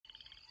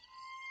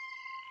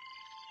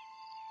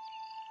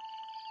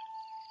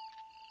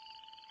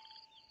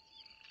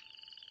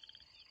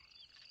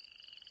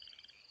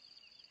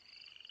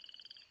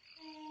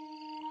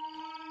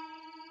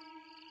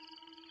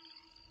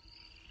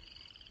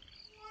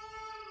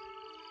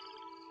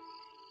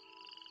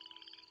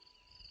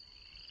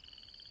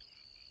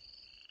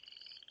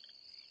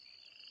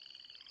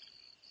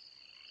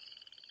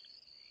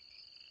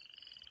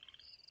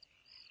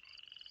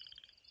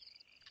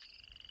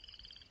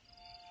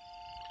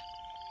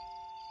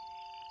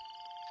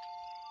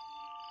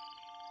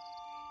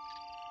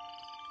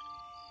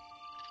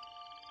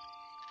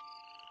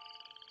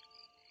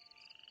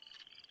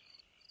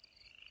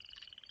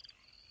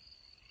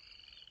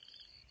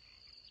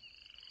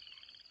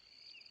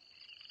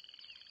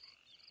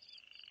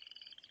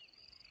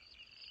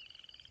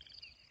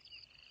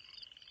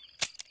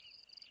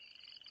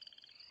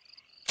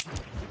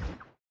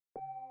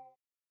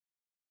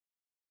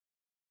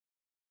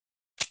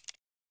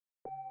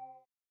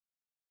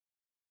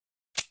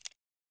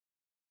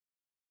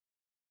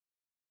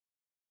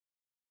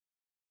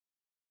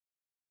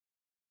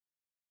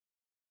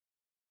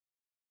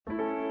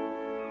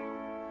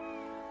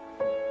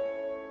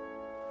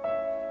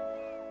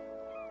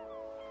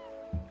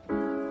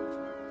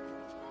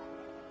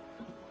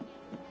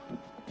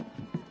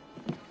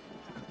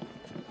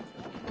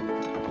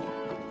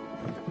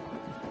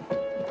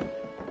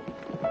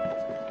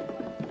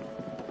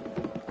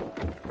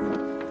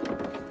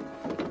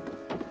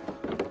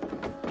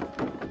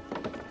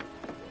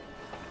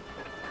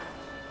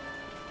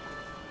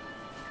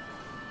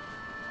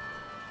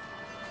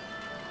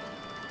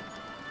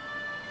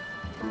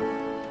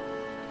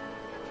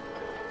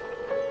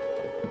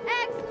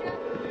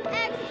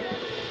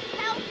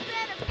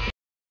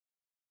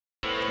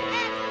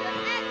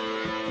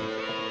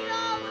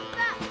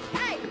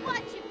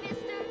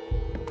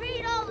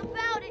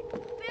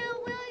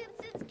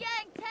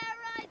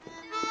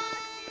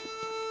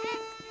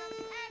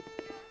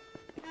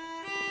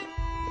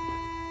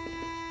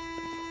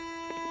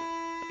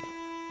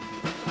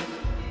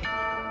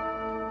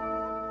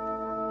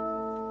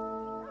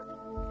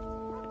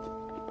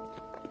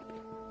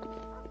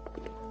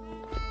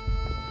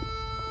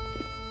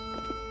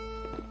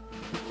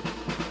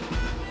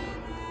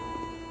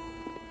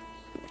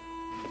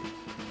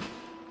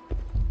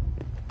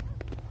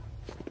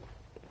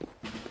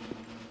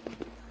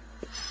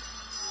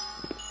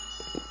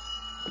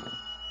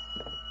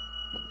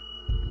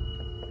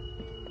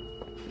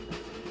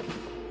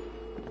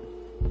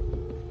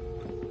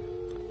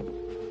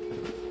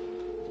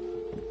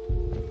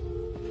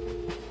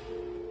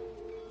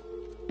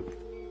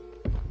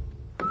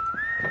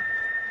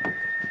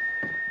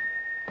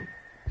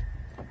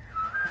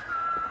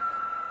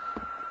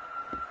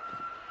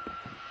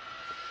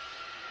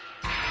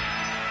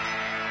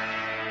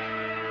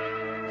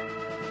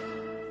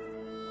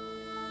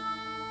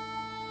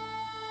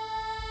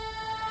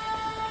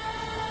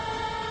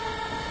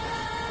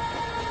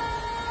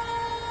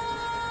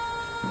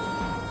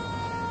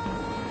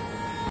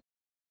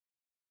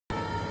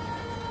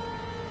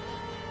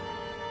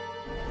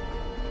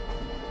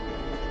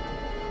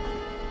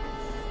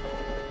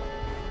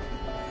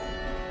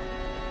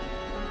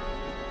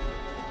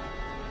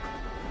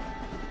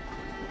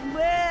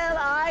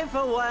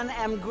for one,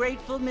 am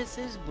grateful,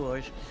 Mrs.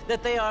 Bush,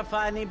 that they are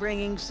finally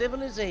bringing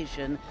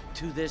civilization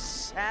to this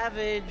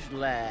savage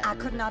land. I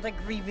could not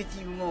agree with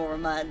you more,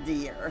 my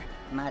dear.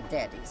 My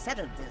daddy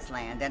settled this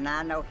land, and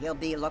I know he'll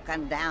be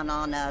looking down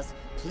on us,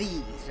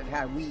 pleased at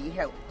how we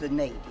help the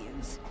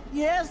natives.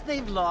 Yes,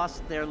 they've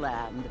lost their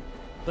land,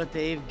 but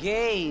they've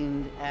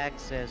gained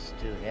access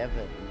to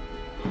heaven.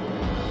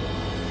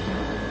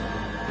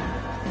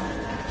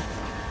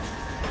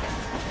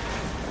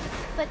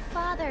 But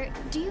Father,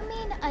 do you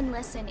mean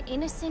unless an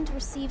innocent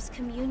receives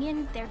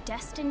communion, they're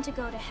destined to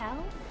go to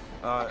hell?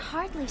 That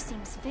hardly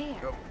seems fair.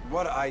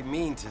 What I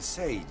mean to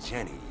say,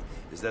 Jenny,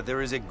 is that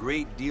there is a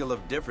great deal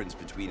of difference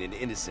between an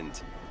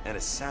innocent and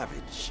a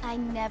savage. I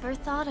never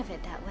thought of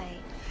it that way.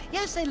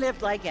 Yes, they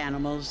lived like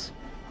animals,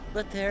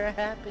 but they're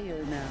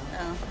happier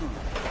now.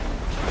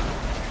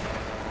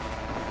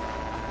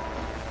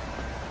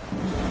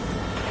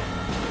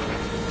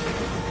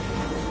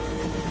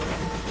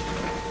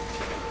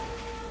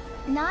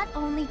 Not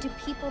only do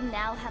people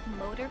now have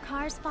motor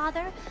cars,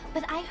 Father,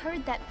 but I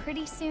heard that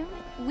pretty soon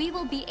we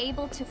will be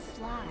able to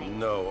fly.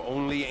 No,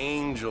 only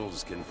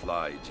angels can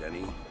fly,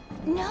 Jenny.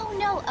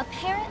 No,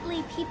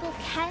 apparently people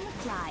can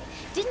fly.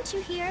 Didn't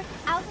you hear?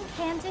 Out in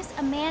Kansas,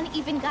 a man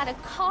even got a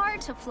car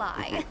to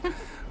fly.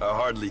 I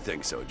hardly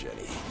think so,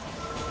 Jenny.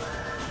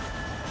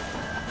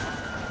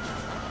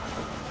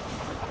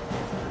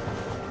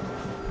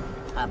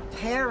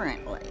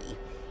 Apparently,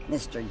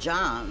 Mr.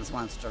 Johns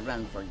wants to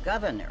run for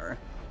governor,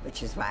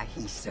 which is why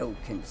he's so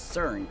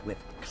concerned with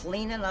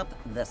cleaning up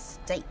the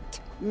state.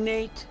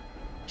 Nate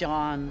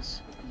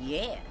Johns.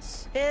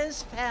 Yes.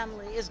 His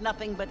family is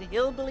nothing but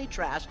hillbilly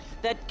trash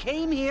that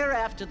came here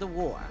after the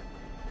war.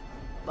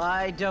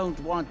 I don't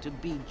want to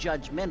be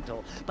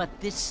judgmental, but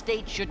this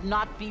state should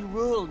not be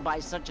ruled by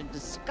such a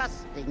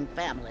disgusting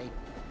family.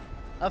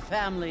 A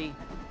family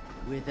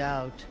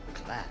without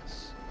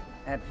class.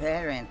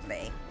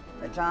 Apparently,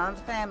 the Johns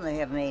family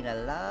have made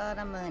a lot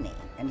of money,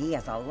 and he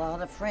has a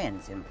lot of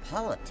friends in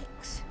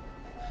politics.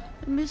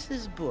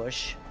 Mrs.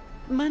 Bush,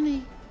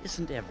 money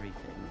isn't everything.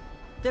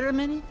 There are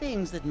many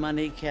things that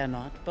money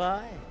cannot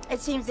buy. It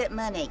seems that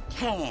money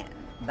can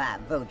buy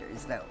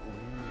voters, though.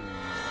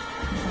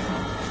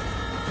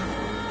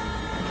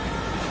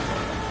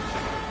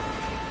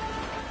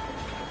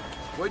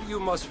 What you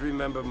must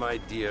remember, my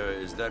dear,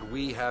 is that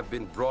we have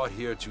been brought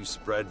here to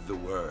spread the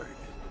word.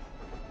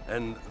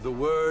 And the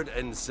word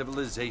and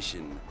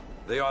civilization,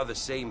 they are the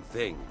same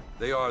thing.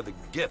 They are the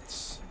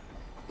gifts.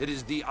 It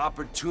is the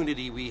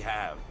opportunity we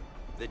have,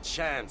 the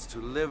chance to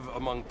live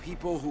among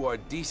people who are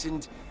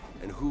decent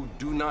and who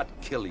do not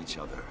kill each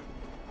other,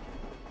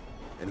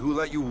 and who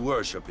let you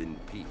worship in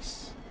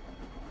peace.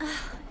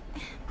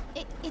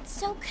 It's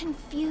so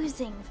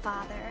confusing,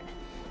 Father.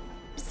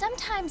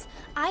 Sometimes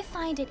I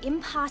find it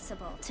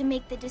impossible to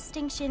make the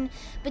distinction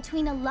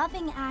between a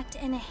loving act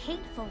and a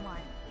hateful one.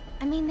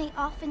 I mean, they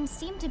often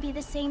seem to be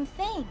the same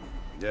thing.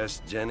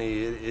 Yes,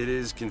 Jenny, it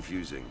is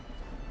confusing.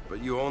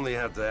 But you only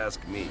have to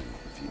ask me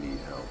if you need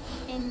help.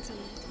 Indeed.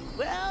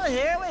 Well,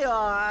 here we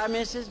are,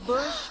 Mrs.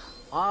 Bush.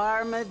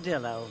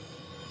 Armadillo.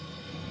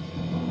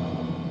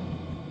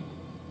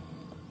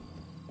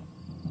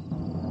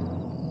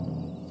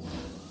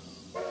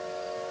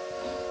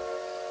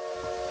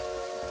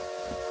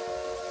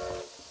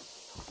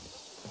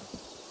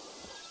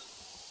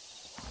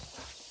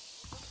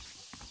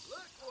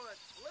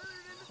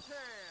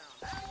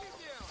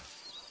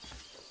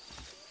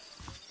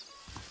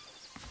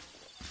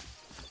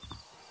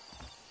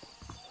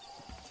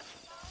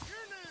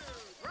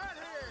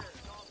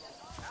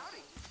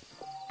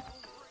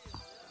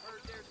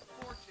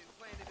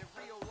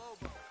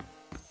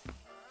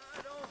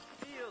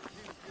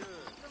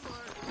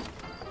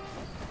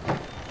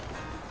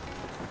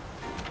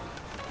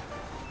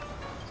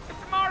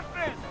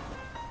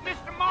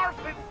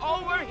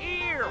 Over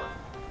here!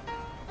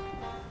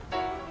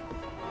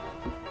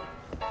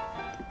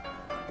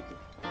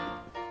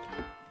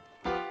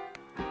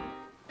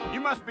 You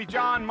must be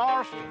John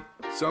Marston.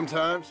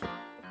 Sometimes.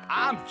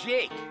 I'm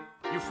Jake.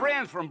 Your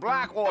friends from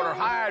Blackwater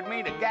hired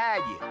me to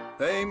guide you.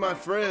 They ain't my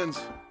friends,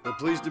 but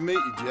pleased to meet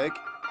you, Jake.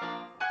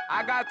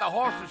 I got the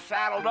horses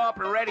saddled up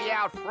and ready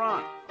out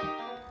front.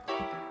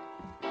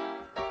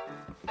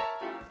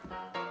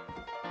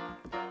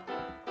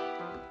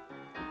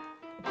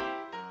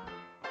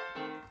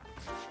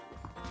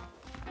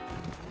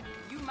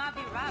 You might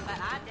be right, but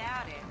I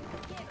doubt it.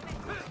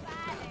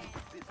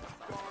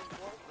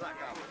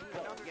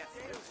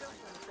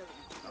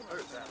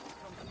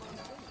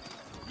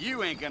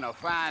 You ain't gonna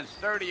find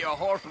sturdier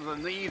horses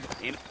than these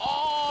in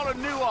all of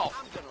New Ulm.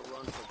 I'm gonna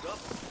run for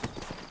governor.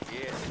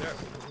 Yes, sir.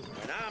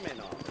 When I'm in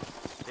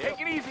office.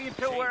 Take it easy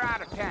until we're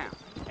out of town.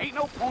 Ain't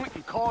no point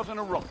in causing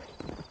a ruckus.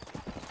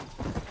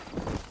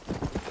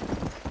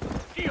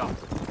 Yeah.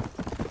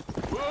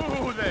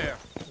 Whoa there.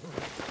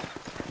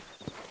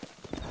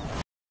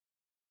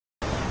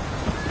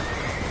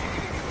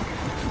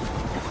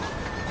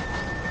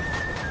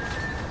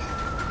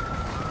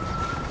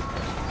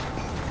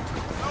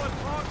 So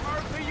it's Lord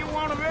Murphy you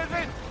want to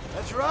visit?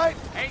 That's right.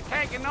 Ain't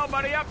taking taken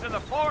nobody up to the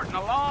fort in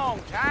a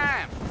long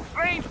time.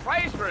 Strange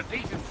place for a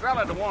decent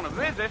fella to want to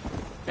visit,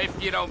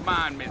 if you don't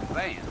mind me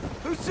saying.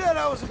 Who said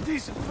I was a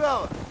decent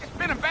fella? It's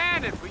been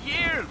abandoned for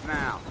years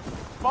now.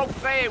 Folks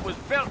say it was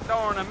built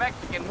during the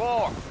Mexican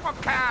War. All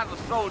kinds of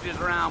soldiers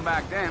around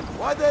back then.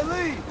 Why'd they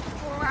leave?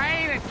 Well,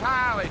 I ain't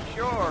entirely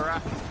sure.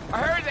 I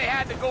heard they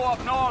had to go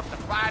up north to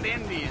fight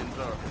Indians,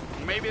 or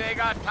maybe they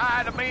got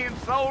tired of being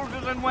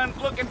soldiers and went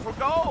looking for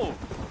gold.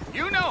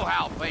 You know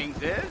how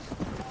things is.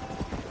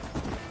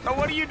 So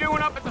what are you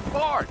doing up at the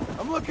fort?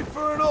 I'm looking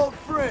for an old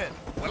friend.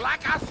 Well,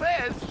 like I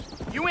says,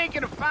 you ain't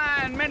gonna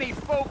find many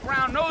folk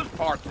around those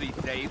parts these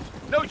days.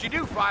 Those you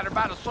do find are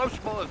about as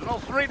sociable as an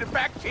old serrated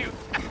back tooth.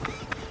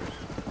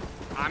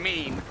 I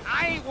mean,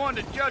 I ain't one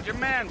to judge a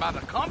man by the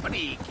company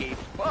he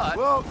keeps, but...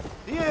 Well,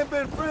 he ain't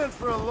been friends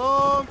for a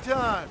long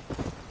time.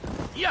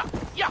 Yeah.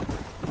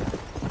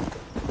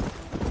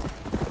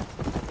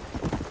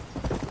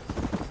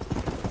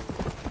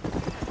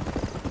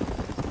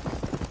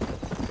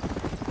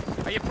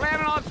 Are you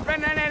planning on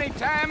spending any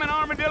time in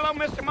Armadillo,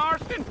 Mr.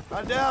 Marston?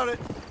 I doubt it.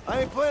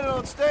 I ain't planning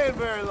on staying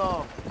very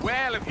long.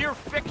 Well, if you're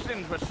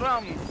fixing for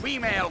some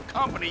female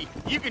company,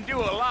 you can do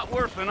a lot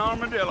worse than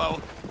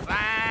Armadillo.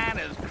 Fine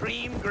as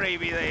cream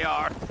gravy they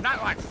are.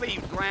 Not like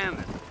Thieves'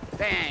 Landing.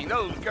 Dang,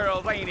 those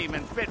girls ain't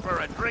even fit for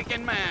a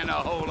drinking man to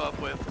hold up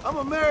with. I'm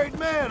a married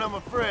man, I'm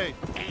afraid.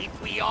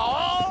 Ain't we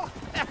all?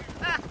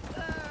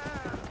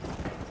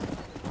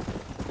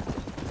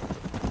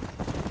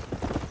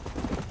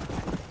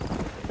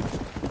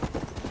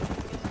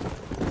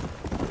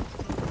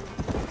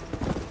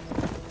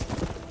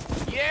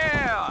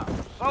 Yeah,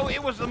 so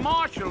it was the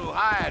marshal who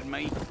hired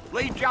me.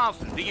 Lee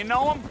Johnson, do you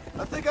know him?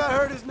 I think I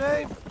heard his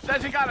name.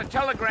 Says he got a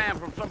telegram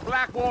from some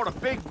Blackwater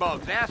big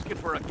bugs asking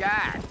for a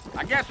guide.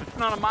 I guess it's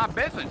none of my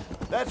business.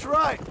 That's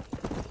right.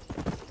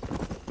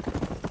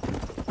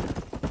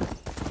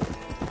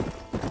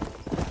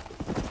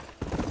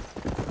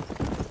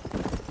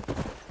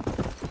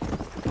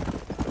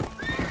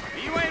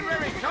 You ain't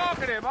very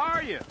talkative,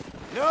 are you?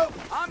 Nope.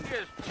 I'm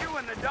just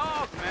chewing the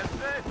dog, mister.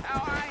 That's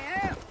how I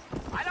am.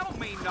 I don't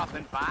mean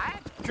nothing by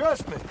it.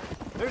 Trust me.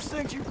 There's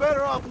things you're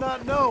better off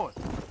not knowing.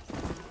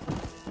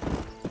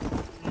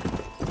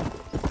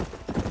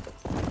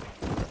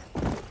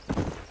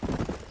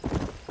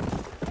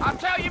 I'll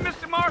tell you,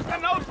 Mr.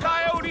 Marston, those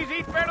coyotes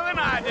eat better than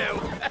I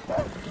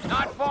do.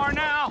 Not far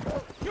now.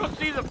 You'll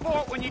see the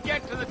fort when you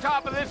get to the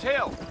top of this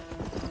hill.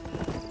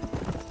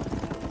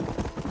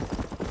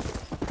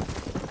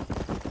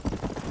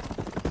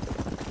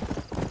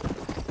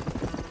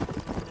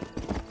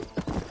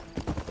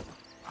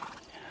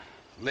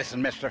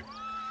 Listen, mister.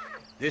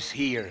 This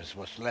here's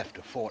what's left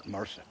of Fort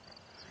Mercer.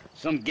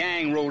 Some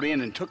gang rode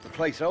in and took the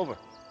place over.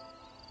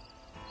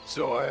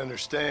 So I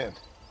understand.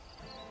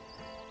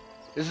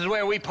 This is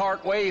where we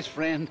part ways,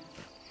 friend.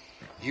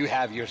 You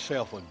have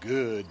yourself a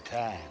good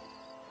time.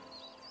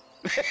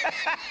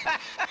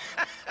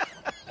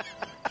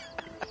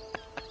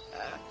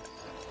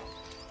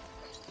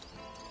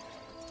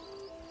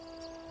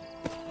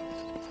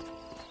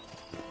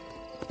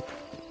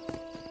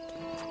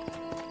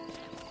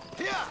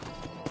 Yeah.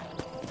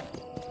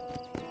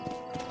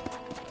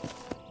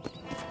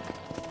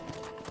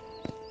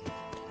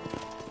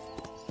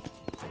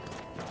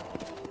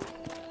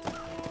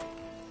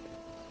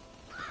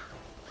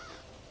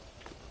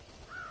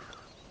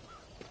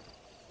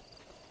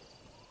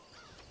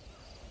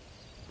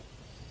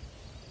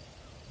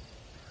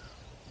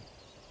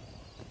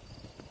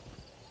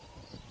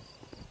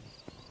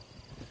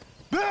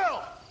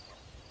 Bill!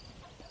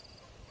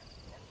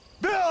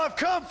 Bill, I've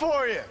come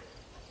for you!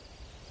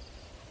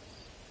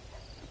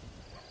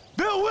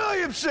 Bill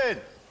Williamson!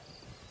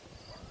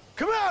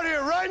 Come out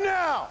here right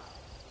now!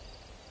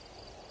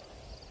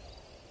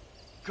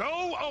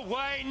 Go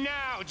away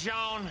now,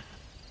 John.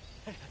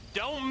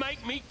 Don't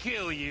make me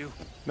kill you.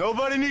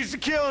 Nobody needs to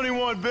kill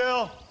anyone,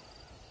 Bill.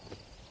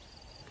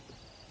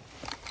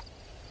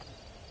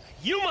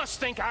 You must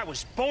think I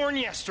was born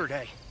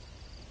yesterday.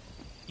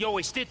 You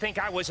always did think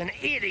I was an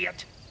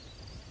idiot.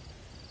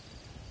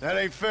 That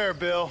ain't fair,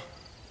 Bill.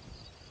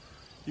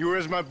 You were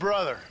as my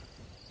brother.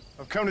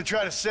 I've come to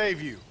try to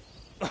save you.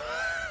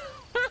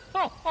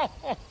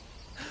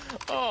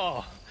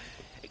 Oh.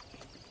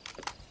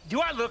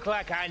 Do I look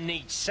like I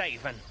need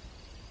saving?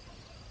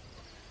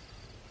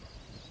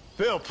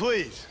 Bill,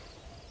 please.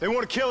 They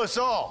want to kill us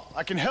all.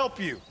 I can help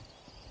you.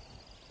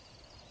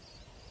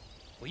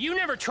 Well, you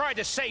never tried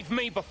to save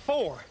me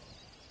before.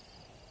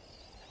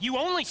 You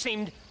only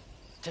seemed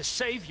to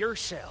save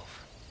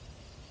yourself.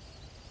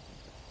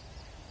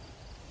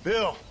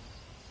 Bill,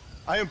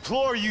 I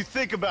implore you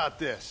think about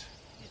this.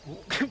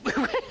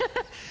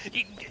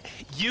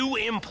 You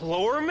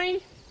implore me?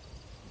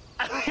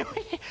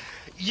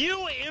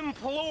 You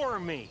implore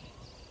me?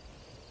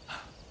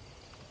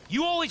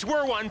 You always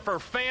were one for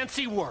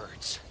fancy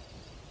words.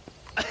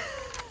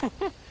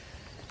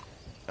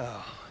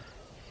 Oh.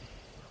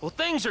 Well,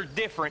 things are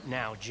different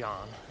now,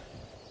 John.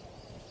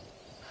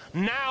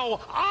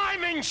 Now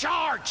I'm in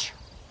charge!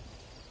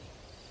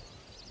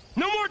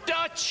 No more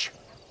Dutch!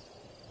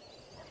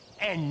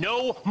 and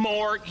no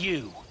more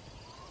you.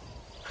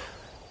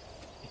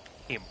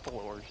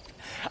 Implores.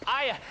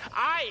 I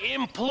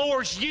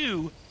implores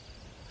you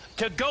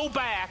to go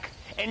back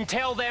and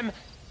tell them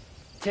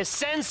to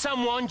send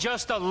someone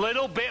just a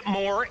little bit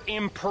more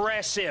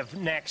impressive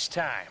next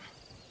time.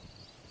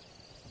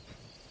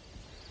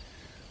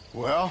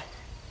 Well?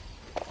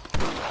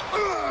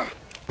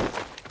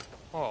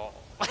 Oh.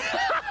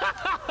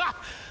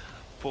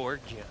 Poor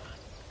John.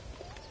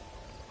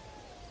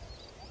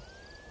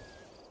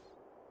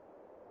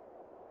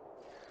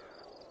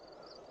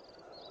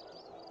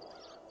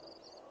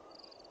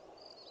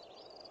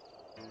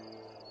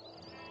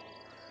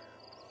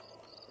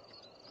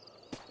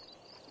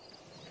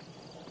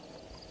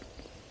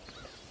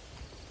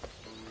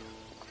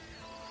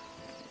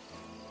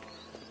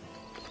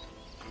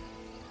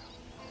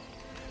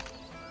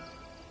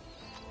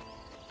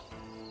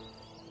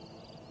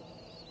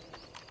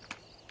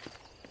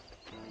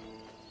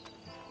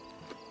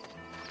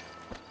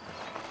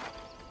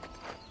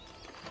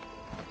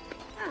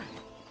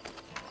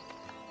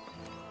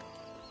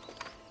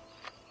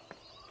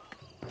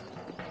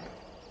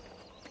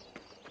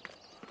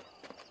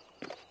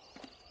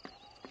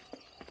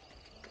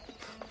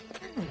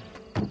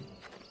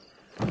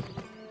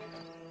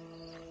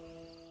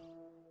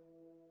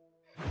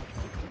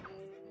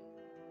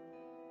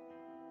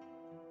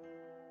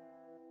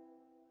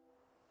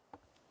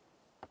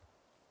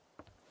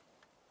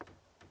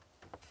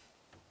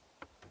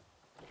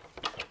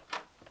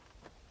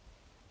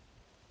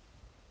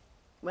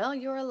 Well,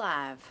 you're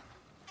alive.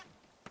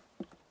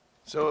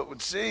 So it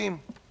would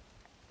seem.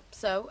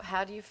 So,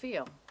 how do you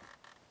feel?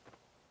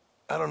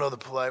 I don't know the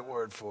polite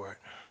word for it.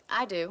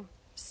 I do.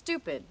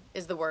 Stupid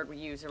is the word we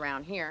use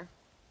around here.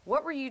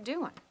 What were you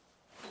doing?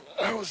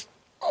 I was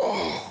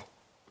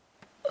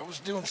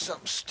doing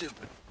something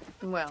stupid.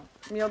 Well,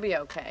 you'll be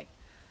okay.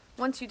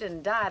 Once you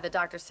didn't die, the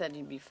doctor said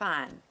you'd be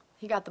fine.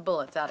 He got the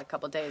bullets out a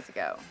couple days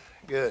ago.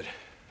 Good.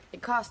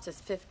 It cost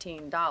us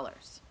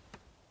 $15.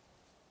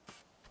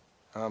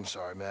 I'm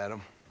sorry,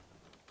 madam.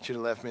 Should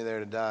have left me there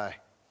to die.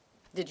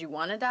 Did you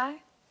want to die?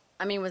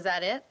 I mean, was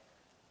that it?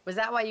 Was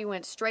that why you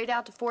went straight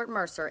out to Fort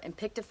Mercer and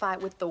picked a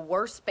fight with the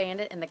worst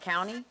bandit in the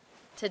county?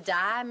 To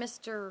die,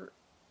 Mr.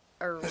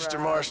 Mr.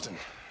 Marston.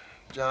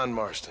 John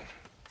Marston.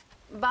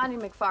 Bonnie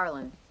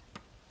McFarland.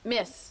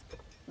 Miss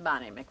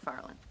Bonnie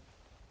McFarland.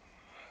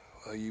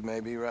 Well, you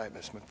may be right,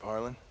 Miss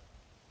McFarland.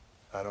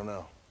 I don't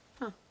know.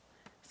 Huh.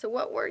 So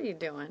what were you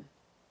doing?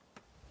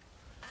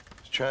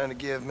 I was trying to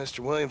give Mr.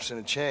 Williamson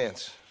a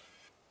chance.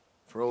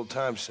 For old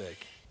time's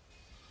sake.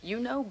 You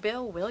know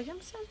Bill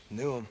Williamson?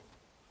 Knew him.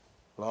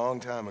 Long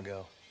time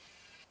ago.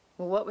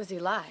 Well, what was he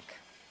like?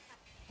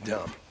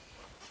 Dumb.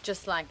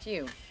 Just like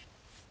you.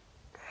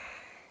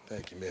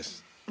 Thank you,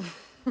 miss.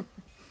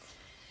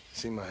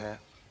 See my hat?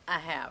 I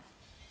have.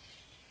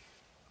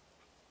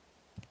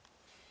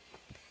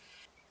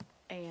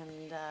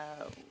 And,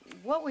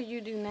 what will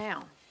you do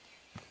now?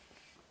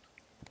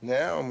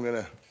 Now I'm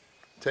gonna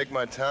take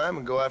my time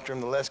and go after him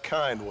the less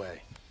kind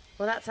way.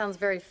 Well, that sounds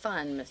very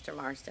fun, Mr.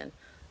 Marston.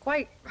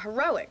 Quite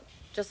heroic,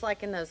 just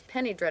like in those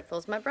penny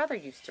dreadfuls my brother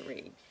used to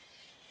read.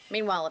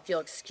 Meanwhile, if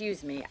you'll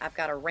excuse me, I've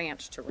got a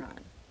ranch to run.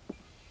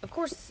 Of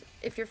course,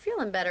 if you're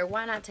feeling better,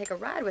 why not take a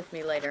ride with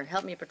me later?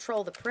 Help me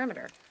patrol the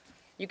perimeter.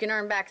 You can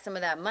earn back some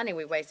of that money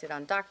we wasted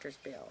on doctor's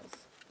bills.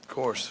 Of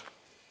course.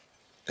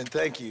 And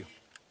thank you.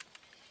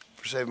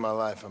 For saving my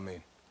life, I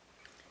mean.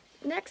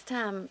 Next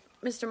time,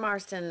 Mr.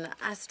 Marston,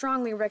 I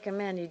strongly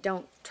recommend you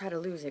don't try to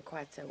lose it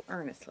quite so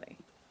earnestly.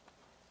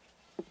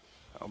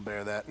 I'll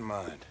bear that in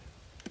mind.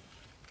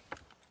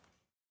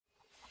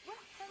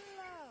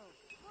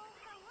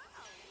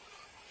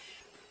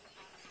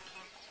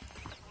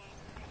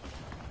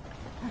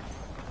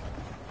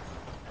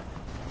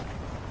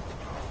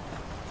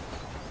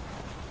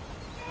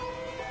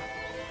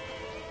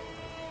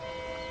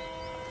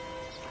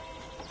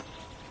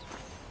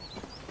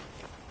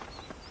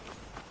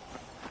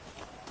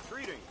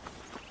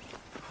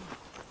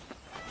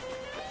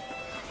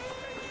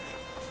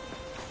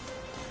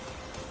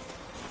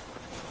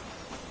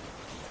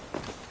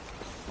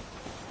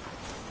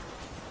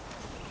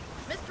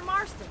 Mr.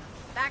 Marston,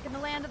 back in the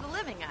land of the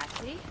living, I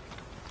see.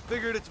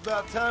 Figured it's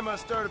about time I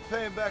started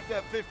paying back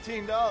that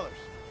 $15.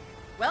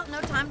 Well, no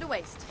time to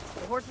waste.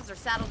 The horses are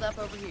saddled up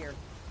over here.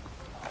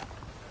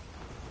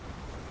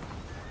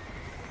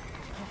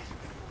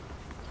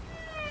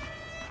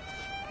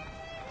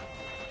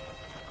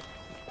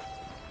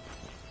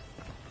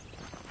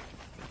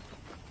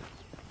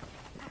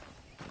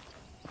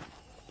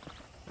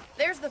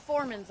 There's the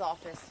foreman's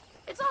office.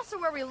 It's also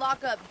where we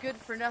lock up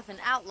good-for-nothing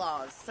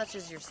outlaws, such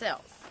as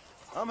yourself.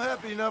 I'm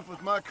happy enough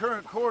with my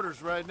current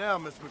quarters right now,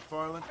 Miss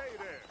McFarland. Hey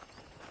there.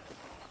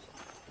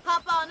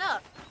 Hop on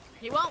up.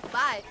 He won't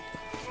bite.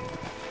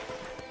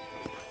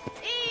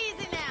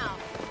 Easy now.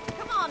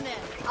 Come on then.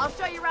 I'll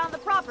show you around the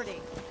property.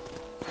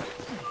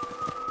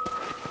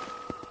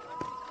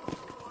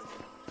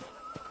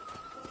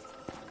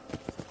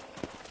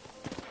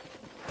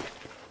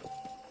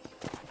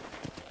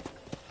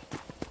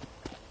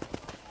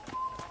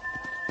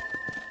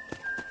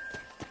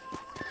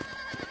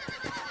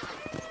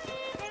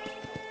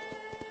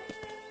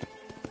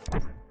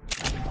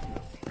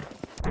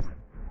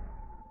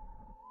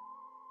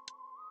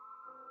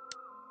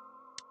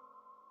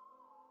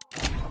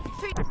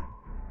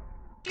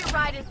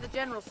 is the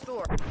general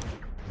store.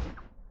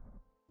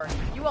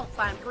 You won't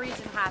find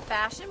Parisian high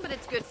fashion, but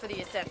it's good for the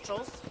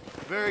essentials.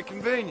 Very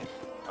convenient.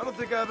 I don't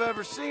think I've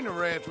ever seen a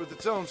ranch with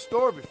its own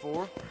store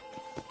before.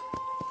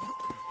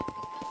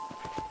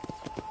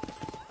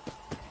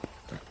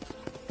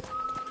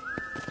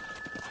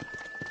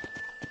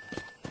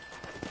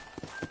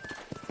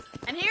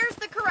 And here's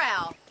the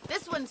corral.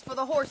 This one's for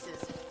the horses.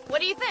 What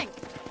do you think?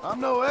 I'm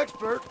no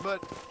expert,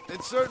 but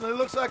it certainly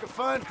looks like a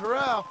fine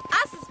corral.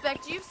 I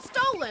suspect you've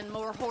stolen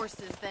more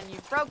horses than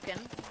you've broken.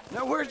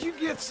 Now, where'd you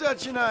get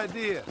such an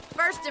idea?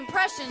 First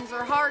impressions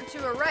are hard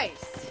to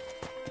erase.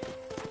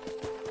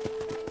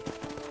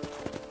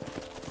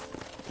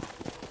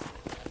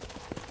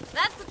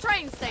 That's the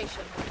train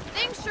station.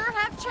 Things sure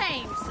have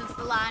changed since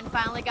the line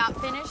finally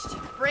got finished,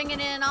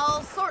 bringing in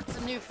all sorts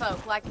of new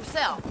folk like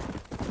yourself.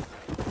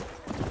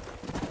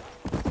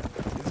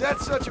 Is that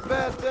such a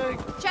bad thing?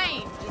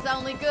 Change is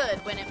only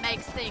good when it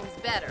makes things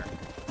better.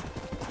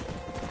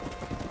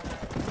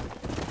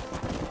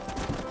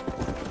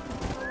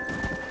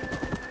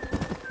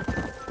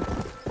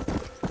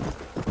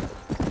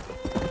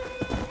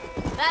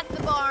 That's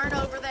the barn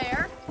over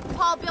there.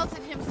 Paul built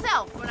it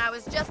himself when I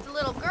was just a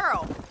little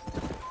girl.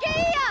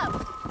 Giddy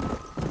up!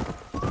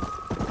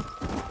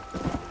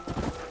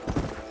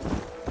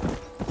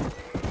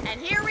 And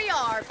here we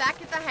are,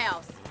 back at the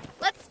house.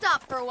 Let's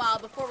stop for a while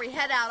before we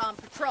head out on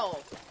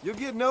patrol. You'll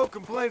get no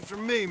complaints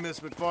from me, Miss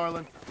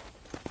McFarland.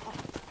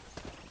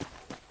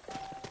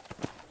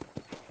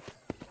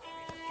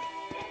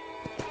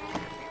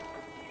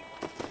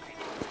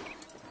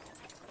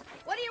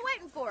 What are you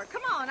waiting for?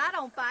 Come on, I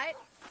don't fight.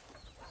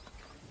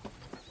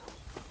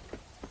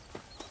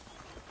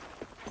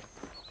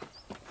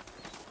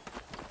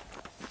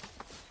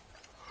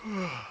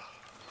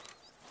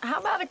 How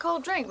about a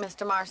cold drink,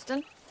 Mr.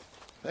 Marston?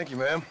 Thank you,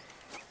 ma'am.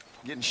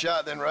 Getting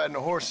shot, then riding a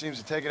horse seems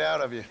to take it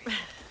out of you.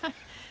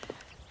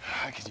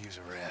 I could use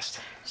a rest.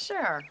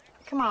 Sure.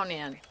 Come on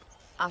in.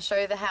 I'll show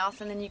you the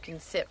house, and then you can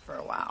sit for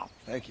a while.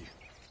 Thank you.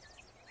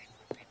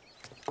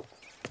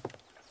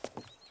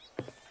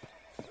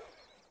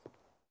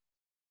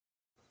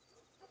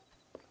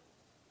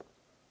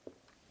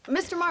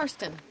 Mr.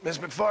 Marston. Miss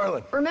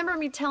McFarland. Remember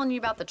me telling you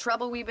about the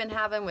trouble we've been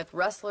having with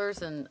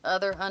rustlers and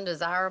other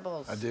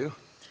undesirables? I do.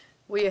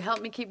 Will you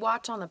help me keep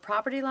watch on the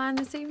property line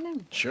this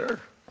evening? Sure.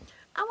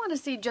 I want to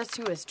see just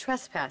who is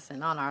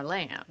trespassing on our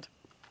land.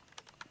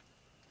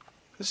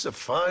 This is a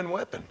fine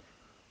weapon.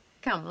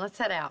 Come, let's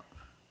head out.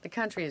 The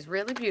country is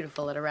really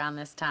beautiful at around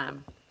this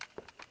time.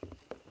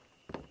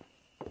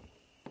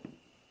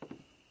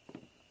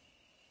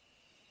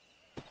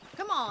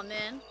 Come on,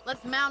 then.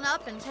 Let's mount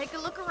up and take a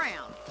look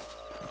around.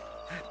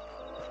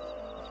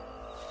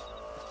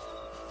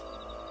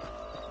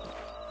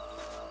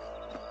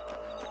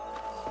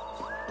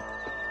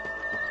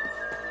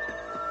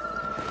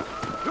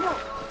 Come on.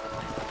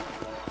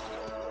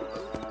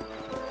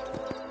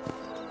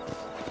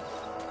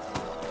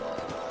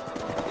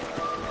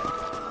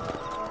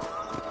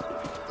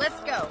 Let's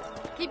go.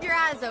 Keep your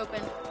eyes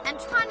open and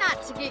try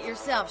not to get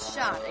yourself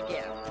shot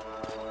again.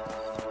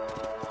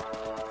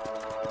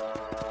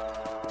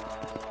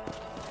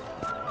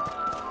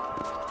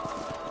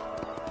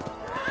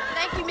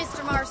 Thank you,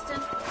 Mr.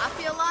 Marston. I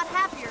feel a lot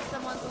happier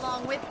someone's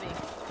along with me.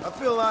 I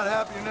feel a lot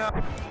happier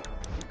now.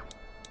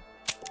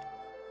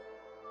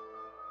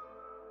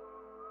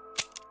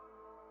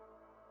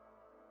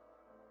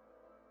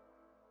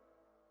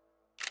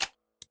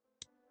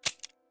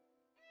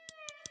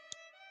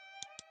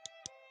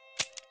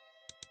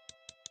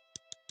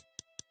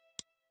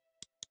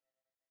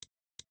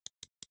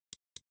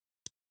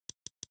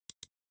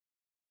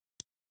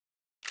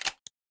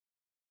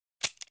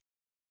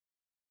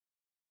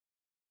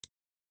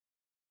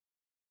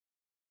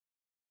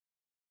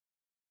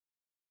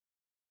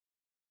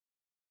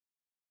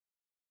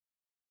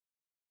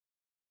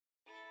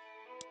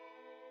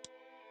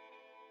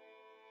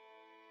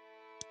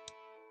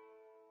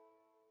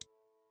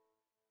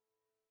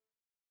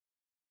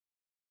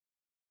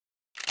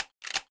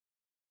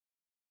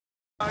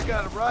 I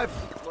got a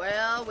rifle.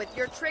 Well, with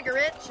your trigger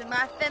itch and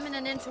my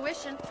feminine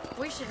intuition,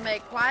 we should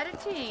make quite a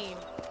team.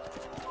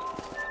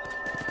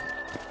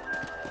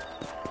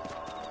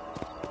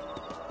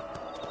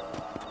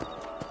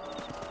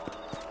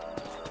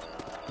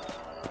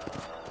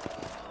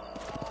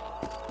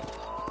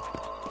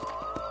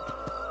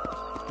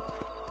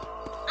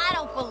 I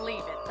don't believe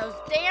it. Those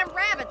damn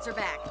rabbits are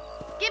back.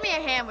 Give me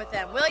a hand with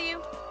them, will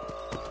you?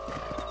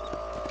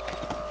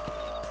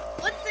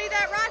 Let's see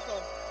that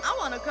rifle. I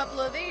want a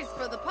couple of these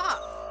for the pop.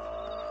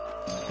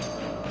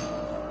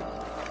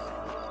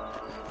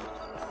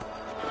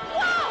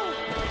 Whoa!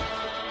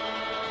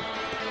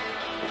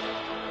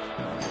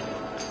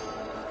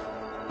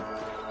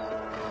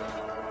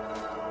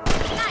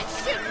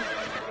 Nice shooting.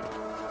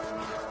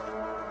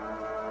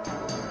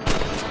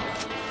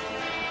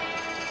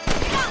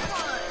 Got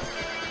one.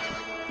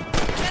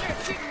 Better at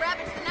shooting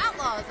rabbits than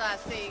outlaws, I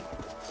see.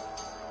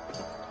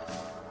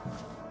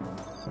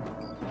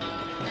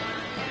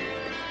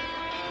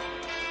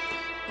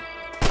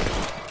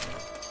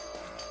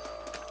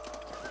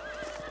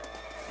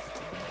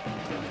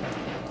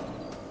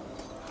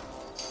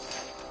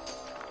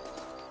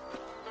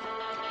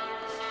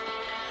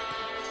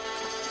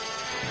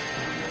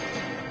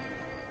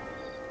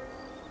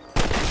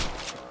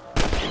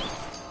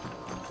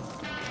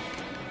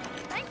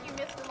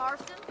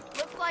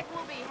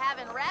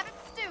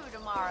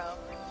 tomorrow.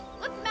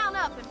 Let's mount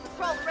up and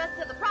patrol the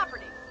rest of the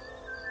property.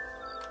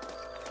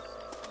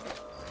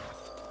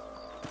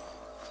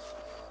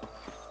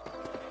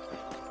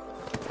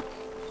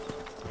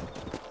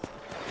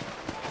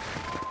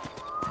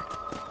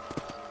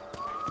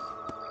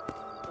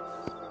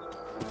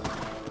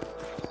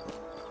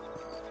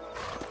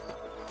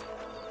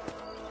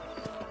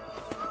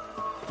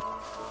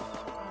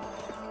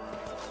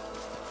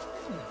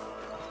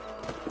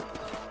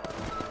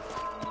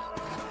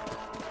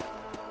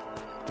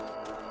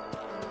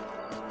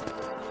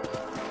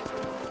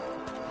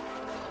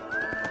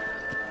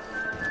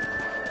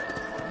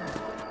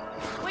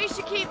 We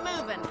should keep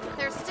moving.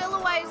 There's still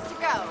a ways to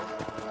go.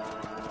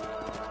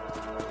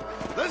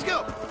 Let's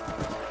go!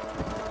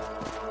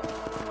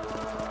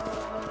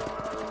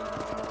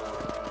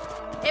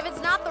 If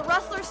it's not the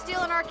rustlers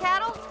stealing our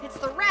cattle, it's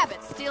the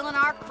rabbits stealing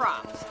our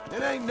crops.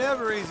 It ain't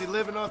never easy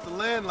living off the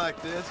land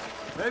like this.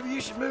 Maybe you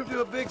should move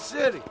to a big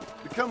city.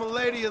 Become a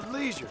lady of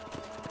leisure.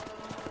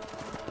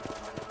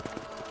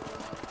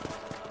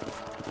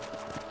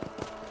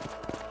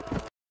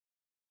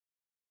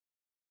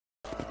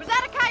 Was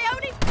that a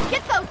coyote?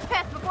 Get those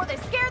pests before they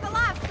scare the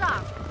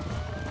livestock.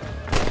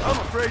 I'm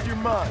afraid you're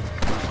mine.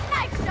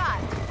 Nice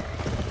shot.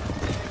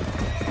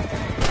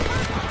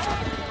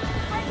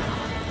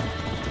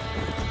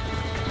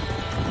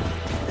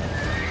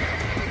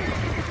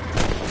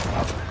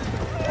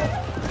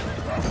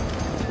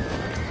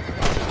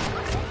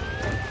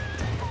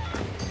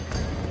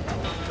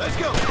 Let's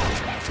go!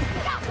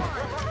 Got one.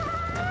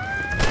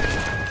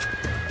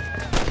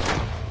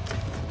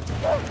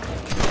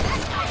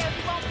 That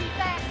coyote won't be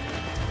back.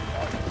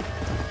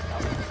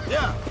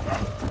 Yeah!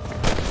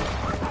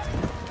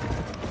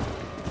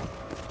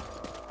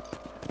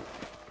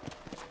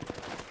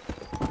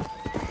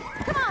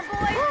 Come on,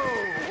 boys. Whoa,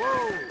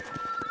 whoa!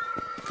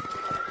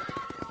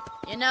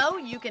 You know,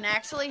 you can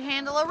actually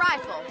handle a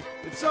rifle.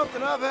 It's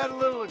something I've had a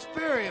little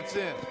experience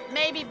in.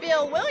 Maybe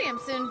Bill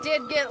Williamson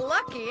did get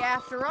lucky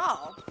after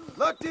all.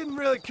 Luck didn't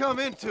really come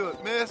into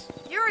it, miss.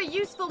 You're a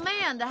useful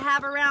man to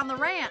have around the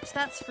ranch,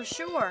 that's for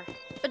sure.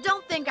 But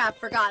don't think I've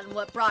forgotten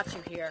what brought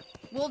you here.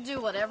 We'll do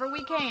whatever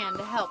we can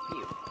to help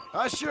you.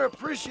 I sure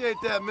appreciate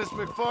that, Miss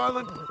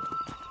McFarland.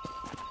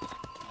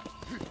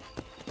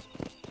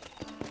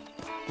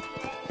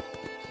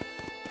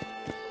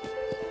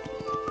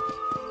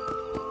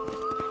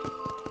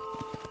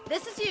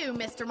 This is you,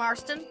 Mr.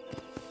 Marston.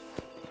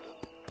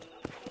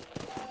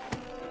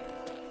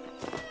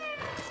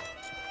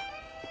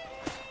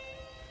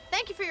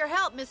 Thank you for your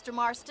help, Mr.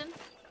 Marston.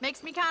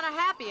 Makes me kind of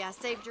happy I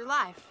saved your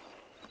life.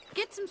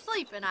 Get some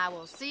sleep, and I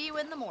will see you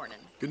in the morning.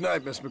 Good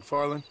night, Miss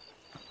McFarland.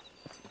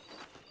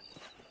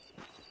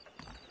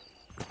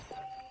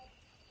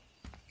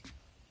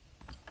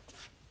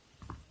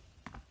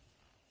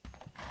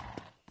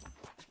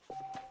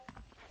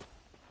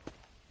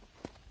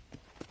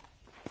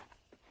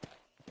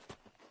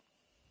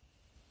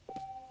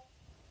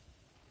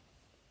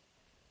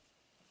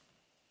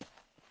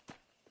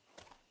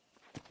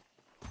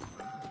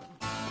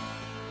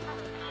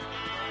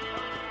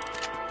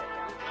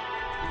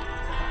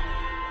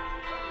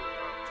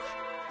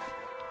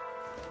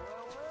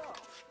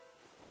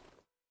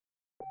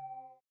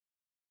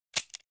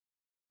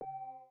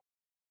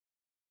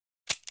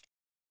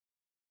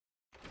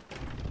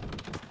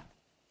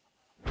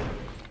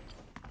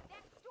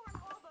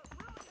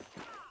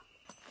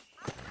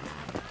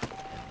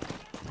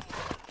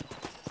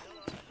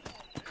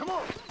 Come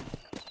on.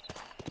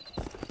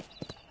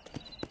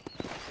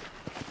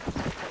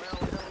 Well,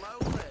 hello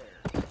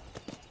there.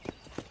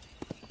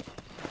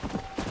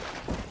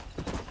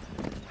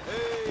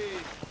 Hey,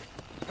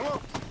 come on.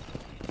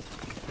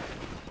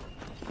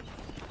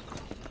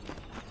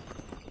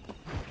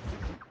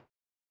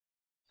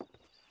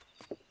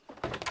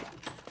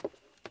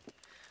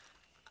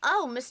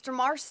 Oh, Mr.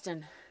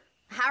 Marston.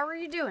 How are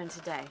you doing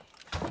today?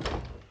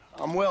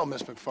 I'm well,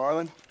 Miss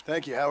McFarland.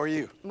 Thank you. How are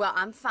you? Well,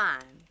 I'm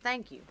fine.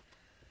 Thank you.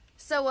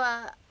 So,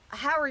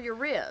 how are your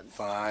ribs?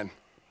 Fine.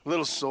 A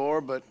little sore,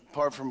 but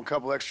apart from a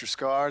couple extra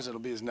scars, it'll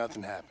be as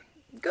nothing happened.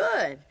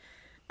 Good.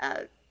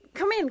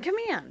 Come in, come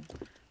in.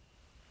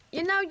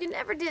 You know, you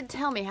never did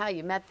tell me how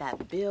you met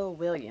that Bill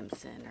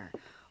Williamson or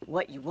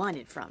what you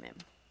wanted from him.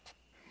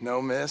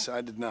 No, miss, I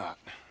did not.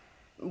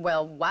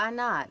 Well, why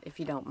not, if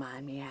you don't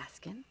mind me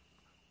asking?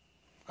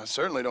 I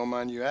certainly don't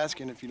mind you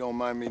asking if you don't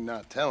mind me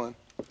not telling.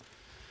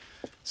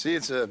 See,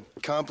 it's a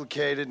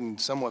complicated and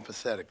somewhat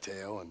pathetic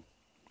tale, and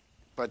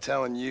by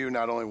telling you,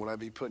 not only would I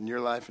be putting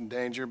your life in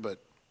danger, but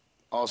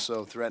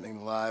also threatening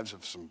the lives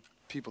of some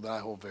people that I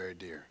hold very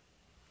dear.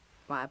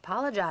 Well, I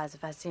apologize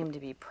if I seem to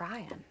be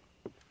prying.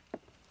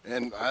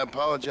 And I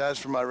apologize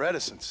for my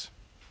reticence.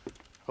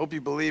 Hope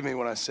you believe me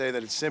when I say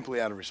that it's simply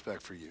out of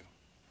respect for you.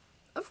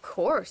 Of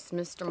course,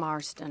 Mr.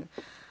 Marston.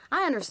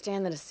 I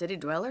understand that a city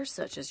dweller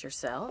such as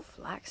yourself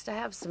likes to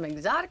have some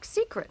exotic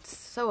secrets,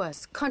 so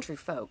us country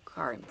folk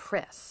are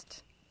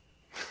impressed.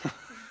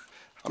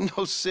 I'm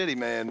no city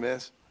man,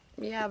 miss.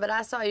 Yeah, but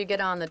I saw you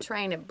get on the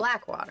train at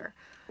Blackwater.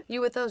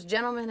 You with those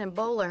gentlemen in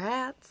bowler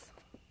hats?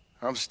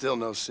 I'm still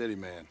no city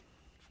man.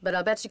 But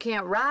I'll bet you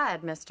can't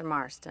ride, Mr.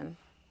 Marston.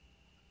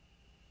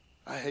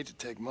 I hate to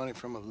take money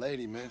from a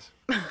lady, miss.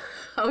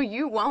 Oh,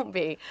 you won't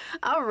be.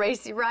 I'll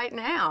race you right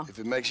now. If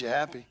it makes you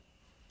happy.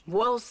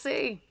 We'll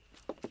see.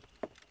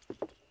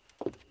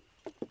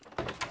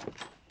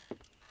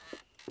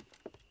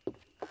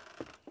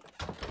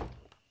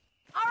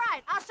 All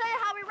right, I'll show you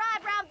how we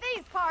ride around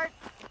these parts.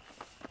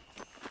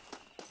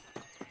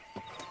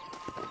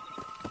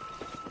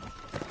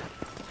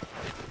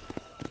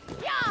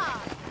 Yeah!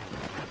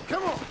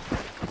 Come on.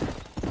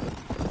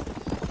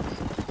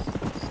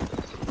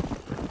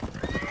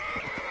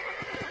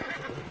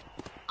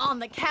 On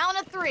the count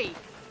of 3.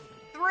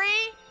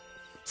 3,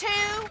 2,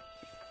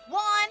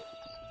 1,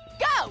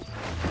 go!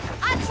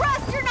 I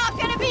trust you're not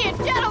gonna be a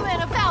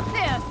gentleman about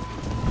this!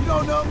 You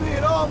don't know me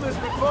at all, Miss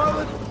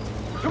McFarland.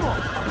 Come on.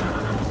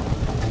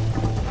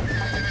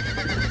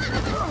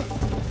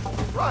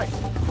 Right.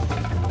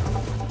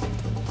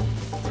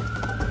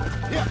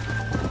 Yeah.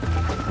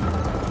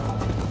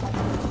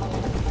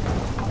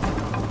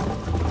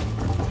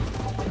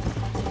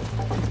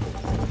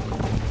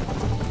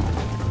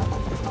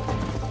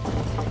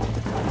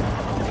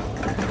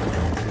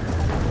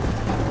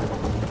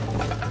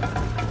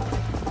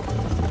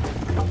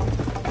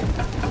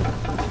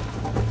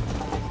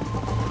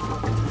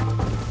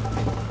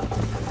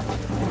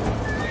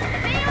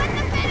 See you at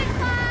the finish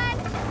line!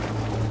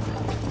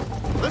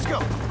 Let's go.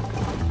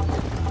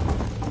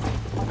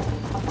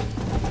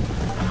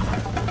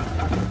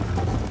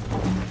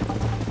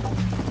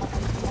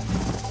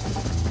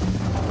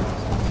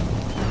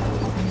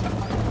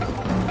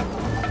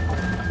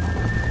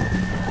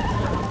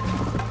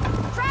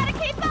 Try to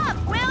keep up,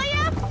 will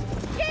ya?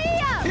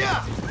 Yeah!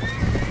 Yeah.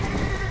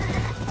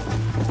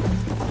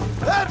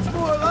 That's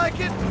more like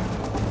it.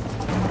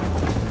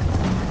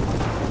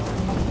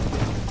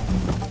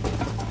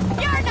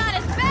 You're not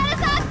as bad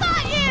as I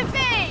thought you'd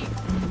be!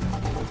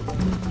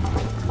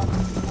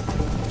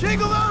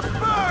 Jingle those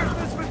spurs,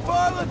 Miss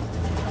McFarland.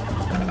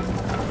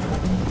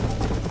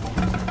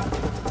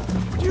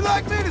 Would you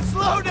like me to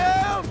slow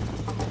down?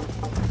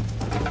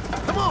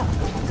 Come on.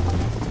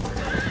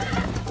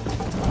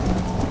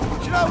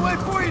 Should I wait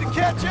for you to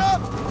catch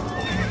up?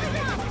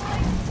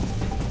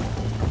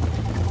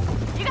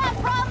 You got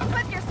problems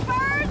with your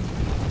spurs?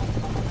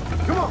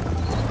 Come on.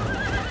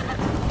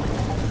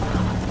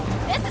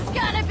 This is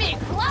gonna be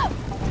close!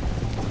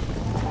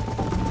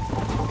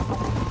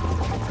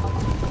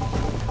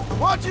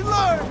 Watch and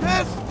learn,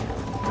 miss.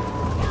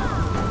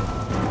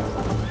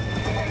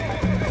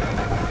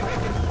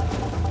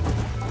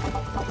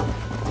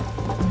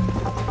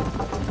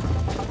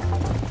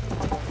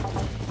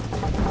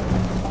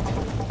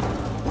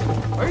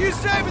 Are you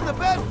saving the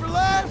best for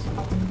last?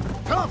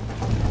 Come.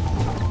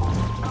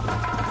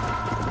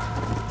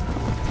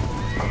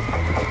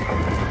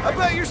 I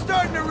bet you're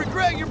starting to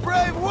regret your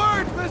brave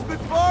words, Miss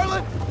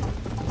McFarland.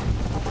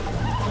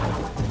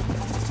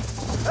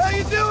 How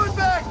you doing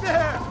back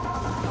there?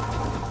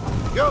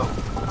 Go.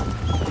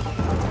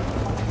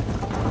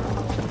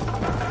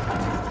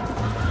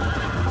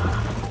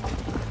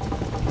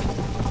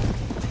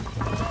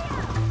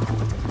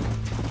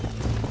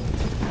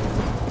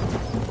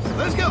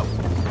 Let's go.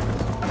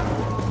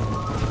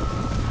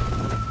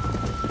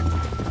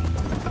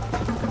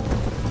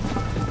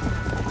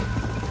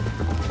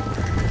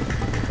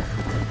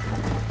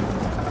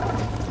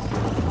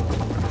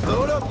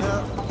 Load up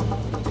now.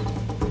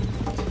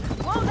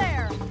 Whoa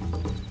there!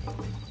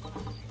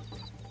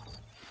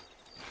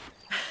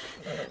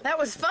 That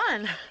was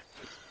fun.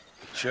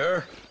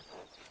 Sure.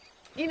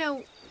 You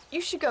know,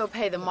 you should go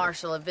pay the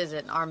marshal a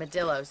visit in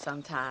Armadillo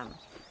sometime.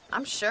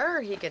 I'm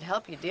sure he could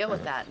help you deal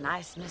with that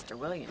nice Mr.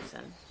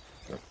 Williamson.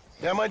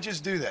 Yeah, I might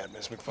just do that,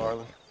 Miss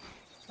McFarland.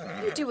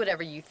 You do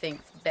whatever you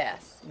think's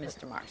best,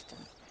 Mr. Marston.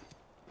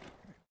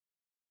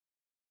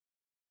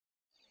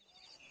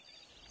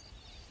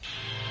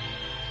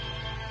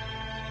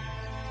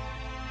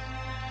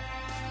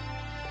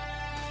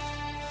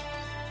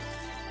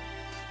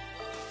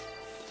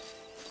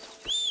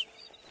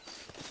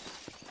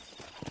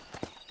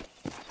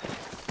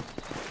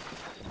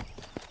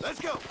 Let's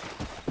go.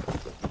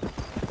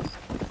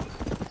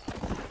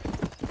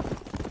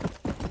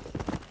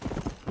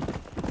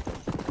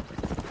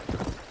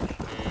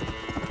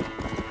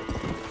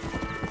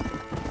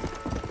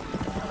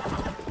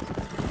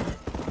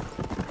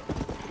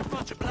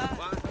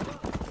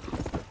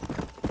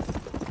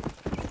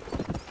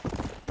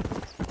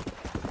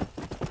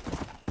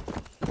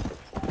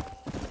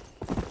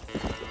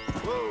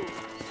 Whoa.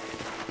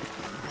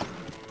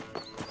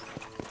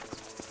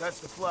 That's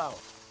the flower.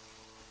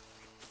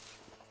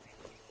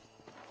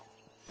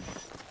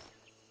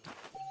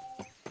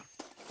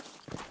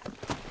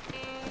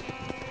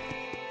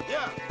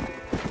 Yeah.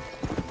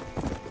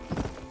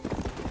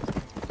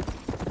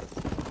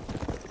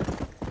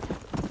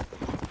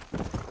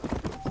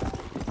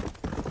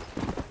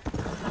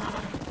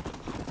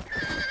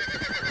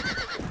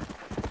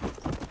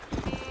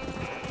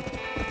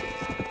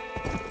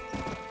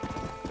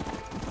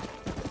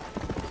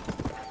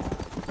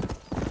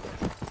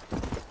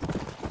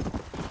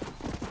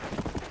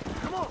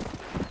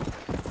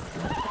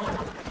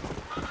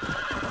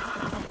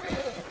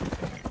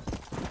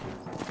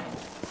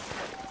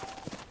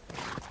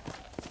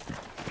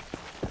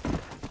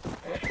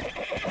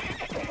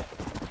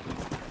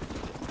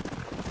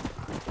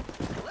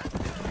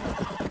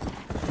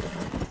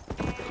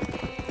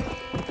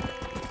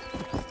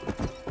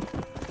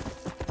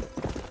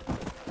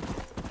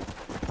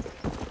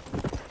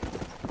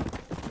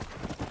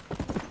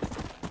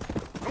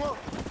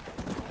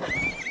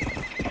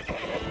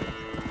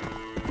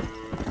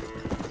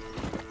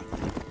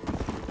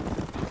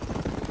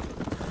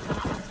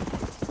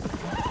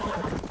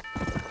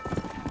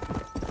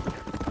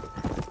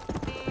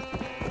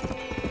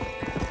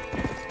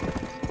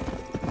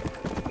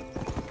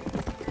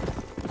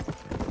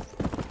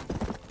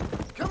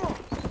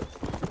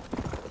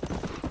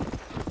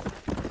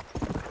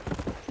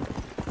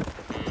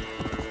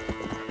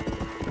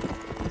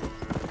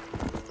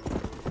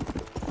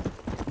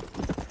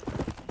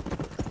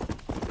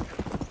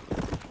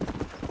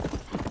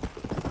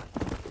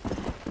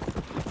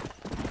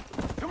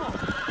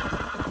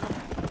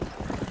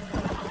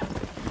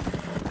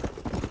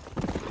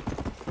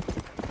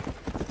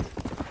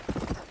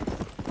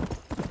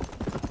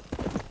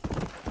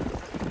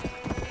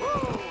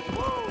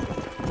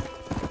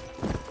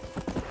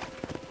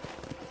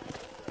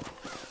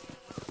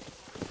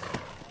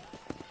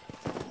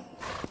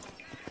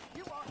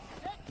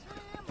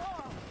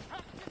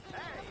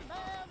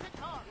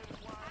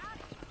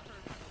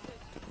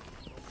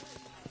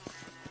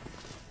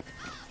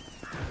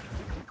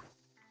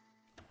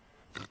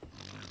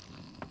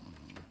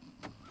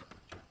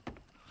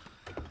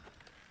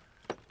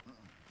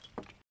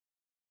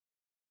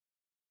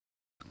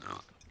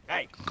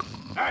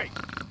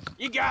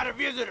 You got a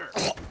visitor.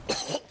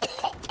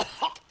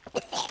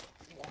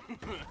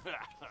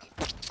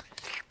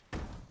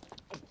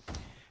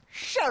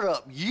 Shut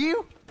up,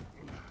 you!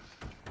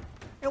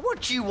 And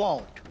what you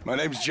want? My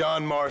name's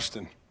John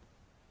Marston.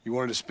 You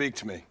wanted to speak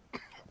to me.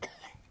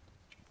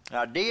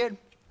 I did?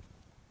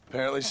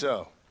 Apparently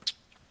so.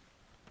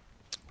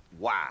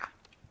 Why?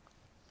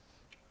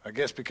 I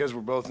guess because we're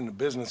both in the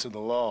business of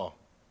the law.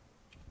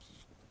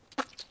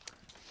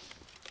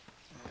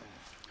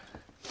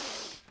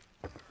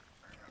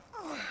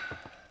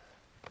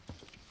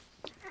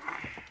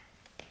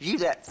 You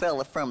that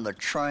fella from the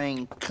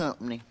train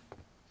company?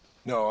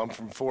 No, I'm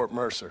from Fort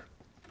Mercer.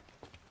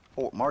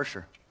 Fort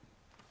Mercer?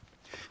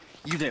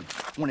 You them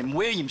one of them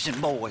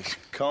Williamson boys.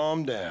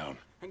 Calm down.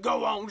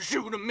 Go on,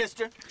 shoot him,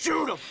 mister.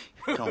 Shoot him.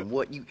 Come on,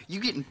 what? You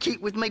getting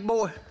cute with me,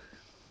 boy?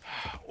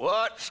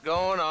 What's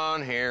going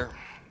on here?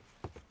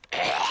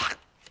 I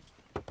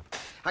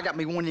got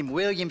me one of them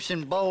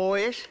Williamson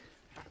boys.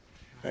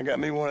 I got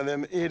me one of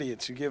them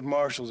idiots who give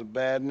marshals a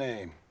bad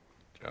name.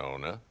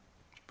 Jonah,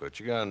 put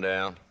your gun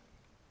down.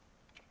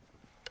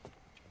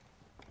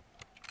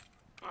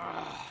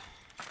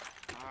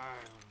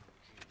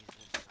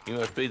 You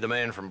must be the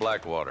man from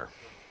Blackwater.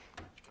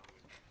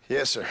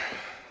 Yes, sir.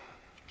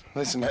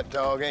 Listen, that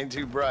dog ain't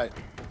too bright,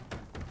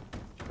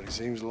 but he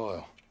seems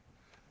loyal.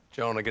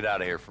 Jonah, get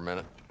out of here for a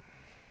minute.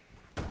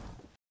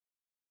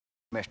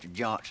 Mr.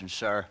 Johnson,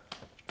 sir.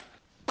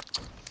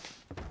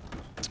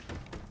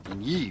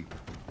 And you.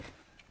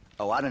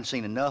 Oh, I done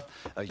seen enough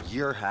of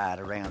your hide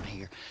around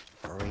here,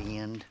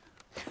 friend.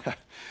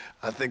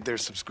 I think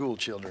there's some school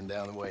children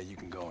down the way you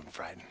can go and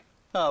frighten.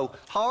 Oh,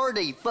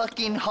 hardy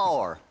fucking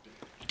har.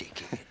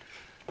 Dickhead.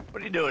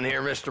 What are you doing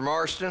here, Mr.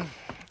 Marston?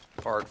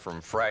 Apart from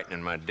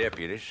frightening my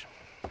deputies.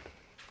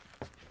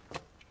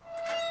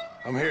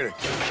 I'm here to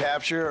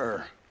capture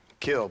or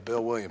kill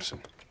Bill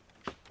Williamson.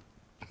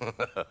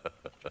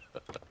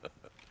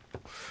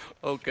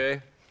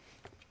 Okay.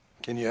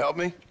 Can you help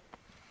me?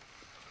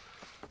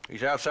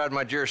 He's outside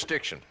my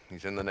jurisdiction.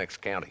 He's in the next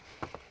county.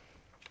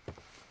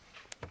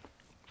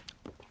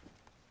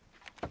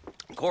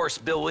 Of course,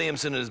 Bill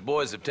Williamson and his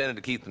boys have tended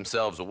to keep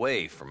themselves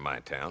away from my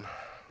town.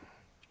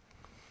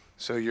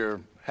 So you're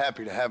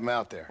happy to have him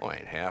out there? Well, I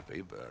ain't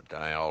happy, but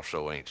I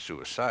also ain't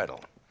suicidal.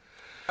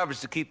 My job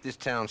is to keep this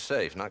town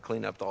safe, not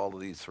clean up all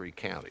of these 3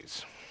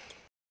 counties.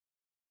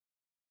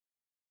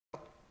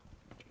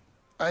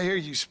 I hear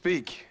you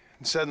speak,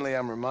 and suddenly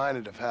I'm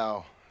reminded of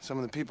how some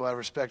of the people I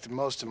respected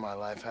most in my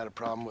life had a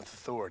problem with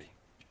authority.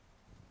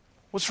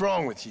 What's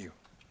wrong with you?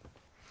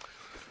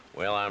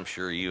 Well, I'm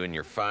sure you and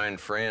your fine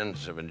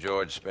friends have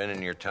enjoyed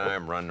spending your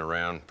time running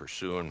around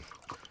pursuing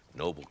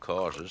noble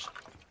causes.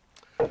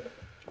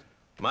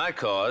 My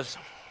cause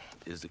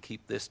is to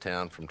keep this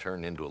town from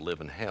turning into a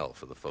living hell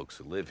for the folks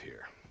who live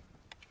here.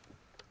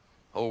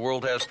 Whole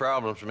world has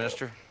problems,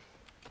 mister,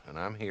 and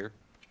I'm here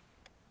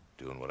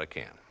doing what I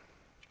can.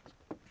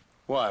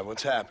 Why?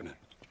 What's happening?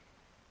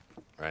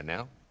 Right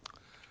now,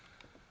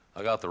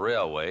 I got the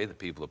railway, the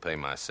people who pay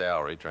my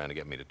salary, trying to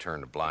get me to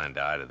turn a blind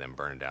eye to them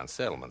burning down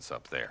settlements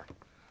up there.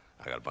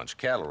 I got a bunch of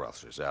cattle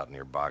rustlers out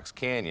near Box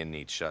Canyon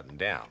needs shutting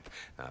down.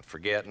 Not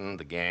forgetting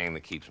the gang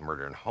that keeps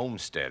murdering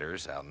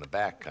homesteaders out in the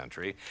back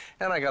country.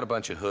 And I got a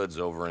bunch of hoods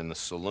over in the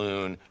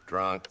saloon,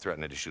 drunk,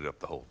 threatening to shoot up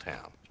the whole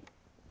town.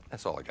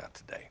 That's all I got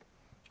today.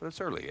 But it's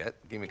early yet.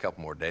 Give me a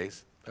couple more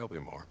days. There'll be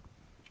more.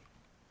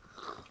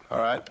 All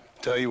right,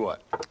 tell you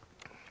what.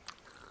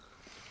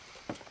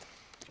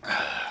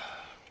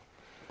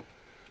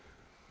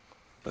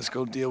 Let's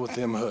go deal with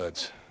them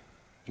hoods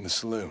in the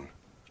saloon.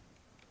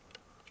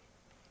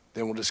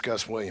 Then we'll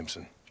discuss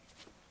Williamson.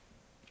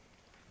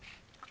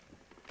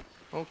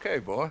 Okay,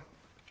 boy.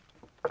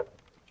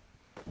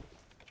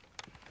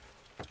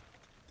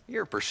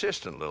 You're a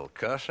persistent little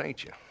cuss,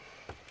 ain't you?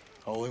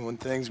 Only when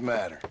things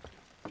matter.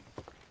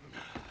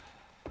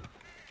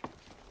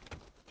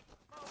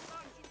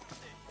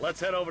 Let's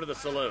head over to the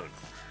saloon.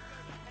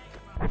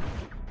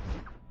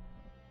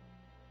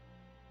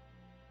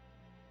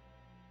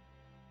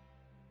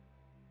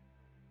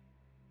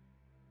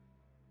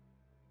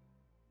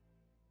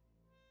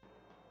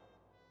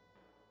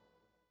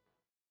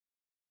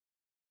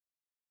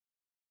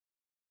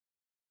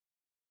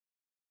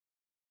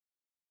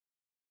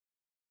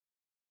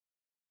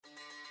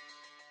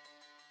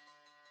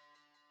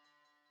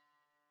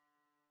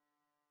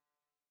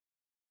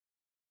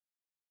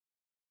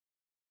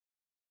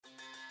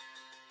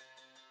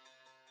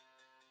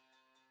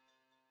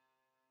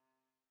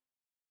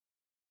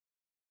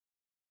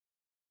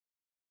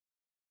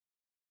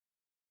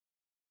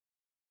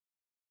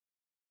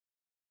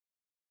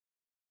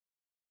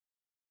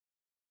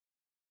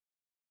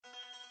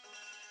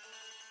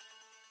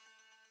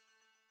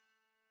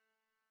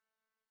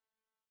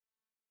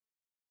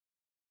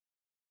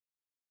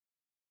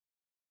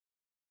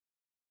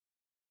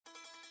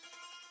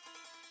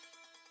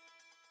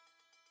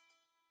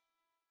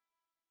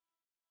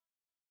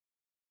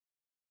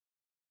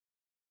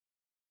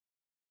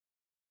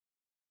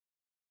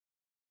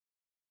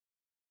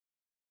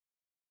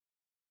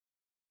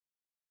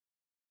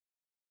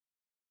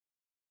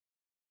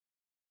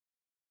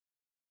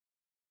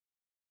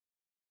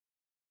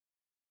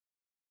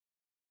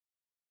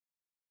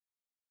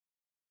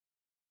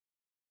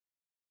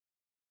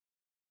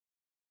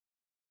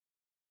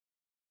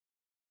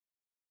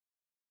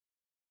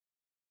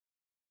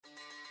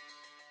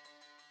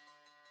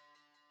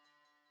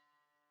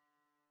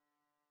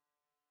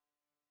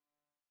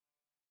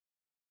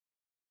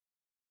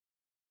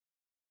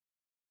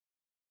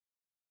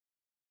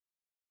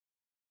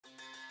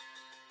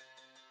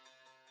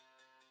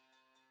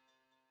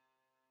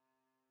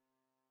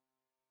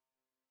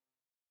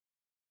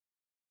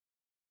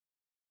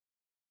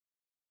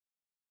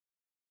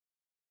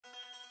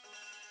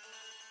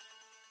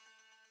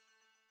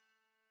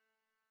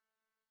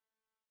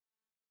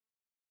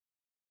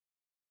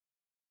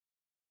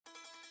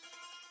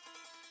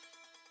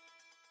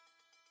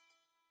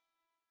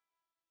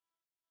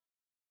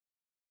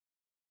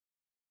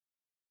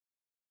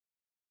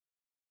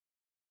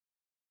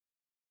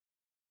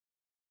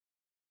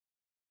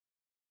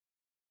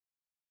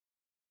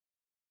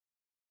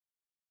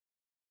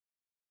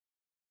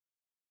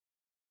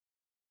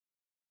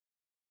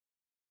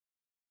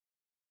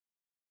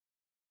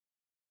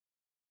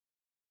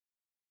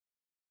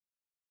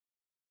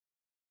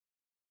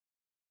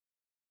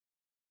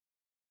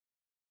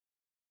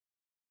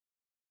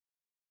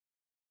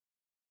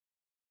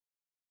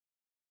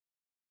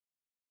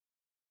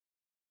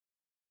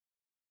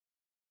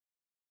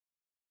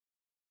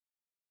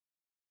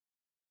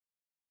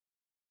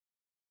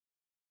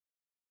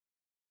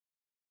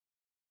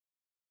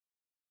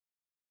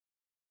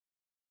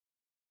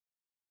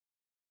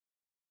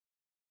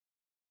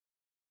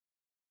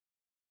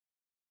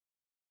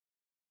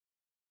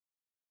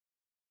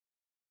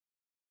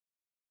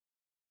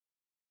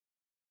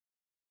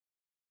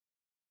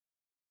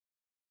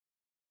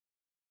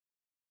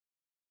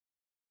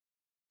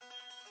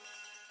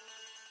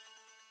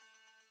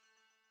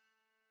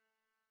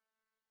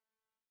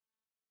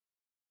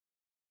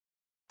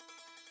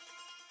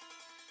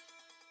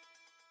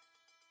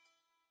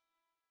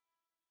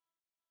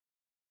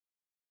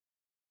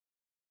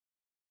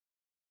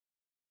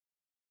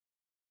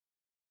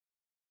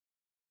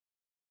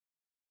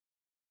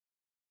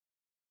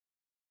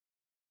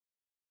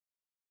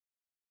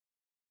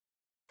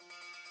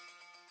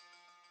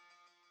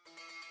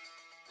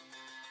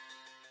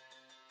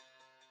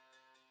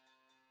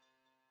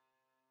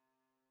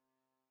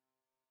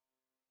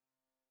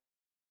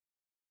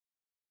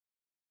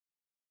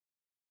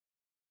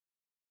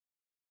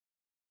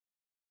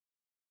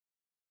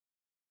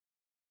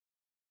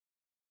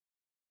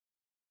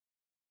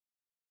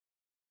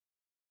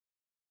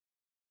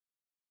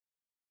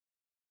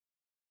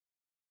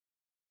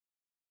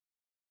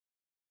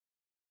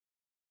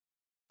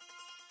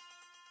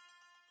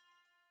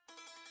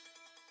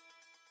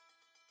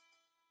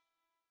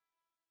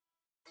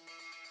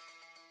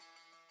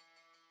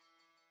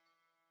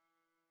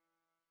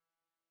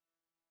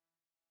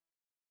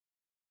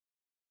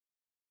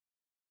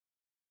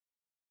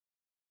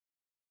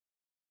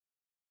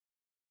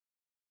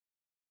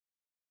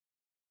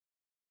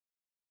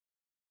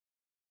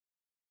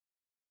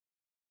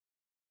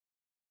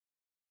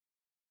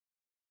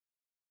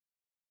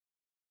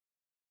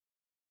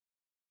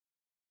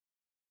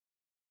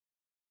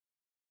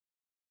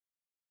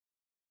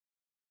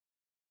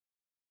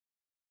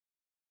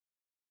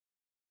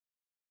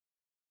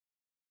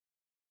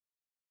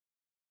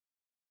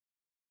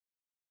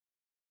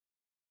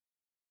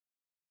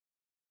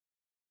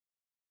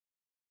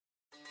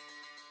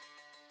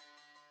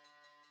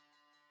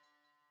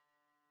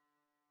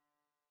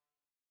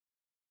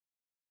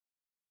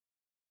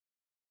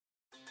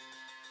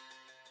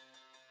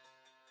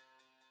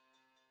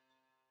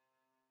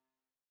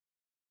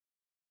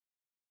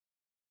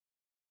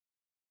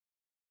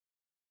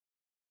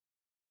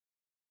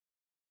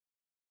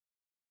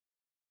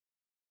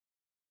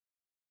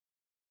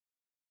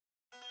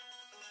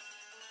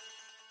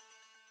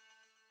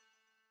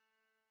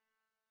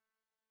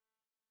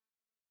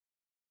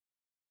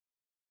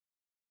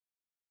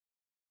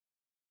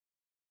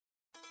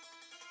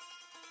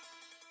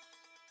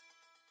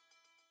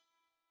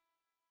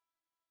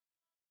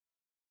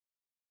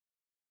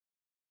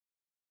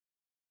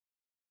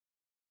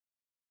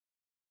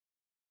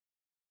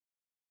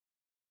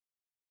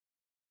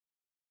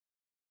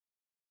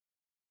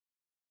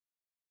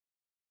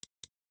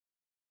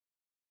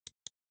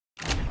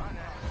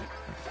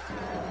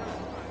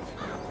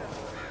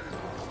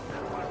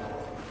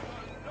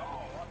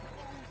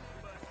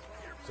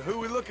 So who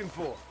we looking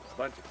for? A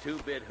bunch of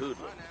two-bit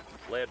hoodlums,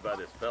 led by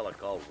this fella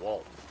called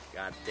Walton.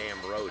 Goddamn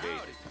road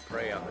agent to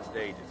prey on the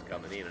stages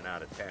coming in and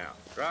out of town.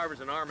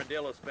 Drivers in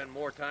Armadillo spend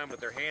more time with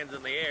their hands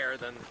in the air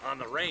than on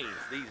the reins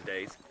these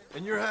days.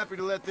 And you're happy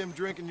to let them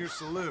drink in your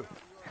saloon?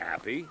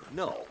 Happy?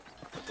 No.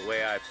 But the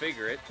way I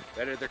figure it,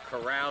 better they're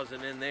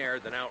carousing in there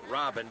than out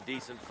robbing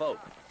decent folk.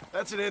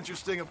 That's an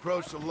interesting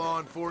approach to law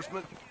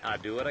enforcement. I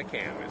do what I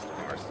can,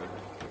 Mr. Marston.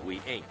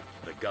 We ain't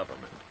the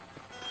government.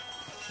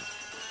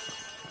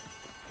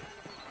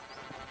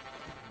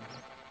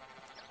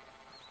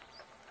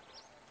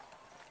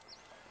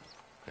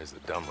 There's the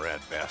dumb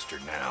rat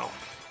bastard now.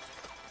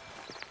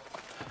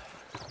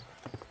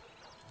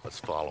 Let's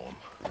follow him.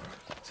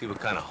 See what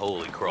kind of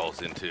hole he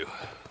crawls into.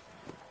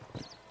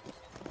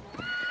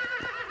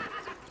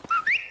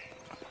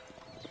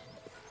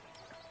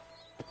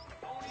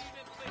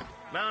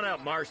 Mount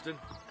up, Marston.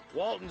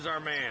 Walton's our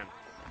man.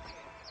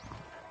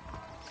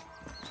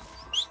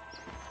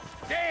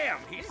 Damn,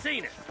 he's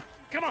seen us.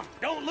 Come on,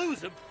 don't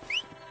lose him.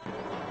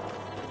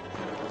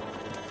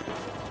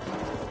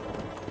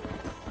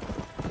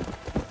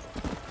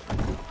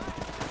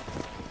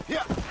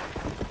 Yeah.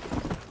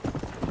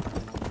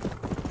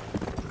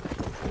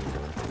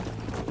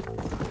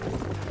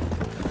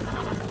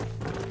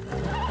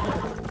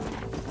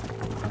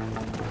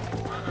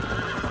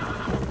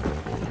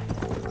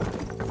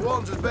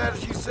 Walton's as bad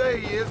as you say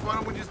he is. Why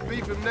don't we just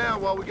beef him now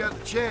while we got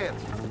the chance?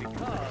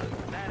 Because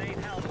that ain't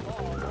how the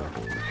law works.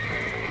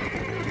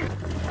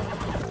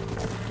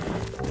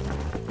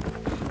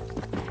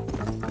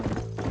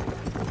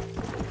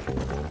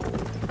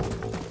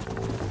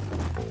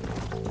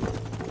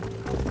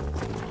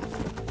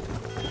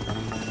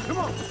 Come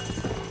on.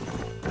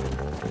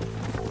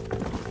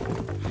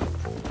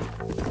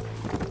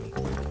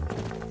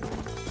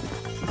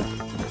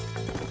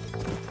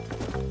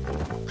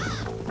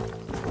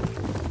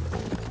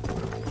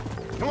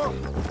 Come on.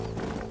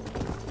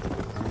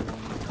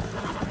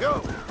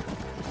 Go.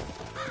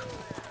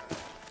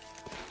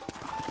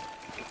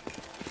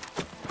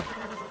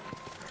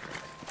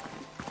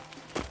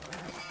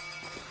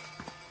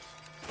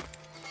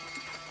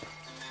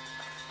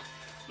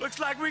 Looks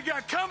like we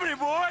got company,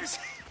 boys.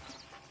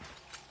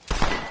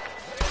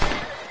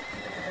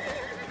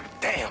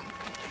 Damn.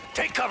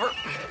 Take cover.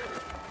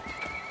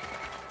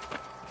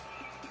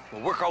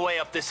 We'll work our way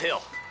up this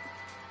hill.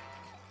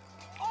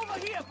 Over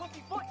here,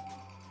 Bookie Foot.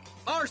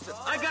 Marston,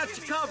 I got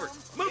you covered.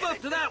 Move up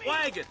to that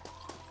wagon.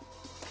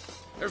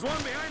 There's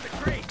one behind the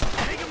crate.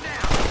 Take him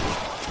down.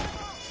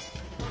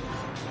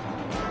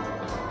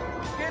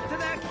 Get to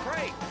that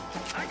crate.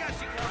 I got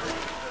you covered.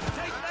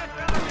 Take that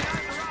fella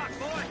behind the rock,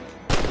 boy.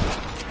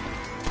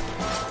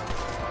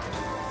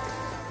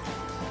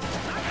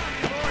 I got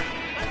you, boy.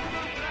 Let's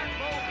move to that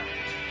boulder.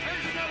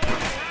 There's another one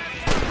behind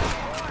the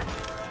outhouse, boy.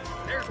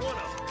 There's one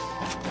of them.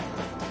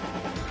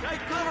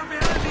 Take cover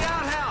behind the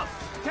outhouse.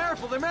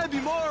 Careful, there may be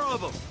more of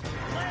them.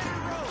 Land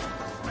the road.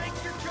 Make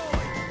your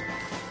choice.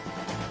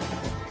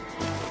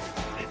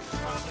 It's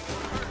probably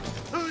gonna hurt.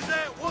 Who's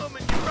that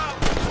woman you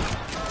robbed?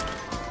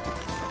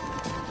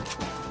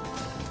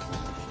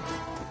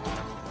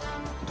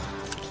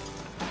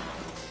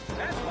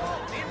 That's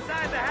Walton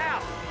inside the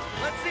house.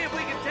 Let's see if we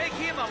can take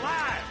him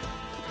alive.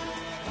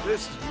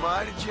 This is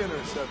mighty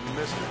generous of you,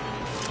 mister.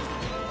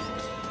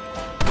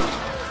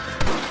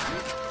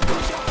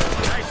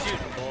 Nice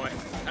shooting, boy.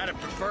 I'd have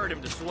preferred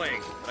him to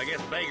swing, but I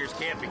guess beggars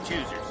can't be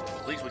choosers.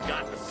 At least we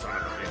got the son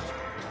of a bitch.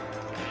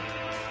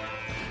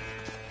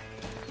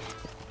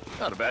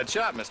 Not a bad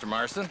shot, Mr.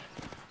 Marston. Why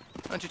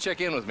don't you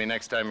check in with me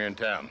next time you're in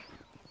town?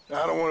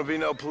 I don't want to be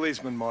no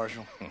policeman,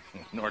 Marshal.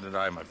 Nor did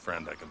I, my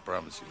friend. I can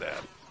promise you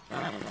that.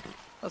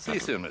 I'll see you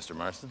soon, Mr.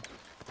 Marston.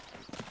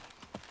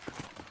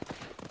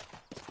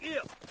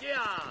 Yeah.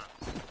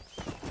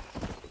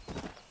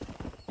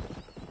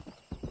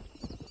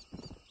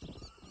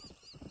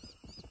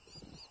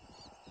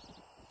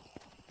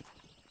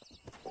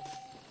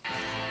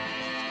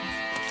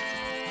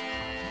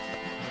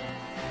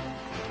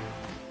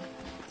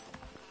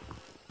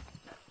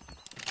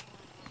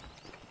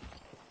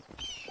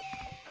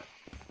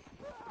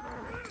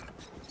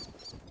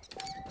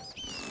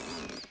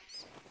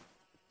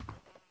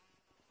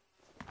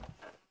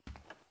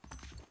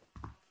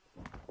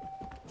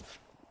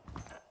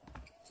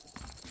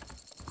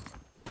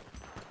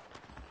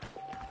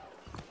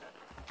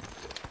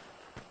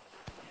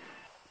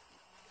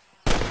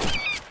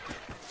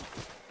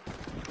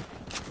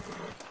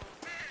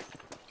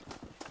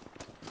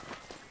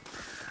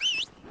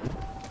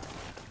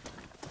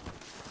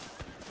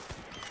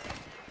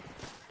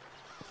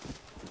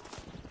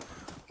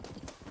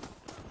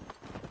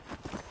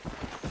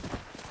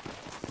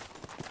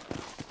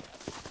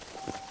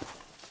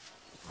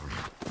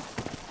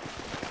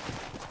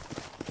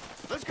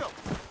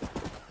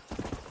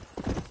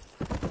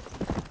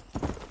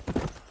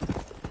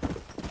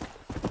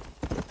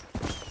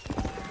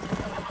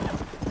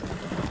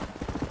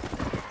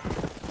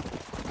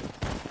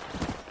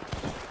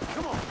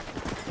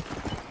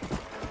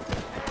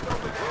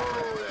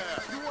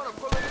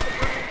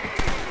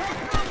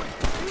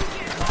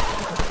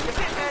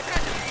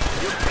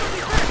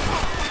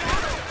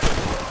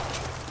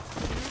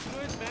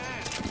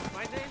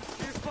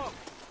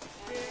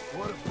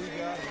 What have we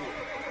got here?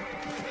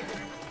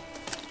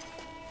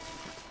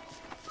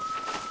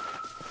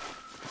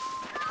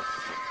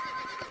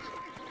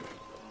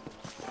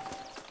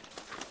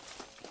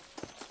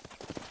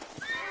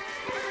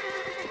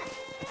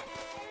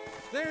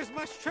 There's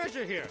much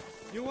treasure here.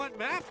 You want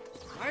map?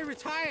 I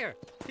retire.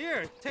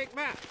 Here, take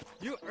map.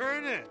 You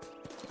earn it.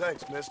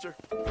 Thanks, mister.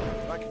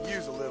 I could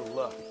use a little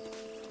luck.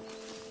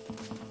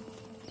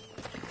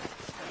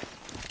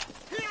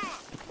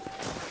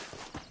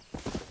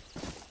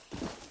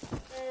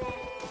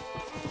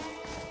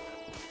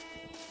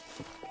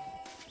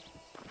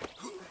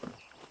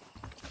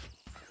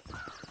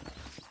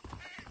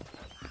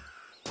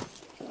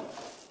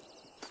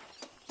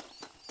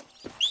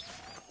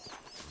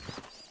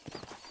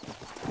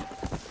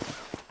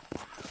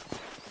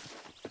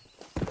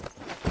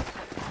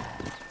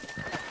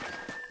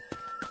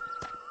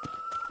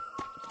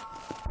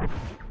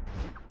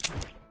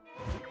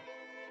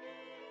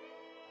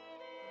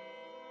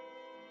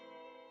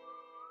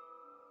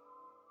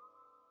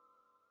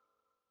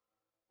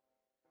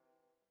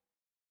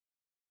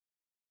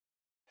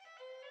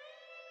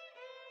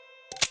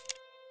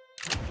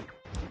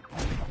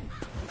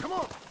 Come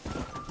on!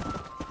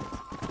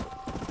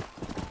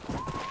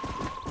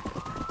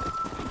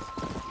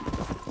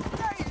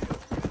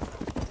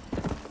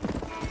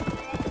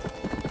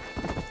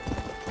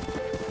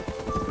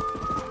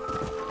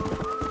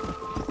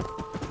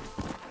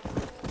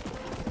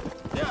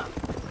 Yeah.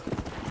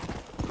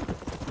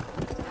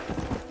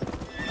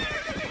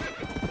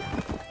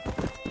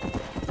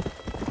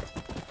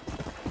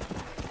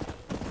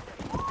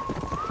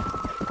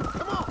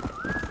 Come on!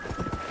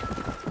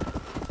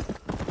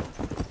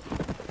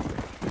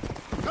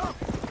 Come!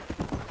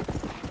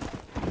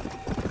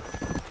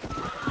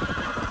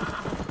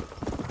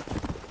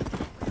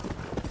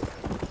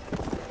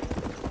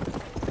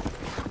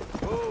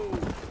 Whoa!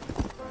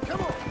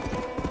 Come on!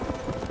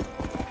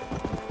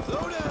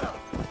 Slow down!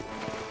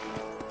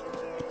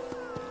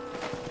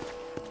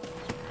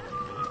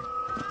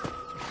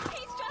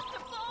 He's just a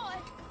boy.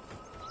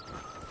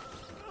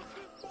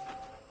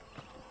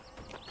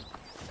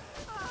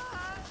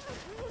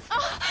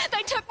 Oh,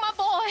 they took my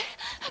boy.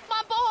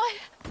 My boy.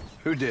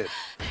 Who did?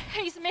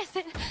 He's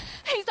missing.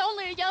 He's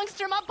only a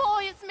youngster. My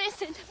boy is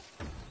missing.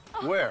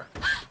 Where?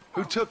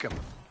 Who took him?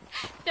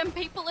 Them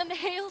people in the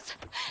hills.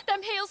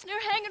 Them hills near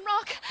Hanging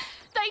Rock.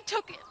 They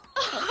took it.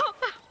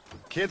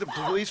 Can't the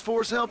police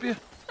force help you?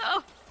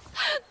 Oh,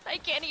 they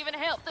can't even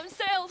help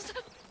themselves.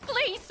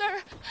 Please,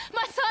 sir.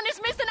 My son is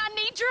missing. I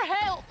need your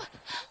help.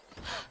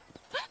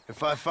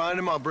 If I find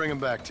him, I'll bring him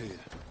back to you.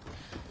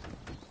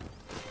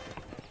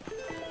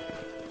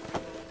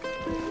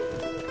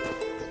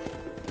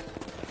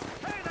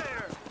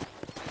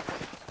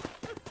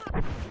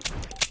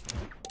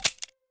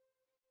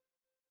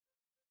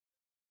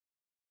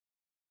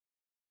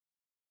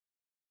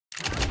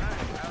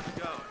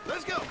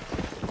 Let's go!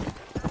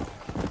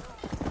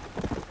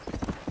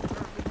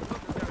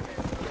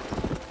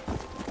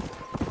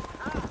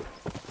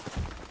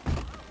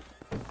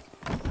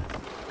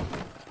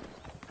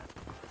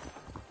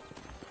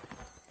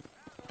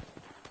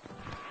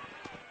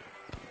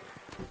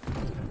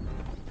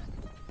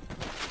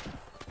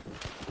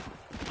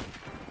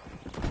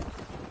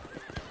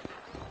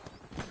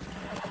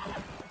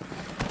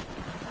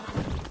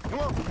 Come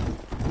on!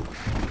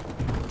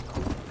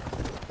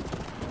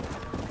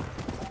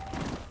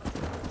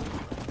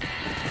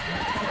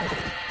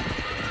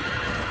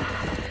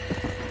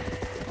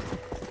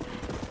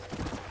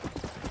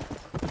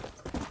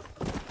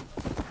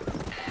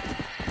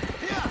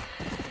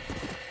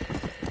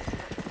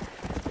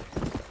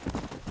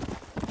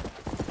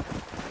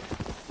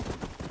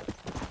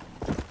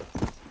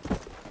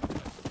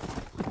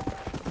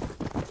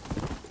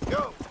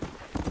 Go!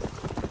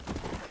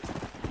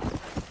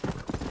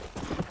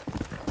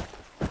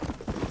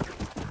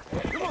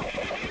 Come on!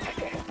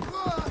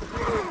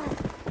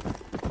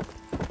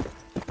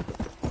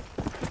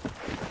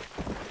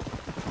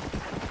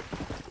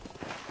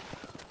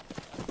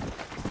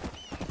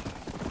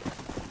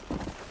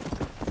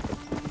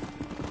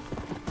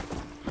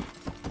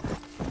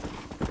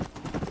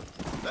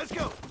 Let's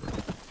go!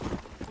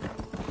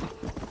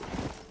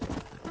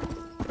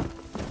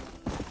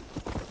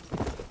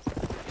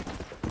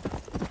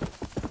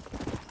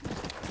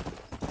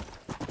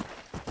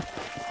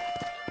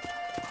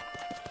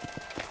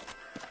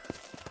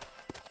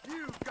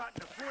 You've got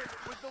an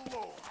appointment with the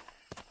Lord.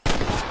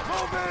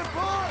 Move in,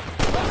 boy!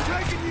 I'm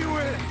taking you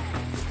in!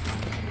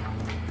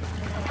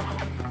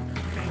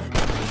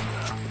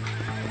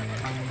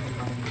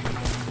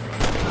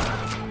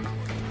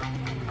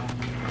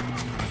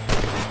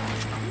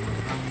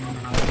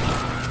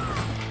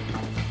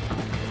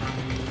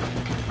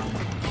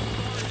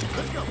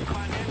 Let's go!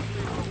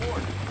 Financially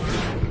rewarded.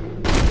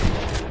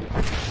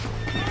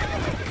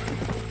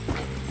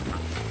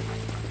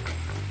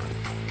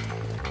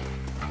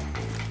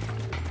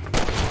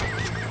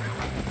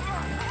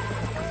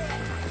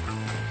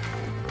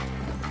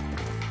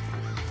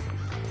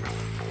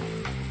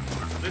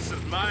 This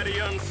is mighty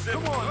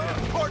uncivil. Come on,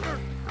 then, partner!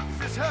 Is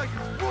this how you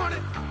want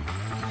it?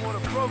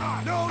 broke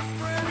your nose,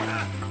 friend?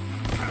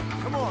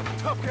 Come on,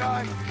 tough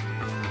guy.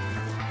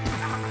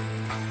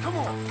 Come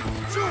on,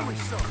 show me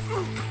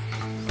something.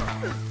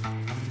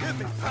 Hit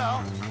me,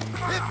 pal.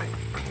 Hit me.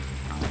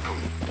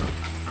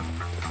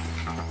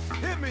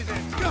 Hit me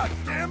then, God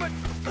damn it!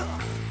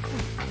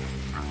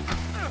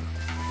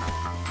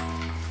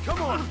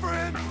 Come on,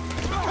 friend!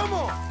 Come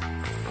on!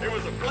 It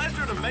was a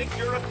pleasure to make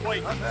your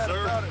acquaintance, I've had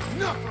sir. about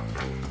enough of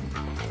it.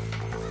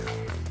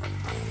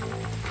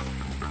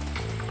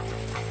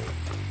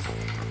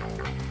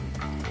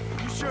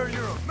 You sure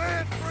you're a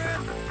man,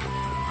 friend?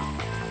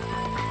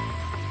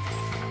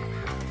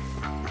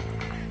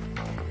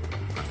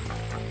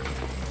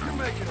 You're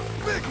making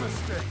a big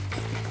mistake.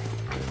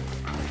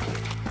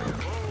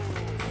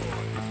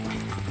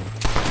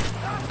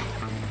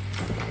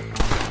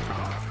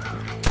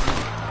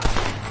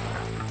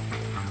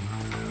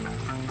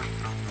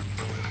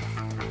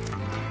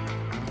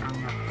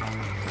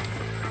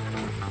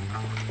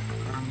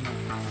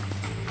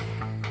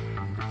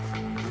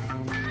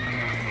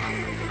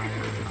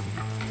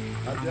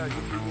 I doubt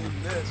you'll be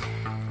needing this.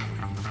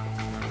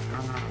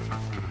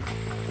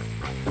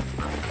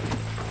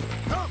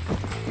 Come!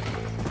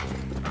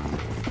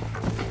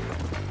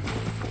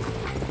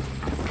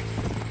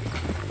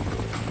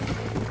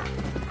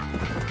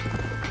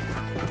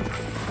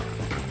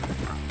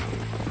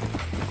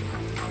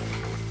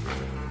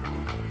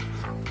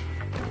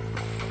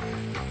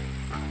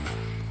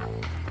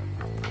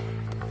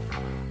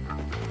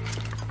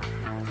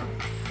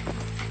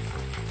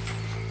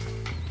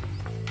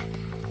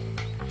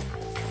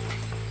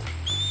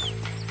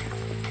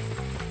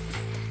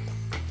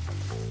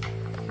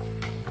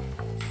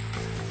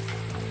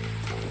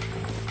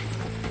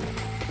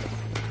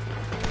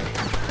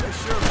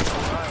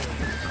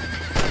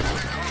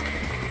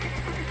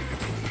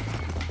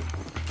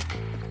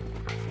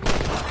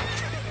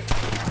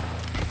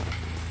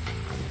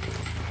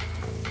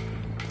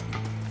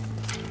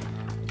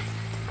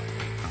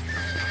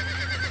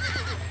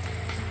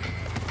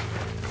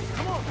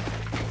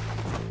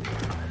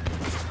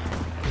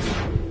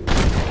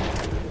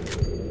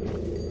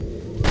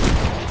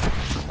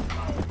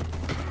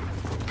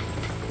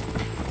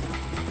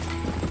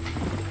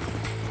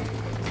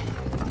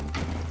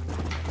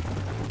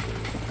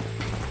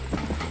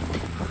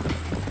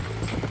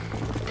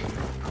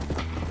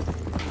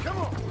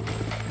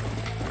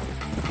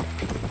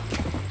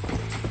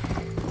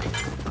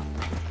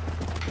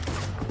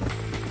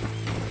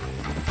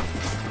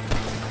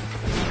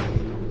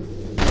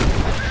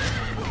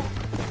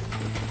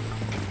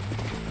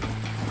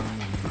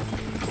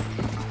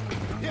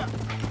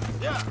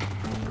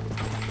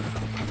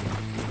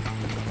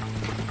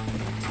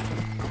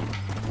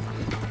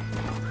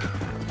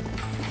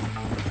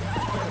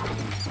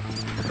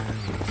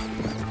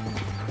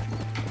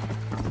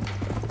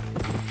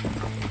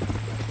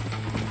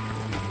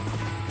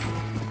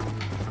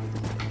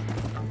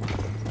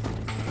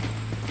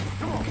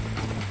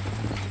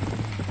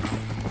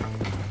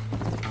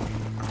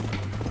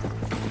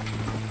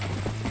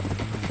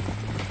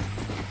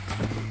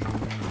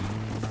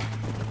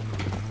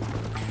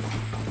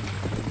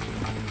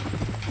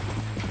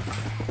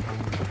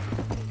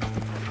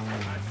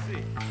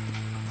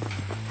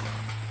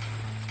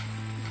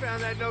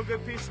 Found that no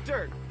good piece of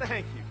dirt.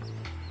 Thank you.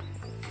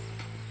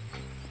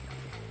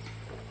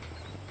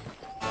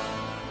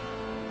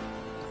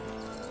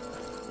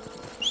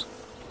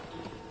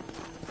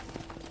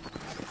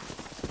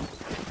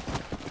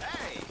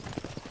 Hey!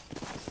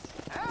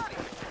 Howdy!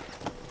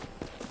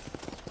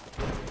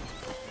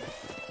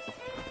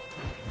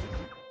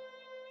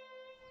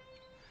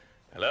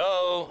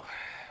 Hello?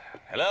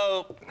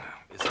 Hello?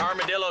 Is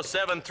Armadillo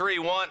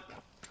 731?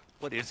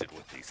 What is it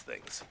with these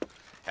things?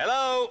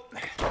 Hello?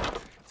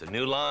 It's a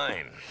new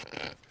line.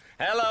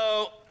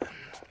 Hello?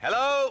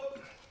 Hello?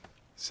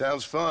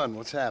 Sounds fun.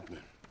 What's happening?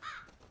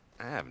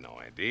 I have no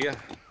idea.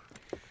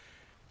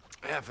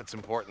 Yeah, if it's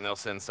important, they'll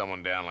send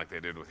someone down like they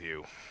did with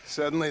you.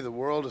 Suddenly, the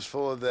world is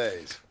full of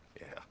theys.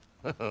 Yeah.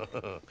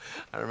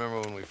 I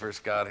remember when we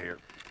first got here.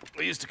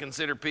 We used to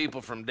consider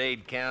people from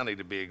Dade County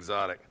to be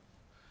exotic.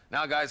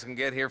 Now guys can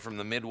get here from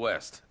the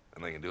Midwest,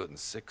 and they can do it in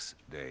 6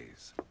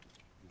 days.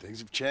 Things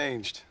have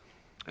changed.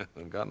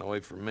 They've gotten away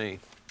from me.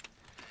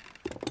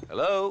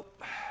 Hello?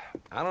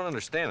 I don't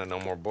understand it no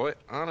more, boy.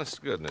 Honest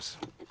to goodness.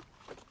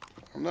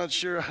 I'm not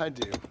sure I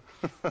do.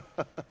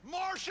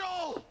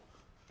 Marshall!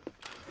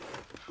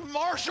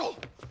 Marshall!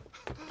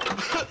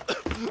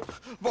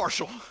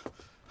 Marshall!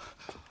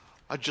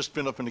 I'd just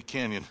been up in the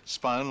canyon,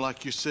 spying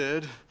like you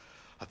said.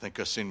 I think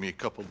I seen me a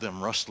couple of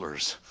them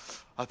rustlers.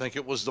 I think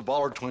it was the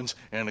Ballard twins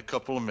and a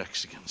couple of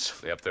Mexicans.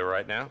 They up there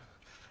right now?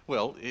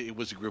 Well, it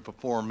was a group of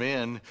 4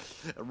 men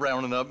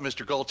rounding up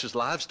Mr. Gulch's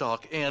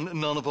livestock, and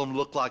none of them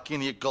looked like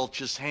any of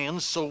Gulch's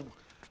hands, so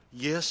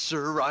yes,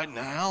 sir, right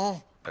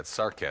now. That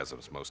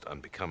sarcasm's most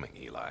unbecoming,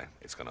 Eli.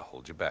 It's gonna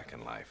hold you back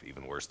in life,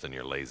 even worse than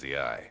your lazy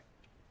eye.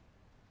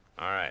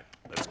 All right,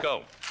 let's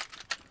go.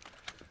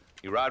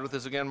 You ride with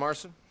us again,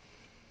 Marston?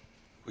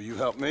 Will you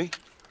help me?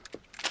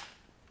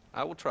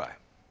 I will try.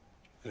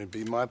 It'd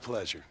be my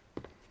pleasure.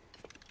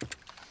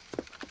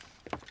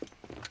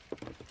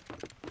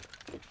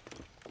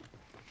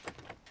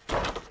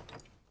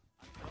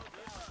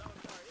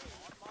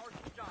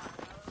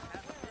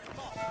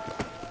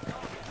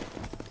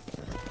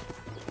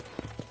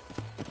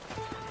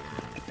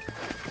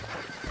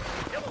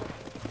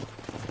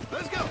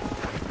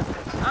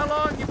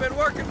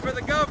 working for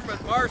the government,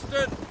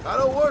 Marston. I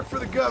don't work for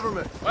the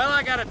government. Well,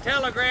 I got a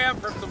telegram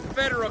from some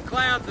federal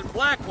clowns in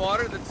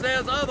Blackwater that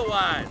says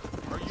otherwise.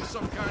 Are you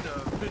some kind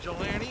of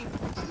vigilante?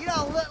 You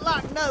don't look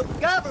like no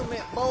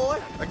government,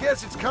 boy. I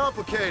guess it's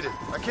complicated.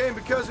 I came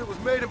because it was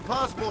made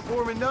impossible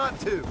for me not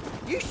to.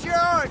 You sure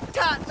are a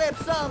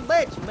tight-lipped son of a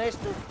bitch,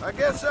 mister. I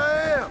guess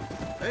I am.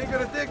 I ain't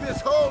gonna dig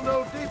this hole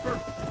no deeper.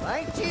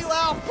 Ain't you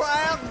all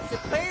proud and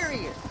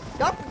superior?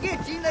 Don't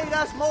forget you need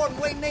us more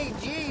than we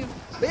need you.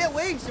 Bill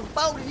Williamson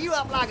folded you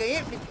up like an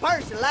empty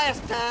person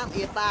last time,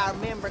 if I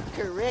remember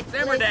correctly.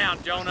 Simmer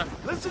down, Jonah.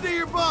 Listen to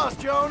your boss,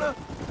 Jonah.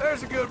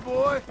 There's a good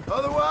boy.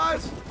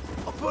 Otherwise,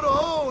 I'll put a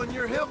hole in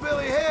your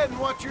hillbilly head and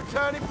watch your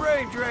tiny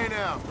brain drain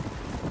out.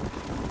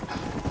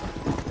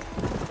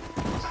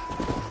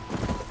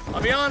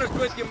 I'll be honest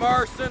with you,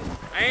 Marston.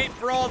 I ain't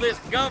for all this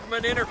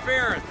government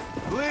interference.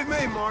 Believe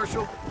me,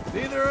 Marshal,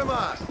 neither am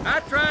I. I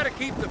try to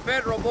keep the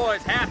federal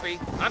boys happy.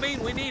 I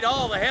mean, we need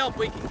all the help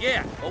we can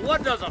get. But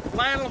what does a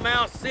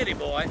flannel-mouthed city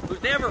boy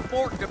who's never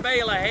forked a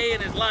bale of hay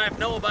in his life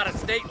know about a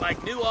state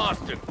like New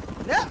Austin?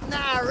 Nothing,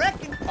 I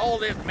reckon. All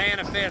this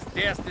manifest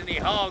destiny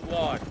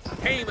hogwash,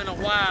 taming a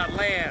wild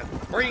land,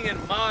 bringing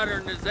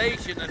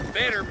modernization and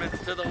betterments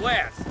to the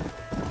West.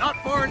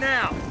 Not far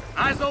now.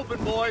 Eyes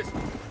open, boys.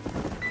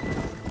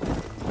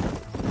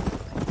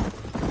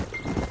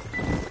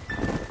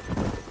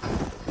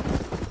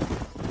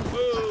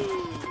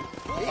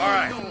 All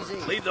right,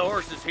 leave the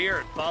horses here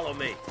and follow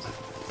me.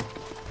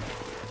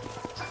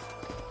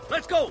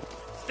 Let's go.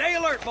 Stay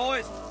alert,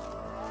 boys.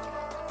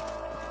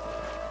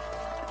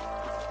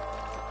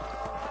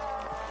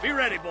 Be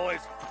ready,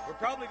 boys. We're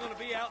probably going to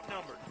be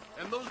outnumbered.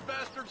 And those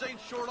bastards ain't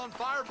short on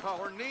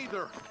firepower,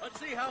 neither. Let's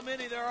see how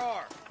many there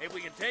are. If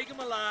we can take them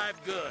alive,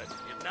 good.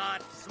 If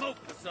not, smoke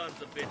the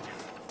sons of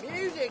bitches.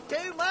 Music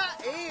to my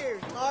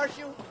ears,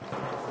 Marshal.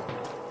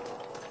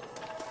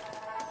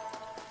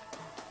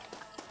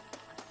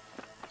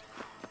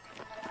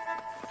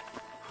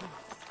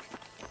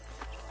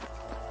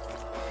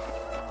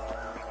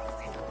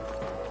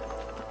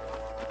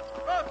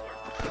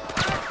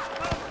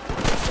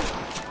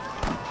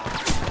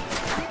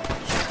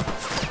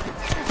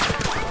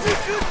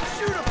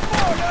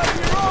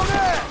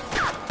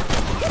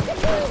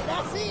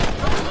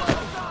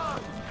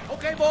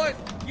 Okay, boys,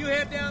 you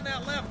head down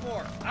that left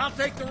fork. I'll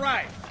take the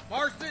right.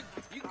 Marston,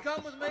 you can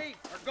come with me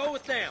or go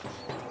with them.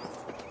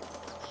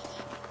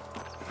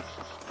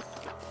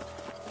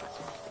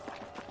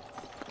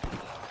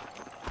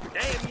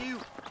 Damn you.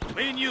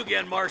 Me and you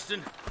again,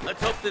 Marston.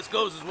 Let's hope this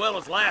goes as well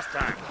as last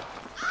time.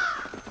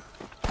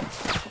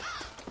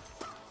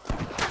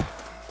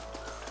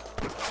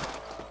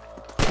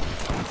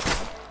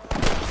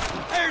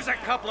 There's a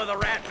couple of the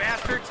rat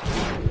bastards.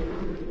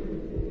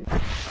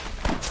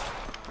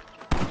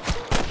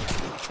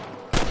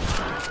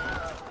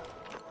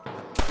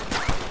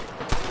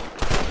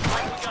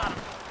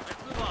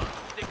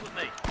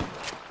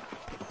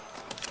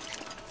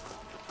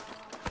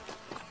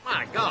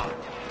 God.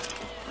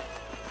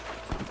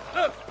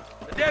 Look,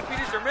 the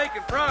deputies are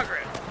making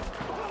progress.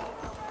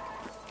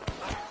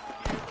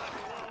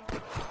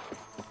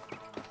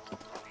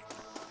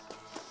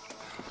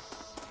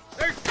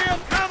 They're still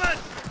coming!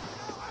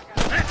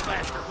 That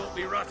bastard won't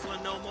be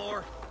rustling no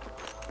more.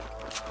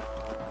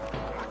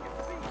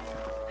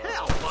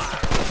 Hellfire!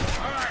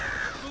 All right,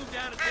 let's move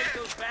down and take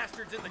those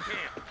bastards in the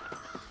camp.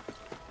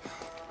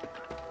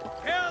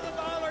 Tell the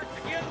Bollards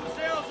to get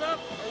themselves up,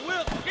 or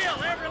we'll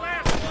kill every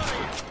last one of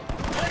you.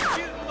 Let's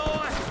shoot 'em,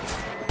 boy.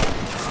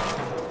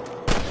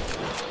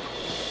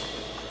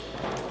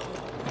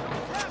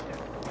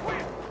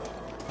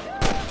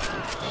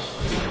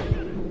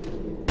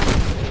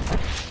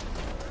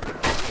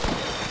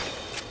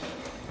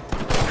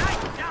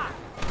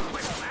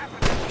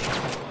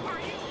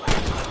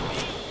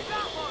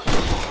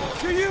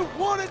 Do you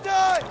want to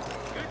die?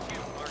 Good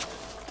shoot, Marston.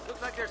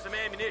 Looks like there's some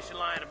ammunition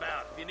lying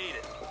about if you need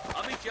it.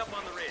 I'll meet you up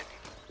on the ridge.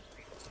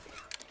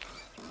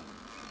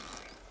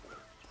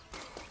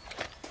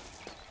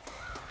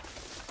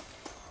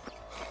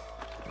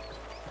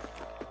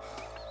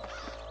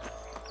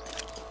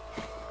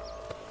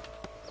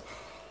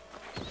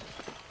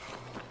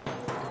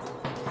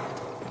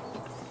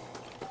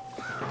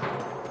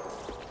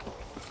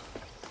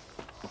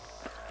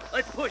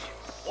 Let's push it.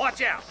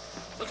 Watch out.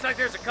 Looks like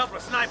there's a couple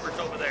of snipers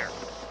over there.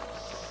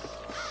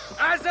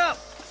 Eyes up!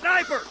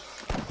 Snipers!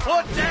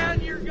 Put down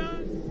your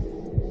gun!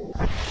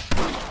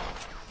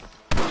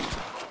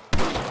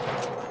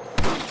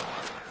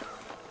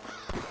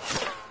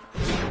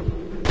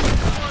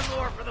 One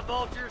more for the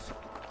vultures.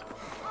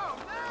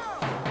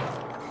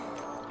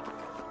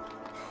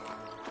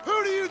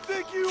 Who do you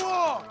think you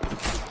are?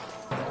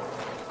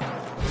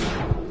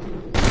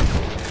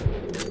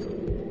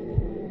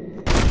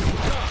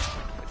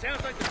 It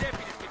sounds like the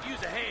deputies could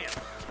use a hand.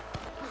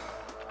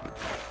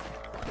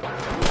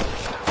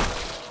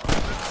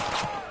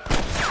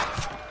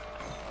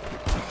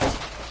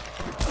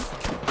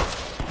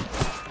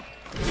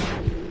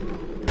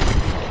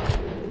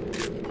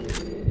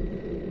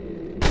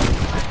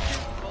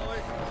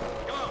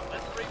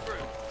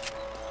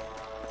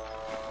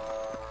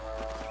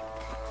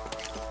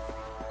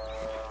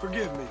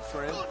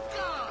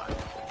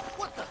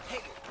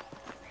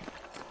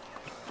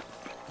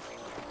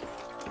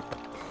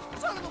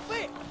 son of a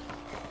bitch!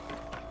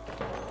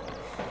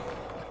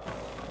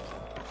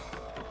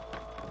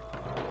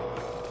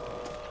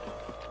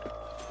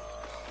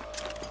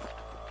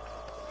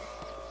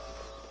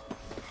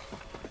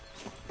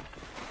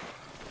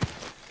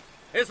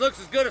 This looks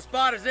as good a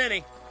spot as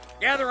any.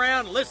 Gather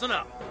around and listen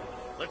up.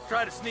 Let's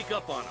try to sneak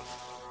up on them.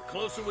 The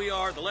closer we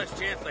are, the less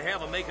chance they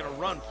have of making a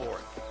run for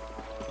it.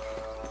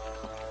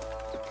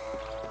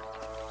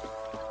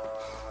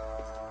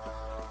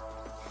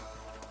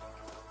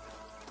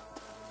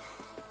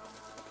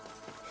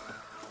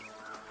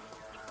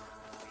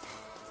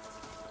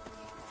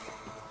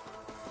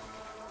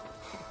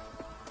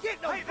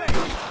 Get no face!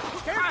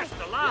 Christ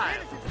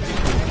alive!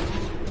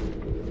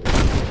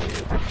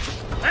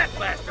 That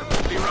bastard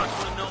won't be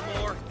rustling no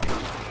more.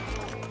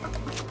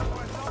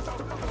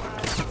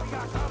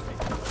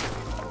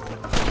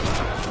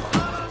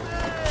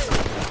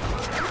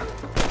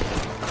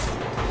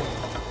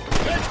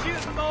 Good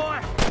shooting, boy.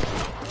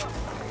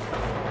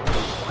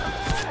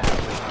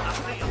 I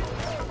see him.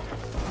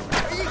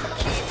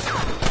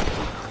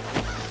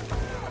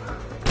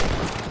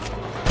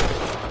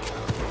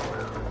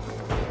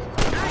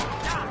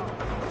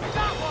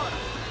 Got one.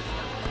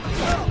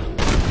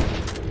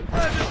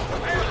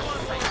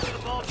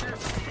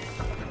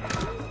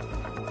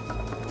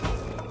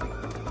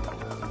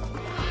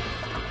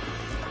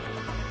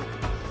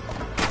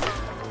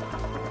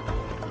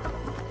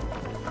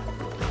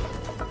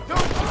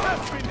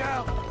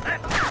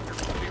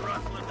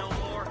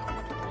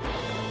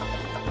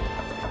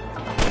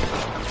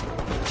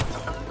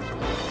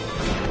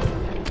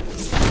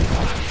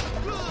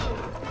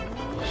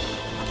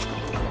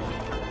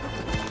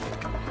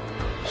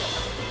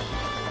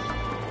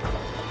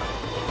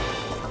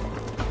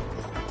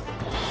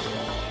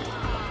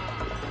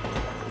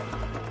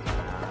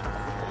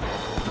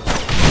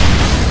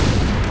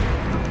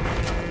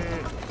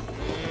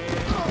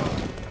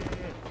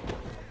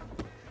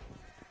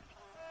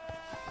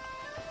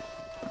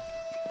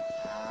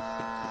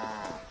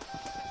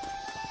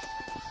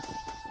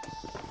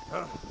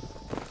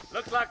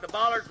 Looks like the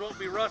bollards won't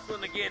be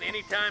rustling again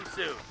anytime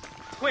soon.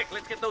 Quick,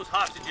 let's get those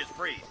hostages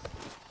freed.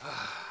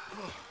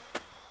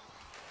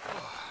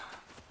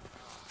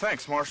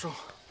 Thanks, Marshal.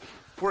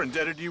 We're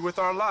indebted to you with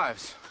our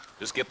lives.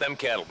 Just get them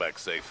cattle back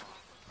safe.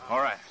 All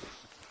right.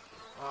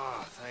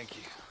 Oh, thank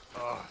you.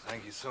 Oh,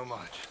 thank you so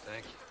much.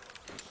 Thank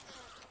you.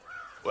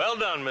 Well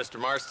done, Mr.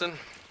 Marston.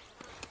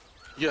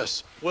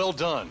 Yes, well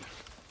done.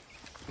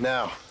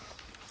 Now,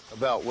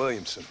 about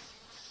Williamson.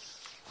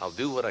 I'll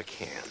do what I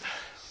can.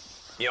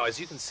 You know, as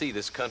you can see,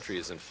 this country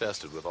is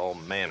infested with all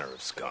manner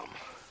of scum.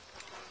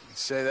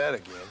 Say that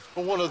again.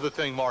 Well, one other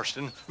thing,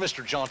 Marston.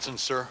 Mr. Johnson,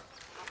 sir.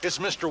 It's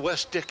Mr.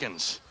 Wes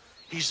Dickens.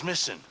 He's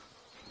missing.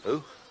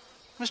 Who?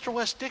 Mr.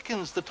 Wes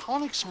Dickens, the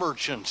tonics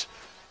merchant.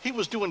 He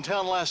was due in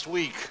town last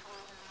week.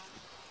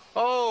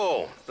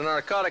 Oh, the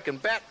narcotic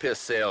and bat piss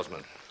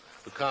salesman.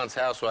 Who cons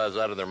housewives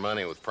out of their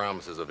money with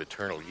promises of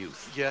eternal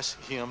youth. Yes,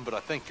 him, but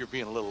I think you're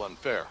being a little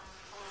unfair.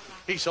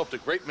 He's helped a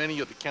great many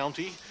of the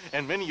county,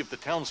 and many of the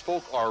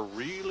townsfolk are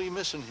really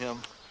missing him.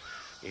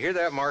 You hear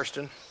that,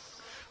 Marston?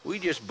 We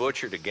just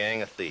butchered a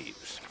gang of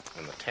thieves,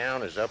 and the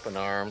town is up in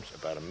arms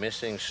about a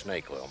missing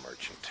snake oil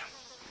merchant.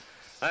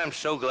 I am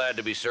so glad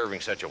to be serving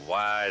such a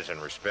wise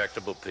and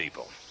respectable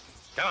people.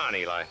 Come on,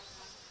 Eli.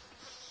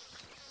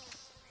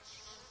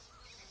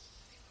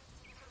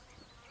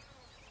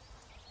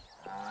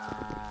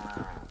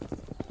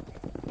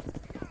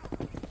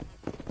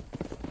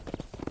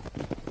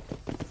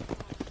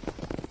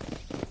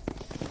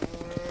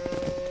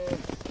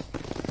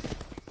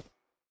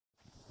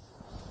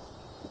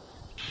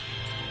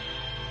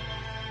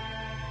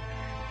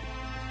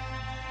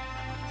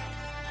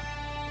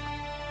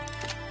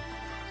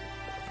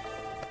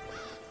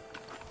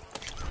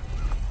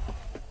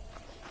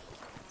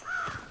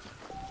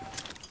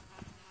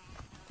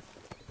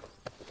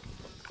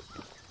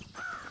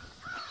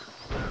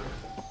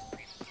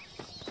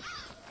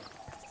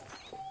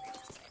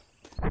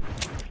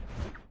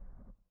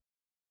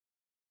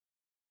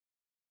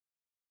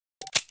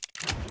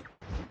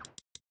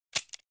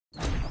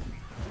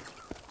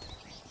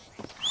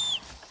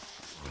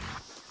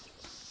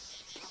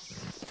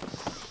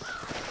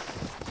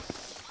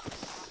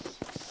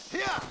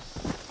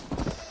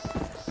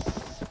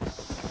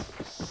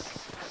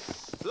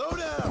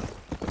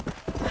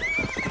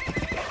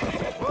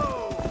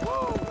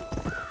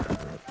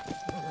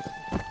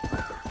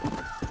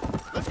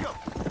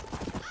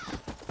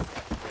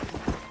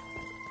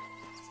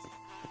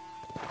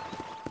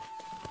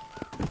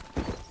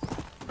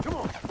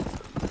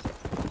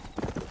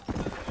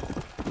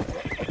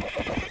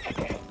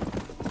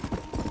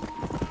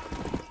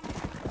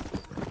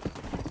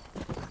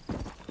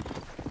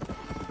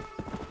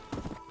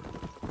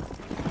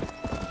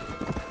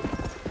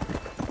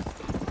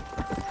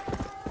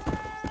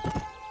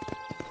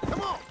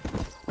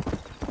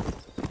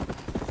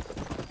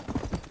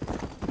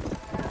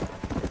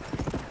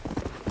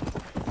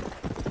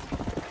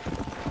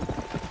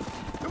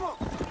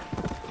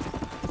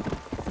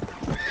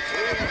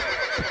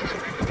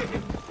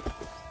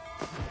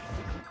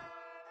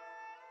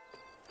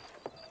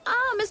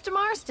 Mr.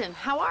 Marston.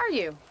 How are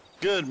you?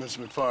 Good, Miss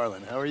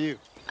McFarland. How are you?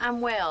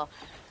 I'm well.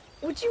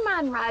 Would you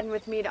mind riding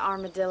with me to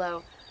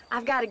Armadillo?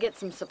 I've got to get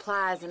some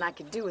supplies and I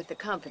could do with the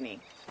company.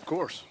 Of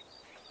course.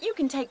 You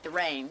can take the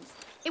reins.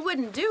 It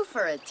wouldn't do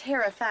for a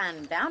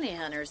terrifying bounty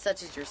hunter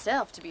such as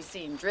yourself to be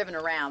seen driven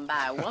around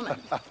by a woman.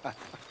 I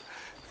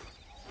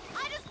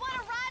just want to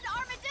ride to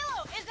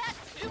Armadillo. Is that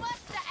too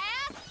much to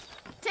ask?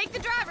 Take the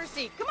driver's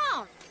seat. Come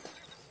on.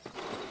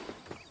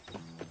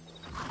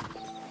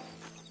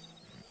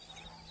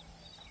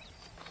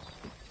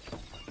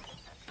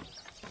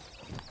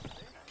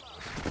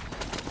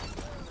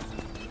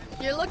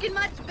 You're looking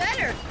much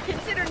better,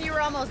 considering you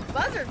were almost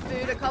buzzard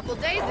food a couple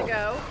days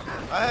ago.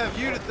 I have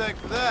you to thank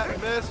for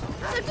that, miss.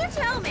 So do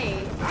tell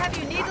me, have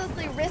you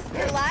needlessly risked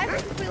your life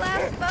since we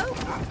last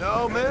spoke?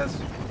 No, miss,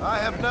 I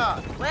have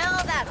not. Well,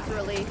 that's a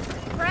relief.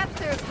 Perhaps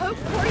there's hope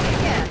for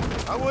you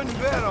yet. I wouldn't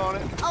bet on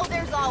it. Oh,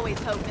 there's always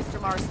hope, Mr.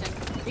 Marston.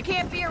 You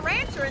can't be a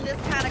rancher in this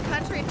kind of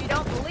country if you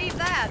don't believe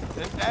that.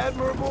 An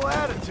admirable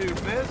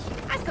attitude, miss.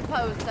 I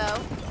suppose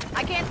so.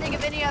 I can't think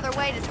of any other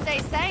way to stay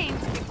sane,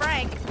 to be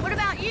frank. What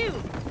about you?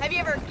 Have you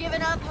ever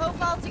given up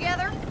hope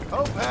altogether?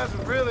 Hope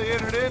hasn't really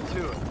entered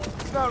into it.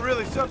 It's not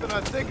really something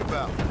I think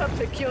about. A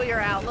peculiar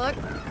outlook.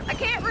 I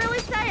can't really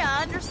say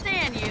I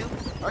understand you.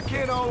 I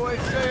can't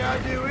always say I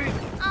do either.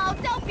 Oh,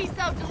 don't be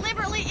so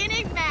deliberately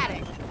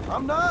enigmatic.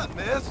 I'm not,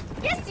 miss.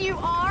 Yes, you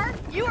are.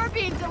 You are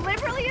being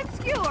deliberately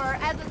obscure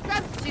as a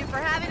substitute for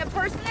having a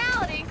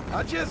personality.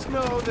 I just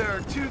know there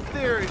are two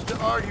theories to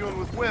arguing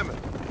with women,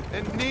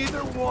 and neither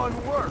one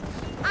works.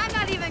 I'm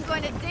not even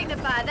going to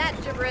dignify that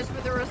gibberish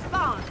with a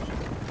response.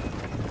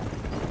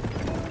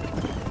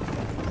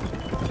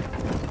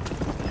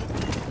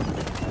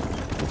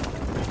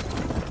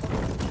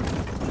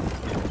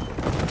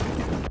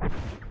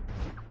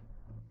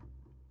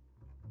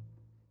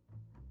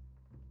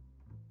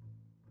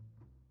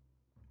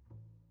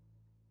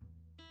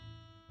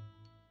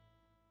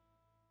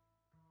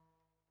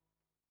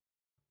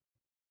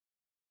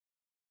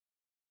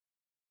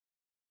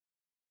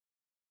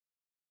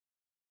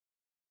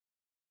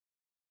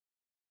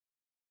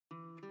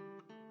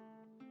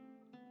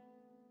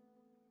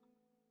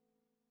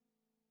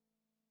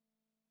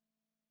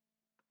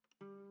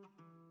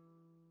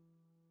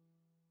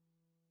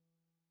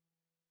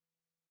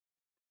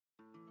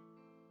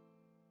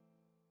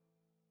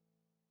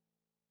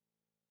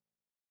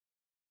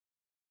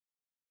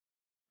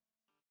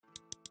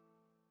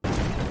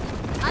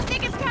 I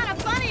think it's kind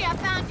of funny I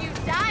found you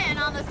dying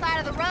on the side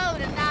of the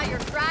road and now you're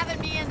driving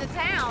me into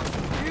town.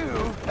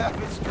 You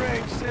have a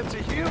strange sense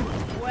of humor.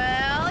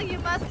 Well, you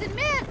must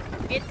admit,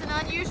 it's an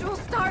unusual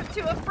start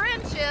to a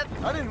friendship.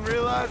 I didn't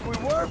realize we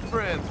were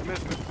friends, Miss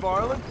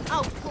McFarland.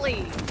 Oh,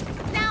 please.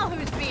 Now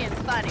who's being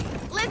funny?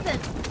 Listen,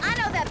 I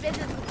know that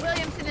business with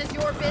Williamson is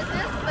your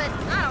business, but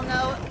I don't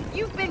know.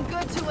 You've been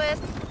good to us,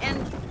 and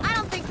I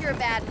don't think you're a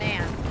bad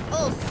man.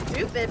 A little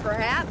stupid,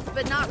 perhaps,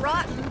 but not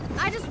rotten.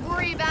 I just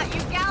worry about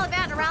you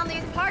gallivanting around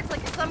these parts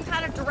like you're some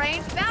kind of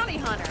deranged bounty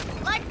hunter.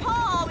 Like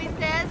Paul always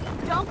says,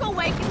 don't go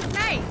waking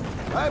snakes.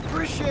 I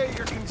appreciate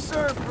your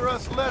concern for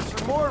us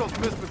lesser mortals,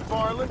 Miss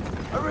McFarland.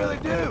 I really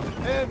do.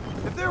 And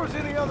if there was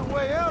any other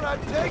way out,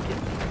 I'd take it.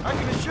 I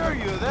can assure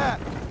you of that.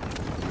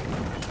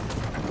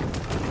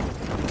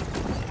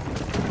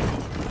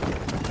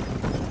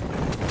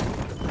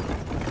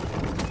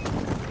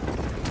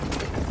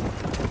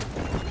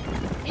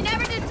 You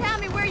never did tell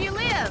me where you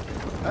live.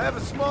 I have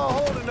a small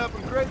holding up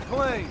in Great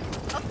Plains.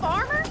 A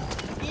farmer?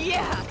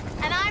 Yeah,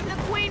 and I'm the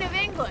Queen of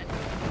England.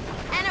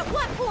 And at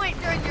what point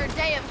during your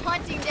day of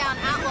hunting down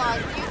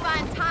outlaws do you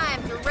find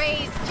time to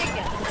raise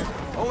chickens?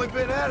 Only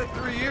been at it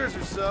 3 years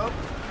or so.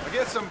 I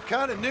guess I'm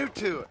kind of new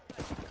to it.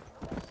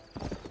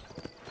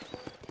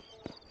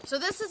 So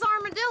this is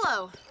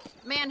Armadillo.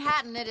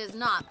 Manhattan it is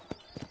not,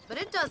 but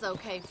it does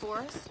okay for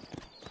us.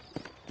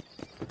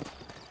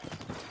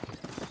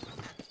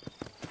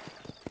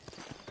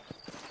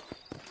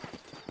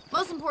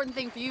 Most important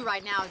thing for you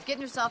right now is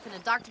getting yourself into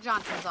Dr.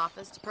 Johnson's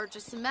office to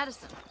purchase some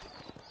medicine.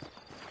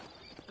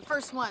 The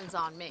first one's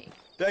on me.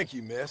 Thank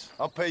you, miss.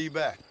 I'll pay you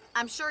back.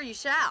 I'm sure you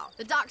shall.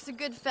 The doc's a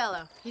good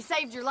fellow. He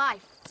saved your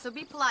life, so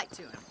be polite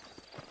to him.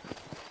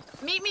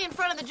 Meet me in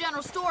front of the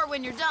general store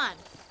when you're done.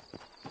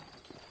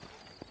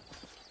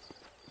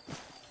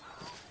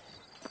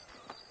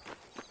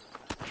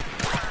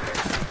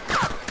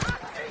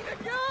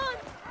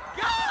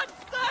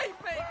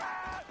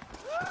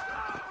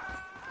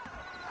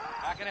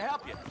 How can I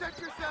help you? Protect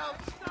yourselves.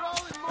 You're all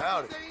in mortal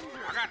Howdy.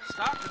 danger. I got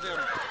stock of them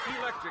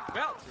electric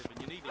belts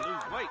if you need to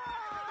lose weight.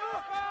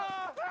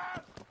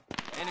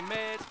 Any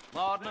meds,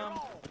 laudanum,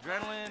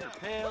 adrenaline, or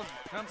pills,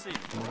 come see me.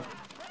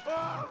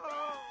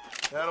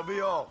 That'll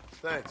be all.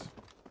 Thanks.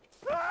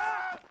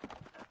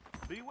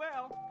 Be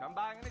well. Come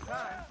by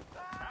anytime.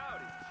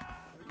 Howdy.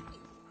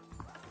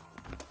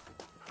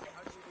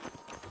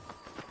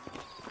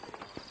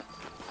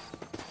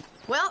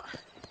 Well,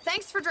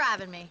 thanks for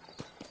driving me.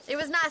 It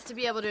was nice to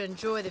be able to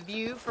enjoy the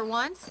view for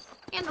once,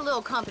 and a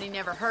little company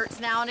never hurts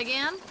now and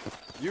again.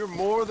 You're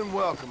more than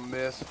welcome,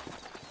 miss.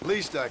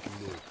 Least I can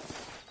do.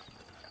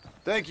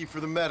 Thank you for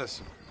the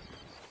medicine.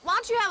 Why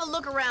don't you have a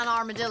look around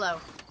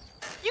Armadillo?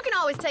 You can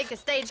always take a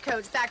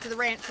stagecoach back to the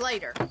ranch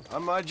later. I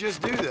might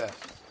just do that.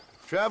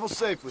 Travel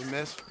safely,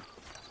 miss.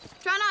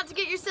 Try not to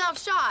get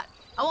yourself shot.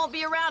 I won't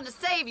be around to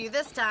save you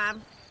this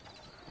time.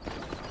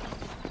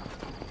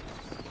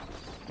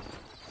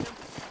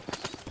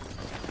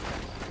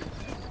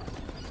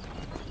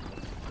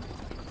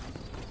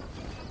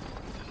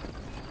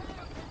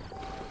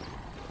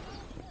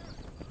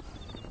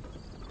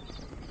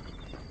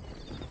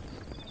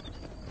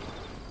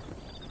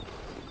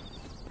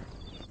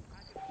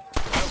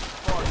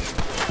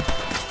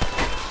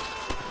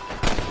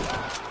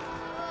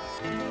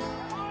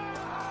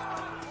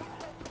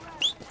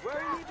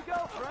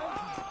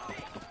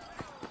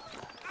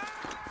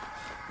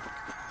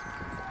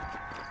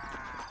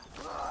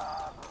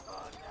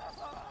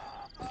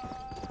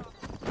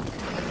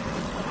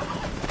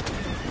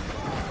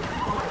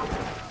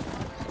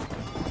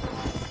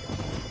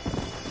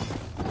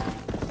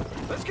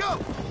 Let's go!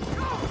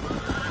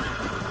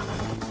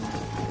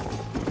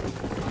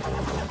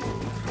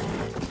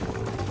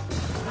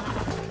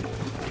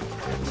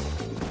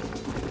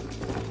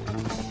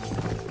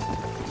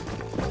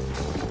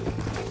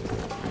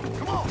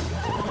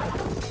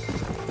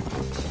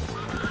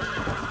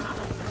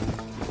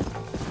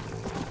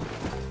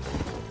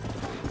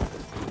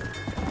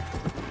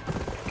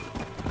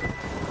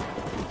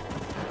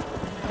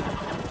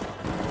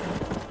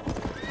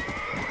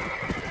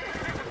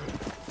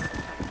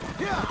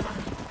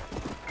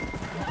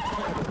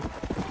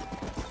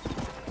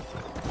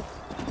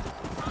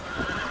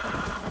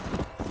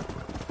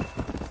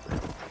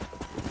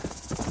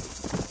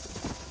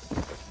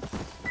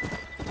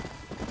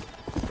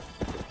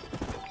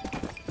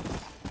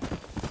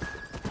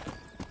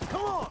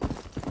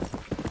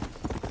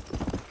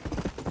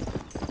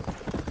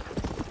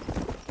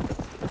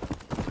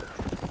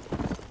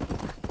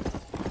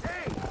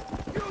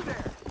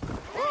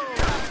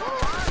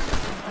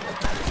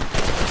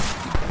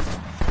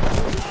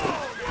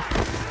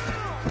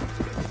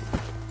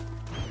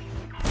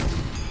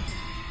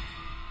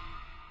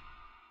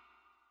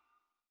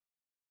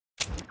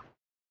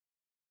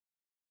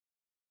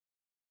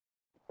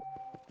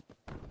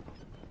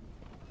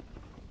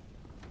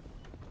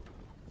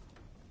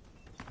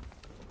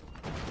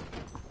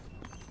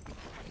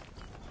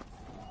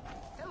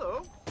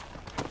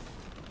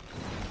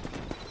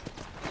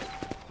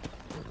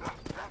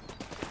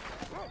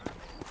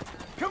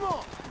 Come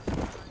on!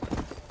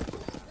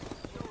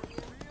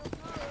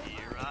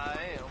 Here I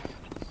am.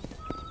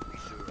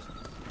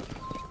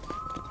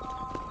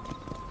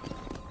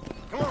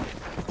 Come on!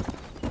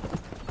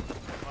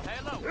 Well,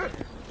 hello.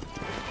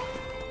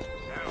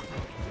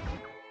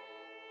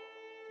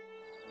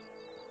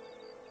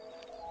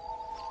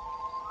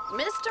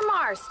 Mr.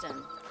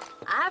 Marston,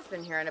 I've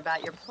been hearing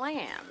about your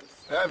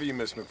plans. Have you,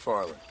 Miss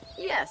McFarland?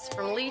 Yes,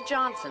 from Lee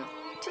Johnson.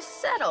 To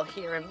settle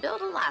here and build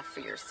a life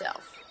for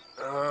yourself.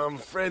 I'm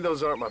afraid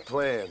those aren't my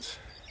plans.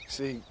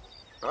 See,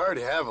 I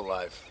already have a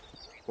life.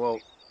 Well,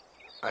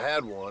 I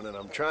had one, and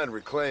I'm trying to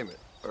reclaim it.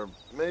 Or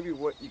maybe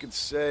what you could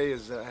say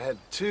is that I had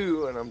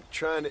two, and I'm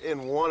trying to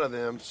end one of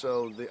them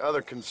so the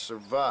other can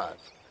survive.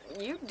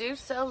 You do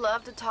so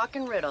love to talk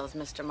in riddles,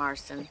 Mr.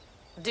 Marston.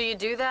 Do you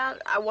do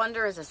that, I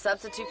wonder, as a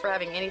substitute for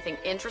having anything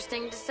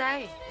interesting to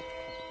say?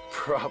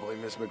 Probably,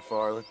 Miss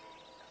McFarland.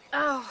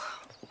 Oh,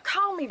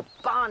 call me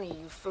Bonnie,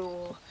 you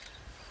fool.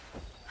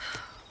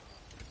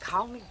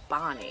 Call me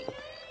Bonnie.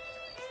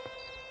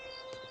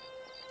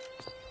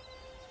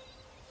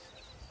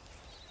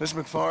 Miss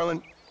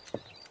McFarland,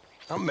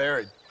 I'm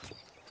married.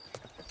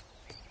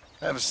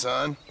 I have a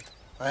son.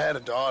 I had a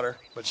daughter,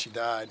 but she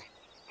died.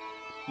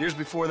 Years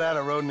before that,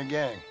 I rode in a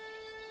gang.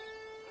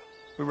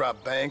 We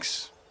robbed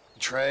banks,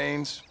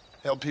 trains,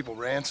 held people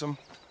ransom.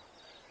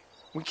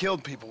 We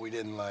killed people we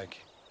didn't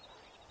like.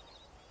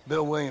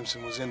 Bill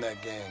Williamson was in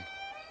that gang.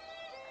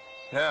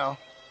 Now,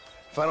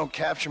 if I don't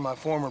capture my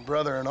former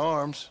brother in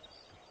arms,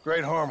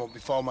 great harm will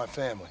befall my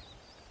family.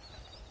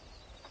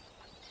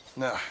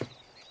 Now,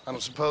 I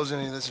don't suppose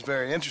any of this is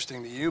very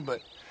interesting to you,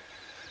 but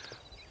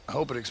I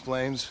hope it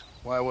explains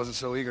why I wasn't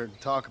so eager to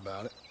talk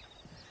about it.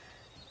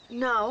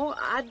 No,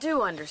 I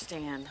do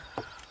understand.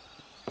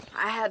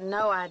 I had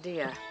no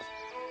idea.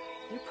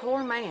 You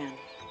poor man.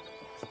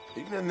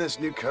 Even in this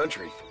new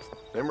country,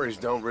 memories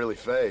don't really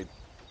fade.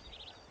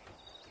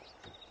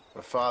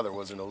 My father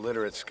was an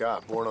illiterate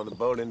Scot born on the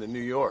boat into New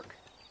York.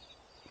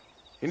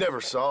 He never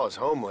saw his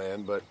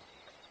homeland, but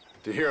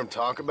to hear him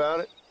talk about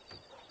it,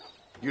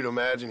 you'd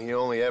imagine he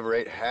only ever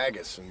ate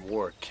haggis and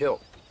wore a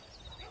kilt.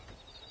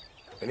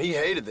 And he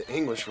hated the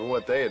English for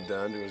what they had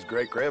done to his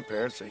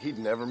great-grandparents that he'd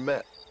never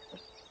met.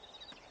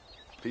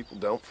 People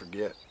don't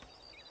forget.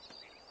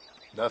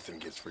 Nothing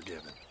gets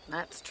forgiven.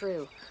 That's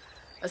true,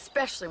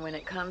 especially when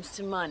it comes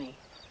to money.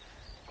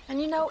 And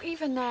you know,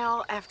 even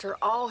now, after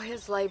all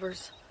his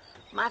labors,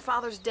 my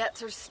father's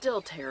debts are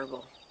still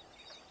terrible.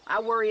 I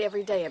worry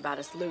every day about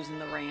us losing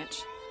the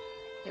ranch.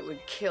 It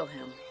would kill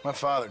him. My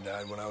father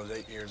died when I was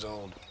 8 years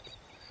old.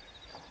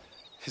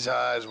 His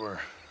eyes were,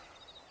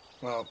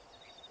 well,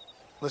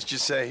 Let's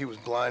just say he was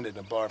blinded in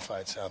a bar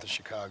fight south of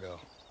Chicago.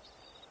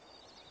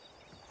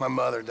 My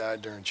mother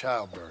died during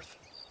childbirth.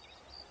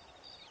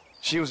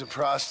 She was a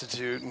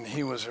prostitute, and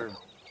he was her...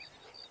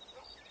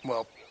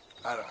 Well,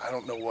 I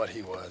don't know what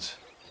he was.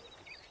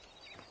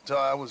 So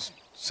I was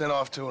sent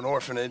off to an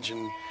orphanage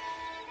and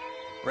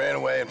ran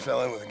away and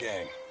fell in with a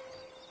gang.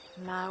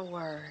 My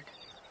word.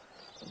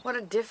 What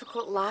a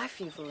difficult life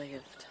you've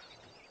lived.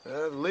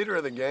 The leader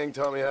of the gang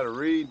taught me how to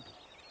read,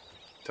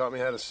 taught me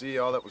how to see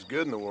all that was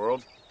good in the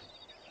world.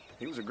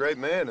 He was a great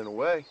man in a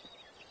way.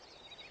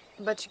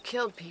 But you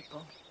killed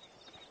people.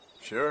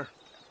 Sure.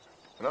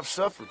 And I've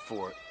suffered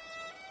for it.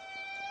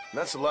 And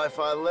that's the life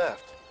I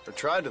left, or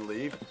tried to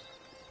leave.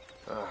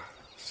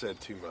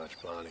 Said too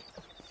much, Bonnie.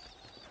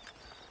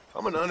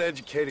 I'm an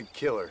uneducated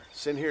killer,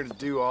 sent here to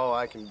do all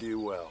I can do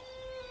well.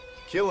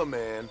 Kill a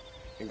man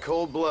in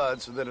cold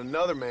blood so that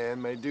another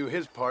man may do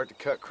his part to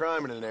cut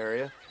crime in an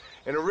area,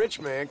 and a rich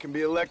man can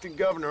be elected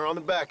governor on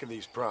the back of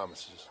these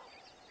promises.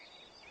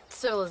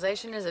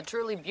 Civilization is a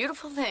truly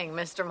beautiful thing,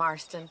 Mr.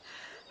 Marston.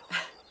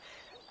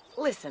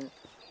 Listen,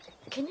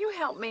 can you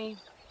help me?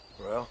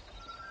 Well,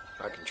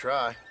 I can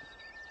try.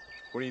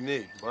 What do you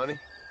need, money?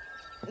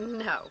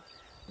 No,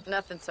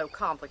 nothing so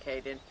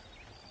complicated.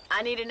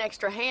 I need an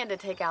extra hand to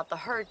take out the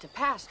herd to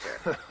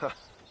pasture.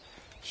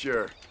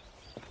 Sure.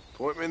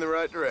 Point me in the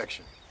right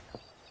direction.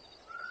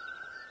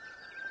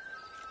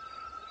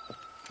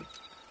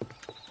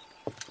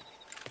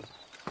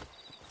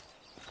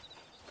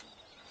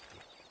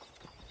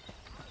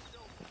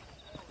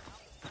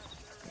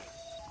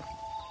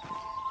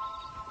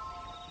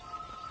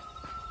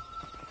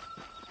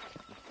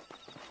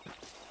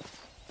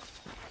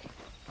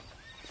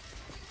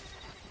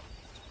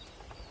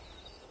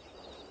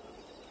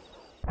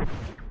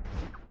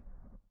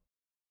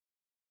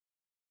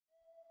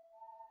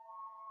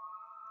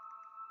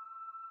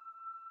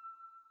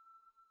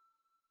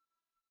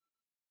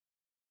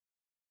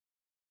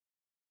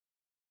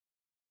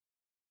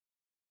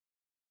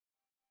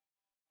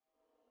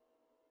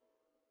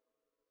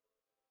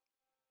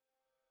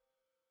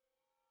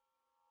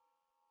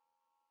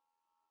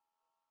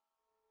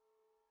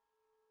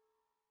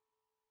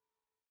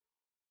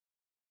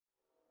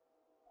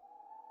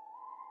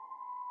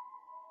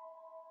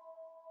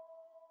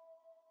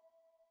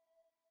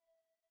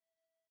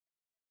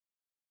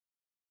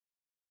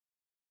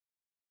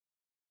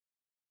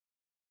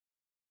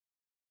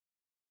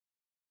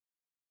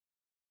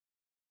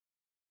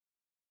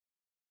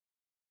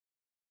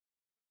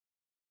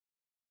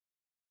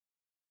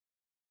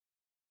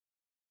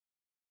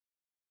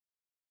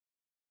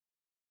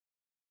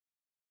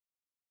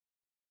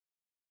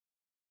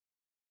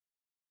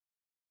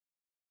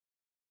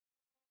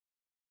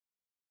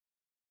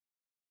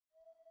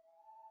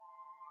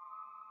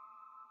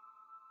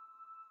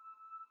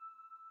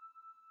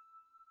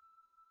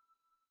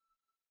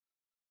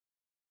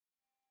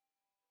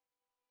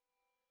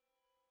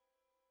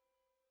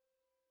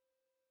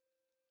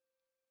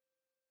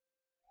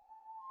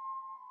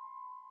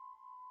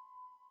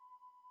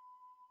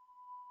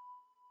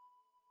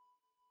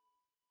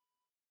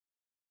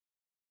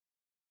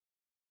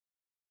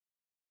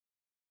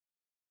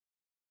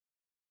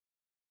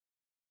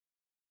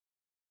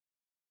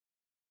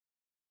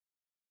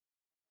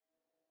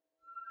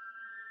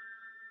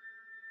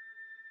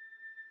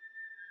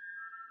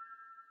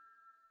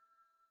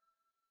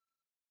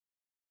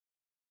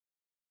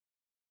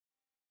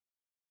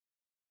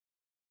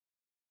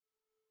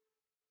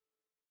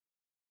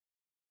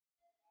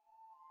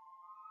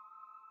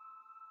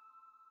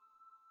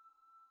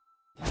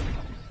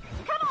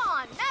 Come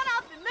on, man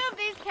up and move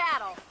these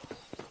cattle.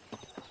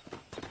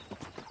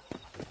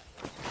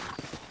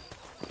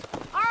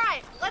 All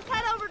right, let's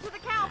head over to the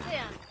cow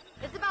pen.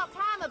 It's about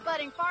time a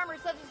budding farmer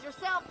such as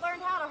yourself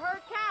learned how to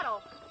herd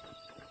cattle.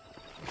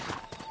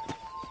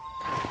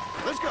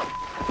 Let's go.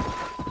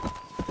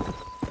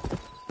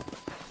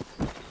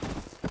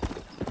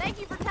 Thank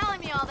you for telling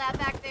me all that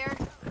back there.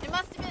 It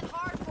must have been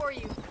hard for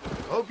you.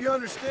 Hope you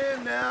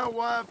understand now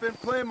why I've been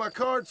playing my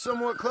cards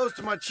somewhat close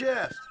to my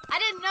chest. I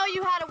didn't know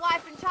you had a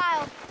wife and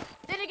child.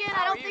 Then again,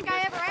 I don't think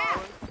I ever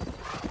asked.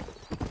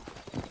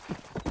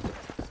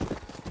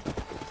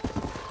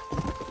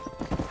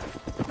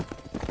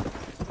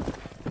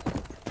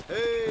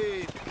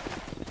 Hey!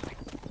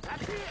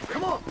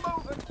 Come on!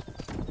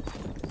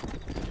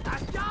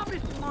 Nice job,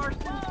 Mr.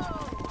 Marston.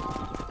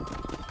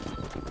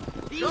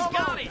 He's Come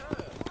got on. it.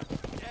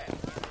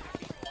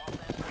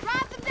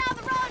 Drive them down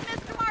the road,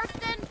 Mr.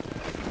 Marston.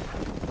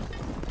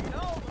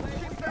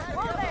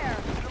 Whoa there.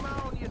 Come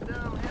on, you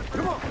dumb heifer.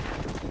 Come on!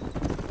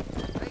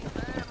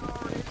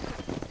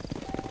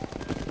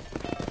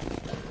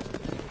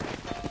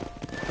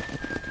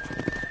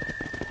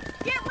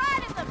 Get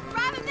right at them.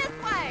 Drive them this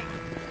way.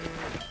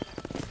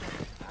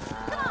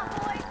 Come on,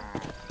 boys.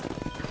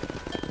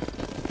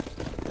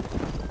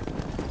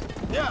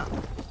 Yeah!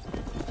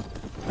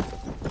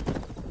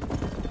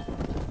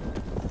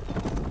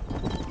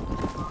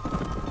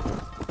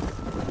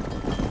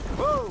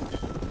 Whoa!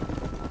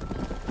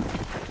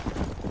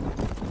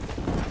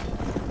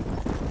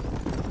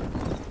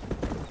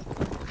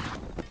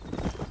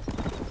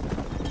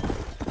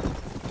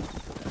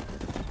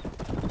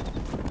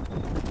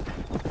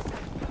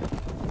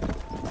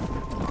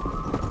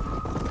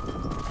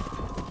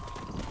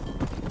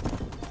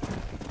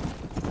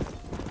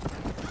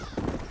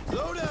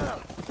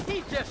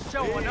 He's just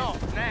showing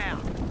off now.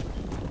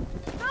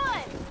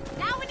 Good.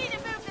 Now we need to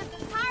move this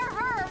entire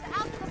herd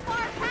out to the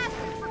far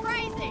pastures for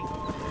grazing.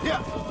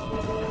 Yeah.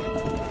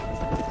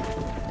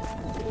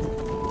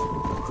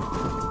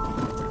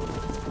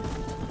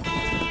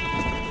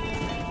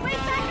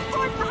 Squeeze back and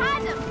forth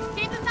behind them.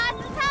 Keep them nice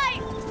and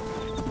tight.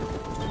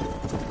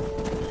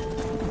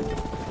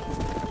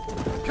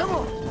 Come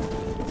on.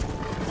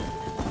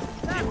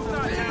 That's a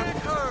big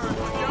herd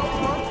for your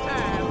one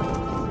time.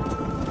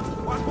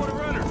 Watch for the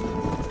runner.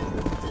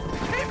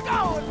 Keep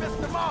going,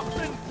 Mr.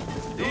 Marston.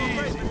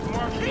 Easy,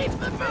 Mark. Keep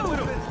the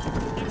moving.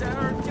 Get that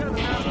herd together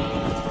now.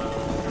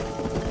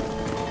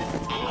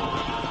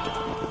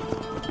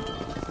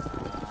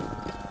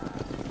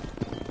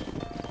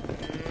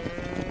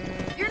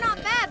 You're not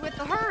bad with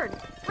the herd.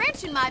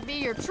 Ranching might be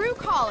your true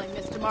calling,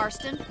 Mr.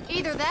 Marston.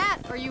 Either that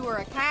or you were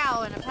a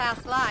cow in a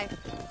past life.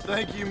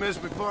 Thank you, Miss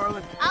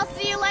McFarland. I'll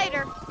see you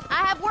later.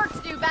 I have work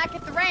to do back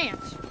at the ranch.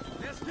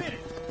 Let's get it.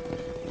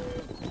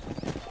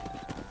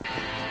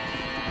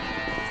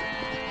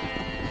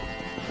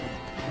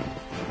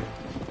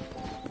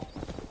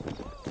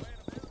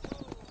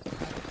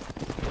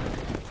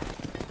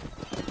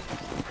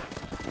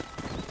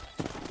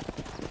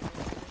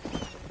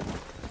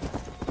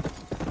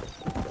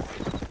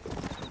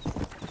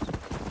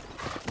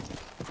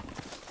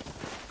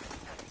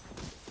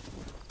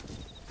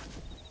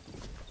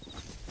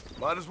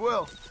 Might as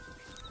well.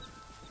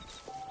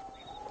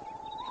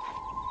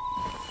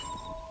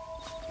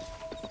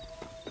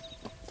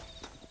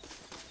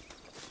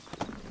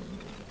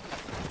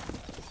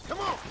 Come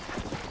on.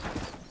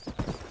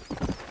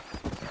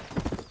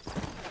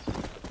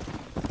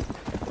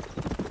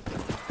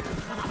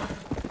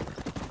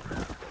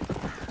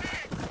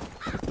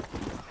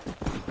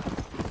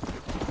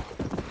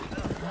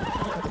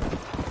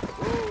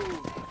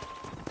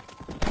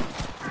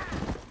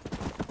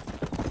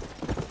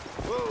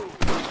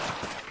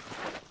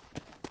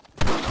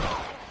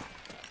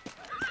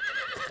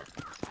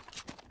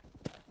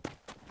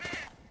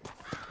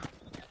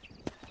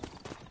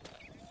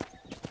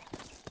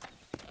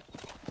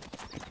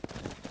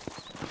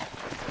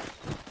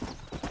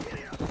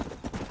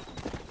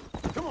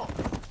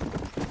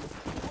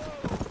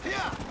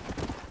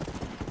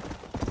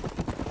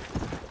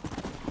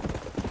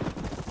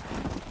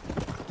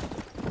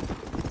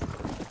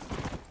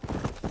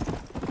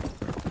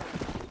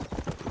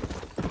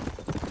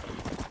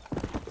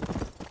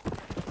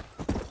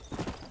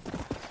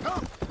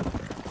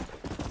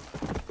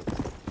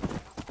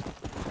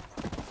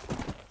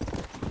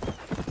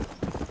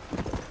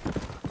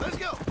 Let's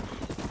go.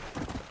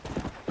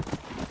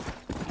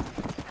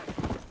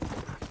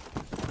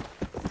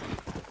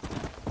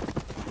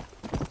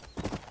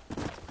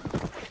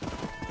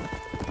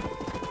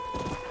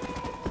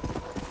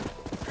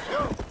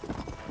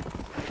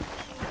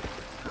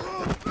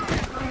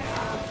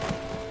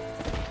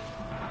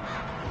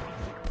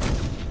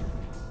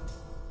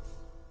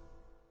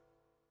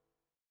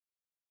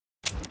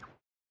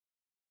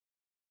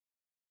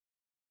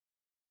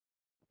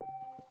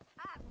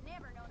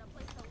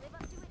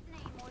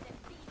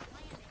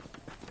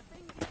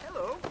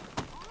 Hello.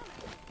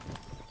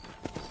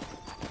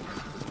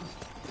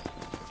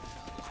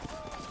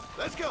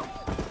 Let's go.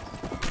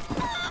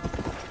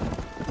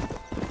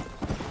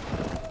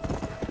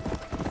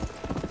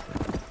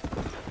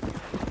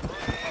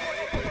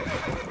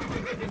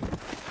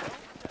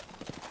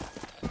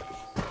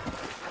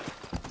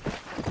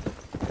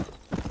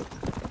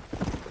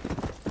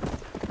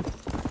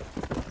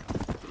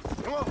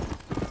 Come on.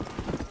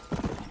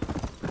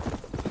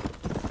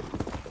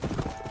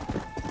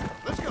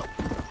 Let's go.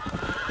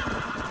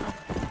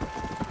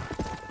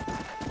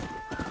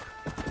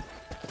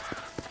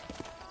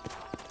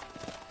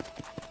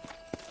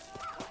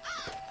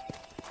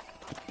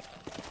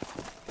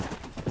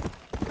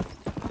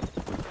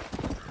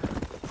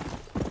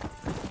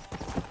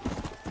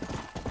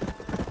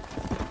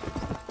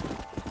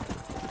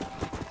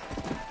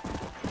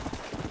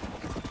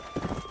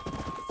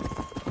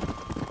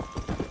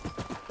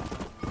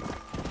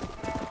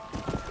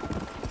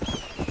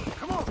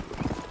 Come on.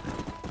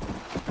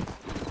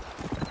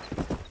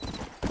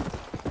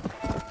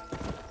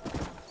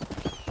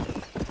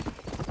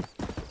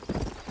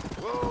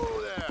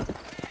 Whoa there.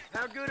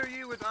 How good are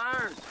you with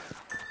irons?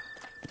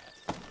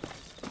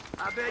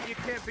 I bet you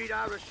can't beat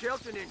Ira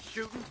Shelton in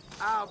shooting.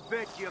 I'll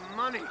bet you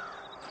money.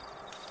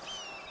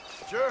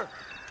 Sure.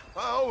 I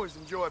always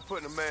enjoy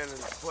putting a man in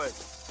his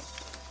place.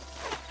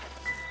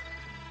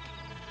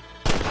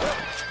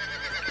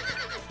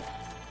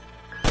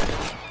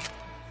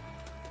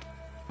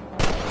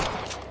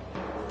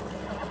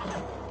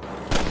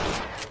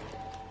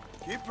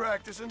 Keep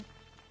practicing.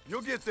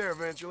 You'll get there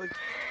eventually.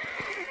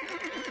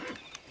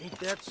 Ain't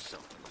that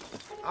something?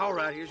 All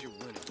right, here's your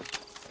winning.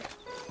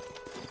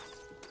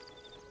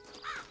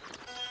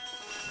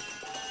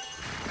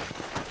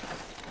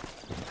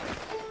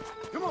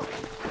 Come on.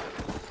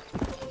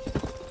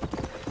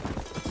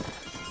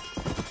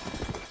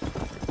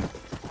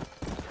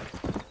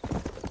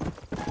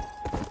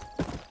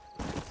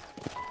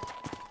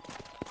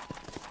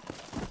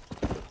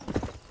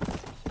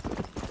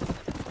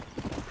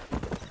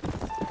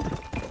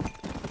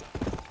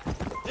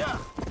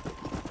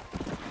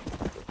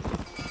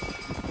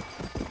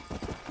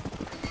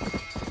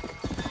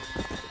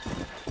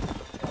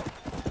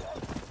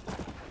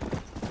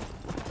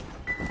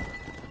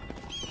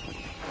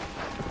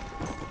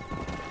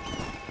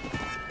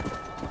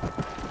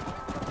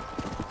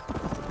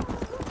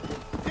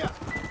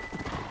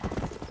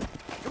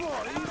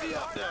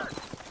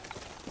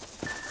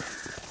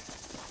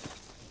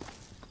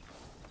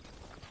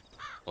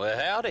 Well,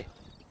 howdy.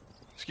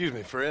 Excuse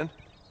me, friend.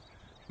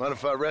 Mind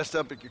if I rest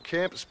up at your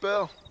camp a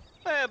spell?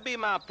 Well, it'd be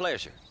my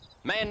pleasure.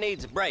 Man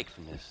needs a break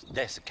from this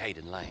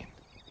desiccated land.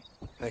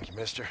 Thank you,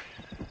 mister.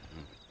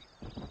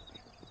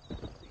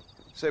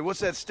 Say, what's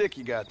that stick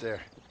you got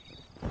there?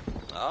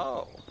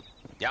 Oh.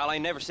 Y'all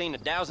ain't never seen a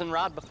dowsing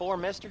rod before,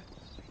 mister?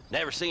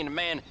 Never seen a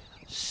man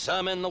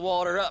summon the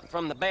water up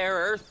from the bare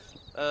earth?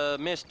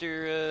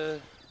 Mr.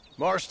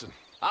 Marston.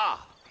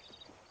 Ah.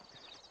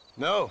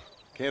 No,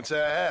 can't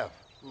say I have.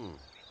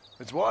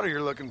 It's water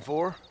you're looking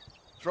for.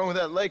 What's wrong with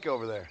that lake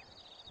over there?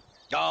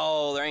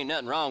 Oh, there ain't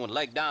nothing wrong with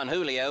Lake Don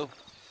Julio.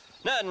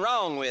 Nothing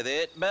wrong with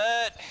it,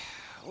 but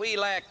we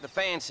lack the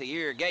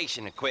fancy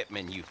irrigation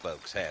equipment you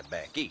folks have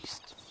back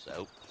east,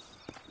 so...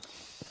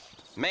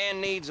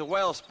 Man needs a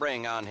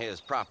wellspring on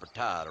his property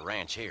to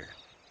ranch here.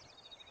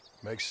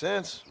 Makes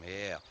sense.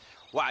 Yeah.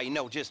 Why, you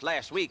know, just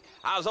last week,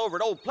 I was over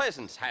at Old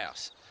Pleasant's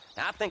house.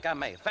 Now, I think I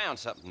may have found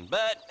something,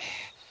 but...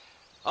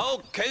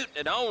 Old coot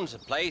that owns the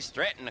place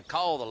threatened to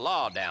call the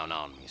law down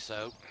on me,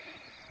 so...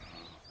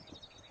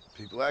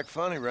 People act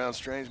funny around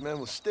strange men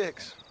with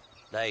sticks.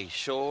 They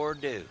sure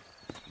do.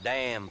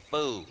 Damn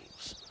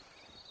fools.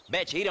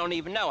 Bet you he don't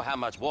even know how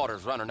much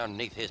water's running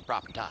underneath his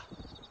property.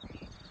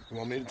 You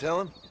want me to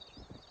tell him?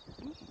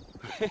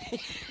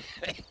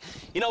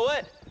 You know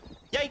what?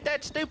 You ain't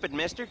that stupid,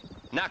 mister.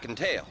 And I can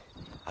tell.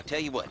 I'll tell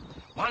you what.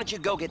 Why don't you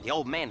go get the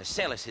old man to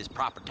sell us his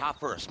property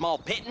for a small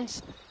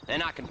pittance?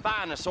 Then I can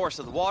find the source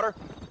of the water,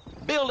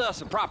 build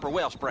us a proper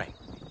wellspring.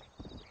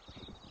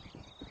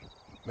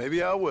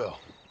 Maybe I will.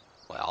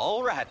 Well,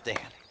 all right then.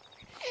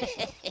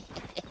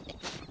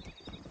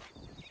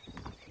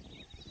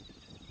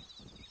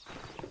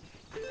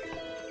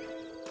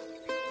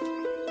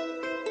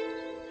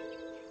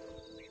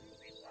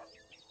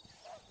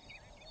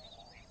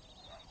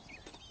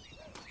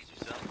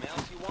 Something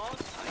else you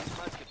want? I ain't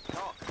much to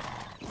talk.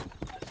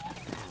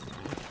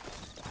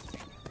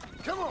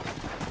 Come on.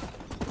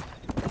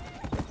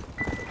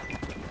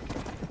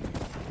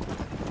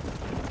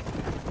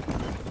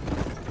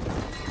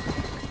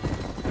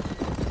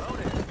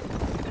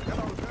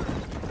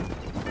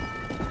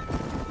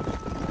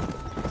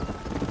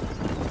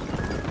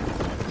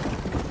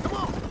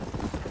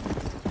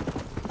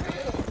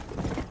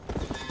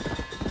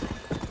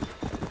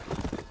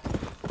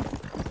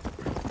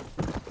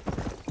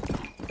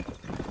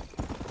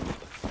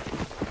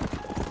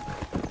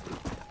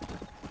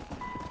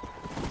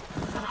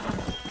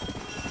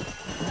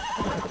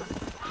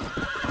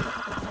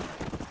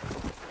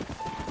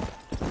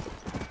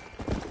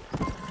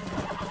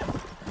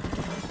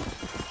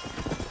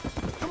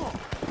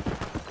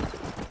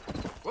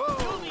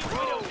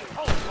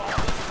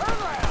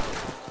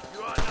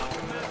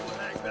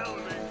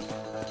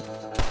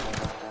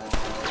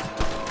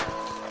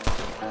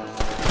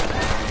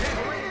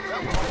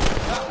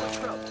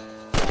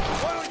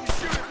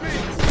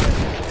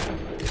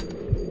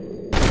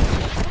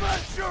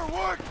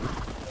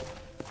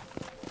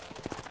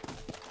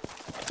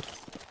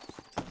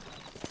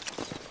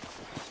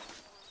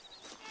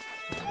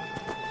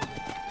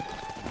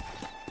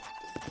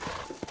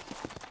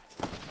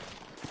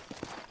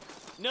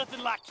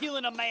 Nothing like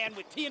killing a man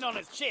with tin on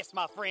his chest,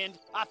 my friend.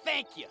 I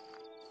thank you.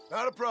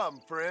 Not a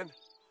problem, friend.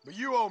 But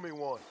you owe me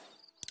one.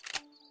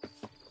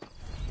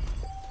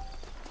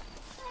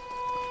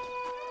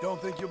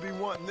 Don't think you'll be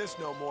wanting this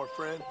no more,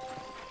 friend.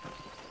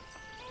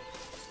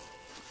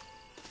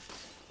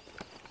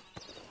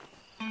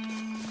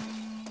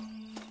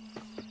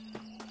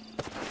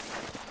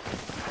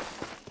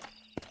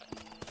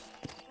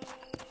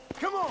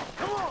 Come on,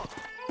 come on!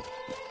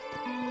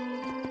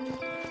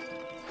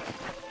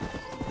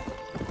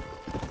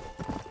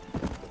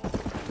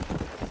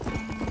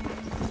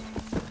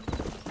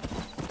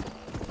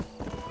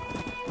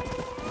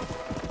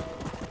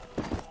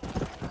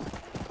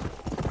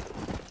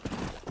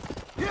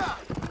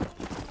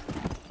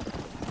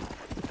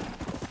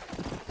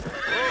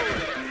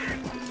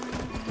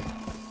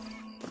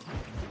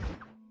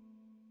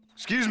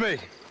 Excuse me.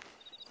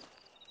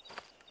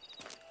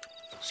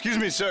 Excuse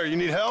me, sir. You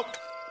need help?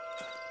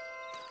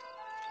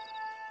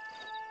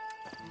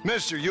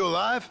 Mister, you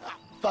alive?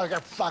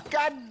 Fuck.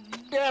 God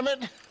damn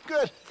it.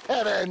 Good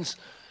heavens.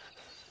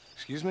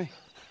 Excuse me?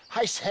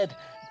 I said,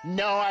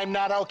 no, I'm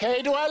not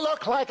okay. Do I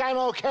look like I'm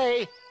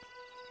okay?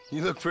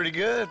 You look pretty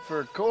good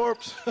for a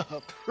corpse.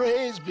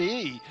 Praise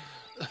be.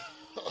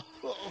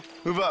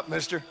 Move up,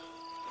 mister.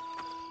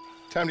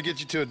 Time to get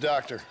you to a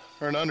doctor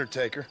or an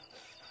undertaker.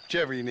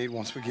 Whichever you need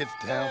once we get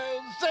to town.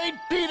 St.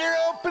 Peter,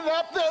 open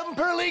up them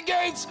pearly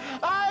gates.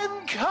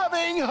 I'm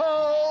coming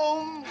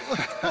home.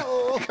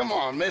 Come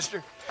on,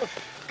 mister.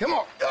 Come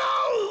on.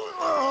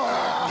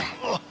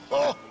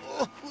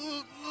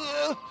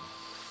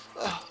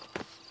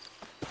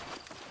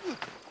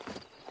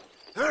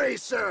 Hurry,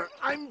 sir.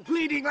 I'm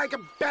bleeding like a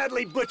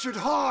badly butchered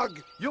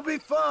hog. You'll be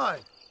fine.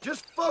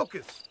 Just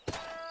focus.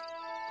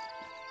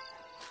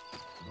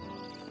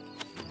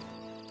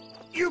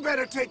 You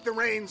better take the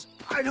reins.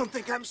 I don't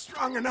think I'm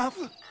strong enough.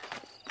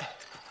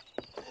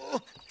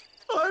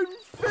 I'm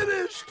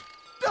finished.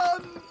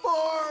 done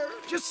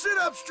for. Just sit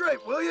up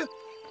straight, will you?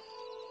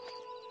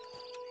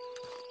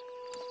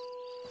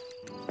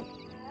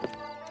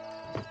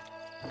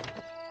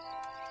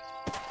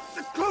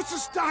 The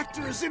closest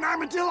doctor is in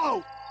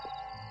Armadillo.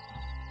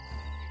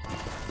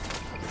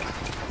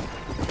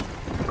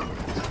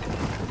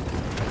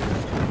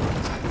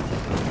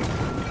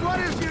 What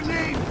is your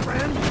name,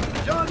 friend?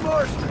 John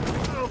Marston.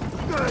 Oh,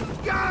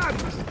 good God!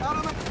 Out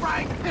of the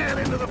frying pan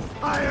into the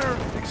fire.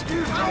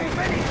 Excuse me. How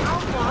many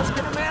outlaws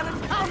can a man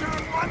encounter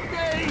in one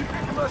day?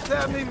 You must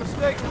have me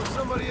mistaken with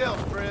somebody else,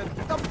 friend.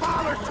 The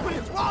Fowler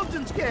twins,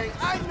 Walton's gang.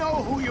 I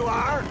know who you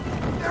are.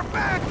 They're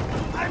back.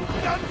 I'm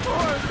done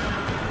for.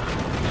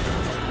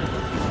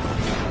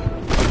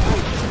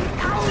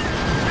 Out!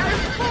 I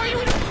implore you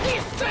to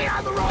please stay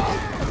on the road.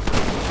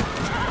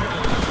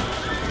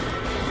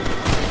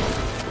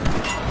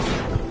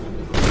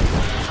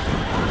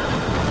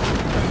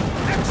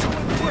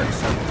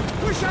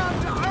 Push on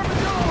to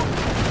Armadillo!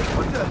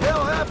 What the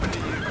hell happened to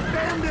you?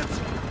 Bandits!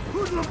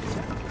 Hoodlums!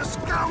 The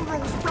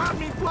scoundrels brought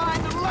me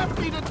blind and left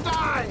me to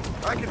die!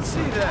 I can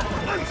see that.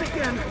 Once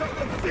again,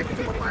 a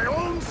victim of my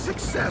own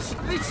success.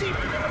 They seem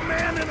to get a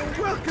man in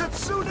a well-cut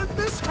suit and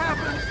this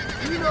happens.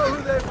 Do you know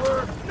who they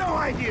were? No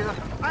idea.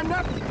 I'm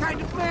not the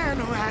kind of man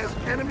who has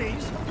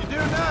enemies. You do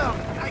now.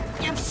 I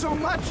give so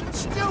much and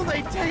still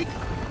they take.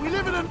 We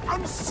live in an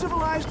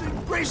uncivilized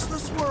and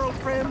graceless world,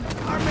 friend.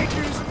 Our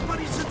makers have a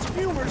funny sense of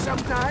humor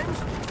sometimes.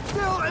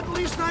 Still, at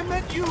least I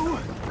met you,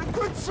 the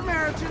good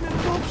Samaritan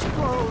in wolf's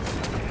clothes.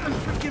 And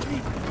forgive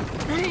me,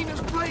 pain is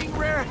playing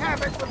rare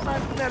havoc with my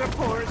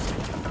metaphors.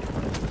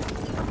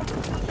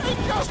 They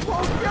just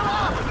won't give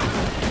up!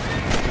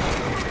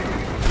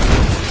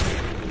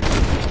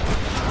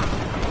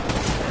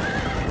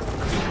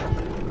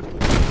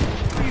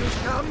 You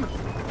come?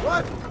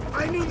 What?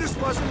 I knew this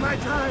wasn't my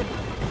time.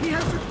 He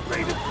has a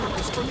greater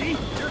purpose for me.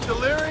 You're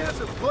delirious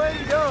and plain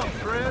young,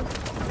 friend.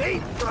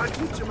 Fate brought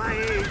you to my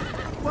aid.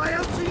 Why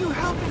else are you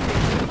helping me?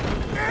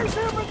 There's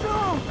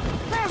Armadillo!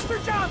 Master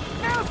John!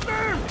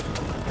 Master!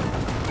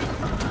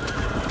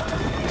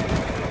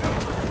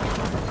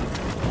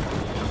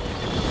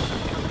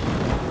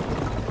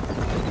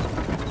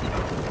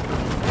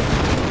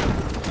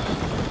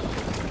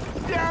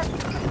 Dad,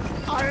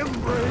 I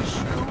embrace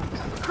you.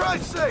 For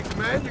Christ's sake,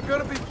 man, you're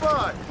gonna be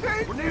fine.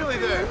 We're nearly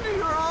there. Into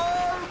your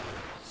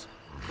arms.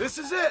 This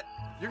is it.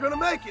 You're gonna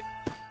make it.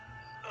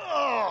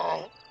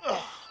 Oh,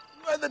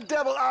 where the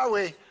devil are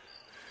we?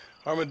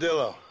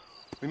 Armadillo.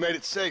 We made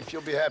it safe,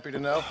 you'll be happy to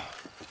know.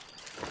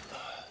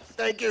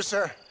 Thank you,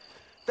 sir.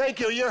 Thank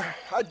you. You're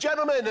a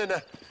gentleman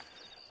and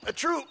a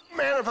true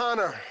man of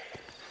honor.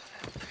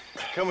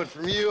 Coming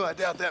from you, I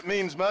doubt that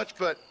means much,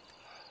 but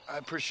I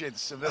appreciate the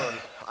civility.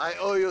 I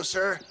owe you,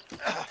 sir.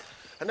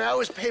 And I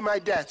always pay my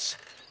debts.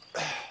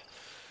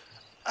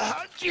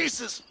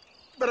 Jesus.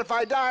 But if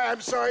I die,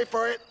 I'm sorry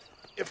for it.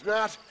 If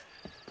not,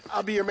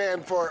 I'll be your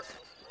man for...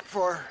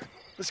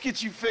 Let's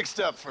get you fixed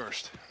up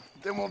first.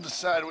 Then we'll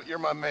decide what you're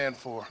my man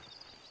for.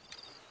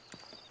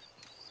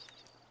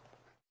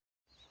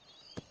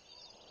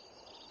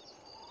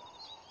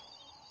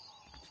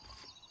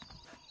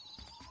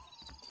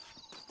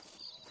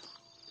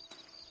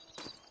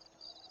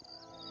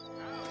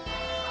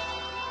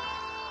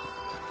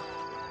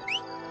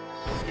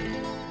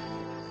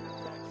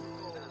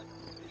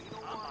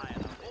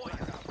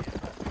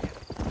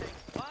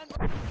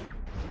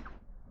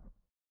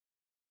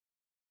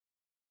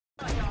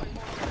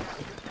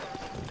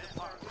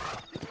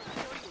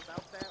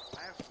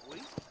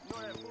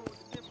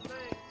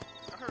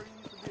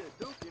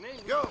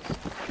 Go!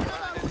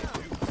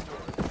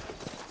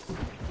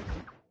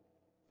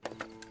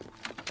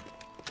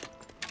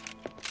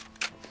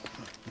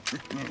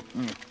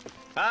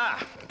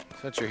 Ah,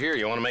 since you're here,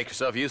 you want to make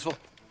yourself useful?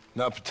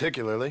 Not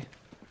particularly.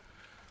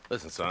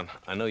 Listen, son,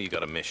 I know you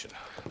got a mission,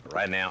 but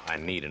right now I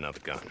need another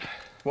gun.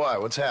 Why?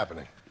 What's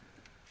happening?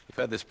 We've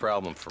had this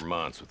problem for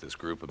months with this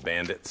group of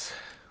bandits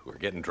who are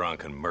getting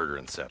drunk and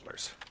murdering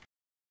settlers.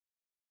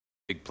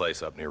 Big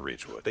place up near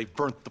Ridgewood. They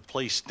burnt the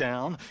place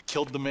down,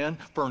 killed the men,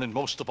 burning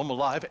most of them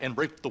alive, and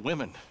raped the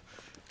women.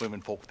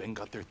 Women folk then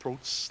got their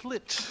throats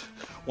slit.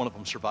 One of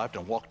them survived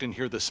and walked in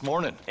here this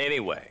morning.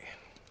 Anyway,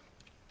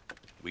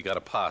 we got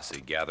a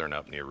posse gathering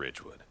up near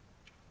Ridgewood.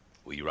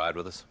 Will you ride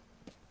with us?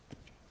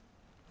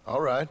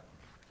 All right.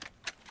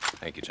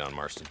 Thank you, John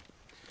Marston.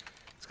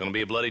 It's gonna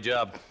be a bloody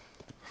job.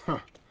 Huh.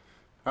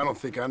 I don't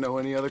think I know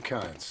any other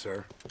kind,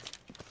 sir.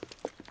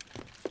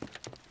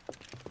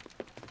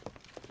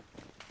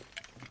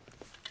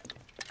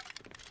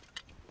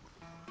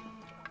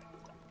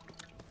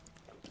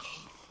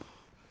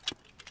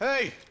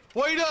 Hey,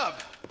 wait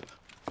up!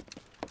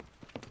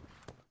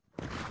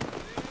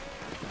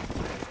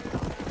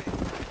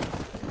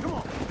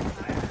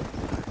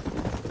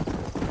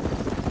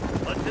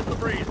 Let's hit the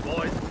breeze,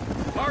 boys.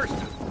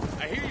 Marston,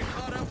 I hear you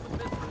caught up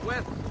with Mr.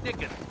 Wes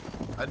Dickens.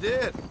 I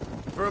did.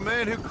 For a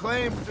man who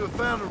claimed to have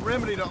found a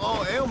remedy to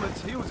all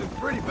ailments, he was in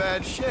pretty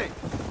bad shape.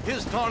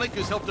 His tonic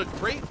has helped a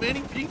great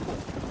many people.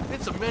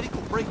 It's a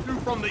medical breakthrough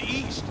from the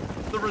East,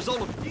 the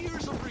result of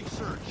years of research.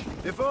 search.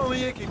 If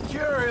only it could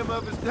cure him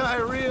of his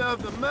diarrhea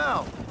of the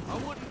mouth. I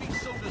wouldn't be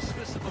so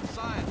dismissive of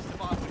science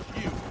if I was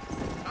you.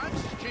 Times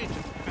is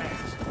changing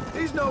fast.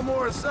 He's no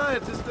more a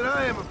scientist than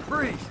I am a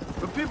priest.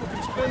 But people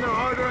can spend their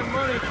hard-earned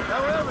money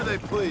however they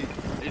please.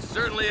 He's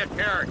certainly a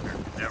character,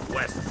 that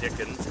Wes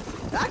Dickens.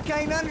 I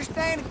can't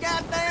understand a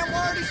goddamn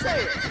word he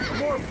said. A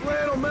more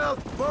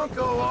flannel-mouthed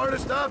bunco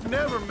artist I've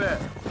never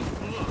met.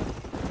 Look,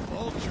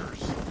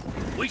 vultures.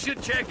 We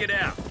should check it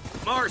out.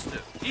 Marston,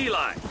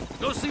 Eli,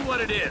 go see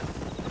what it is.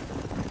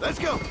 Let's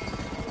go.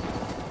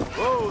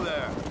 Whoa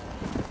there.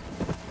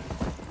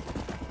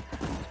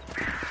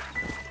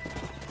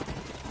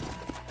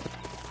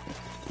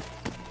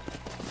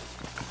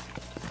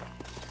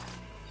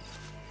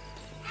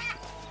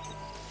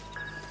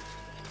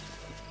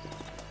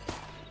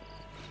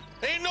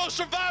 Ain't no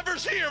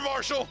survivors here,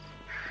 Marshal!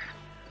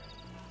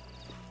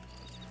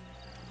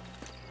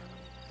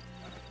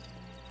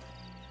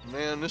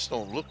 Man, this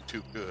don't look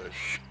too good.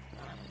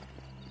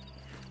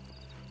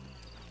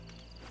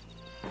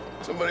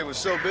 Somebody was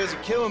so busy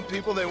killing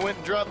people, they went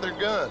and dropped their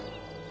gun.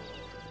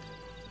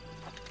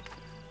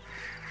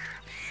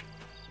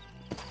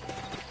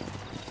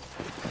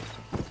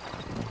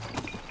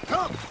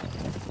 Come!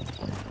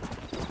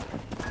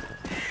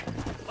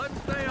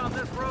 Let's stay on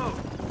this road.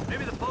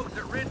 Maybe the folks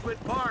at Ridgewood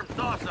Farm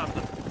saw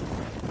something.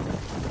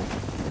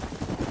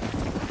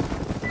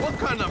 What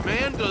kind of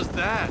man does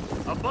that?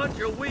 A bunch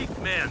of weak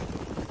men.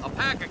 A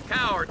pack of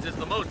cowards is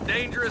the most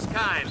dangerous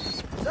kind.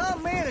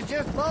 Some men are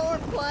just born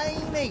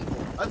plain evil.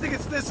 I think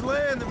it's this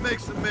land that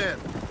makes them men,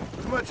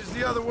 as much as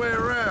the other way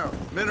around.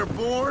 Men are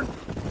born,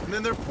 and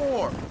then they're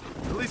formed.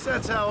 At least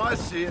that's how I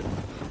see it.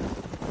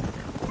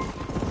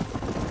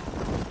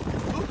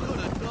 Who could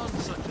have done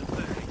such a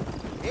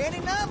thing? Any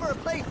number of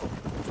people.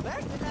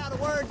 Especially now the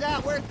word's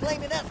out we're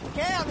cleaning up the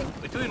county.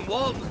 Between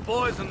Walton's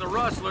boys and the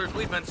rustlers,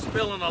 we've been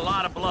spilling a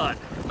lot of blood.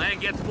 Man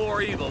gets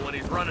more evil when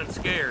he's running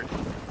scared.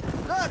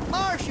 Look,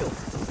 Marshal,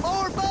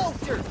 more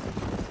vultures.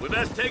 We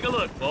best take a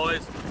look,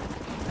 boys.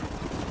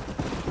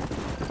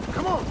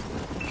 Come on,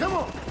 come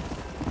on.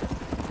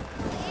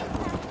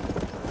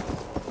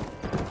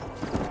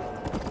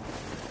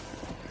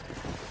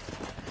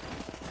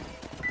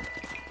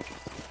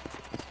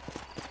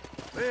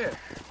 Man,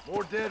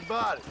 more dead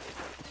bodies.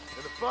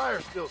 And the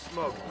fire's still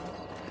smoking.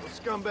 Those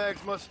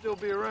scumbags must still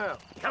be around.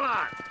 Come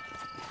on!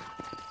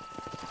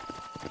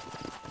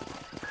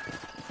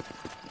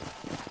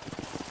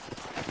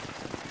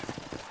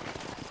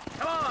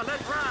 Come on,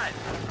 let's ride!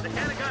 They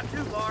can't have got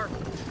too far.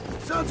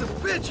 Sons of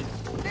bitches!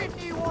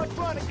 Didn't you once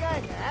run a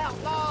gang of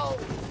outlaws,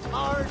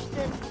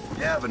 Marston?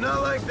 Yeah, but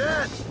not like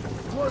that.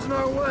 It wasn't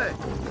our way.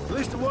 At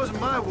least it wasn't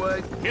my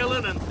way.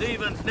 Killing and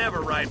thieving's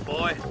never right,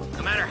 boy.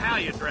 No matter how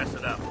you dress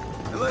it up.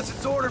 Unless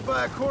it's ordered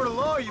by a court of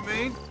law, you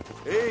mean?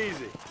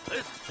 Easy.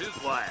 This is too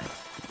quiet.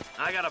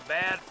 I got a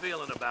bad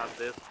feeling about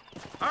this.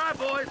 All right,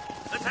 boys,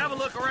 let's have a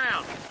look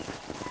around.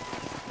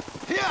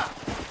 Here!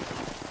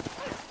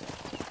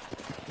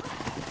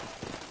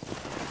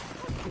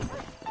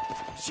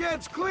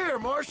 Shed's clear,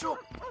 Marshal.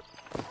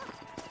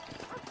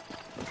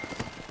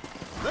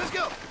 Let's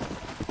go.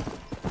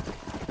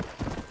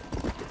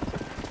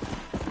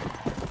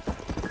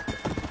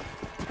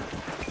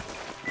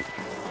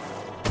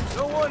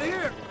 No one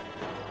here.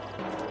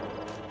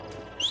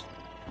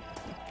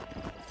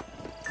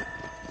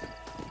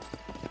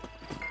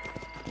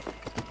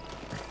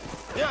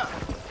 Yeah.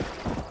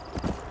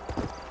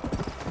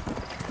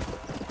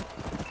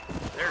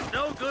 There's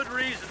no good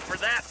reason for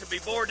that to be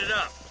boarded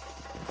up.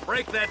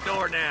 Break that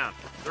door down.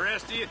 The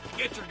rest of you,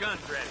 get your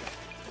guns ready.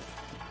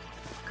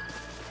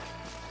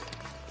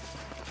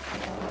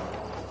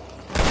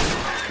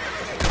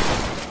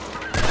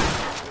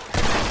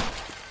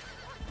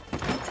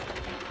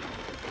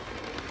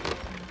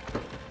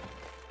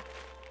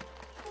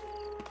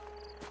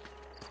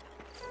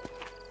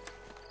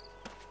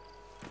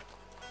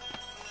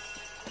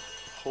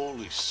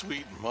 Holy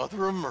sweet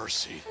mother of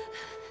mercy.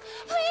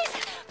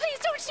 Please, please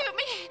don't shoot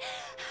me.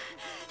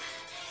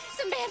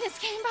 Some bandits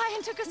came by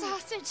and took us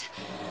hostage.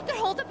 They're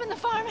holed up in the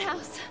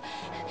farmhouse.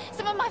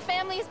 Some of my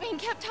family is being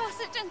kept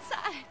hostage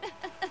inside.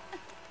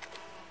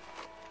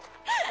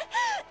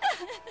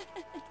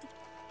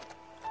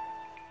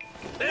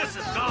 This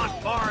has gone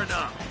far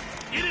enough.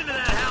 Get into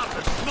that house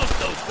and smoke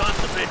those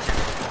sons of bitches.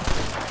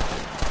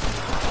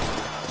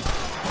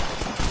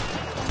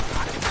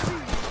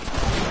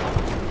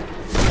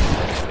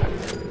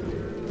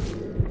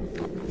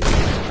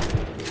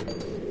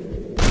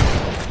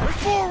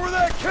 Where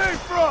that came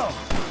from!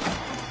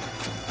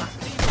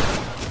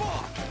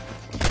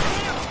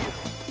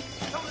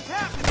 Something's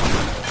happening!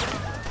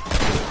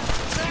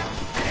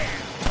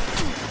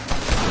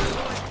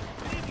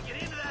 We need to get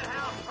into that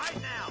house right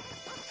now.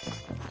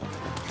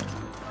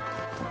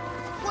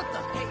 What the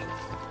heck?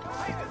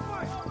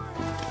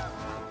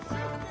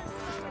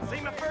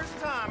 See my first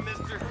time,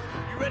 mister.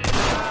 You ready to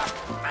die?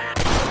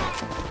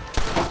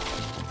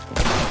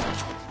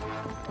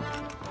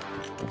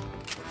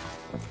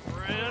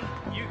 Friend,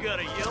 you got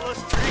a yellow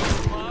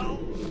streak model?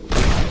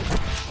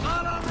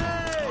 Not on me!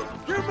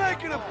 You're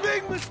making making a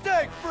big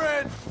mistake,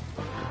 friend!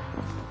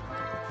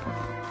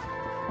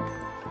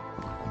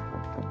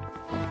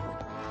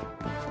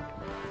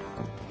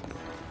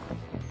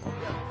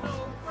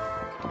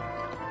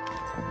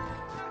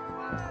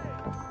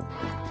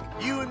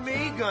 You and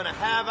me gonna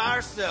have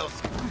ourselves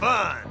some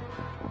fun.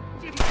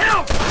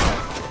 Help!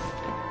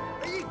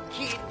 Are you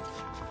kidding?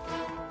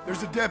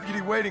 There's a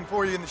deputy waiting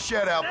for you in the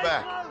shed out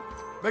back.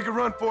 Make a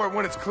run for it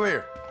when it's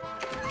clear.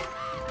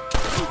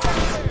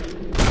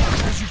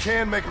 As you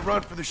can, make a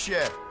run for the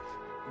shed.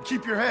 And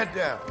keep your head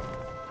down.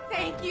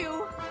 Thank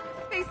you.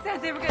 They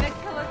said they were gonna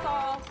kill us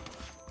all.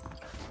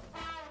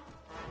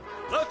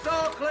 Looks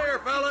all clear,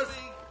 fellas.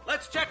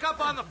 Let's check up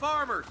on the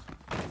farmers.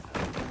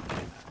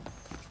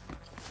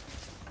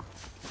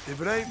 If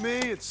it ain't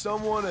me, it's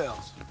someone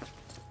else.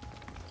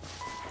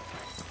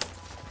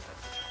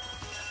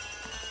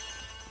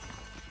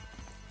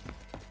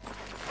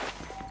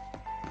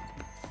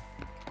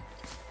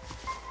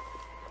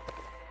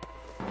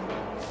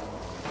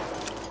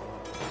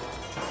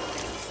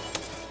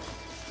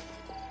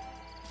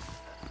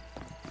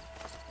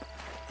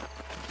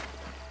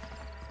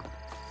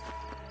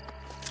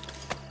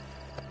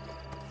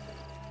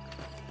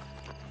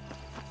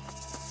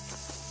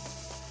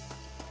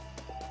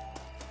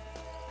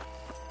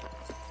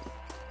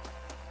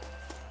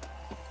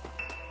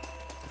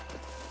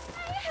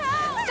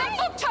 Some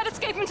folk tried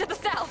escaping to the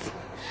south,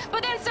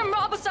 but then some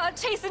robbers started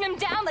chasing him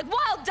down like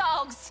wild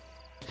dogs.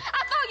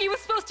 I thought you were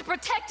supposed to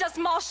protect us,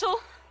 Marshal.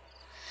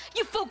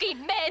 You folk ain't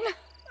men.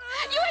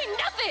 You ain't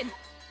nothing.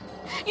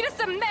 You're just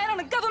some man on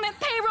a government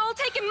payroll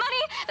taking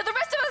money that the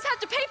rest of us have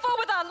to pay for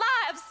with our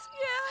lives.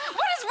 Yeah.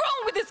 What is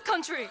wrong with this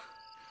country?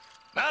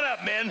 Mount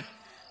up, men.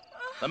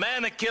 The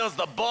man that kills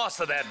the boss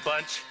of that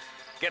bunch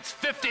gets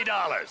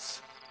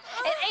 $50.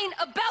 It ain't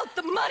about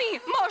the money,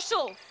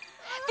 Marshal.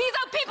 These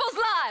are people's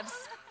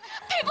lives.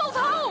 People's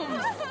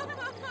homes!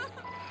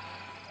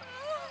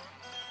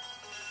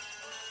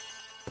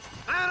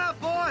 Mount up,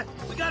 boy!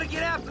 We gotta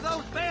get after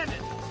those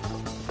bandits!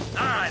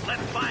 All right,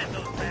 let's find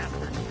those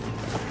bastards.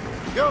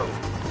 Go!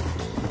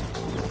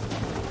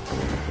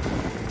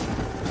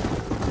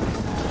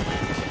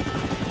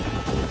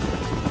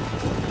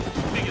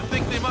 Do you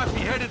think they might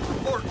be headed for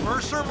Fort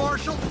Mercer,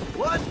 Marshal?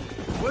 What?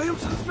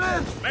 Williamson's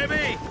men?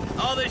 Maybe.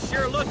 All this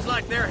sure looks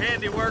like their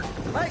handiwork.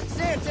 Makes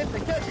sense if they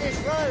took this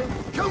road.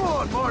 Come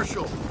on,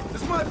 Marshal!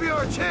 This might be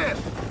our chance!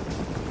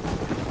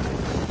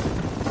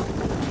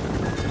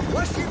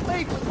 What's your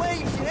beef with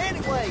Williamson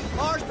anyway,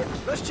 Marston?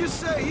 Let's just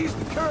say he's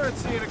the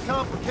currency in a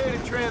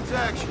complicated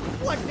transaction.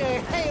 What the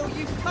hell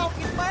you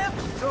talking about?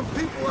 Some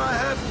people I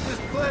have the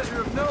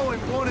displeasure of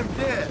knowing want him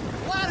dead.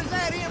 Why does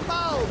that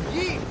involve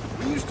you?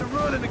 We used to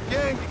run in a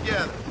gang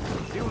together.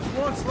 It was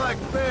once like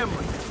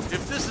family.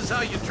 If this is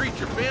how you treat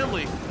your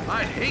family,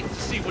 I'd hate to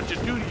see what you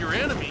do to your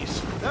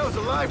enemies. That was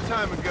a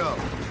lifetime ago.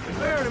 And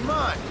bearing in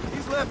mind,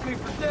 he's left me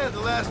for dead the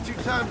last 2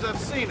 times I've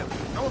seen him.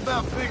 I'm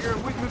about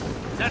figuring we can...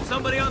 Is that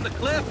somebody on the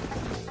cliff?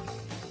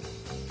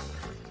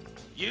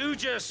 You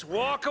just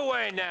walk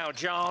away now,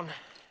 John.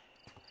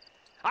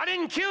 I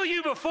didn't kill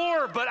you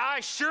before, but I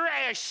sure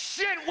as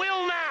shit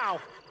will now.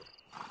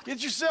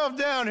 Get yourself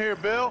down here,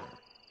 Bill.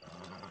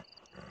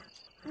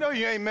 You know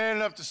you ain't man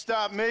enough to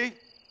stop me.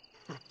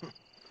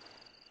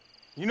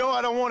 You know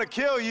I don't want to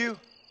kill you,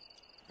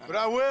 but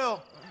I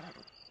will.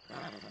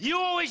 You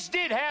always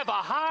did have a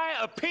high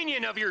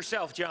opinion of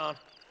yourself, John.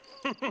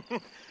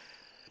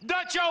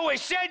 Dutch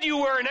always said you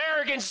were an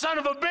arrogant son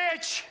of a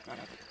bitch.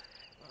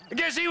 I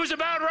guess he was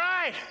about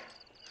right.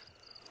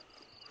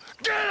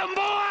 Get him,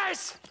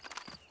 boys!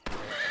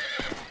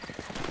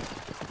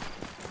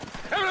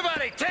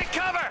 Everybody, take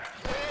cover!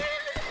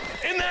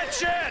 In that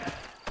shed!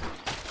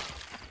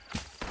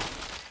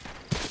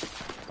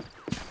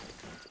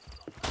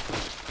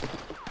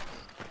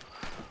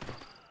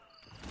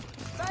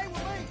 Stay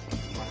with me.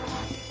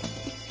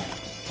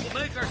 We'll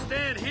make our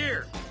stand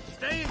here.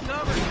 Stay in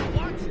cover and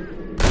watch your...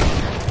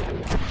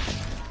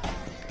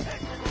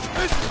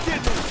 This is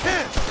getting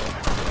intense!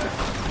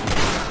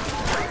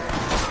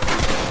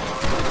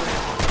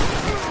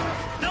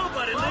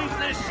 Nobody leaves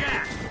this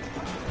shack!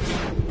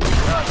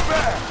 Not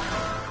bad!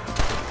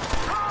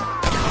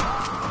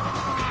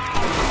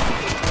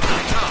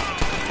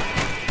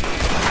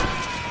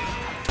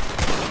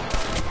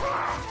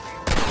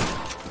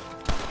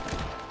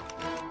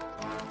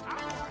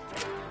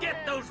 Get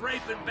those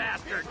raping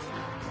bastards!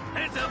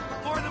 Heads up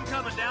before them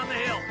coming down the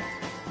hill!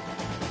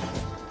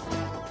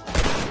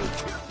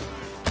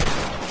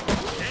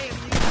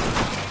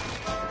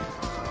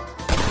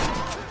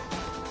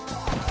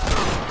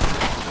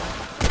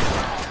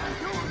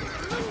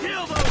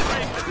 Kill those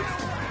rapists!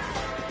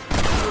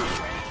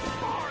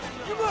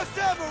 You must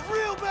have a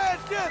real bad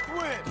death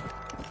wind!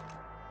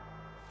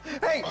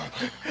 Hey,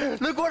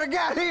 look what I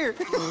got here.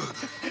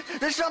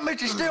 There's something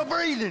that you're still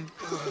breathing.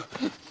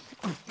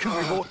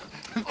 Come here, boy.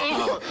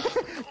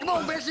 Come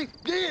on, Bessie.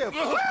 Give.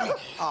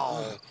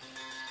 Oh.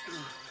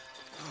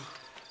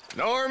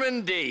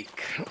 Norman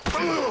Deek.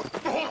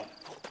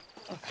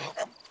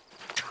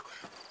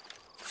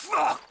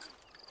 Fuck!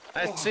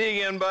 Nice to see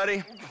you again,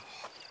 buddy.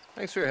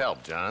 Thanks for your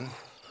help, John.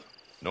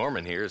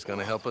 Norman here is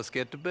gonna help us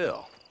get to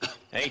Bill.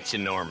 Ain't you,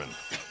 Norman?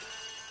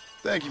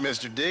 Thank you,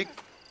 Mr. Deke.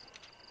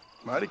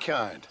 Mighty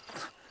kind.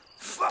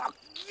 Fuck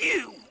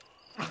you!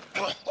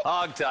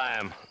 Hog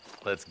time.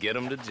 Let's get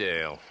him to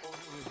jail.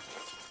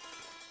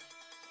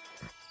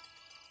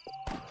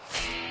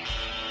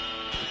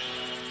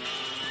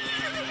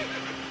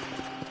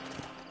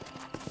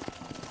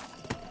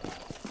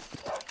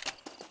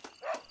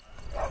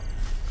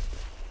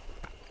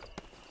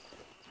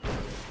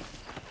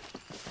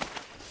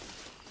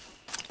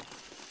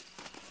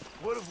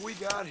 What have we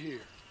got here?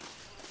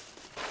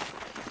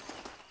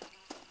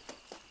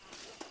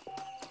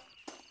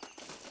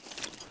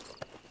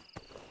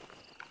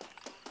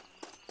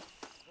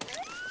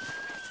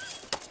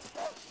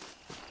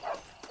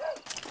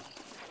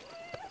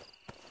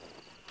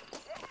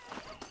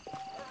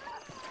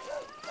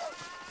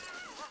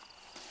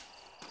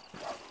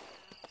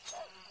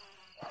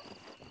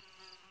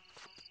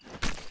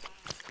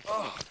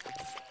 Oh,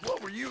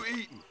 what were you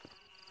eating?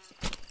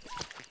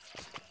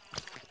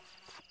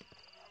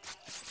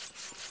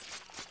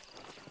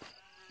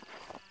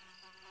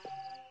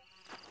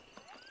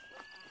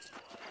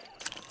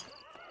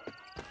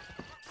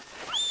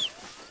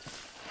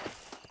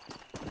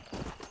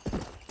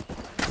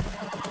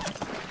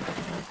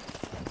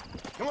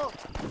 Come on.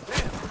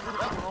 Damn,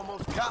 that one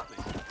almost got me.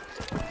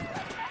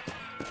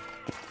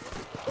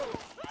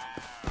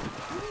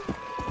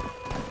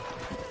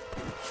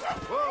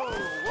 Whoa,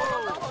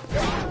 whoa.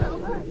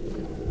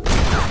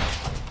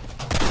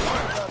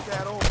 Sorry about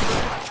that, old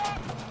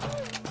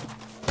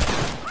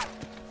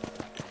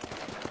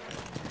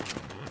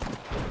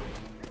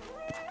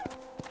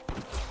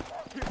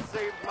You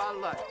saved my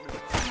life, man.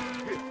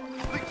 Here,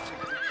 lick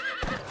chicken.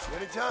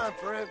 Anytime,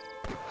 friend.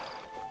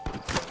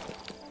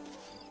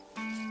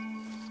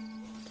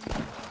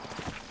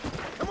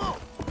 Come on.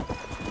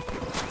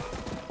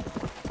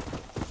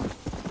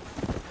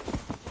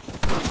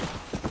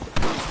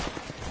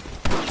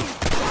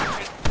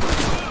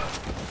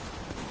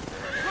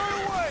 Run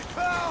away,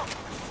 pal!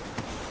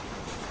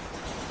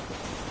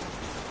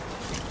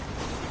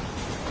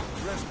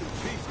 Rest in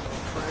peace, my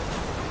friend.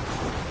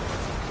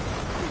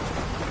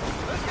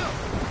 Let's go!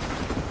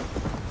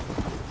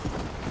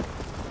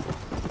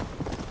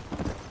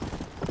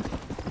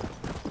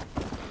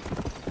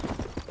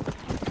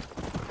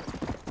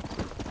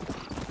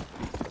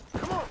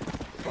 Come on!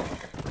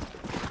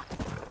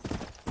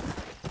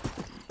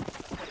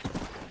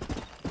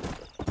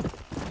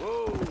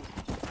 Whoa!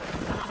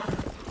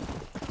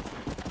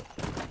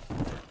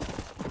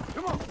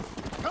 Come on!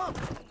 Come!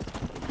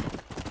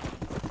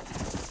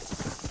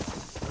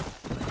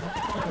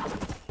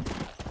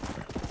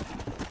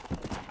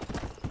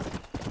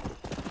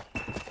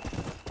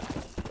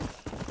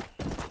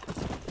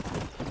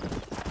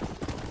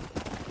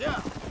 Yeah!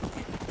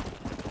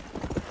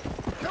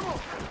 Come on!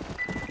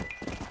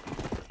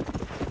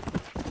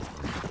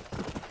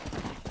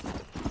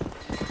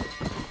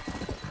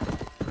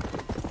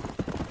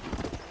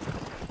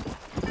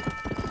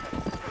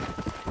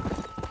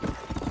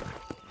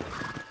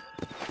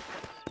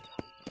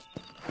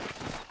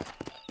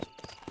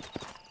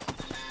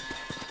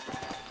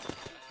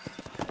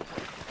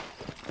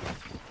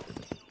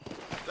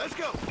 Let's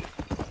go!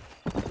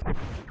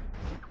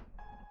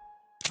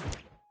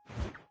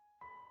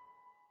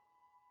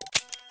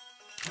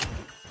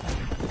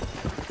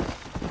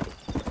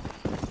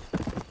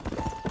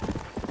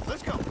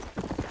 Let's go!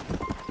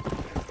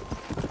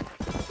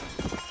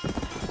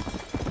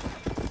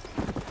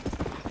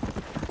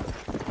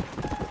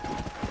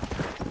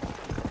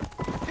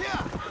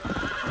 Yeah!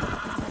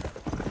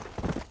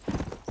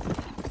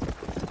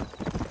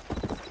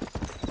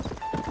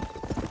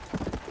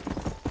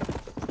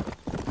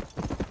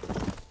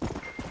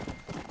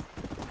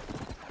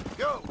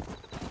 Go!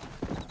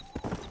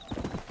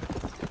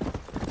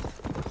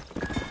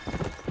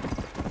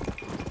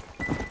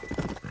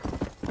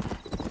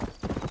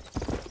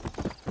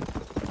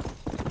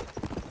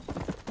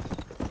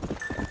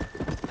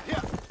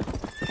 Yeah!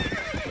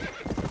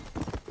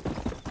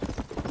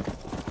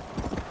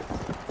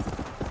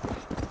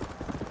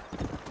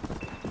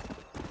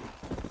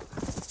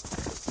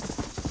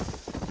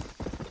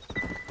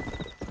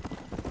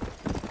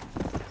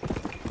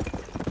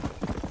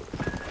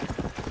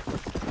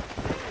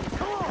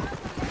 Come on!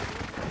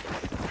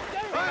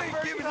 I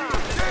ain't giving you a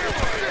damn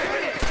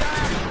thing!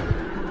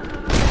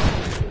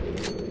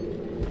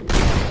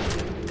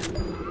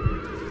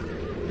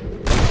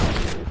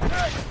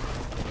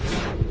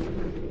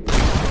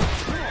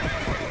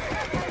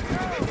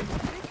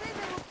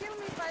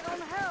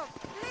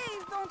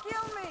 Please don't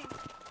kill me.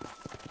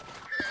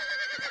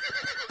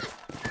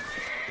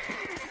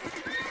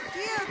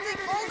 Here,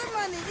 take all the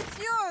money. It's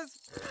yours.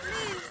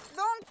 Please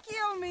don't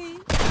kill me.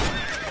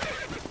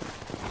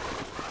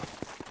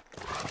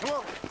 Come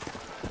on!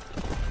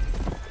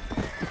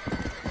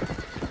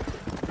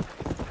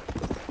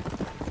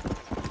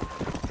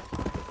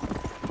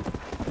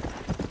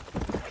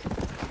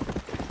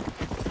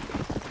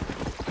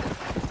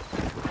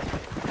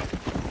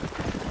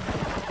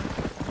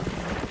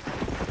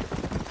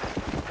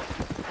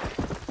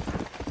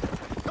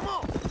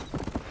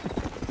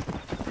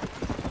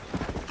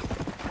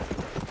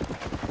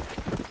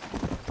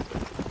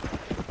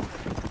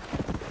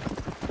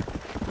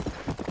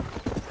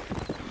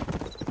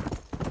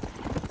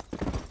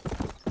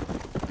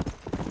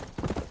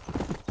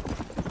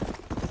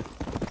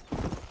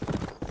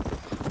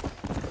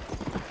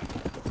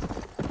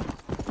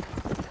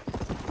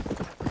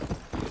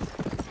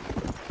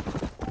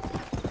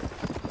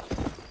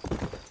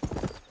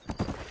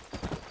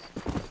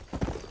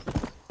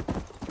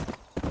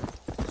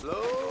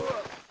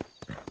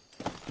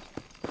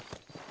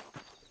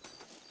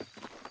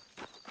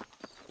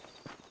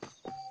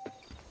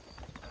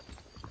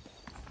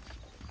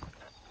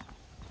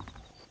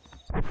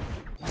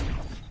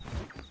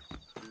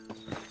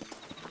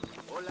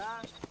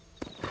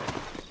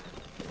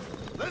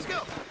 Let's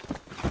go.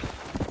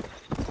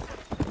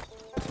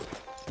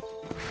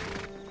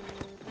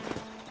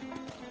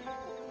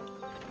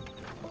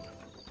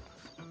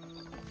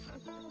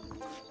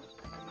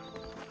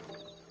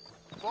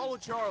 Follow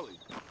Charlie.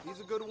 He's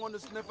a good one to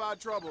sniff out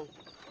trouble.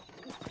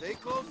 Stay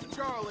close to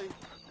Charlie.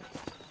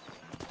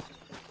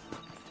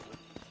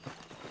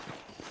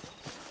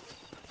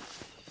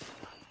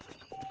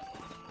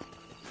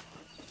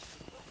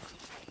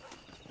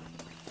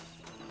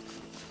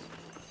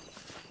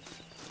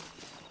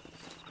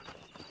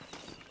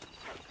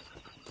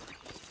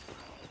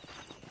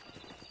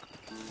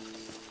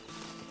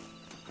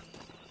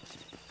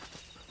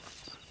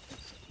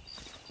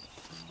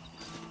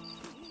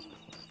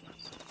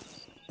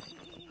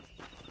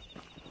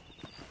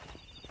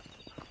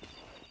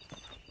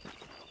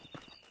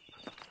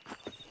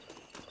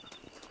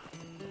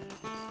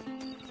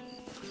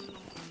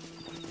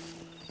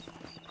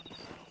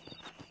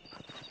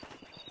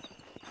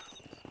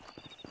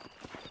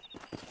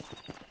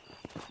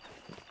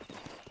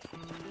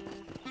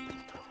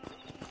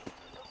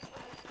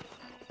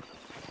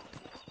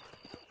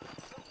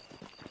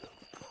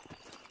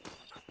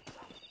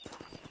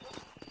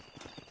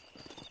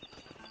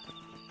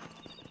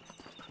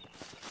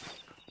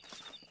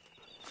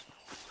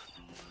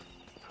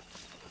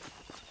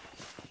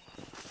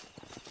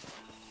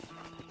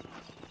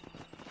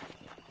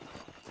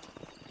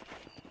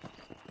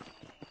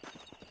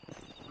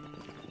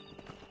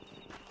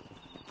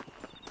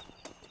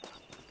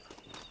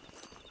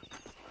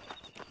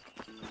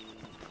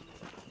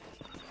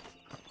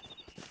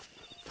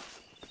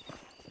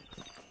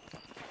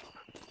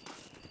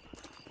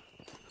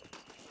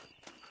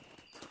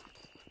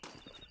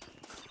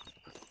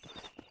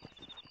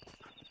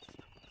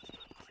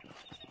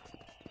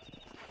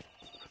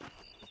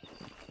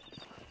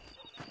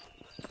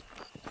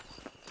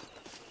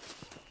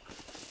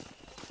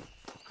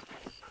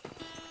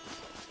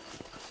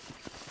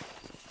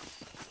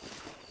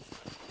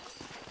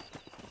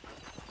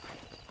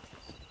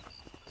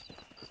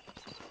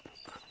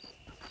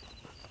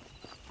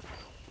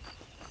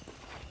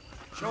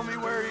 Show me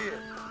where he is.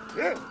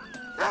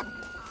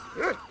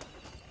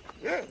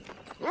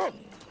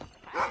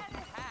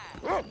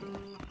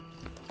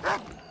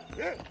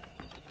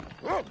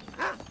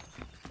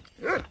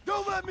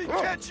 Don't let me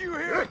catch you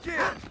here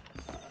again!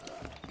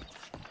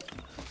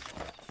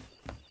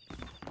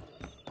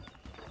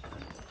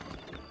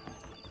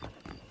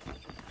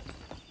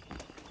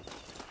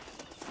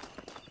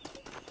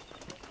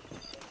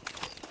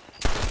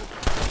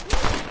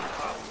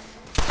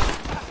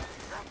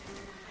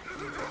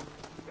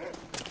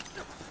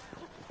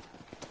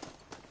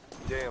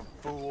 Damn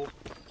fool.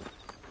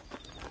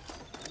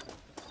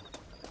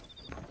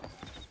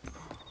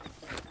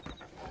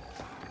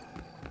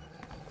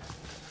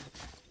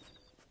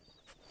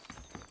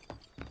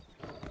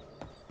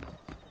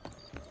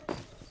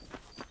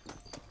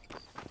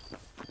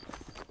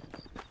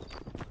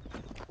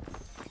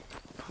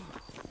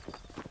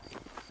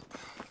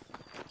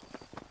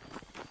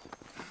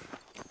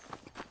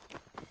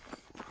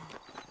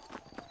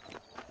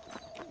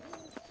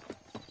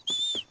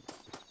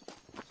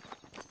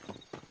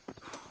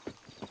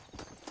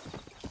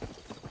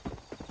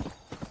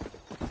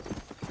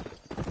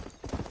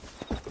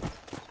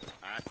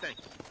 Thank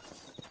you.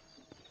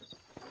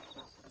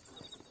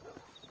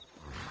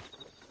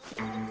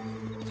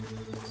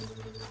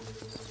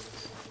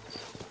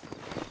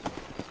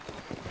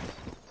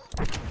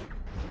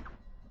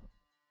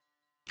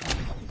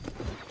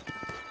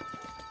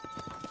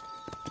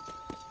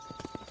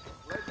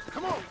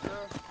 Come on,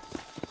 sir.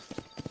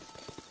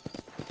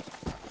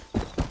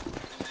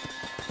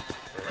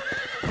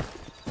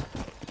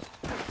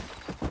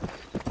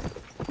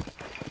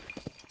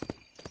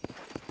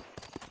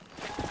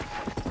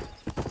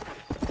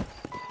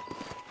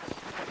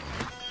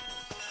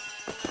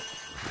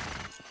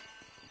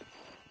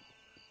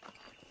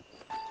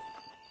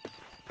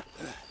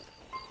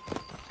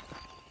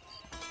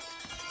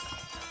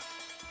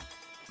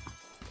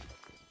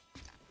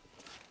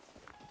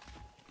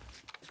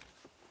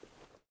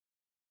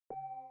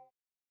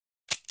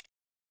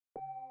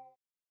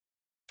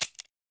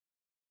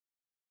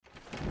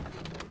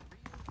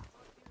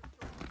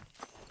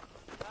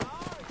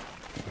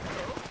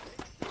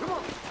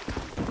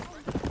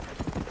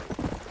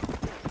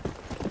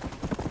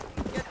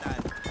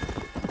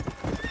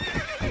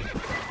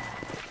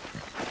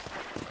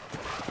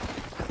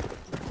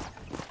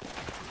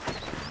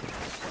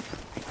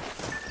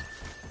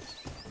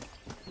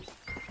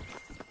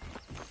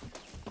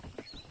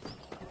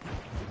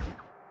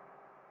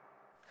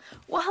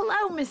 Well,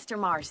 hello, Mr.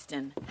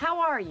 Marston.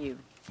 How are you?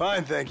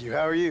 Fine, thank you.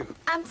 How are you?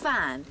 I'm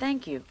fine,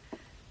 thank you.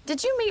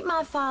 Did you meet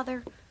my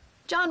father?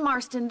 John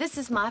Marston, this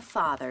is my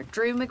father,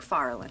 Drew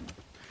McFarland.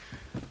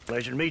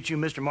 Pleasure to meet you,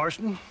 Mr.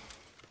 Marston.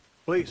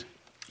 Please.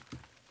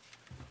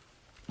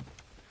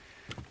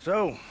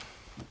 So,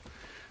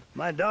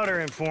 my daughter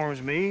informs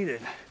me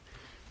that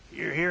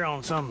you're here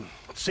on some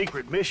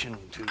secret mission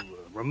to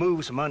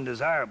remove some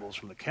undesirables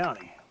from the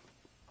county.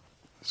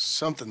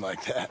 Something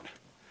like that.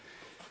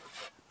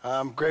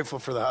 I'm grateful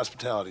for the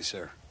hospitality,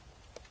 sir.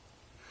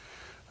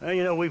 Well,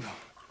 you know, we've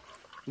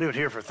lived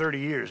here for 30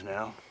 years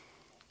now.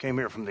 Came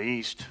here from the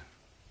east.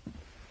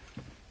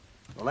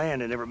 The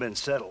land had never been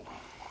settled.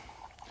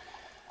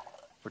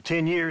 For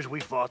 10 years, we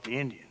fought the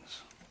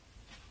Indians.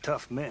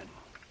 Tough men.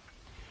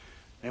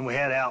 Then we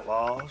had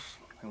outlaws,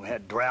 and we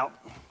had drought,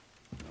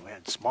 and we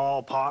had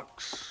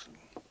smallpox,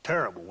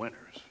 terrible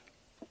winters,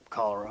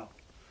 cholera.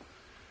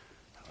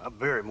 I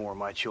buried more of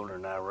my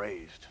children than I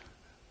raised.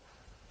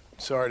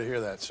 Sorry to hear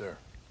that, sir.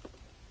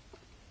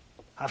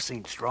 I've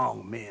seen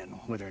strong men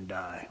wither and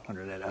die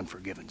under that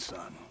unforgiving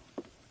sun.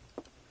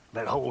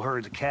 That whole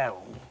herds of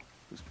cattle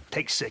just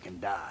take sick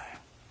and die.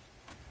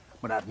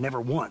 But I've never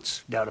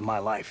once doubted my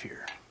life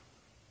here.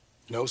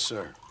 No,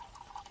 sir.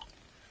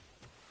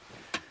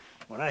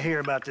 When I hear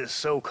about this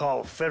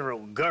so-called federal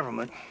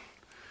government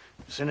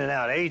sending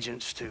out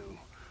agents to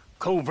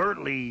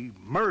covertly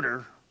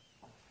murder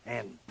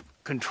and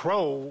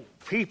control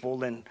people,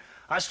 then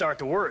I start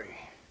to worry.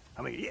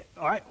 I mean, yeah,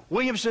 all right,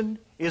 Williamson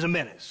is a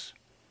menace,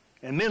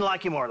 and men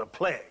like him are the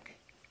plague.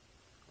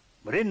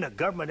 But isn't a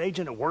government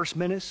agent a worse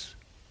menace?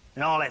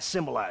 And all that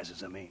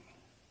symbolizes, I mean.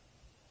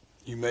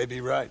 You may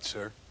be right,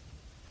 sir.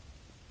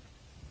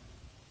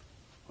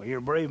 Well, you're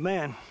a brave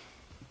man.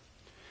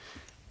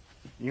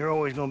 You're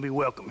always going to be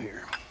welcome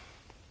here.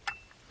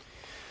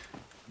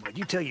 But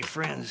you tell your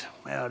friends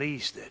out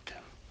east that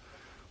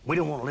we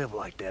don't want to live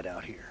like that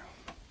out here.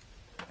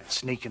 That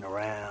sneaking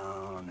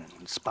around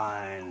and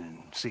spying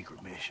and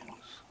secret missions.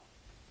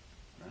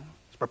 Right?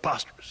 It's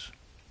preposterous.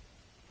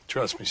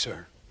 Trust me,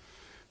 sir.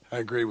 I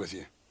agree with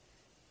you.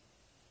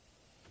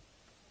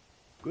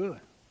 Good.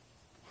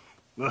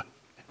 Good.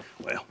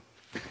 Well,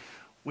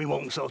 we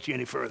won't insult you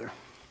any further.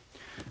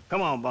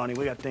 Come on, Bonnie,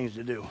 we got things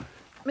to do.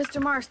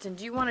 Mr. Marston,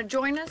 do you want to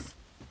join us?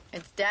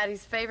 It's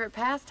Daddy's favorite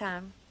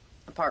pastime.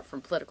 Apart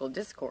from political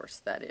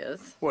discourse, that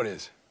is. What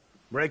is?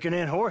 Breaking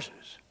in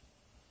horses.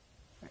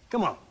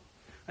 Come on.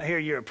 I hear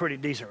you're a pretty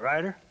decent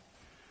rider.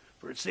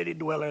 For a city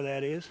dweller,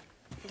 that is.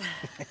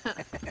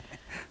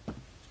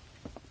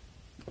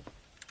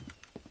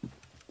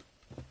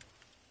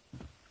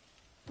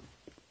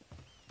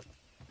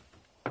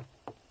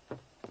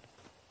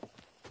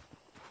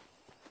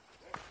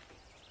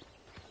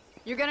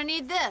 You're gonna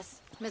need this,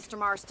 Mr.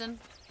 Marston.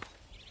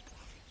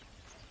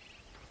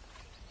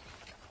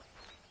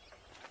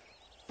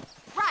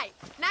 Right,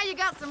 now you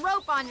got some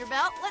rope on your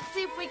belt. Let's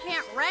see if we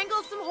can't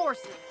wrangle some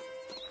horses.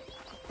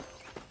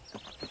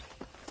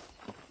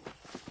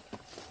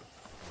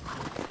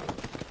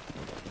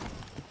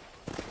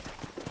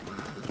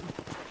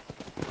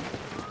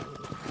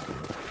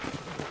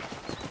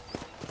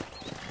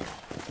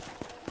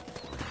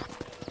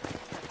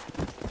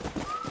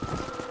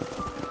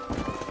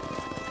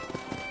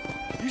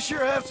 You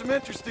sure have some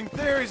interesting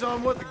theories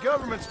on what the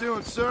government's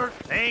doing, sir.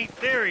 They ain't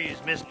theories,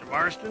 Mr.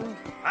 Marston.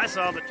 I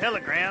saw the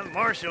telegram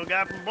Marshall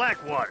got from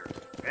Blackwater.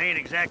 It ain't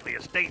exactly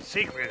a state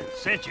secret it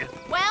sent you.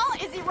 Well,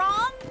 is he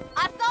wrong?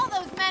 I saw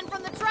those men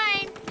from the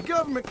train. The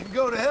government can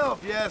go to hell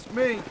if you ask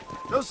me.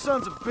 Those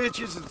sons of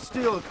bitches would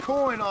steal a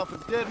coin off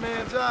a dead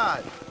man's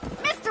eye.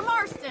 Mr.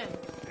 Marston!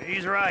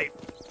 He's right.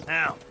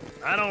 Now,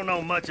 I don't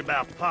know much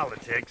about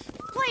politics,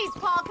 Please,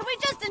 Paul, can we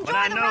just enjoy but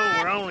I the know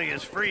ride? we're only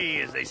as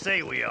free as they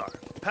say we are.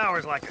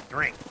 Power's like a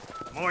drink.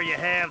 The more you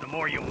have, the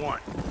more you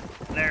want.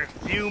 And there's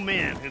few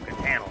men who can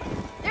handle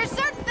it. There's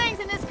certain things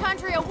in this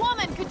country a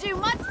woman could do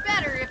much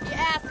better, if you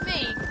ask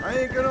me. I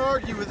ain't gonna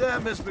argue with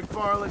that, Miss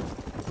McFarland.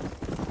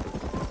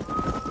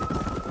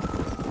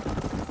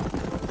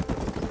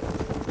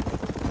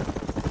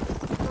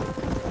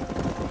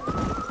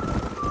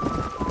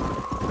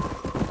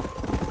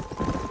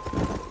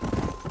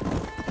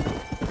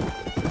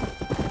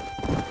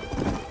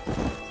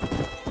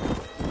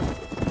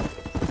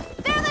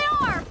 There they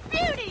are!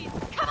 Beauties!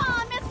 Come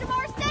on, Mr.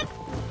 Marston!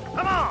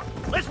 Come on,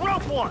 let's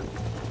rope one.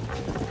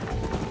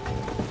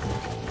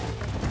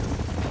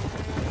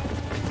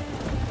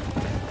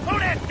 Throw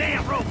that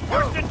damn rope,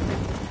 Marston.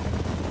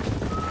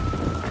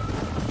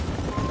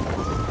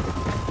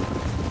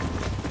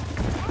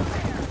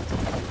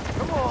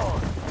 Come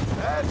on.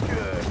 That's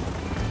good.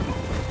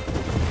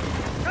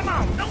 Come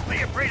on, don't be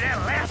afraid of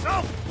that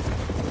lasso.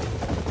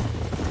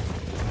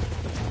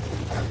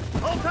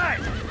 Hold tight.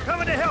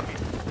 Coming to help you.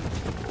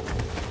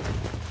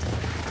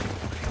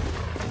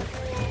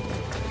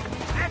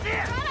 That's it.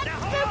 Now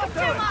hold on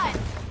to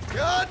it.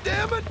 God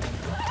damn it!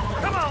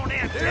 Come on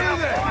then, There down,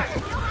 there. boy.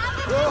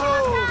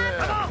 Whoa there.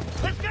 Come on,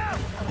 let's go.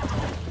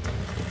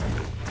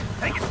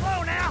 Take it slow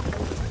now.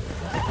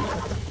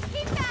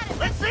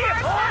 Let's see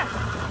it,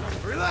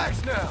 boy.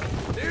 Relax now.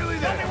 Nearly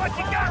there. Tell me what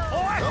you got,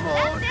 boy. Come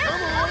on,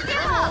 come on,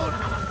 come on.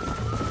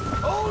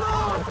 Hold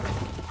on.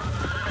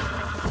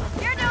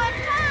 You're doing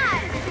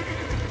fine!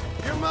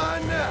 You're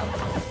mine now.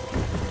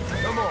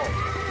 Come on.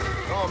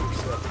 Calm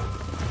yourself.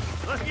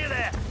 Look at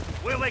that.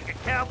 We'll make a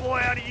cowboy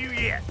out of you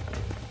yet.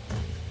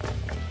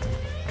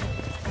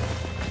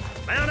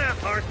 Mount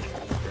up, Marston.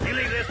 You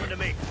leave this one to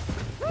me.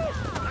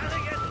 I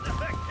think that's an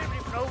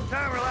effective for an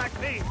old-timer like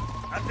me.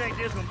 I'll take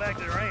this one back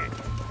to the ranch.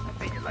 I'll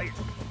see you later.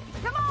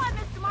 Come on,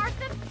 Mr.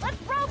 Marston.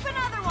 Let's rope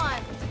another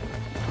one.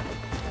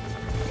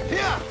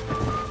 Here!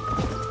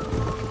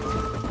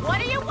 What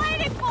are you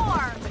waiting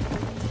for?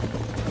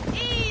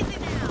 Easy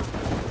now.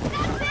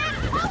 That's it.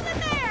 Hold it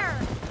there.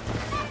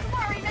 Don't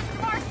worry, Mr.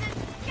 Marston.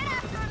 Get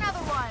after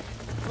another one.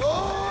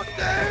 Oh,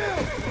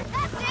 damn!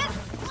 That's it.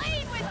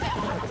 Lead with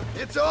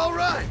it. It's all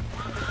right.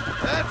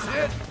 That's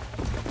it.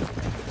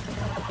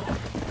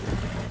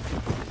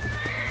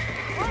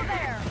 Whoa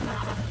there.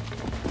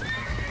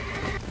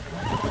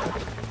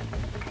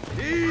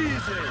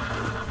 Easy.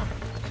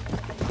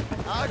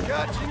 I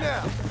got you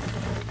now.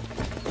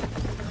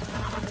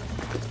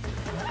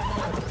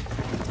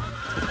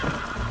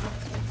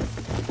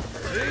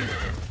 See?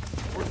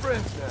 We're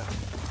friends now.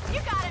 You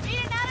got him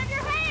eating out of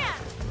your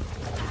hand.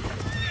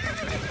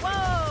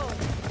 Whoa.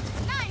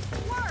 Nice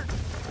work.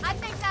 I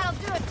think that'll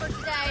do it for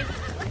today.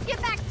 Let's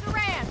get back to the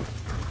ranch.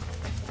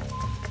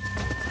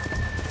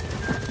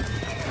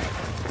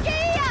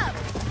 Giddy up!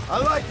 I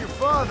like your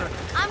father.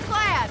 I'm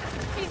glad.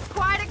 He's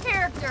quite a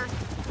character.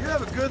 You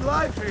have a good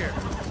life here.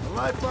 The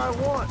life I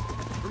want.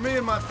 For me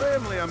and my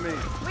family, I mean.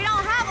 We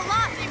don't have a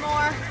lot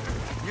anymore.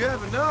 You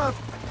have enough.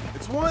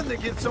 It's one that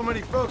gets so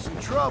many folks in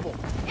trouble.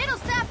 It'll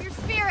sap your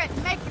spirit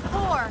and make you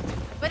poor.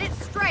 But it's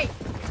straight.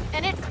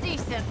 And it's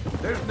decent.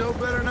 There's no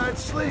better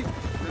night's sleep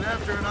than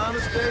after an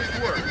honest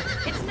day's work.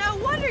 It's no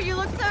wonder you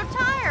look so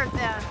tired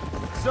then.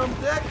 Some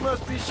deck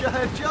must be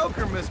shy of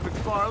Joker, Miss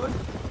McFarland.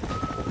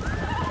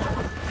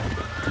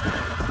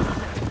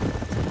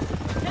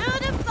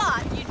 Who'd have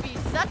thought you'd be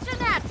such a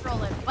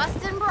natural at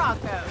busting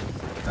broncos?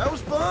 That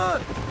was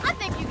fun. I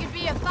think you could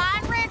be a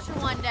fine rancher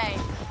one day.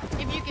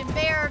 If you can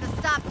bear to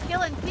stop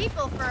killing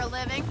people for a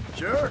living.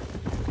 Sure.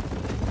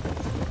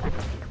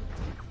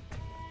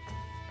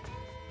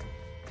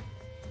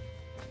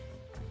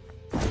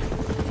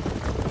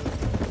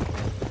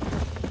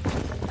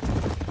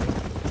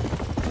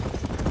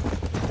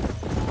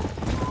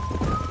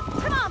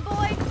 Come on,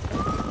 boy.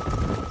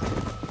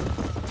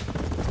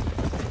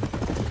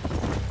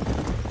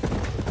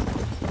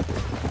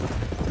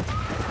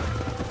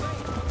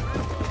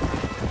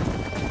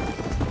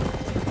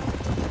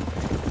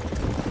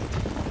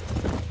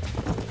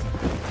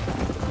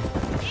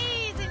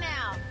 Easy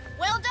now.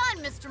 Well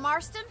done, Mr.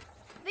 Marston.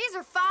 These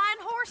are fine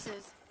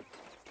horses.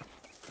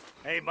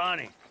 Hey,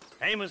 Bonnie.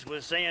 Amos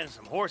was saying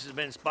some horses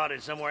been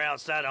spotted somewhere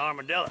outside of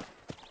Armadillo.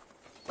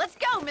 Let's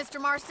go, Mr.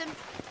 Marston.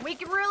 We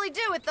can really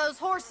do with those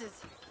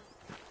horses.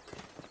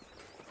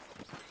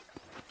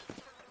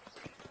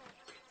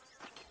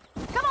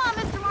 Come on,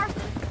 Mr.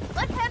 Marston.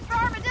 Let's head for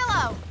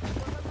Armadillo.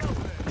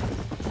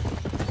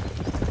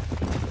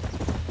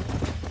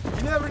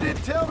 You never did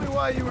tell me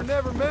why you were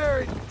never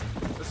married.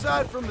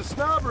 Aside from the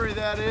snobbery,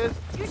 that is.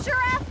 You sure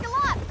ask a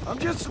lot. I'm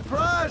just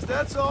surprised,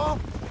 that's all.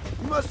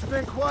 You must have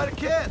been quite a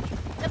catch.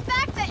 The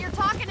fact that you're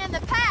talking in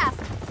the past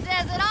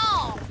says it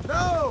all.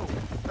 No,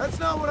 that's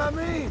not what I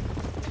mean.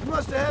 You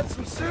must have had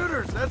some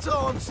suitors, that's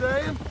all I'm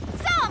saying.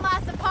 Some,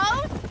 I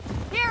suppose.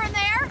 Here and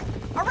there.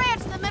 A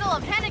ranch in the middle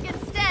of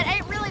Hennigan's Stead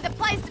ain't really the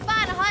place to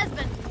find a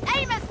husband.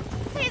 Amos,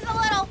 he's a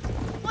little,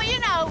 well, you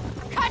know,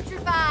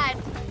 countrified.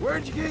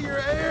 Where'd you get your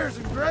airs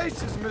and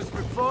graces, Miss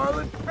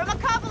McFarland? From a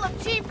couple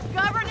of cheap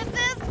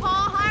governesses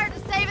Paul hired to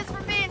save us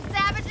from being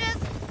savages.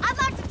 I'd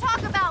like to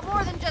talk about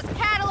more than just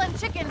cattle and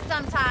chickens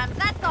sometimes,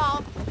 that's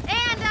all.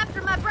 And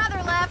after my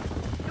brother left,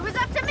 it was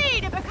up to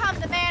me to become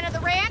the man of the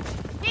ranch.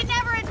 He'd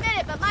never admit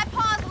it, but my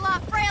paw's a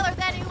lot frailer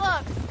than he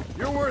looks.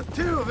 You're worth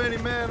two of any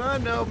man I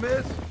know,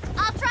 miss.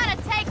 I'll try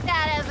to take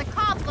that as a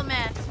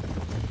compliment.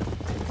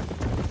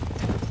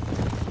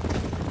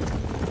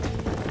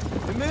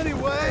 In many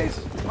ways,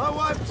 my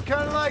wife is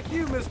kind of like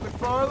you, Miss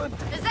McFarland.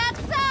 Is that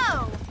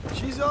so?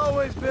 She's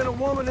always been a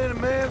woman in a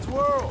man's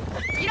world.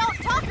 You don't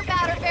talk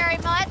about her very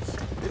much.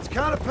 It's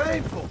kind of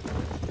painful,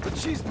 but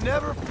she's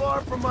never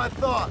far from my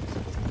thoughts.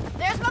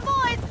 There's my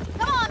boys.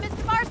 Come on,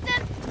 Mr.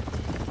 Marston.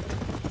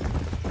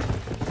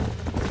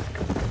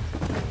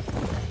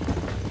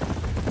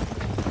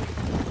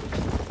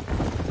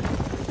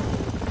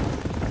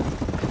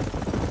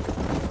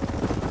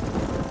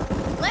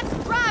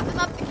 Let's drive them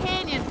up the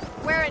canyon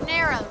where it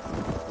narrows.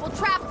 We'll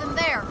trap them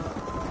there.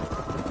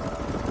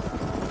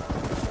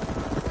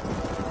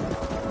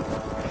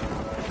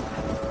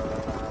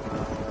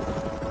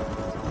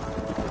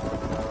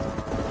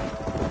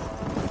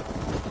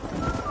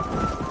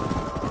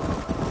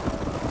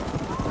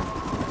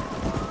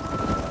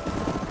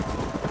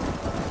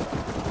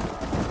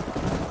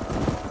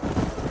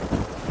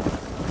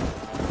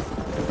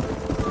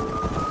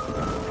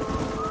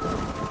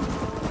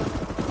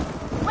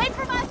 Wait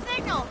for my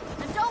signal,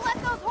 and don't let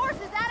those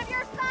horses out of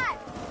your sight.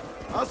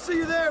 I'll see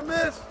you there,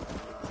 miss.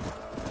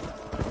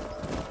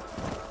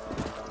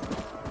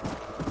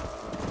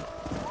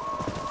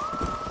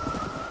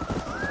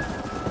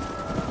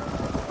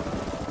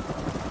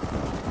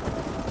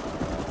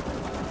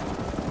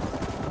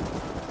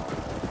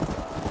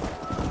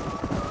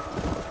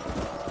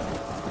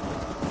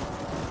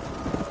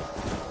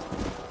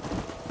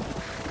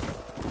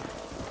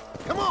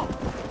 Come on.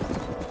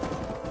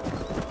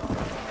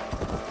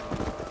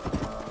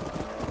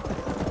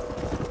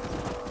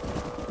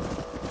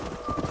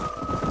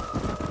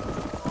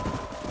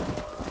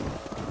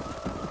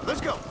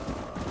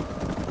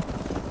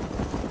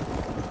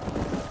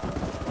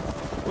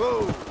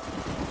 Whoa!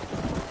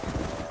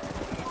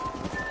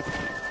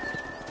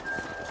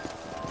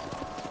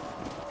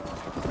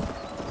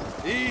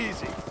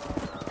 Easy.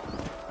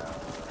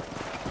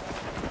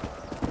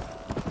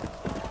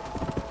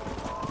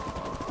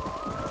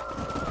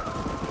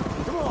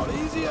 Come on,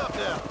 easy up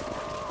now.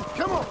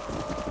 Come on.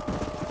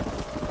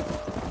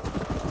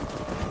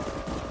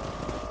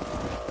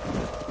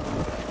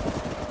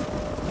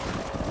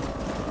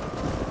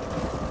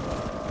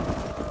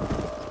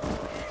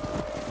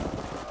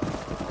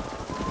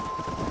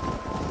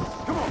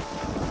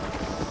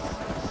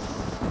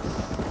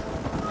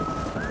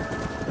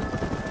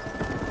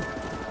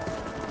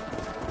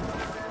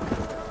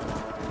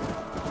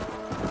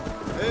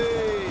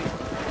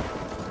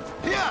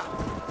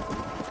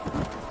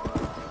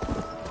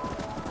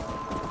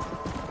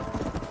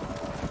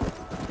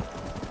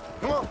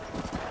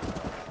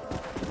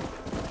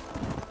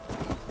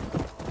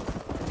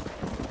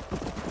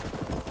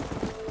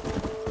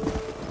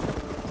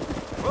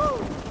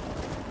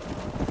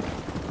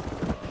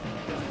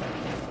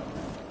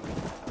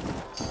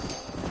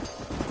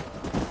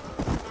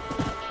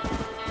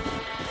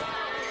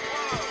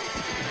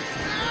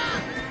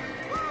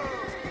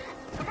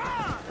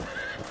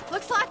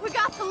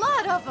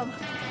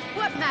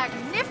 What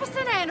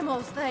magnificent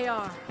animals they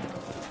are.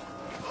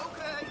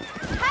 Okay.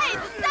 Hey,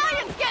 the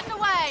stallion's getting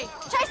away.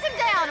 Chase him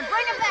down and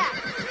bring him back.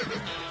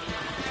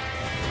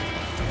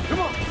 Come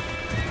on.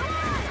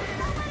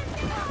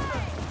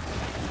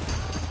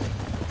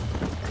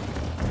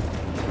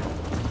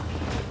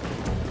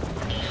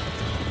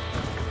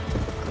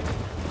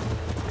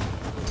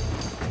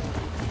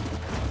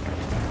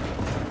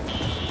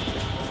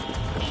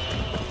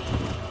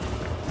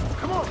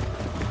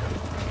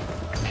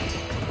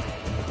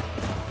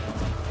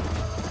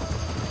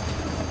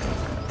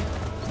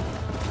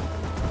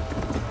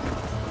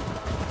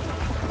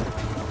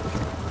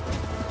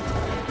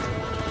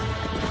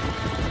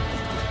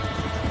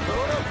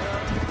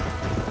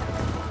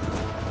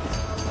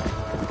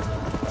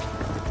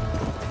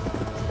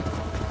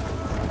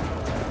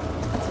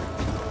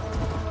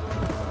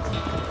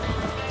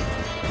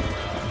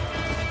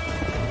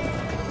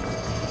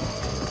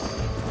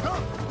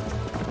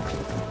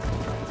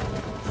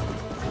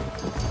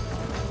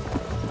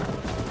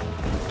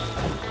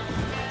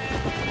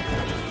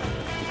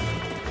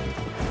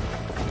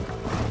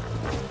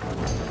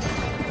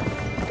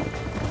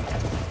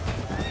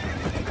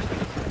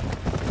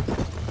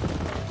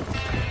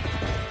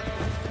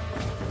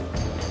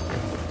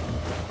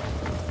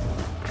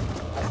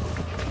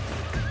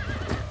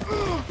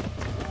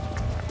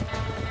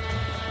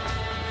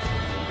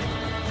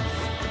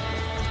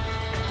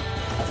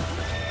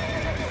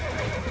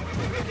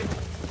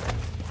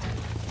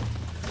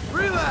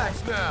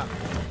 Now,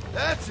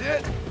 that's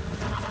it.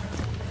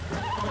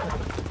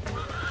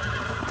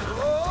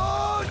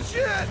 Oh,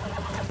 shit!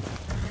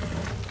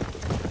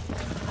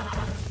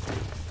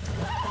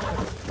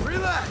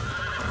 Relax.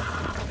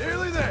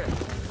 Nearly there.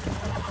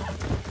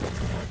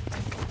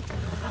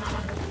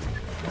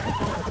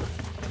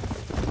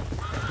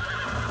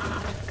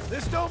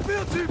 This don't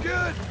feel too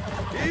good.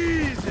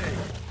 Easy.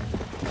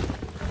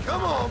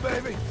 Come on,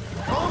 baby.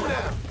 Calm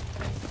down.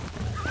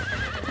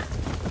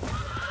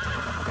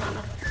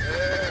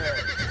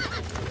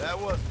 That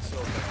wasn't so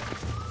bad.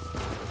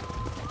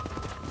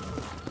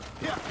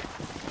 Yeah.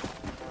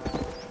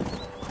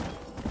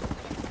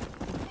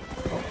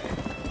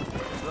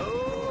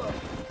 Slow up.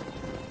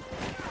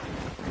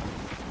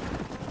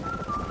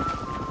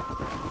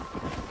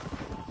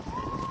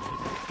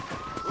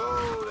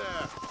 Whoa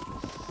there.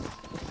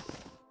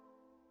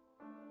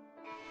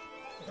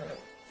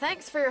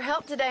 Thanks for your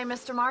help today,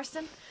 Mr.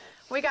 Marston.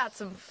 We got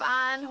some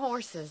fine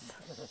horses.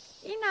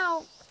 You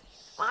know,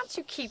 why don't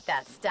you keep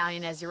that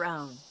stallion as your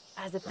own?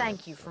 As a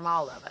thank you from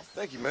all of us.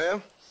 Thank you,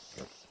 ma'am.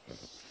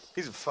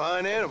 He's a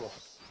fine animal.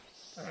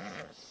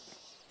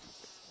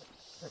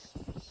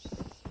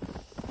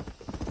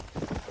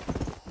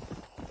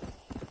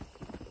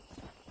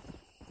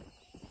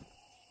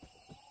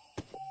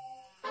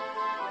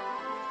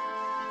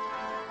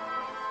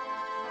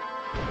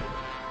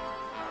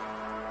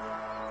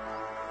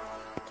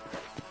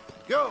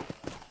 Go!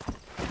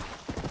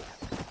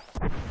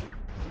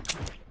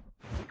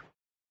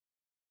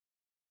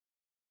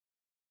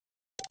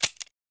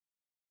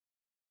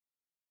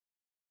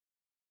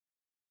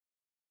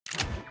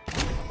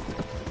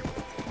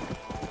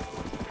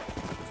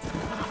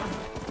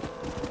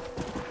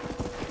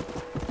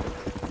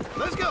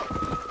 Let's go!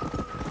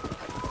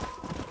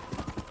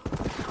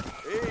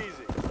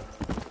 Easy.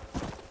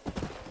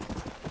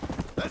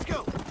 Let's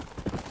go!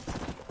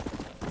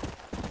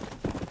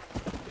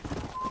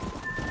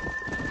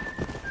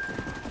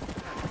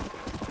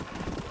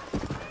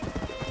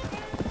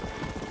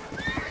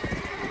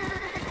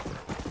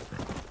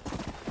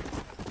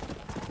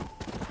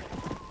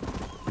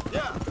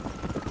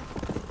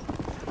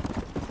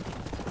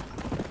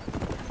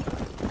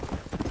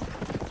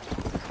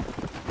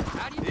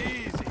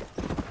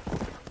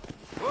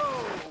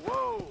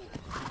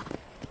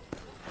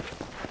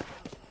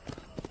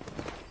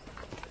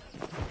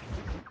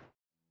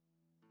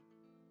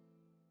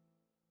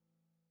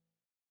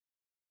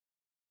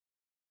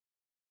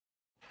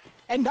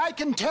 And I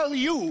can tell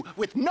you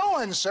with no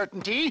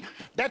uncertainty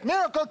that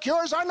miracle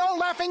cures are no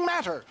laughing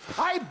matter.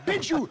 I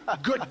bid you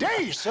good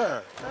day,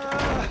 sir.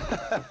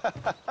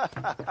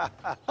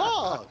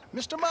 Oh,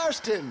 Mr.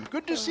 Marston,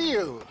 good to see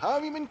you. How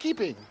have you been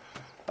keeping?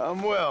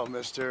 I'm well,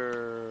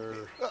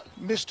 Mr.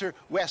 Mr.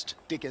 West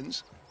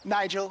Dickens.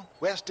 Nigel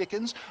West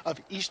Dickens of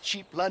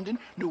Eastcheap, London,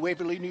 New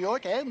Waverly, New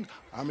York, and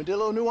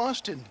Armadillo, New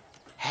Austin.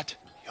 At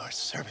your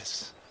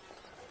service.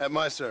 At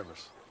my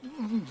service?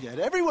 At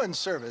everyone's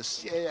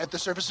service. At the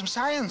service of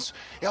science,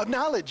 of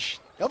knowledge,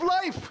 of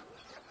life.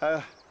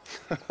 How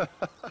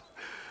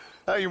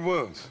are your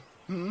wounds?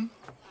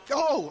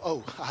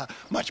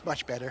 Much,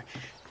 much better.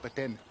 But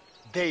then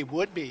they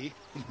would be.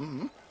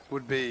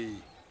 Would be?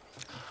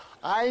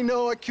 I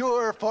know a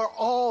cure for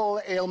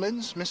all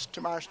ailments,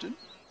 Mr. Marston.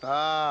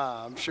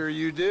 Ah, I'm sure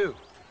you do.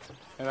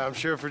 And I'm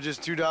sure for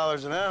just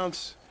 $2 an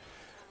ounce,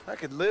 I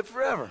could live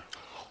forever.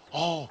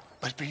 Oh,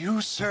 but for you,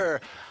 sir,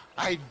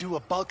 I'd do a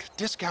bulk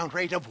discount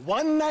rate of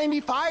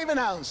 $1.95 an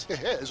ounce,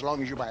 as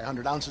long as you buy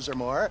 100 ounces or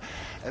more.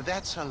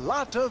 That's a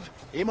lot of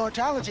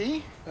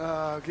immortality.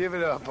 Give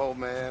it up, old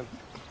man.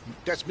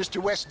 That's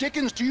Mr. West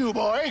Dickens to you,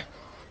 boy.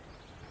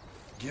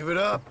 Give it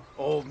up,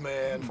 old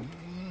man.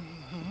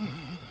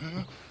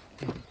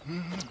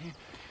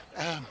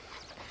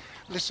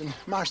 Listen,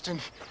 Marston,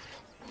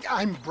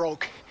 I'm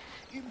broke,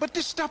 but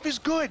this stuff is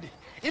good.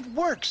 It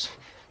works.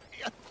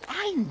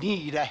 I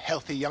need a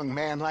healthy young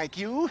man like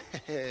you.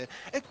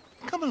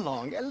 Come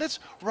along, let's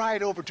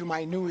ride over to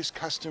my newest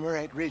customer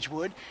at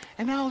Ridgewood,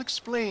 and I'll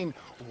explain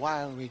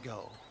while we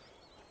go.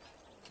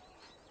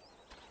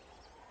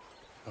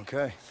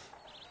 Okay.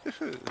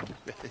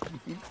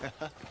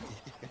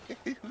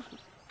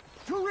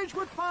 To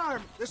Ridgewood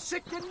Farm, the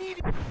sick and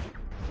needy.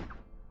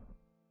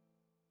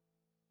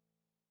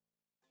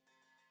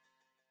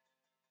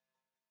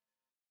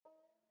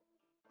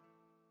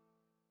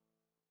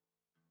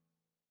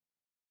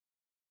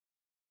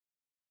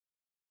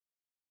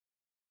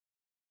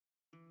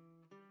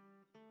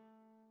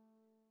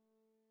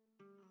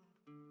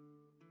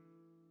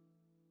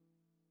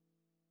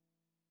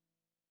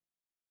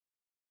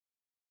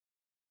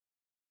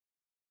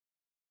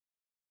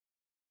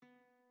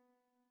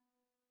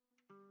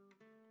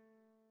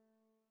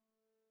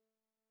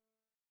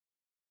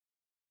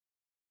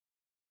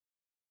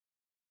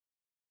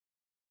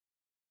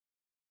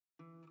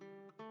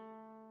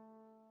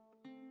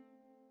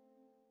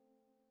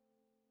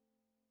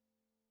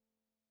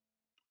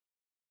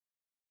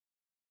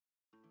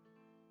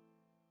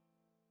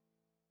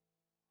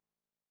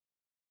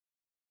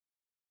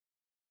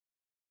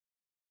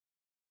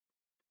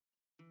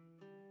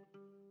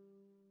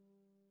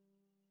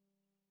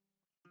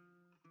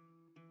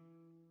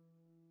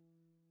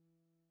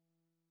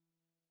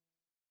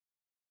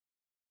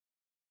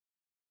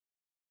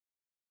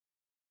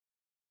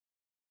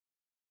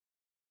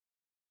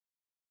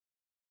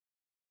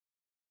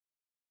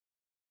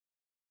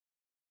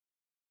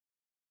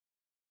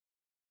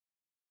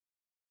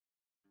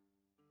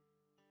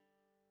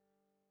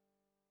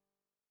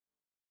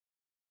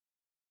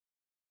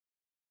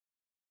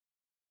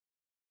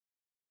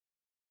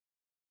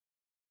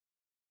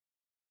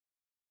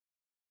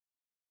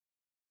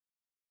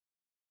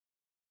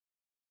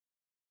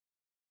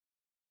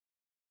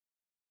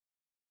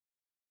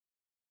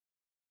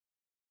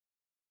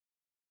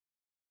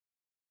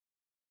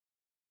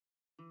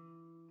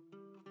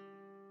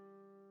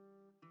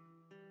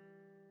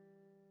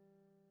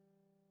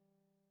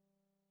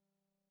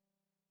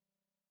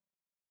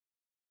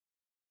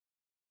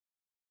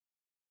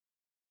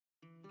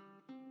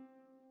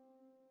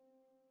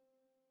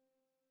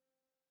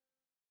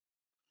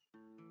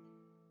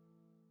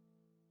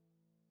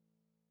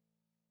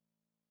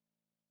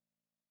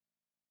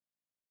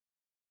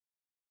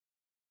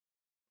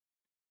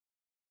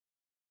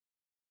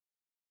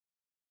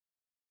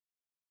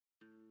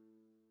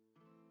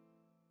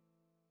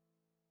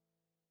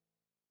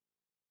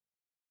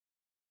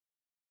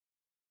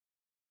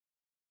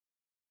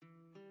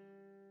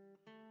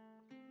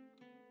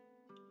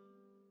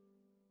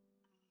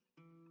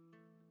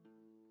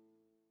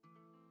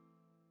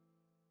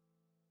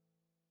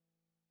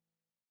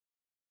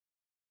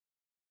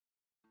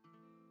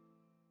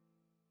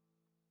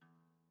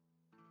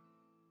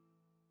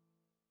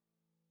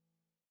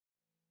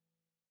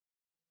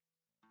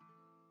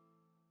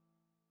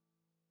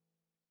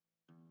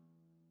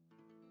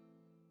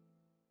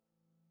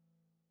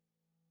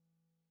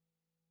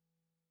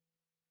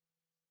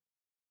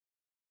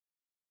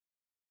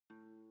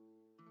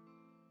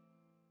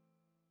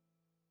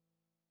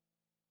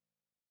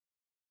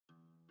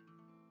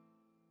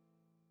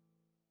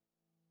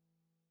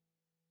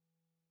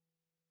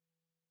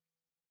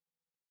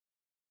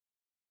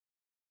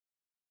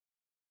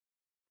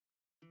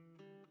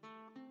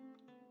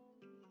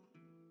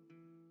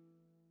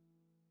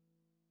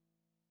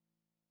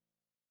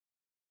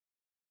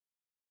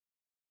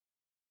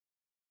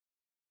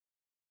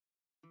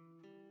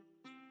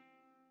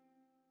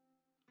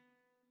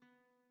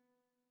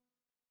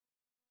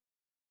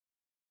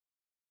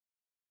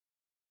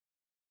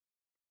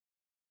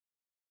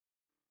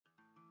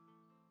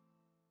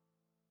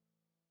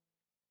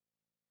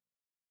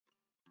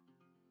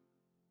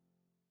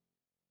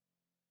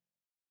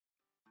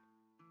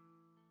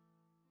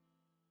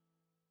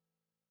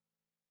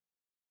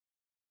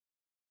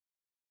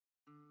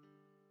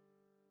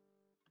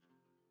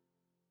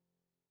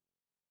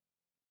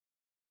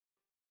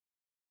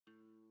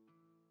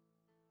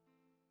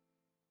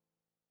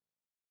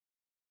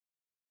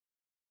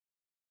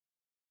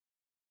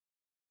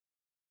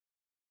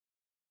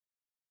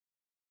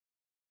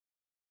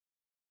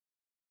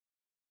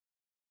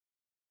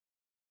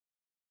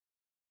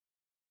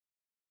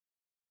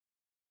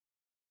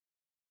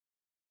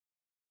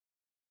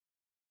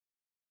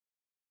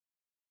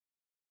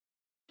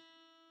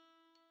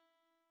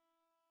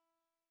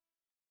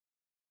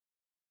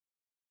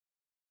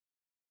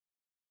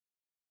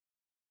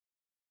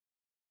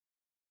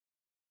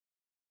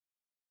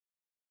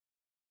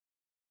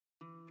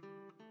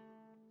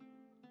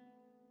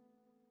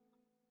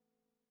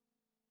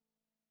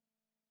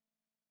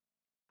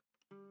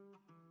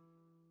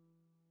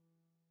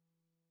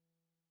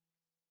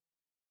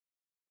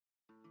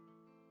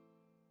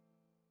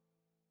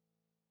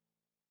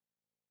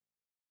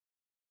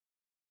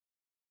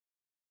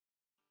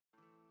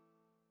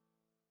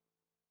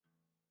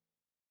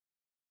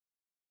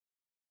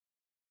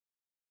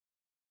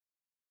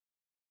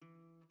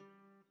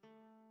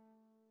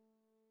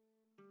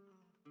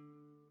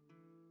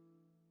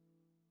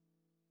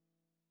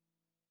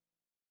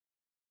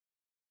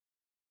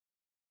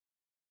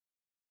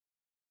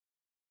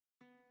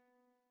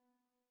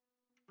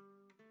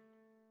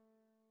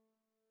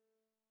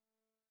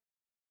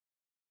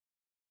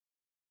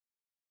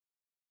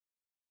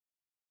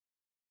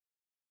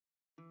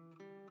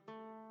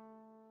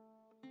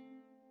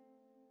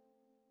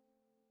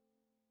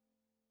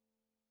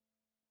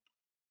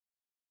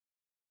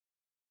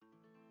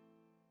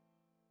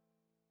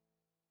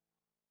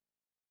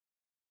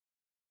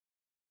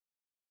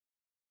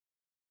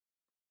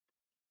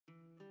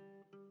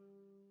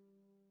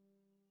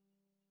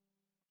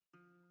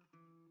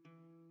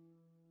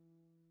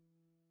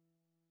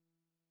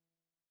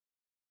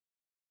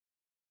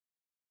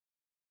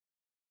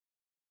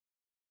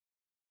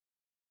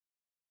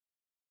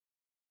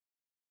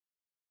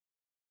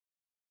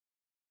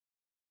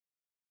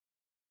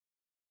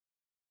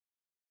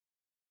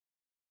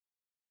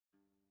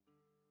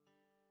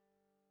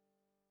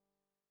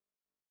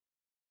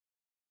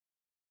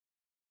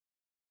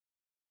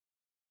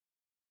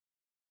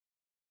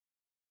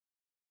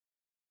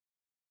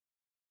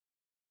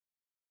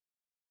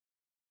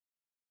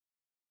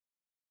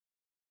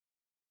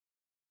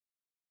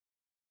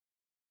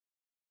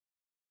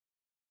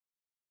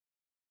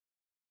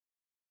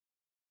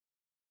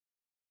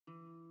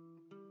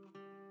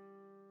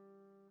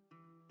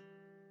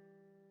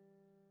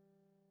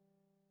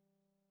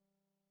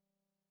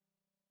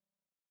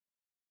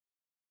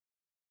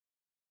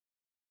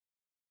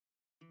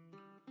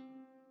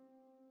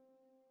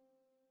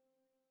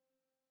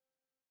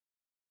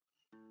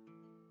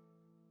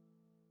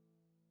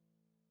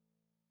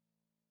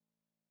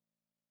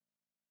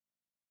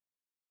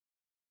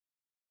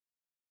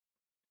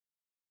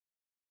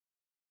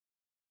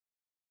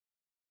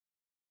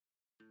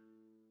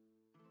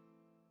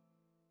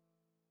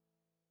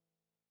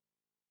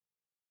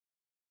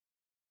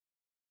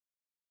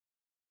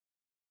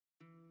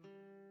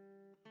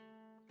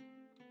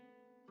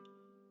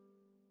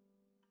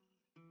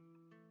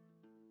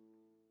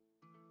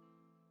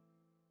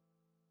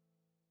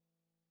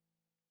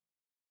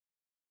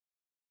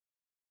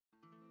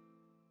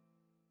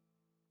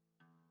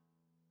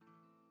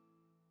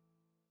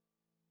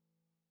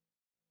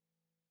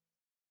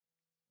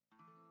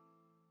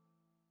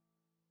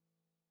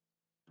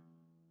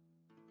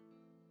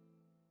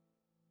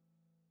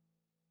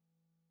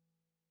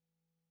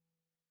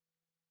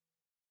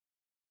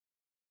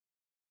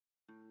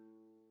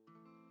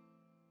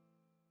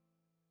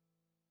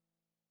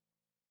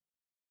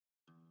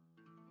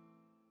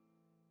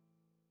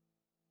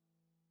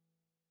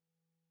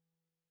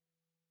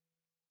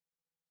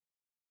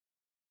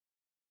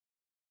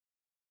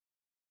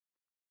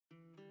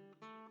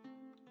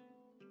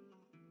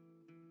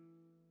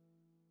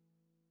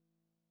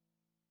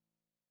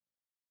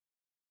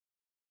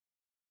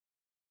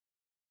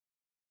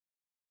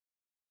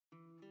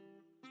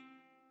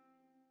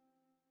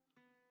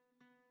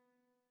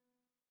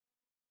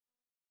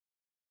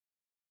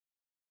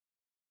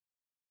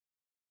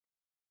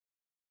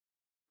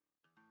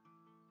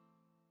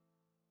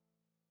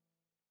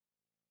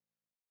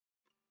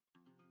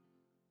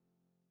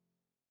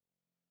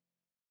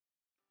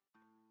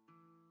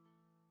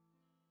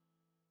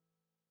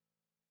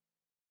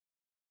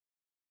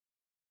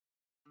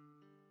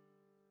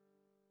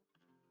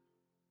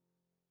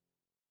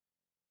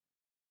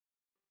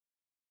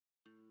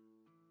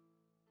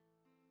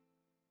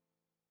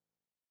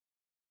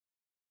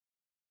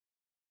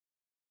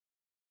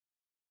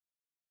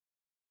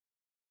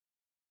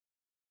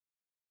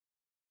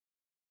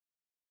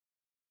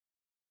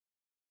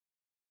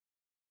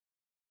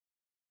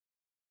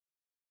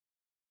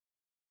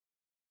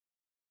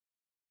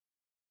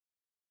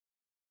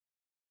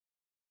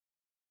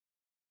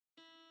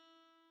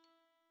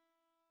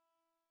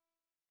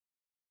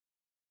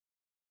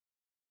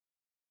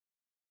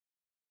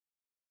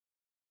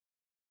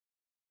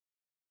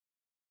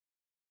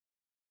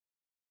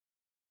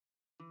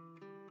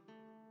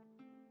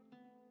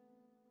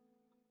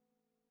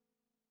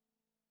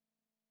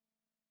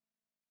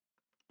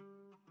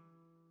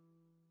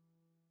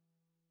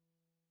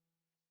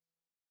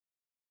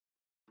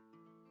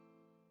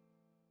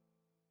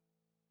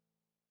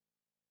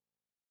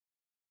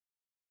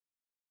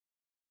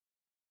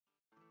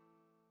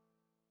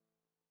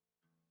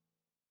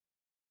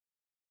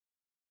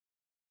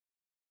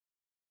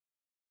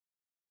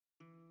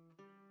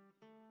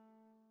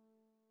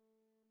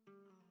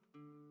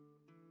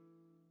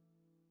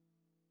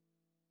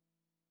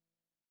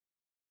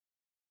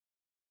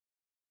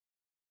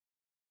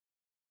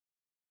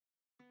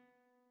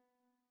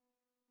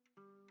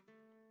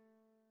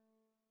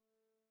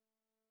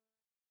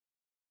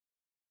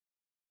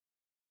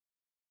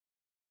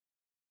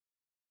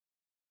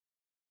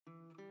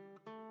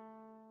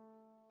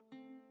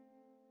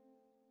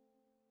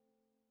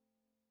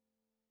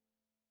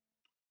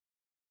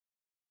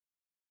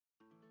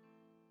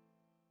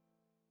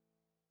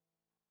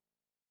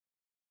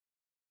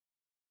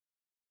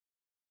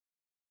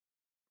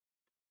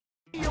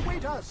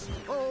 Await us!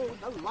 Oh,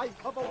 the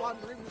life of a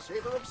wandering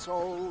saver of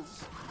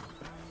souls!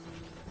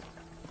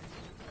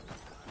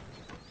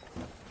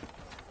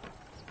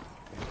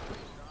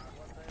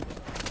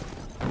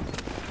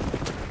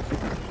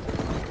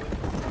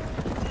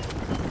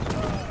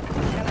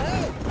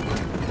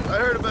 I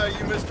heard about about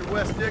you, Mr.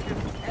 West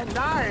Dickens. And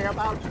I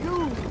about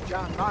you,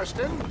 John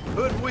Marston.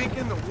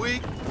 Hoodwinking the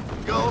weak,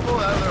 gullible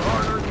out of their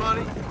hard-earned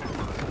money.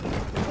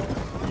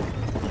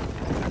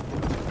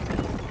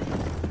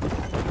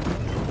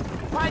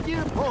 My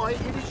dear boy,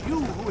 it is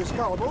you who is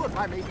gullible, if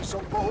I may be so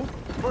bold,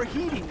 for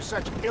heeding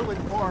such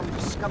ill-informed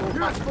scuttlebutt.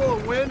 You're as full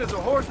of wind as a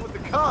horse with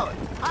the collar.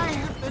 I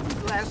have been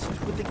blessed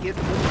with the gift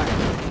of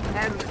language,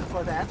 and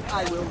for that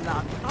I will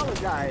not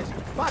apologize.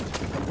 But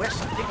the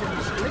West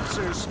Dickens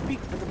elixirs speak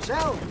for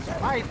themselves.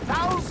 My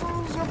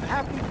thousands of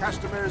happy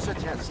customers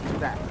attest to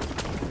that.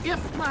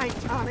 If my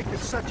tonic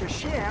is such a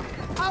sham,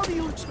 how do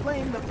you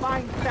explain the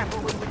fine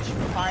fettle in which you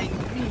find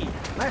me?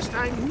 Last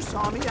time you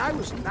saw me, I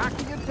was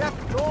knocking a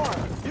death door.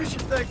 You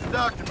should thank the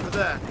doctor for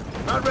that.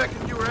 I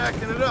reckon you were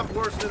acting it up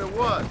worse than it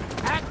was.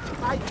 Act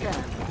I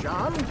can,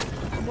 John.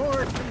 The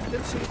more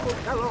convincing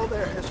Othello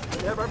there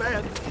has ever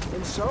been,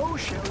 and so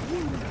shall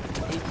you.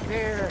 A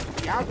fair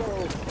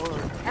Iago or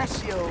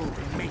Cassio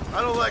mate.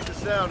 I don't like the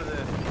sound of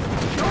this.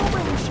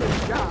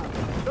 Showmanship, John.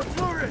 The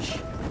flourish.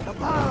 The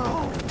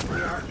bow.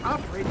 We are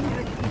operating in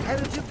a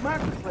competitive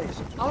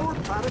marketplace. Our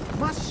product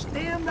must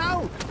stand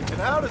out.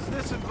 And how does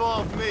this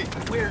involve me?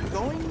 We're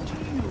going to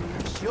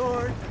use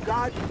your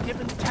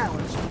God-given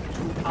talents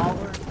to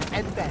our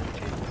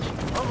advantage.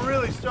 I'm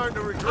really starting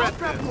to regret I'll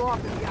drop you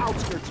off at the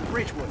outskirts of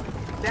Ridgewood.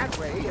 That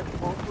way, it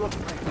won't look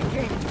like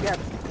we came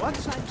together.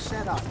 Once I'm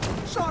set up,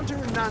 saunter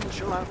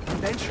nonchalant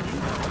conventionally,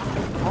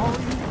 call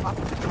you up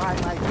to try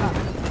my gun.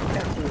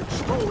 After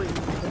extolling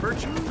the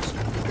virtues,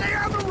 stay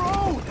on the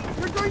road!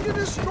 You're going to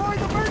destroy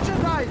the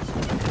merchandise!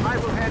 I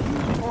will have you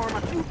perform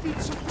a few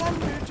feats of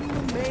wonder to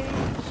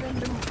amaze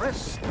and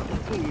impress the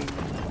queen.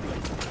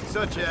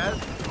 Such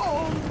as?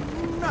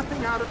 Oh,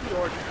 nothing out of the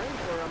ordinary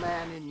for a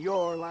man in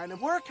your line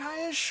of work,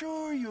 I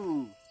assure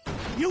you.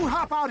 You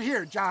hop out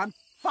here, John.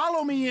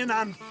 Follow me in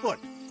on foot.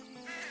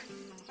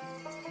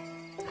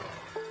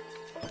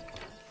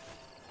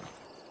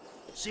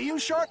 See you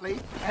shortly,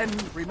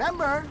 and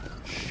remember,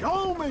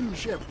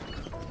 showmanship.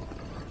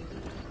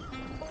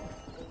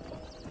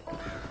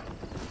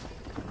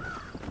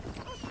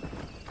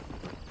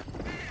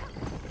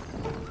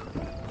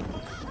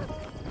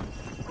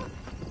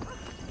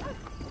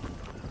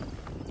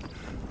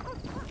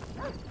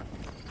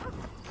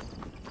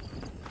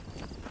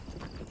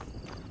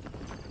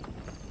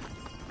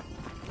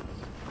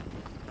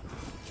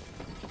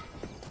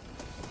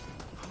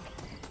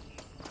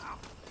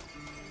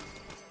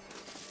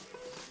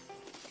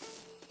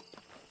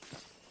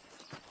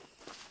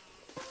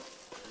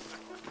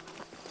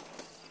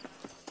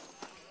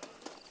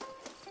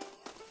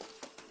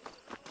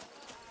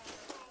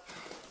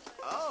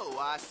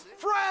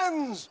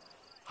 Friends,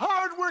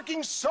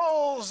 hard-working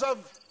souls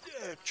of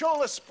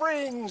Cholla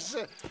Springs,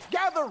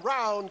 gather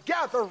round,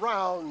 gather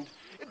round.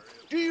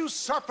 Do you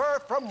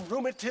suffer from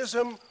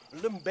rheumatism,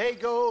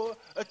 lumbago,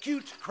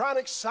 acute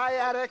chronic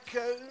sciatic,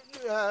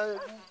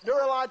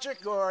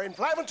 neurologic, or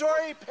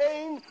inflammatory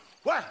pain?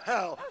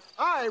 Well,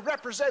 I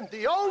represent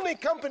the only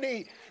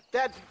company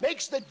that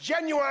makes the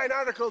genuine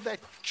article that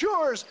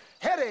cures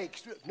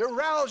headaches,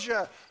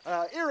 neuralgia,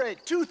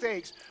 earache,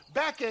 toothaches,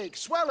 backache,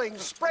 swelling,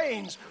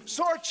 sprains,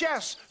 sore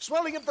chests,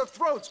 swelling of the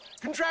throats,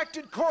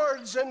 contracted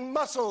cords and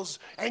muscles,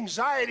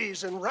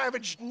 anxieties and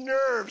ravaged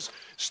nerves,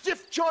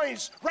 stiff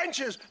joints,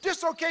 wrenches,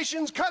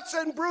 dislocations, cuts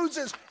and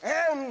bruises,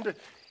 and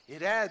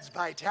it adds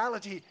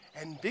vitality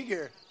and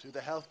vigor to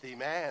the healthy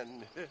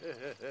man.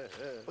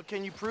 But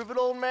can you prove it,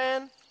 old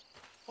man?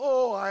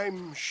 Oh,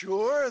 I'm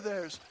sure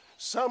there's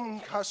some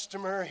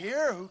customer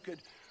here who could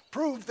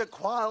prove the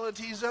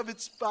qualities of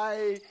it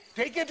by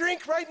taking a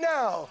drink right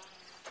now.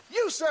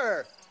 You,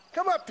 sir,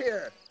 come up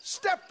here.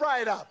 Step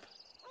right up.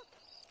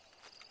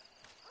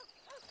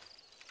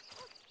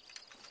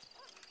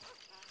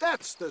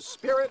 That's the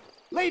spirit.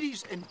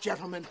 Ladies and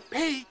gentlemen,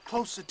 pay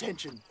close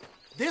attention.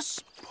 This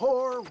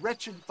poor,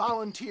 wretched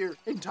volunteer,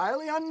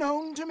 entirely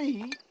unknown to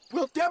me,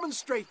 will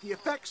demonstrate the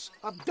effects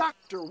of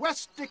Dr.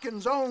 West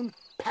Dickens' own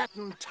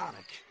patent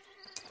tonic.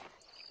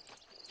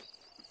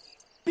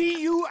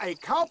 Be you a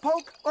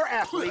cowpoke or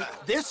athlete,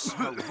 this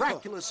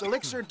miraculous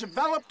elixir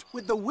developed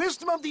with the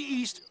wisdom of the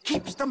East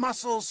keeps the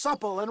muscles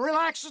supple and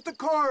relaxes the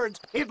cords.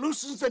 It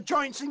loosens the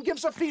joints and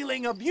gives a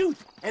feeling of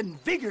youth and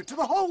vigor to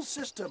the whole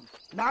system.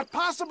 Not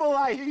possible,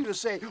 I hear you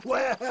say.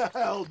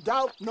 Well,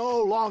 doubt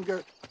no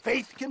longer.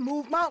 Faith can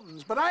move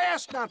mountains, but I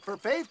ask not for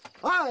faith.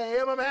 I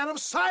am a man of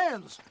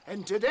science,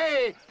 and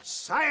today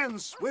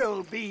science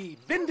will be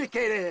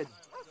vindicated.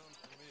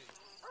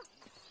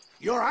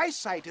 Your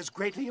eyesight has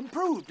greatly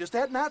improved. Is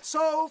that not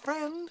so,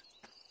 friend?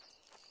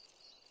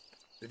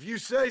 If you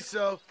say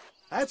so.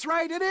 That's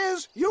right, it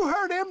is. You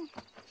heard him.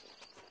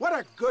 What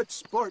a good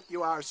sport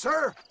you are,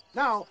 sir.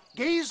 Now,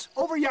 gaze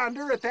over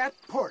yonder at that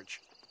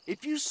porch.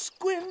 If you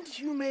squint,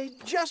 you may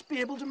just be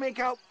able to make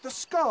out the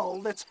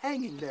skull that's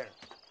hanging there.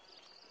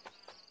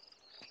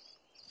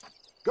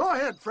 Go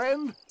ahead,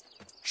 friend.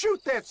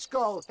 Shoot that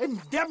skull and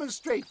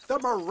demonstrate the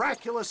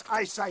miraculous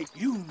eyesight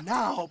you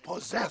now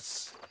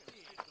possess.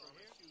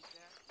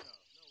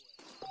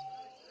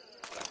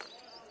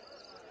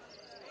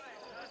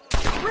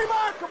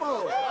 Remark!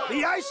 Remarkable!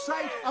 The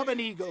eyesight of an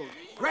eagle,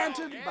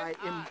 granted by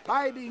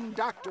imbibing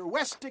Dr.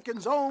 West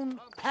Dickens' own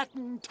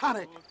patent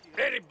tonic.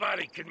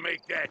 Anybody can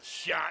make that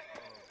shot.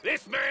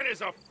 This man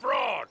is a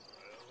fraud.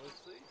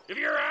 If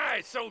your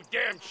eye's so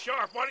damn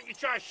sharp, why don't you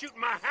try shooting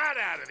my hat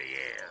out of the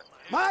air?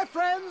 My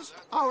friends,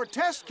 our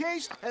test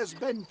case has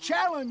been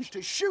challenged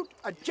to shoot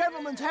a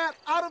gentleman's hat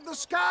out of the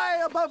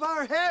sky above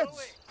our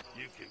heads.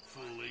 You can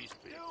fool these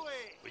people,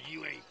 but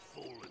you ain't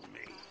fooling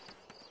me.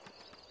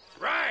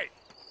 Right.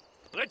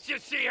 Let's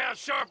just see how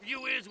sharp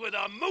you is with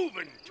a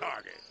moving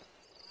target.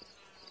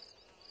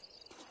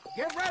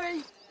 Get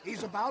ready.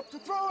 He's about to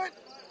throw it.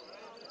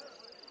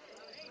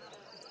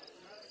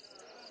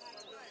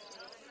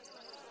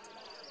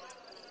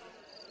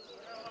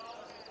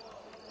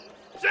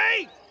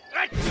 See?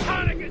 That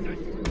tonic is a...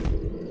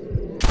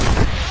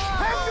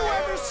 Have you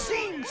ever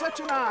seen such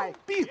an eye?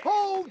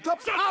 Behold the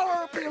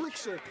power of the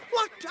elixir,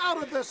 plucked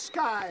out of the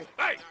sky.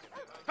 Hey!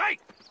 Hey!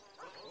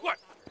 What?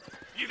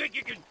 You think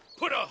you can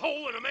put a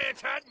hole in a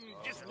man's hat and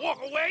just walk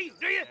away,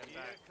 do you?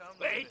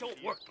 Hey, it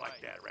don't work like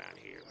that around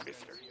here,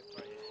 mister.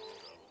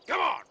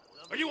 Come on!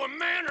 Are you a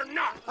man or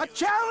not? A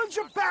challenge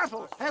of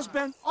battle has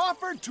been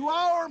offered to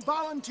our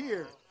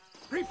volunteer.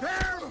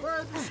 Prepare for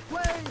a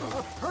display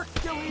of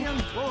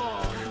Herculean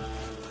brawn.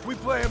 We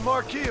playing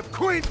Marquis of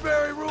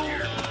Queensberry rules?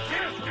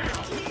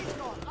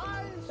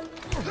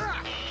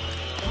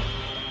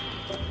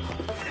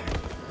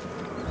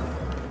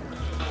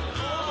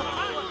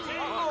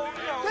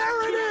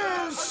 There it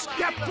is,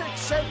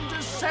 skeptics and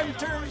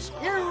dissenters,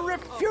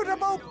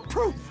 irrefutable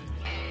proof.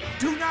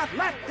 Do not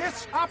let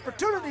this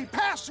opportunity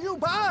pass you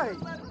by.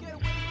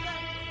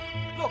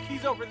 Look,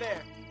 he's over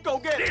there. Go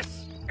get him.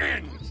 This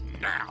ends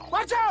now.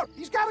 Watch out!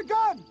 He's got a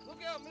gun!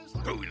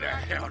 Who the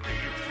hell do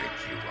you think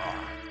you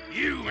are?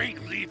 You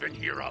ain't leaving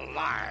here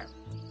alive.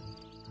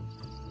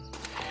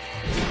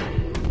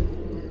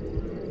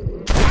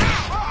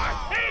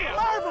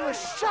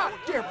 Marvelous shot,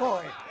 dear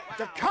boy.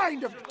 The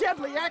kind of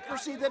deadly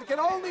accuracy that can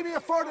only be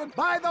afforded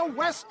by the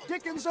West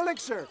Dickens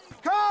elixir.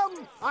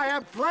 Come, I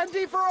have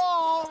plenty for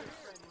all.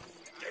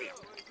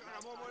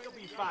 You'll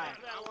be fine.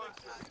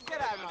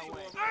 Get out of my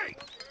way. Hey,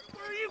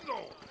 where are you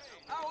going?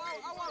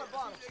 I want a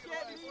bottle.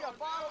 Get me a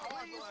bottle,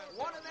 please.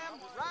 One of them,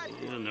 right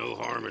here. No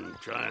harm in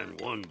trying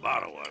one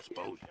bottle, I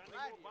suppose.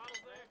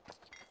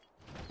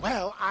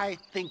 Well, I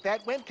think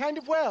that went kind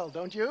of well,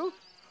 don't you?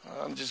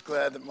 I'm just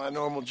glad that my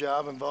normal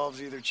job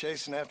involves either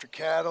chasing after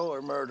cattle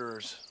or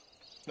murderers.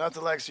 Not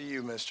the likes of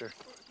you, mister.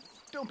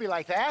 Don't be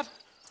like that.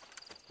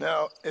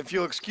 Now, if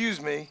you'll excuse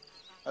me,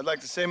 I'd like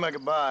to say my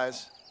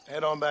goodbyes,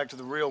 head on back to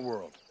the real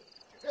world.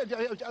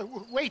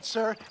 Wait,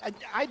 sir.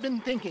 I've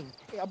been thinking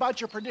about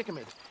your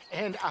predicament,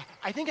 and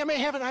I think I may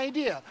have an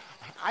idea.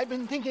 I've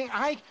been thinking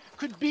I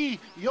could be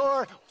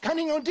your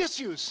cunning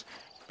Odysseus.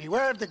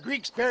 Beware of the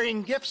Greeks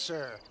bearing gifts,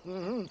 sir.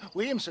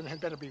 Williamson had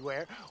better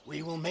beware.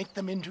 We will make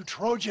them into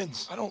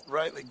Trojans. I don't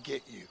rightly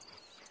get you.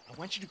 I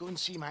want you to go and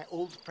see my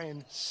old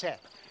friend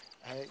Seth.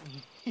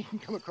 He can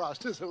come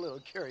across as a little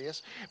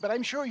curious, but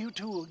I'm sure you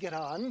two will get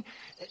on.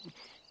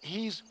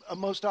 He's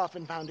most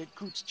often found at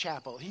Coots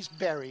Chapel. He's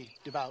very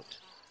devout.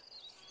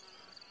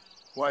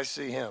 Why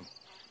see him?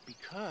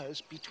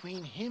 Because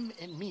between him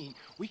and me,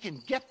 we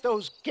can get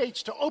those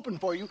gates to open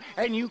for you,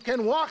 and you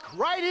can walk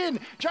right in,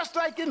 just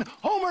like in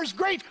Homer's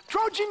great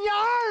Trojan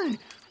yarn.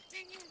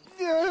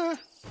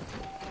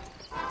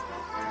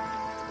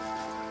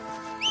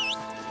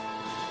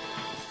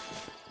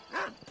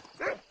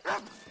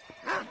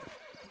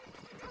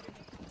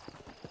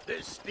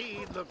 This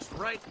steed looks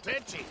right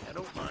tetchy, I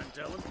don't mind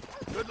telling.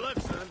 Good luck,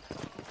 son.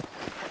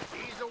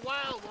 He's a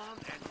wild one,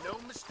 and no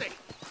mistake.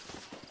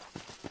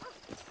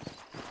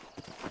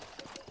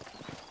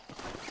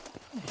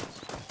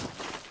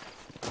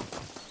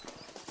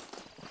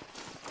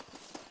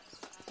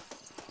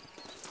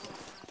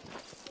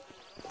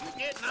 You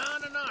getting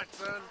on or not,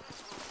 son?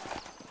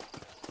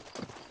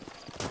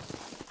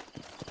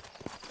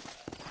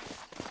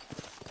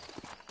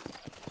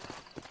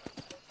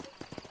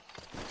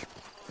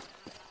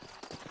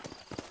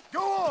 Go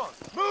on,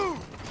 move!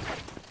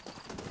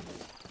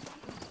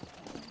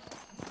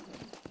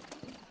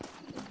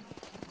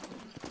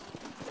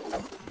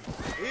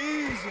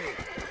 Easy,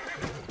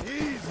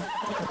 easy.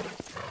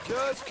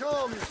 Just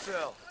calm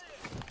yourself.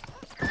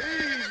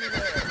 Easy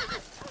there.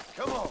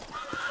 Come on,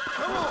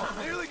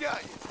 nearly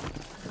got you.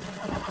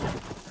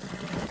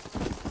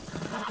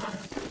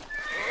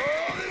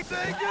 Oh, this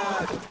ain't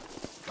good.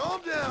 Calm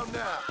down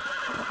now.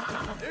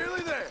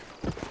 Nearly there.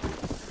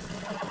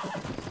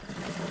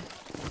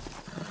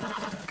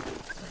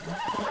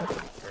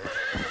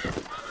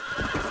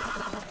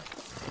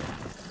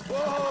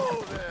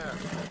 Whoa there.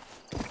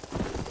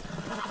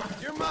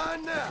 You're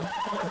mine now.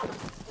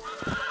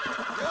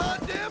 God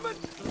damn it.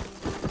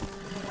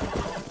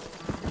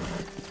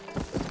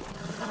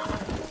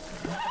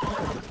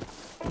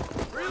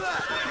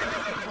 Relax.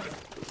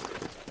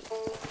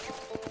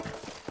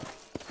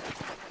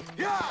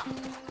 Yeah.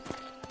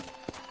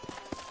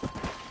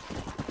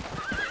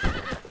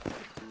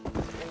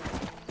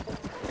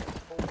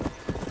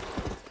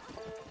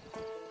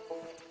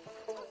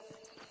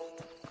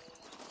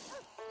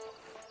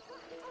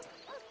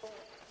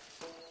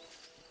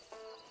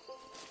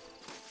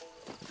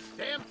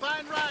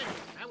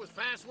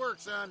 Nice work,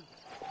 son.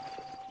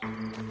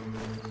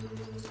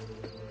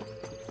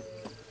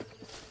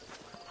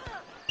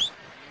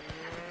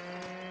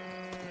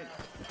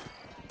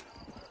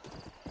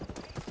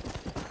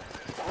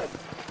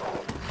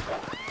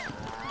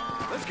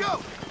 Let's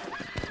go!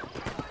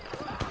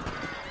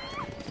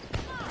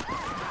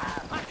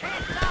 I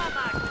can't die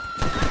like this.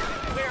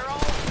 We're all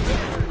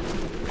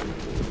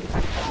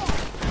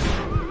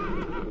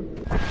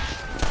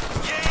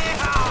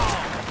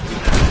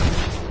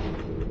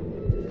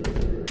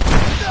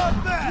Stop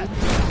that!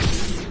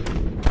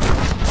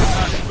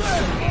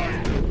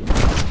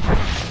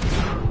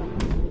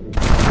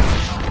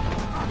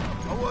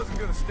 I wasn't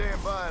gonna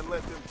stand by and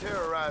let them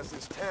terrorize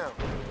this town.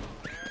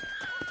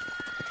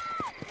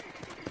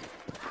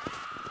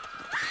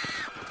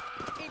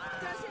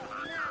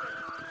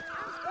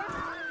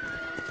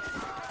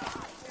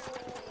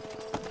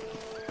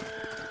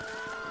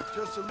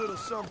 Just a little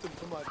something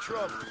for my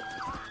trouble.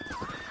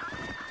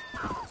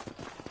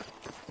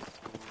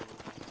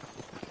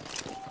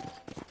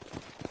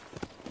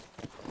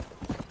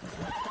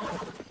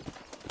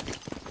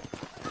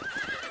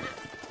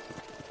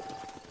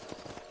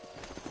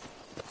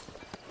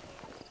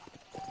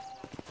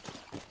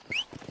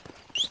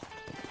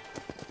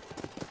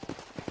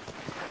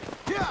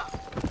 Yeah!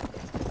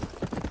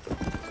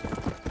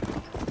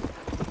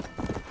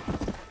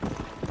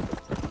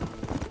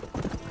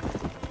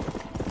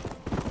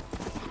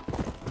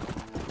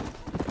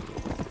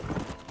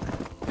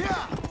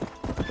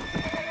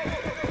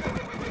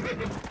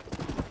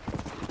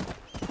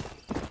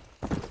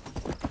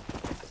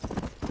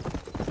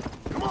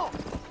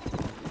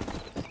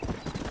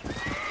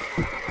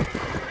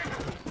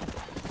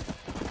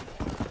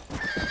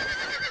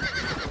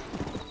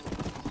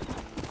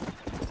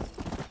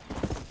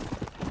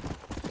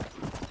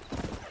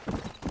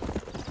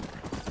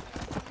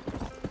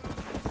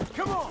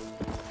 Come on!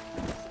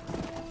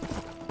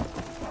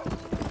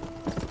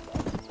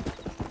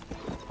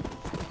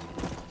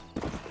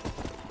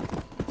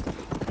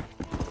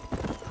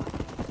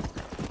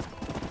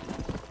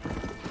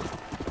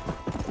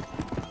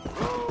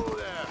 Oh,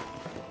 there.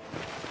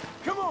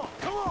 Come on,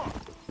 come on!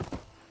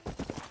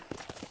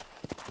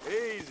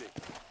 Easy.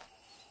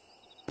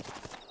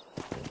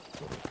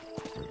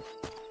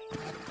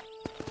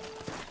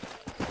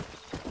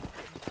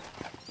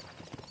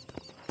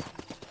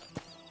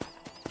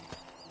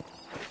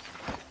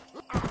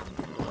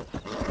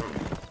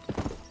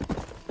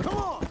 Come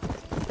on!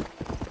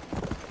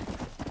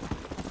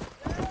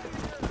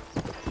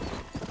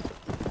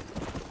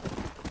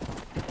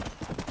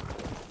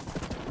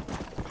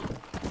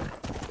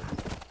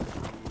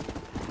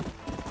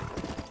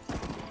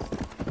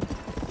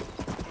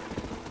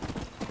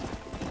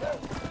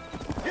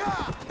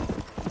 Yeah!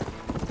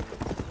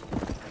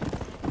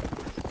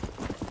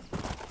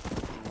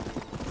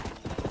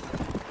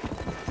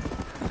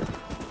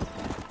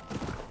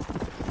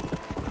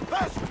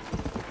 Faster!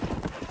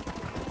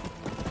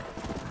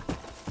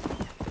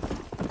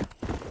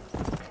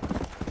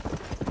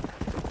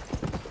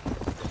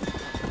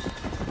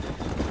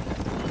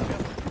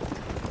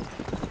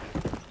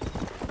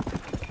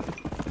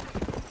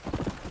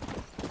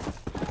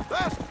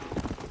 Faster!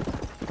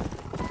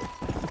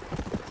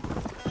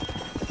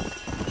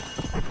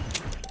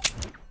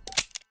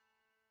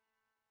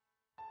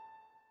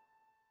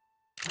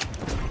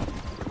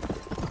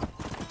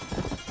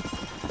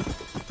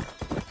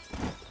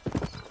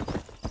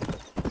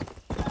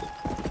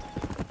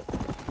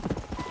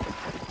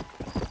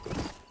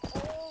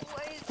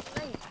 Always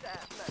late,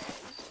 that man.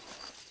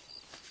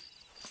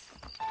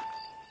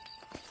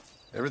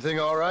 Everything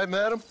all right,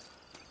 madam?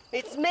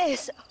 It's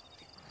Miss.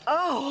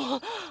 Oh.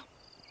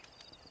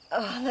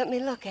 Oh, let me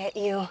look at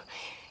you.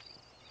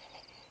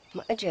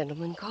 My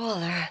gentleman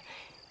caller.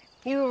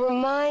 You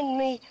remind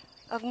me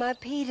of my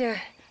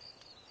Peter.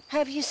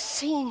 Have you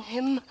seen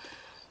him?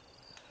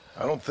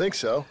 I don't think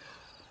so.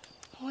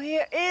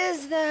 Where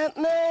is that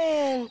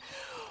man?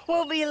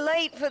 We'll be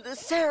late for the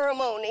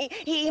ceremony.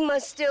 He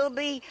must still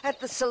be at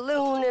the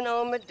saloon in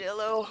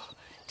Armadillo,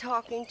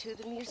 talking to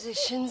the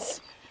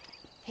musicians.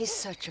 He's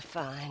such a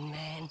fine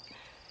man.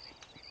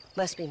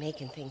 Must be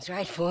making things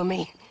right for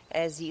me,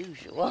 as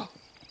usual.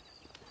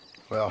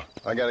 Well,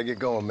 I gotta get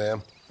going,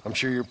 ma'am. I'm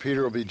sure your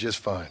Peter will be just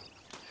fine.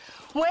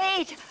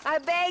 Wait, I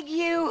beg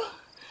you.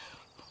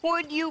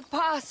 Would you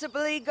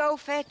possibly go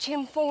fetch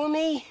him for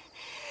me?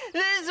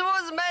 This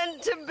was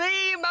meant to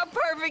be my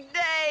perfect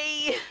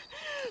day.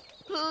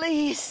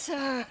 Please,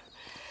 sir.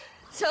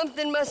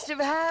 Something must have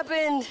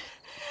happened.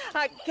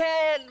 I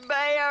can't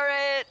bear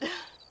it.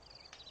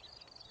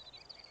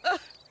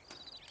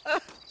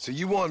 So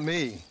you want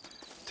me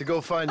to go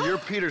find your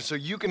Peter so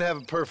you can have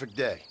a perfect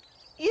day?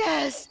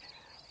 Yes,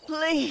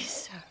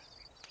 please, sir.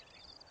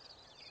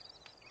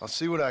 I'll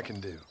see what I can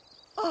do.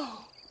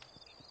 Oh.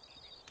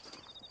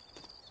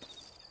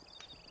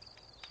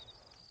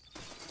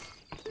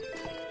 He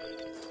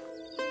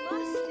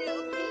must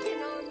still be in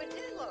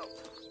Armadillo.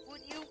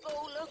 Would you go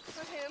look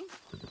for him?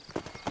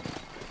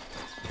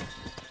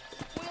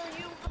 Will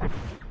you?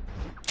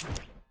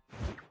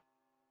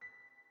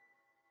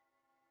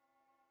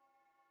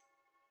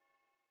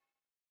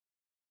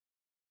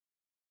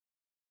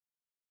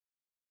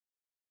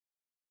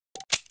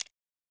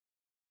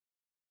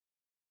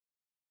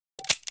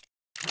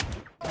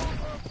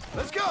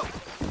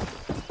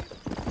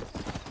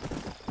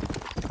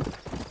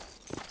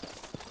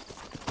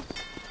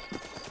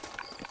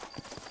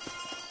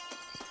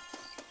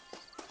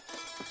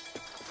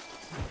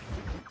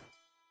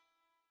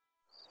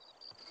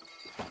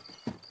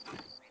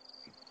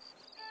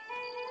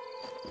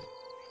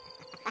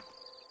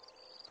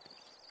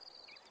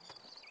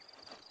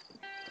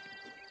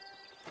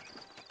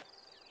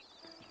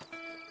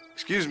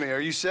 Excuse me, are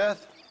you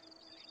Seth?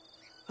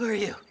 Who are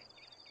you?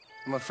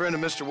 I'm a friend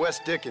of Mr. Wes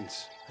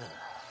Dickens.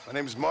 My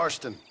name's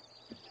Marston.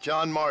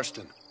 John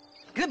Marston.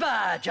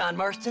 Goodbye, John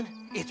Marston.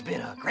 It's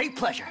been a great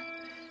pleasure.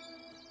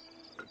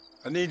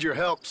 I need your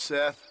help,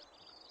 Seth.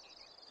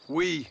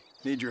 We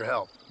need your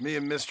help. Me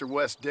and Mr.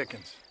 Wes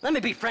Dickens. Let me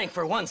be frank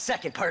for 1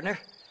 second, partner.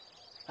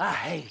 I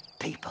hate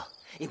people.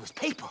 It was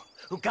people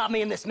who got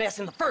me in this mess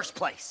in the first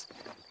place.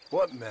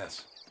 What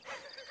mess?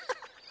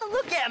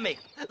 Look at me.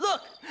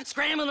 Look,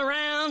 scrambling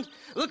around,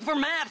 looking for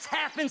maps,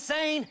 half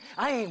insane.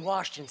 I ain't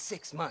washed in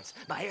 6 months.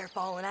 My hair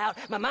falling out,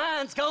 my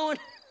mind's going.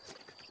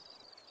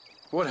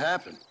 What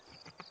happened?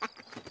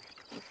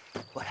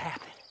 What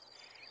happened?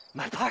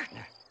 My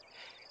partner.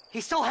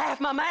 He stole half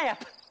my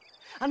map.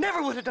 I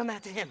never would have done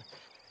that to him.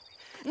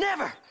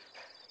 Never.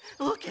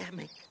 Look at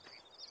me.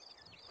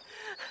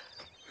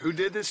 Who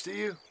did this to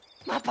you?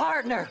 My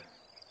partner.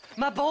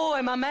 My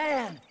boy, my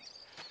man.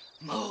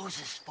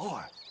 Moses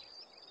Forth.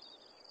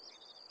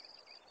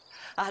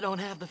 I don't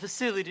have the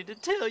facility to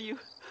tell you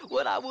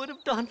what I would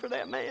have done for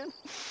that man.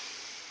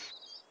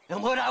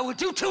 And what I would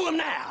do to him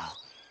now.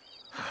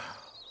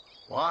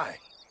 Why?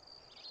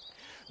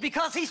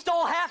 Because he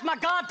stole half my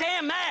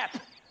goddamn map.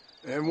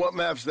 And what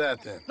map's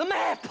that, then? The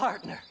map,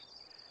 partner.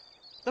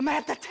 The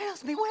map that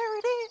tells me where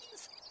it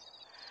is.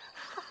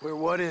 Where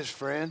what is,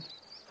 friend?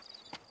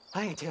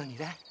 I ain't telling you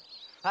that.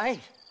 I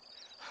ain't.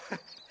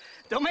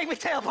 Don't make me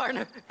tell,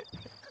 partner.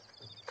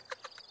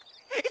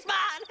 It's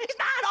mine! It's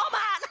mine! All mine!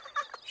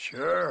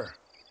 Sure.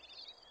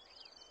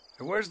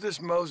 And where's this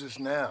Moses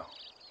now?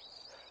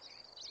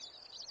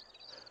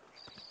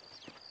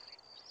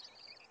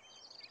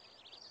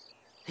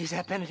 He's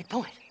at Benedict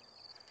Point.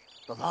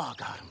 The law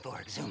got him for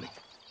exhuming.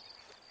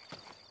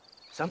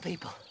 Some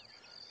people,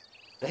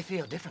 they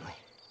feel differently.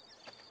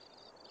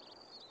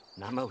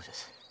 Not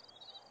Moses.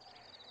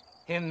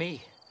 Him and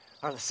me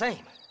are the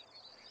same.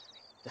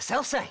 The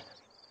self-same.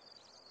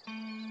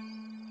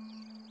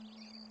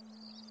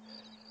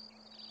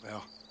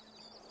 Well,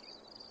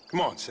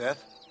 come on,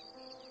 Seth.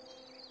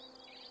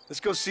 Let's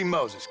go see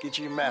Moses, get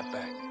you your map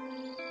back.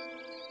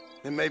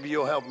 Then maybe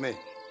you'll help me.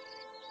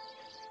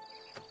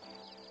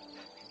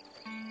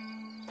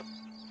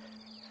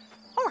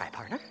 All right,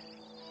 partner.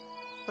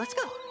 Let's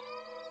go.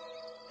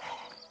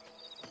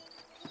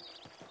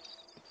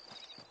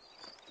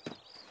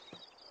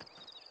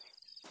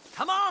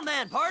 Come on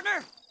then,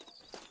 partner.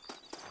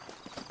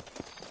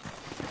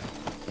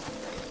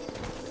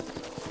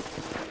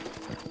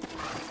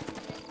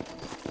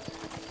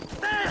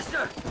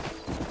 Faster!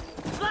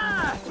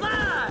 Fly!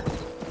 Fly!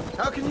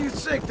 How can you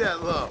sink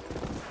that low?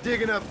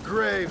 Digging up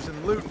graves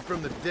and looting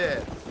from the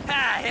dead.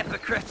 Ah,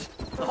 hypocrites!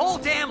 The whole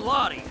damn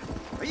lot of you.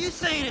 Are you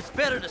saying it's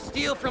better to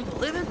steal from the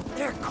living?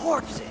 They're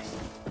corpses.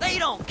 They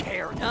don't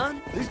care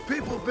none. These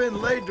people have been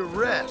laid to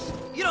rest.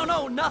 You don't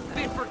know nothing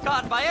been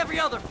forgotten by every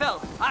other fella.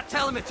 I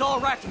tell them it's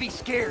all right to be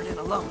scared and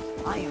alone.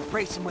 I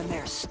embrace them when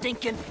they're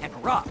stinking and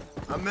rotten.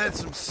 I met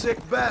some sick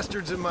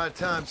bastards in my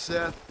time,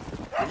 Seth.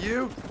 But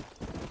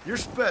you're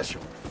special.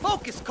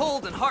 Folk is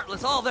cold and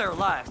heartless all their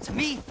lives. To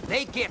me,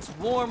 they gets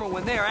warmer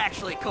when they're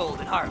actually cold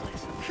and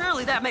heartless.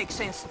 Surely that makes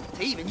sense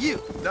to even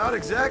you. Not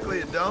exactly,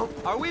 it don't.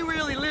 Are we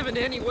really living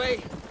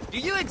anyway? Do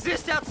you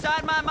exist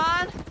outside my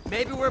mind?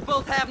 Maybe we're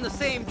both having the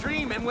same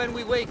dream, and when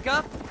we wake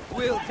up,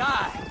 we'll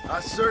die. I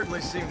certainly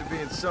seem to be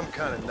in some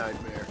kind of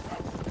nightmare.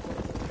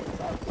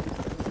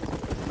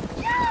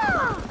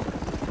 Yeah!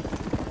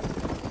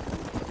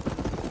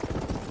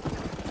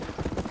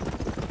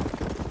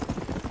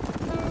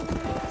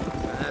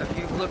 Have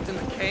you looked in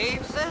the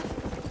cave, Seth?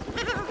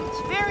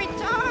 It's very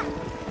dark.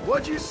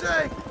 What'd you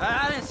say?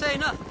 I didn't say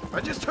nothing.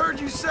 I just heard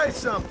you say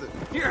something.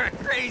 You're a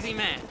crazy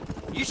man.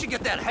 You should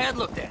get that head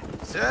looked at.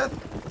 Seth,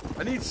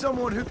 I need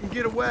someone who can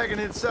get a wagon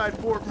inside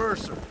Fort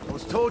Mercer. I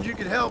was told you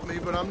could help me,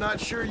 but I'm not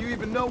sure you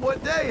even know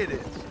what day it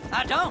is.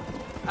 I don't.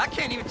 I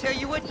can't even tell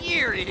you what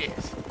year it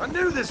is. I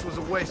knew this was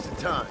a waste of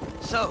time.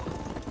 So,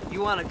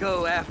 you want to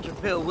go after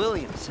Bill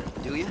Williamson,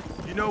 do you?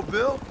 You know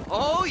Bill?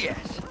 Oh,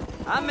 yes.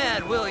 I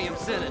met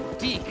Williamson and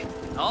Deke,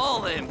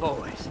 all them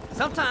boys.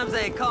 Sometimes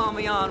they call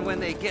me on when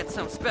they get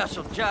some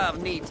special job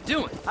needs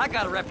doing. I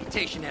got a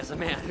reputation as a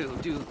man who'll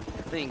do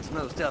things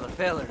most other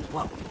fellers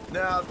won't.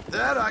 Now,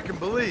 that I can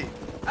believe.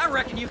 I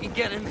reckon you can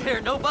get in there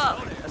no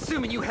bother,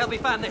 assuming you help me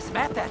find this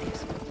map, that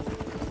is.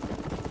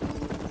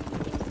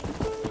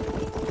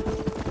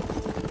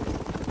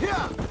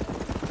 Yeah!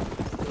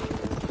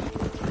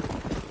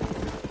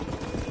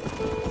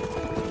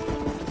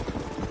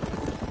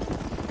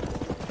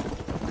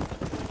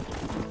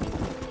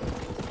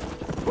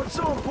 What's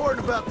so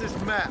important about this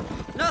map?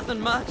 Nothing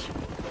much.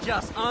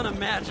 Just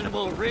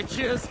unimaginable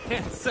riches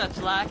and such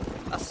like.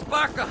 A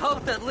spark of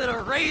hope that lit a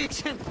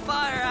raging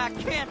fire I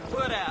can't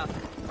put out.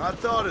 I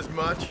thought as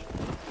much.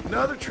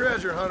 Another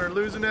treasure hunter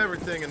losing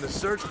everything in the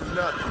search for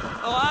nothing.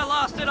 Oh, I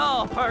lost it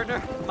all,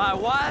 partner. My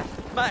wife,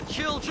 my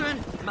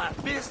children, my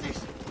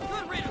business.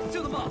 Good riddance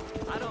to them all.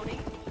 I don't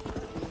eat,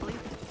 sleep,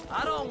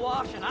 I don't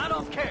wash, and I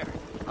don't care.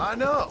 I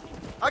know.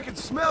 I can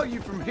smell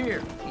you from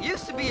here. It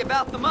used to be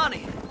about the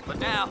money, but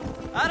now,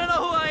 I don't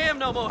know who I am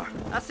no more.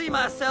 I see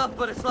myself,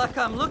 but it's like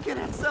I'm looking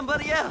at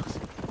somebody else.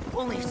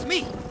 Only it's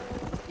me,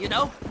 you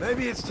know?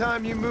 Maybe it's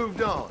time you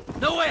moved on.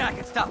 No way I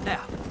can stop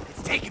now.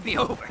 It's taking me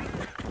over.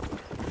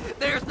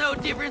 There's no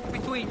difference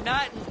between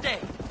night and day.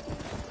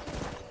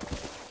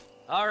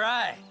 All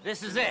right,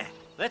 this is it.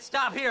 Let's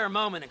stop here a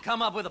moment and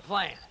come up with a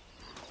plan.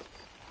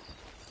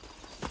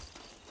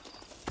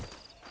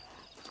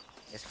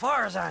 As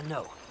far as I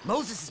know,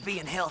 Moses is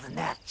being held in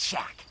that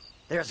shack.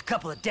 There's a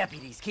couple of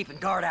deputies keeping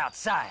guard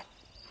outside.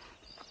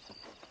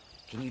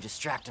 Can you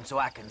distract him so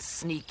I can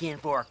sneak in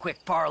for a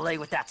quick parlay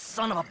with that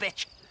son of a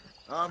bitch?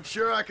 I'm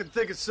sure I can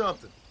think of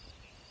something.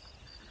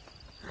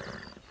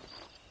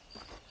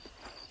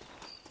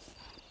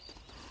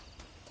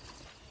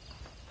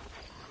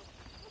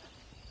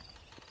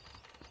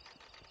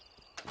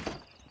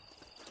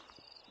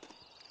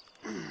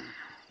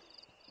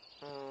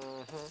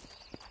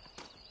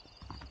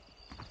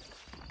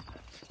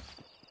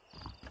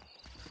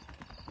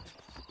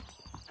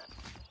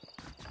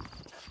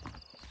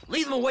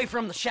 Lead them away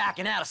from the shack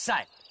and out of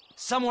sight.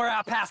 Somewhere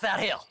out past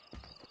that hill.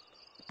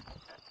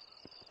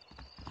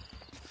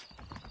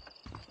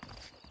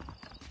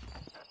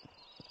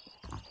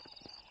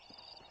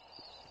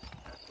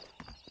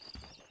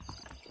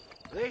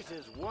 This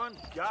is one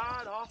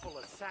god-awful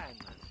assignment.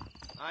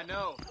 I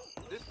know.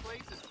 This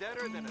place is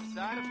deader than a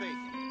side of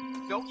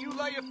bacon. Don't you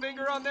lay a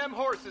finger on them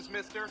horses,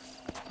 mister.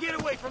 Get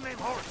away from them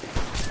horses!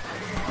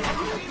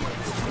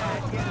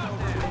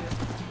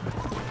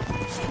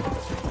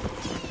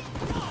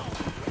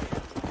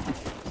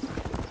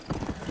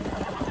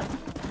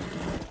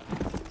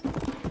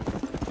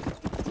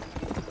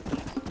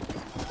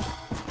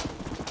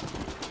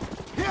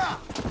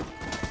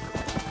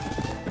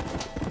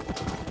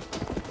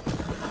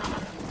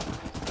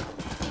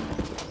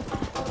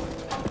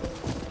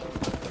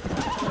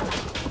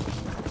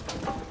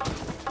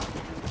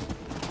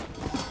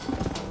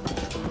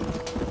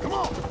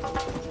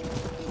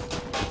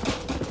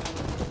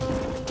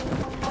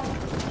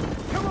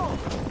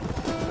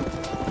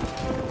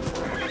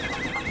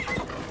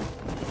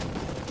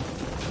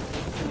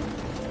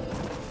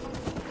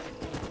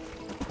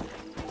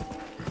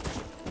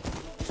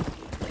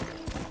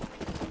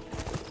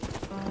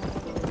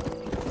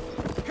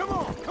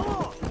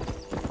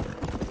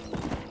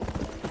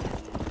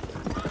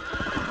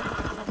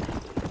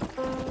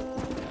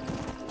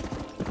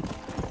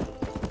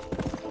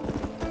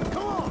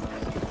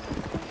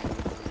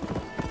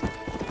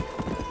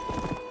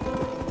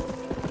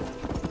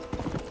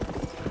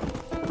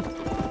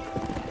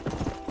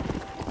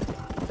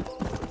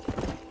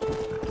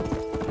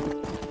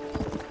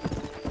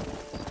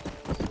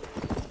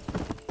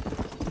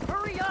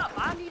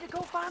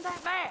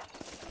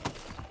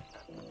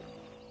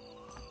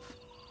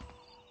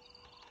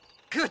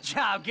 Good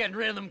job getting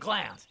rid of them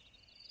clowns.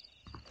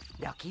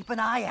 Now keep an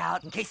eye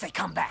out in case they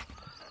come back.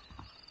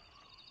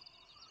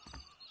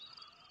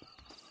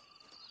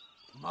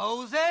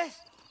 Moses?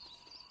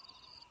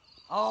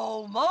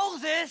 Oh,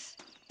 Moses!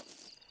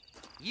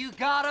 You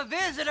got a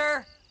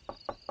visitor!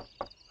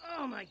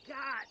 Oh, my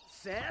God,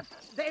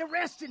 Seth. They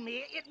arrested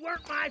me. It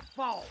weren't my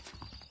fault.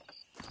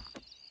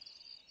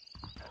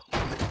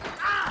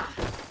 Ah!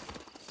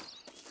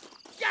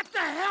 Get the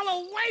hell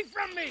away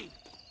from me!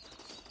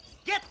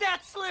 Get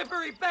that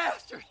slippery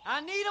bastard!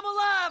 I need him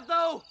alive,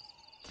 though!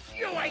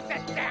 You ain't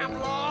the damn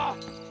law!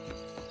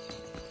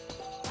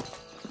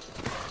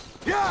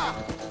 Yeah!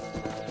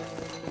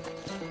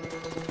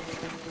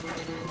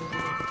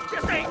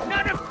 This ain't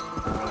none of...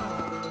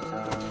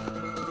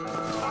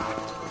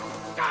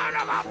 Son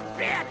of a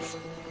bitch!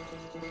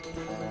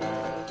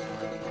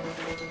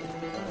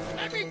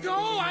 Let me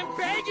go! I'm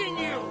begging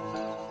you!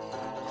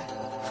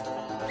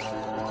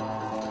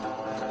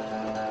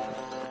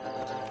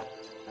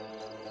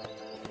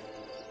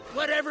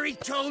 Whatever he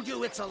told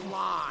you, it's a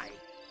lie.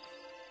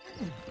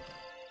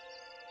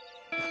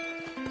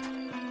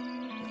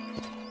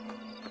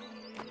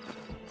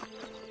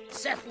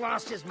 Seth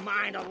lost his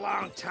mind a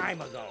long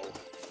time ago.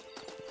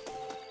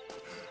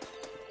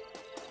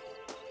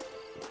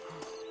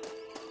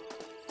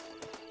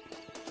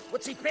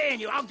 What's he paying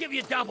you? I'll give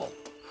you double.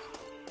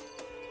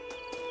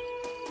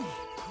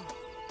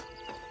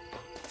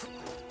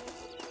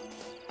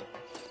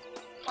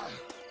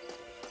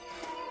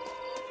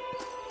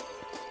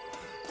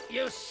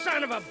 You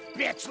son of a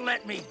bitch,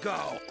 let me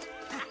go.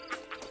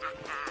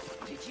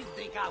 Did you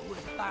think I wouldn't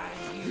find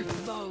you,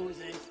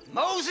 Moses?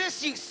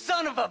 Moses, you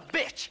son of a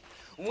bitch!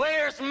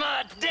 Where's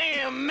my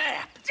damn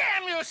map?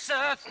 Damn you,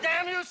 Seth!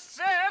 Damn you,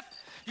 Seth!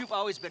 You've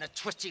always been a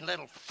twisty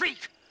little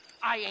freak.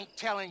 I ain't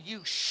telling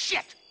you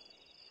shit.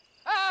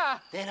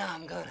 Ah! Then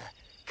I'm gonna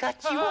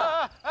cut you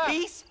up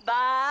piece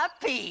by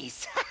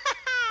piece.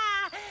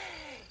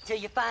 Till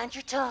you find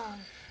your tongue.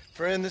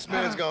 Friend, this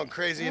man's gone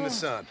crazy in the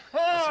sun.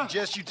 I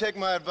suggest you take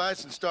my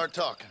advice and start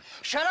talking.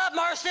 Shut up,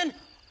 Marston!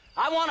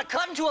 I want to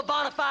cut into a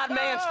bona fide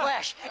man's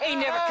flesh.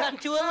 Ain't never cut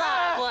into a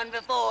live one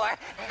before.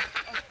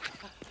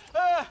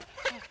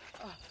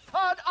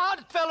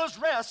 Oddfellows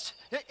Rest.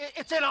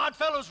 It's in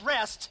Oddfellows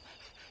Rest.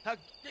 Now,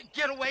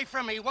 get away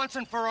from me once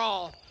and for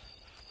all.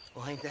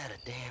 Well, ain't that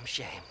a damn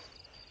shame?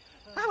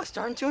 I was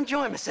starting to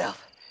enjoy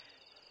myself.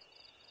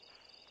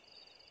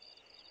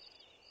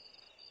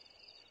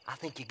 I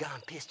think you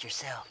gone pissed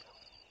yourself,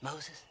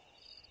 Moses.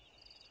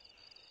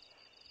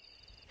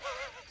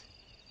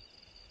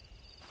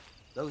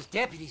 Those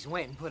deputies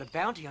went and put a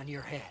bounty on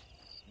your head.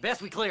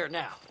 Best we clear it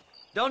now.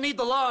 Don't need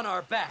the law on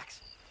our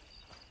backs.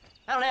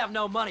 I don't have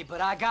no money, but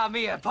I got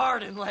me a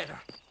pardon letter.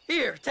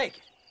 Here, take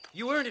it.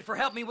 You earned it for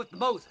helping me with the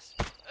Moses.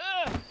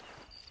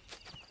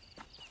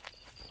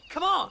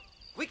 Come on.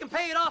 We can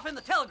pay it off in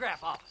the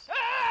telegraph office.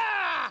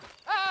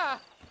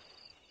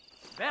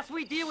 Best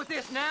we deal with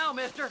this now,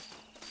 mister.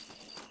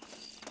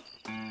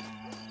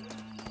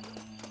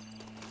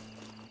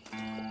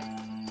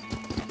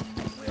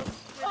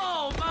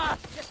 Oh, my!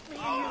 Just me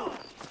and you.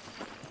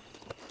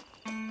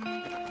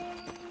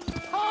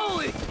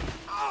 Holy!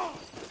 Oh!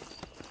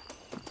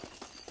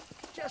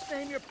 Just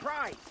name your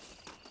price.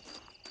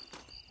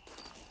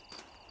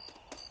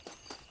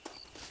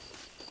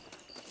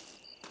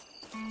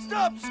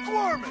 Stop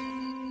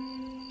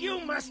squirming! You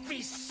must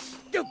be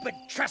stupid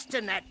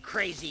trusting that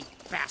crazy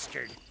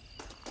bastard.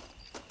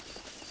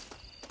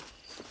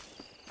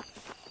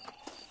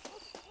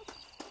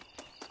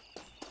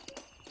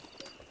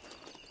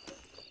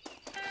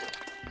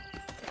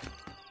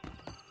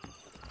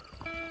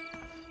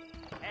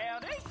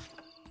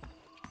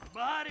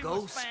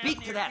 Go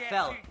speak to that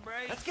fella.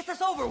 Let's get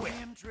this over with.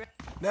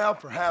 Now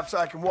perhaps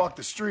I can walk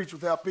the streets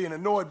without being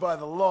annoyed by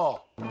the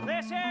law.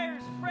 This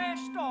here's a fresh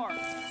start.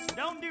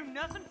 Don't do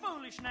nothing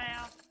foolish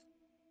now.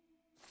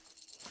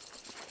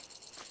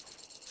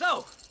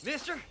 So,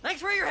 mister,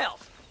 thanks for your help.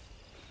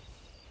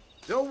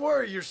 Don't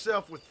worry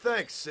yourself with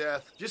thanks,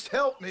 Seth. Just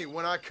help me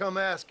when I come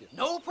asking.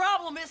 No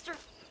problem, mister.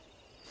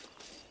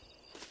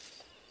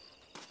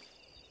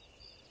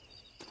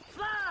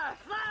 Fly,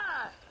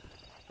 fly!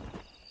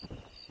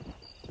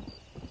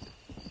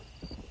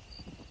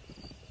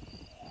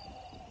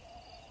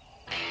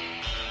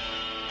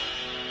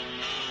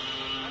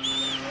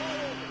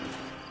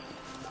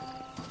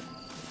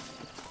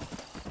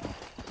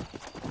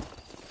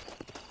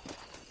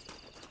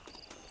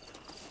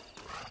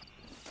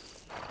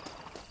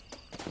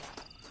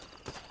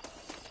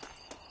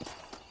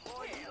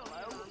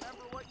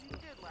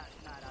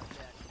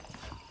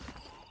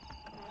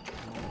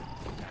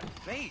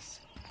 Face.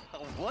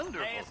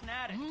 Wonderful. Last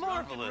night,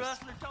 Marvelous.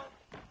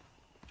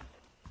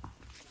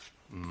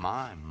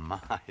 My,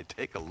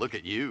 take a look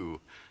at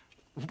you.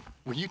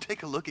 Will you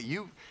take a look at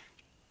you?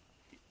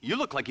 You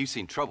look like you've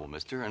seen trouble,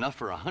 mister. Enough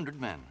for 100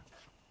 men.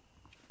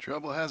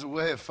 Trouble has a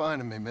way of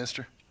finding me,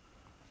 mister.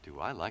 Do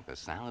I like the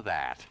sound of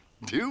that?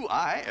 Do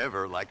I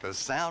ever like the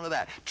sound of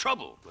that?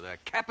 Trouble with a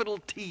capital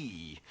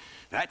T.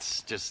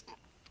 That's just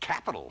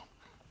capital.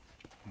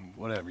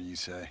 Whatever you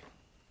say.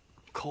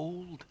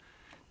 Cold,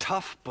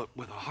 tough, but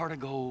with a heart of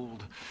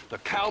gold. The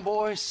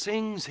cowboy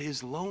sings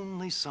his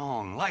lonely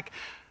song like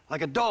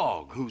a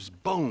dog whose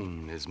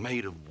bone is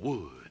made of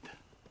wood.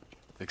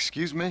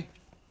 Excuse me?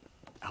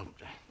 Oh,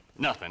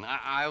 nothing.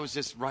 I was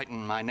just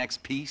writing my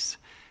next piece.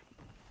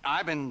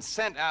 I've been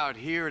sent out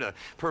here to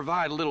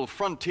provide a little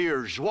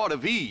frontier joie de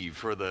vivre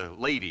for the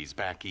ladies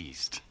back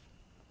east.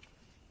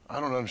 I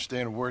don't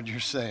understand a word you're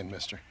saying,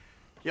 mister.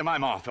 Yeah, my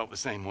ma felt the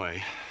same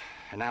way.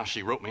 And now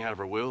she wrote me out of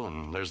her will,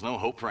 and there's no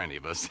hope for any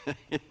of us.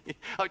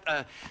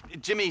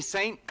 Jimmy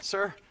Saint,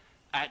 sir,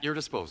 at your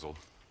disposal.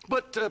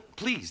 But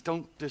please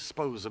don't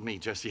dispose of me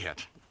just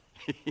yet.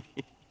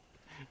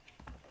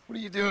 What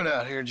are you doing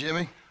out here,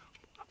 Jimmy?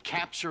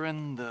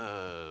 Capturing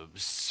the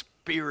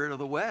spirit of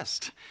the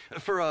West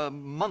for a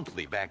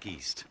monthly back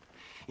east.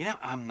 You know,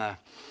 I'm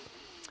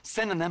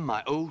sending them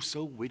my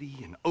oh-so-witty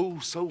and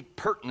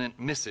oh-so-pertinent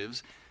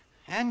missives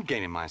and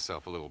gaining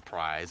myself a little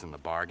prize in the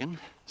bargain.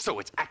 So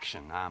it's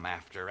action I'm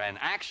after, and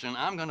action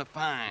I'm gonna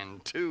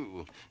find,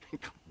 too.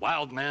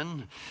 Wild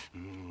men,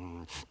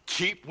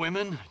 cheap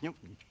women,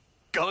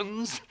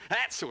 guns,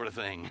 that sort of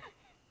thing.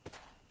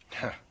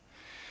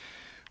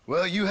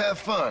 Well, you have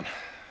fun.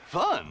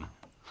 Fun?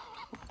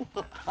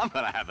 I'm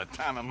gonna have the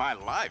time of my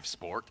life,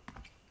 sport.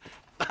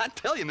 I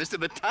tell you, mister,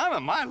 the time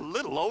of my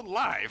little old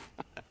life.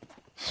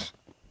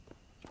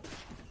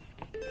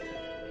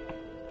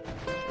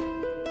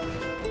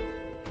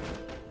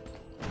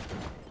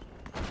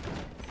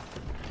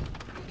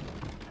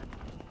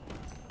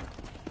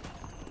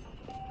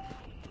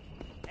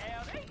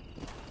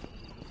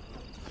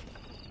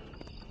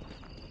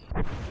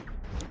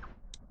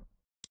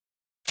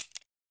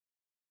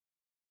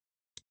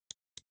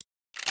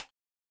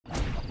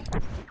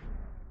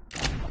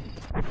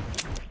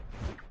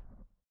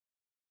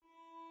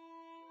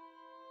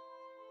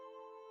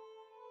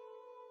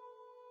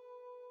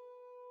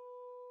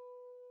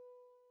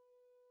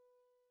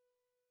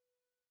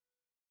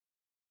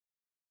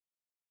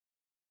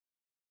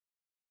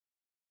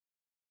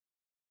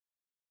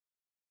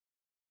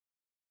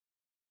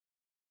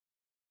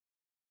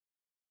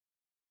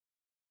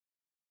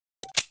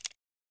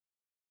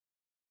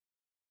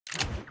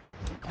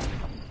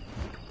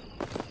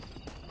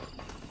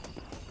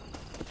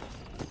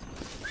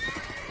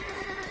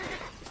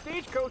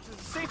 stagecoach is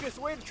the safest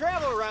way to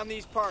travel around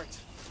these parts.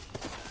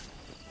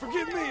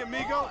 Forgive me,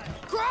 amigo.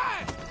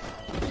 Cry!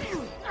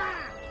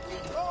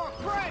 Oh,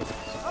 Christ!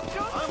 I'm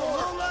done I'm a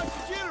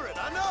low-life degenerate,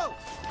 I know.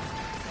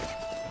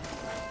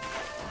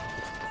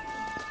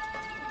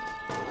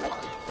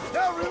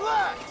 Now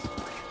relax.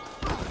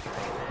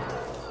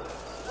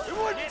 It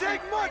wouldn't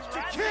take much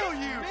to kill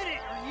you. Or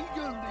you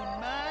gonna be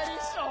mighty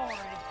sorry.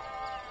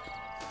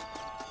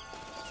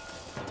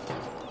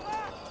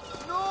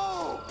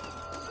 No!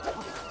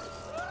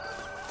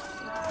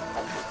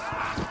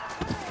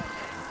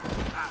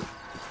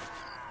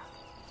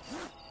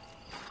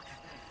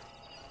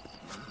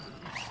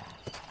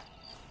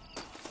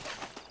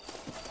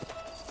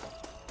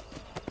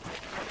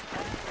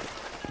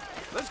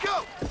 Let's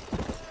go!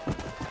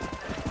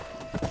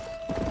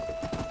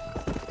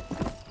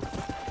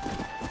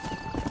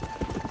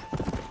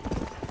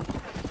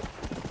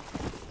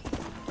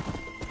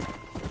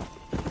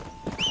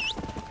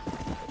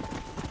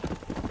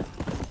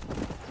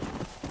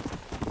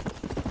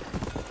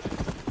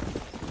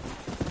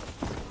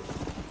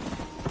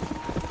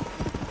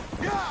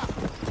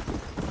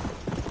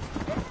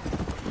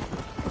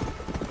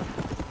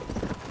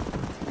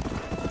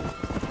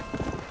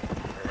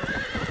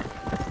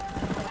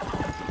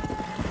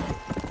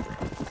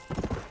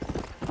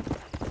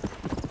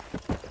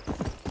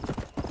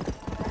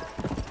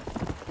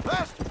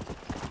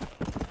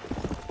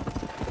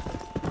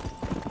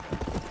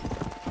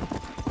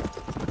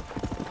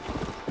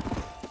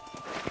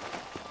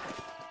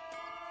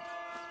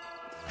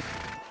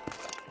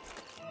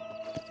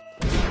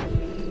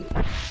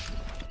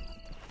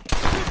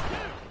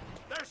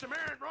 There's some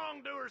errant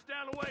wrongdoers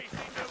down the way seem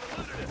to have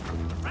eluded us.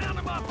 Round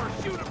them up or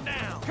shoot them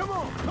down. Come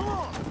on, come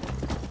on!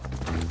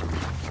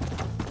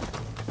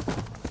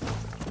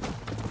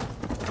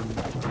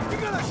 You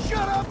gonna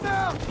shut up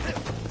now?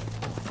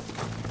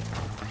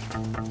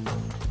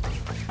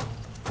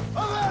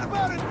 I've had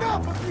about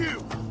enough of you!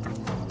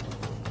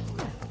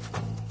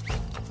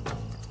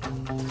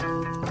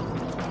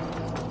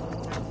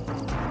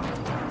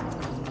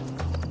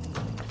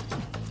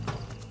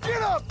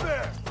 Get up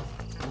there!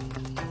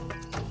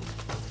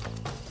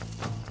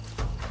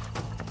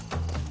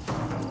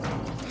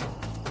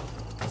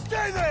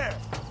 Stay there!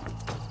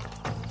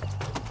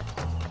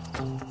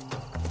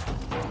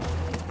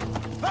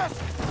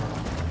 Faster!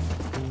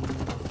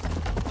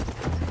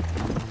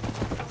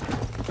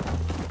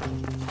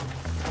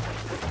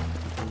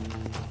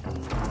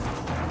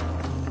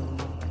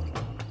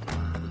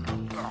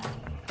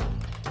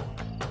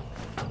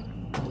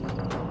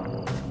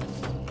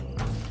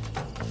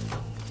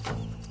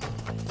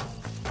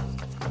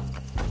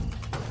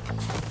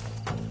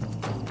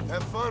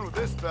 Have fun with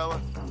this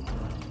fella.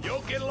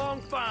 You'll get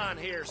along fine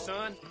here,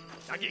 son.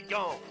 Now get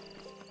gone.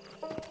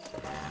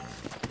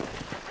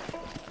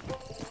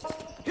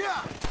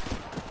 Yeah!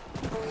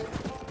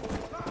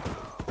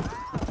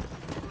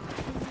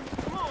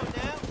 Come on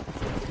now.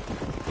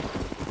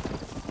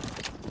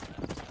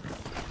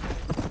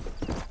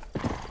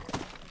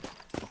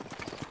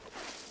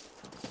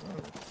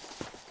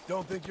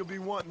 Don't think you'll be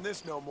wanting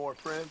this no more,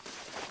 friend.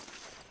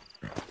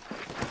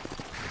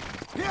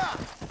 Yeah!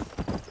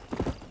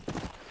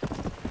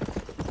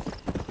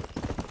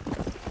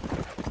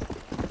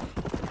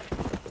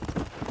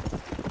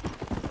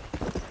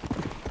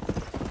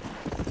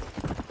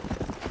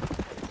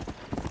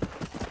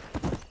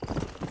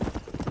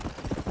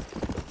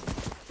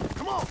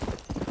 Come on!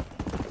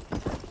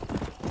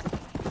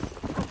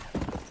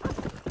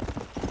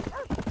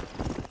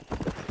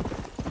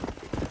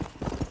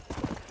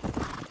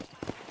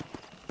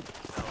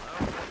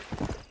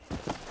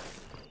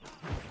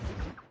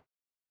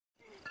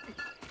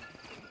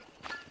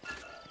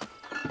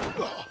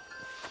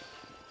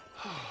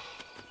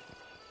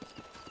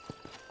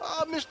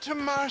 Oh, Mr.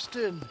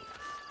 Marston.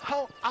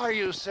 How are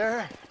you,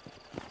 sir?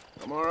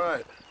 I'm all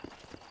right.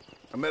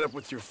 I met up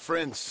with your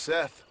friend,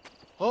 Seth.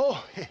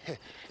 Oh,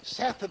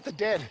 Seth of the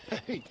Dead.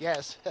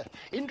 Yes,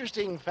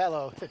 interesting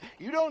fellow.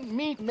 You don't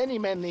meet many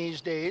men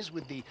these days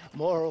with the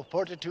moral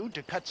fortitude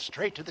to cut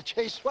straight to the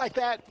chase like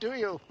that, do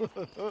you?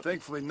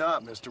 Thankfully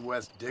not, Mr.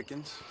 West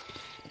Dickens.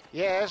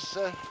 Yes,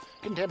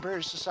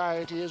 contemporary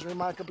society is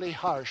remarkably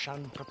harsh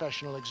on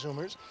professional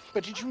exhumers.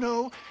 But did you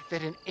know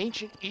that in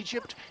ancient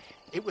Egypt,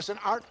 it was an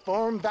art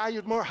form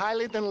valued more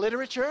highly than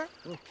literature?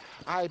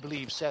 I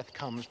believe Seth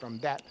comes from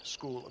that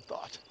school of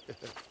thought.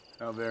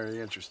 How very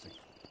interesting.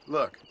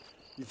 Look,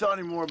 you thought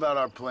any more about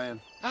our plan?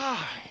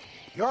 Ah,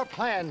 your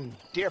plan,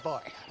 dear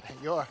boy,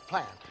 your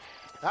plan.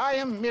 I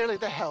am merely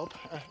the help,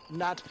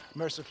 not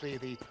mercifully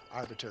the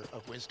arbiter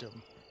of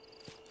wisdom.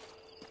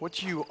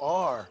 What you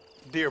are,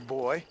 dear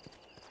boy,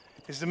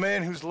 is the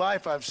man whose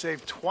life I've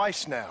saved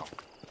twice now.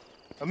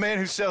 A man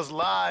who sells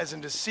lies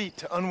and deceit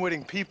to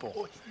unwitting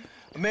people.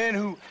 A man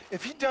who,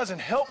 if he doesn't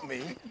help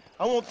me,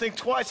 I won't think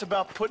twice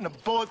about putting a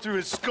bullet through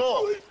his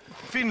skull,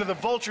 feeding to the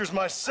vultures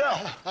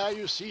myself.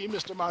 You see,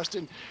 Mr.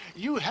 Marston,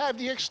 you have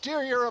the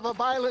exterior of a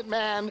violent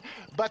man,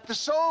 but the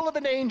soul of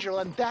an angel,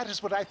 and that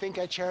is what I think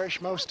I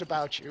cherish most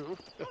about you.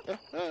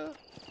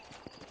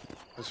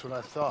 That's what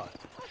I thought.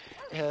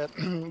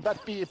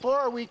 But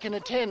before we can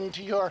attend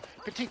to your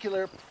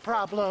particular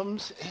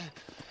problems,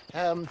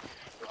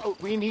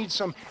 we need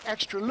some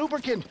extra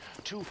lubricant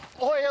to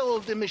oil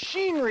the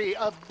machinery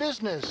of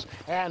business.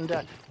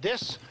 And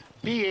this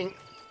being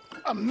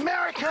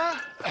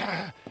America,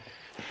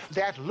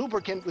 that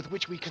lubricant with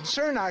which we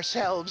concern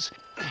ourselves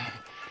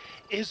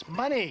is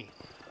money.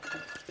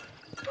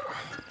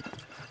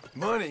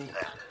 Money?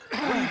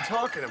 What are you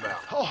talking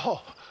about?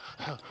 Oh,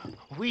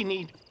 we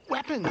need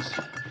weapons.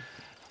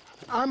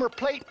 Armor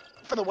plate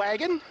for the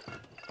wagon,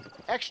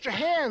 extra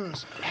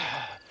hands,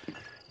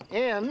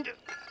 and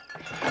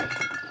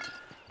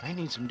I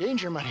need some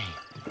danger money.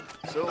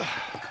 So,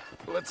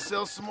 let's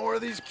sell some more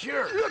of these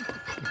cures.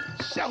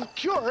 Sell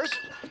cures?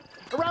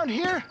 Around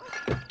here?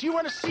 Do you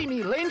want to see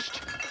me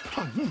lynched?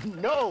 Oh,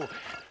 no.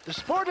 The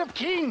sport of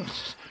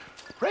kings.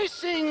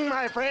 Racing,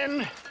 my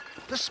friend.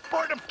 The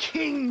sport of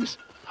kings.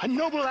 A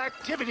noble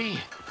activity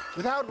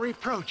without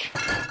reproach.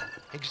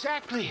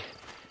 Exactly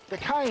the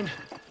kind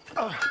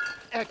of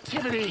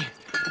activity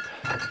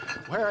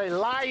where a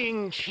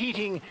lying,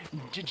 cheating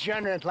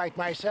degenerate like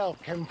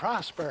myself can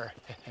prosper.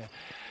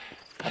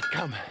 But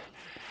come,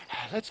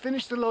 let's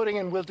finish the loading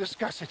and we'll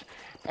discuss it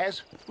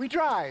as we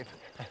drive.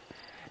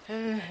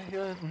 Now,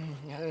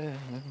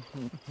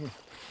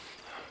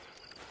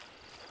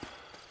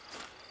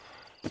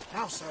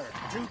 sir,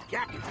 tooth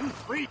gap,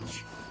 tooth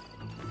breach.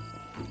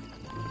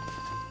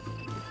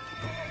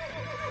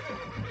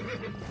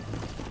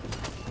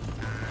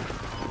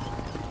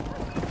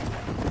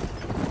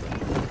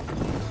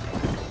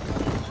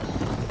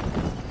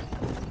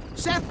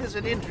 Seth is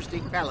an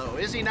interesting fellow,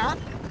 is he not?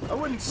 I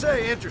wouldn't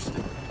say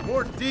interesting,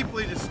 more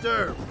deeply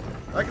disturbed.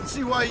 I can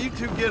see why you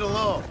two get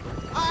along.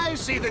 I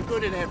see the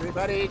good in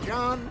everybody,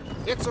 John.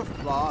 It's a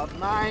flaw of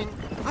mine.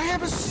 I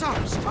have a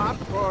soft spot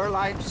for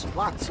life's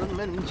flotsam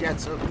and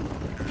jetsam.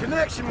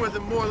 Connection with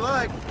him, more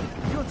like.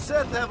 You and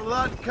Seth have a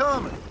lot in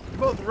common. You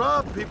both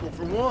rob people,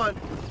 for one.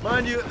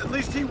 Mind you, at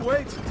least he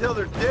waits until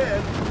they're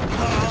dead.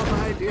 Oh,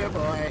 my dear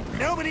boy.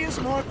 Nobody is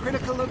more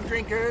critical of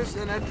drinkers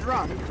than a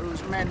drunk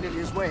who's mended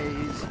his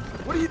ways.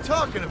 What are you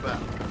talking about?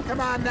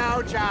 Come on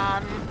now,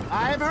 John.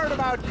 I've heard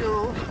about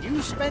you.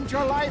 You spent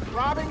your life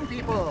robbing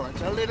people.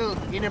 It's a little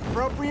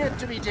inappropriate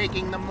to be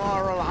taking the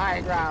moral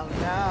high ground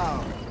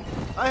now.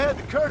 I had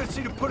the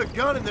courtesy to put a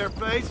gun in their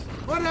face.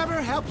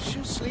 Whatever helps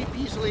you sleep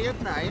easily at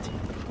night.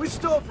 We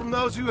stole from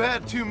those who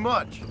had too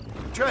much.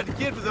 We tried to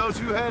give to those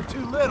who had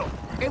too little.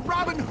 A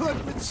Robin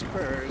Hood with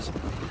spurs.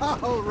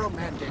 Oh,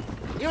 romantic.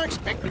 You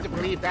expect me to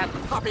believe that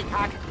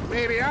poppycock?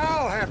 Maybe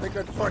I'll have the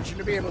good fortune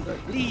to be able to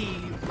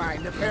leave my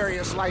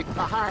nefarious life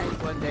behind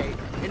one day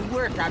and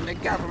work on the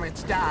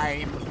government's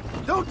dime.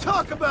 Don't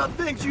talk about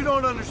things you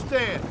don't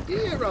understand.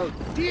 Dear, oh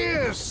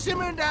dear,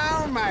 simmer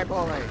down, my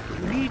boy.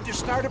 You need to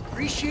start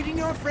appreciating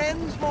your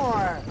friends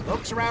more.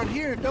 Folks around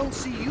here don't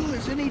see you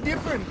as any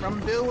different from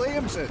Bill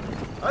Williamson.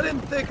 I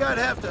didn't think I'd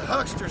have to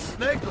huckster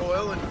snake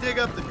oil and dig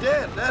up the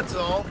dead, that's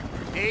all.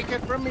 Take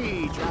it from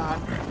me,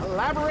 John.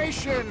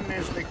 Collaboration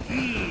is the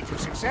key to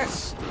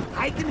success.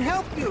 I can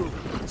help you.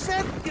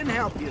 Seth can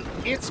help you.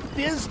 It's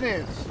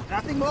business.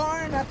 Nothing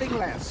more, nothing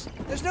less.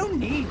 There's no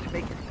need to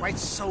make it quite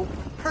so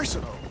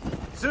personal.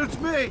 Suits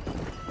me.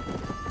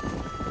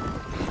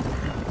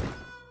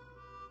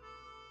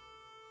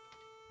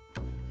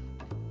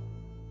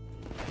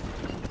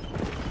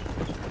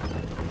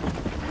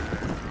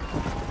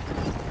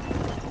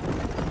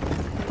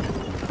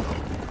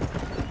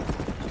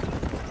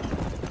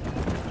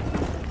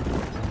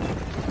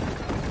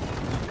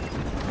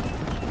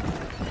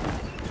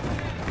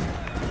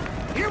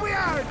 Here we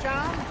are,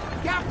 John.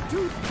 Gap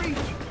tooth breach.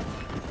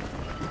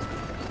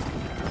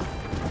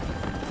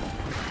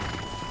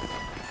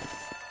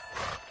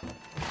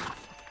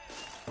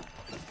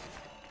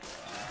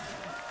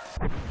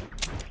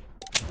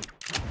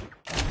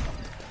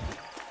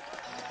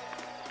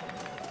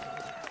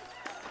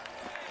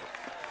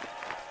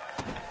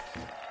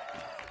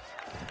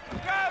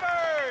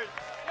 Drivers!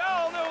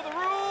 Y'all know the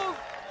rules,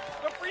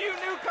 but for you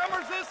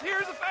newcomers, this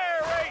here's a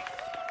fair race.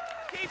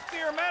 Keep to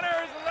your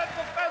manners and let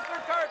the faster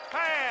cart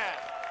pass.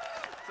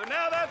 So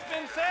now that's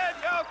been said,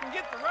 y'all can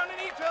get to running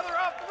each other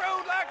off the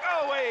road like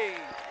always.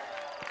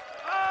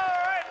 All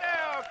right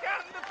now,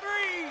 counting to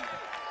three.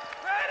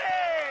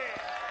 Ready,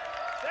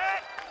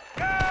 set,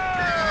 go!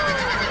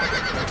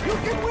 You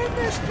can win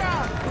this,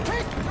 John.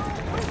 Take no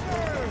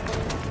prisoners.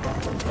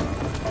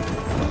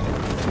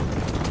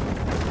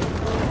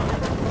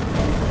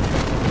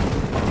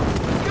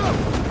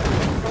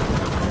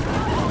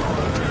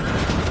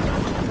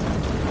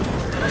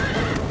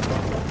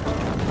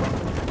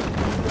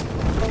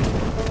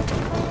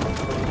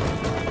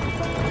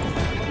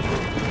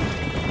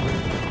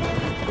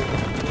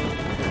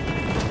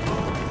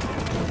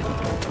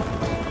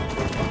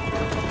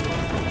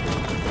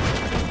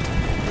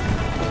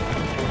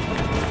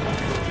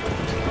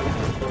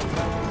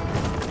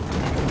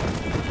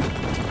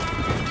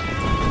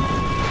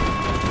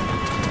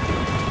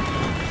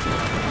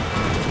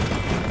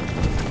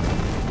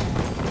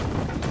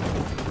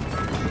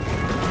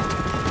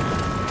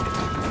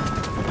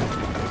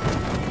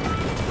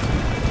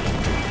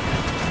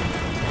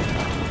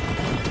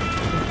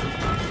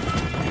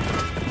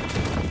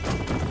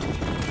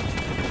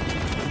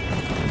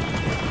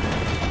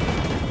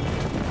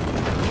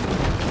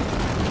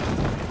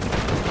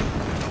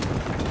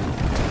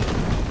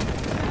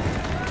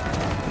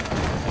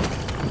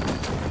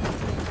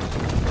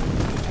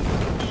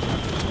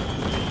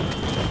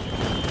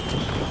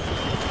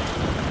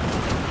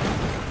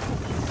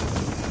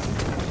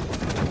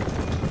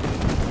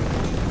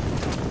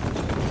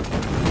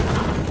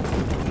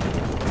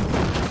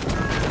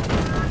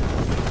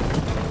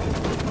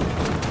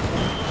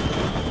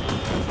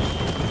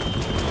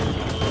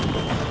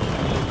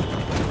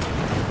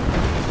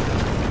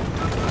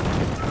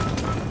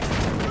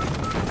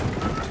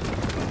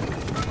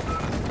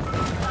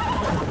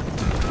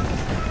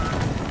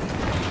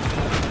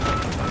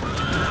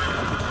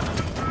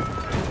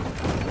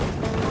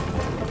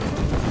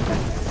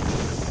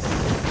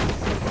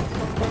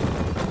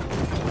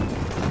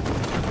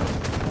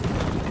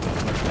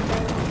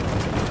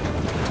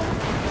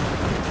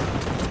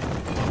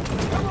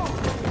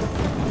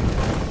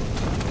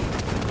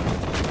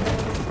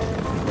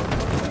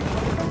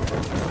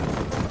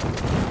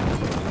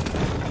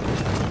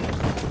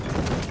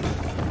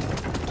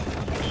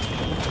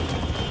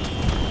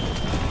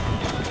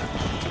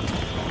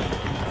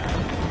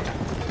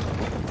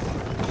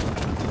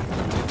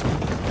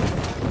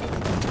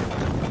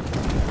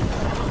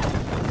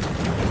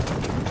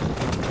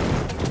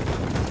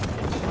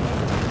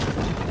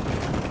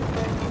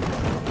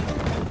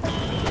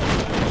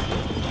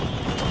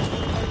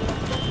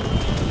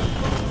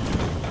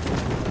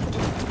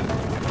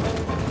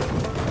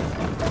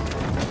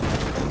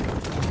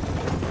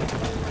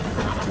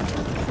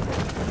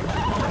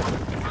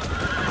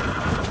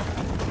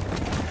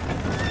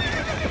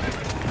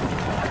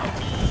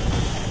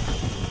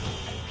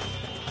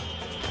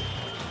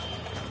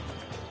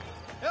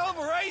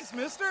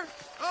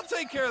 I'll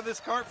take care of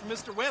this cart for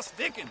Mr. West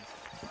Dickens.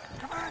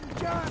 Come on,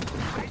 John.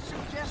 I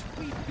suggest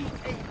we beat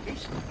a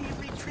hasty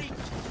retreat.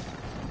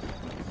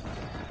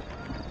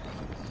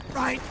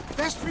 Right.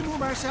 Best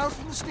remove ourselves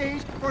from the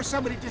stage before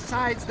somebody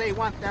decides they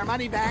want their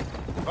money back.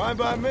 Fine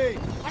by me.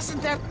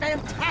 Wasn't that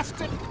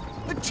fantastic?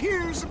 The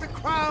cheers of the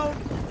crowd,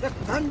 the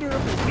thunder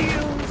of the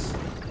wheels.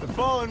 The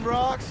falling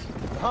rocks,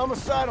 the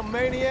homicidal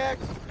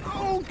maniacs.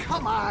 Oh,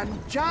 come on,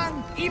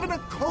 John. Even a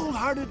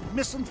cold-hearted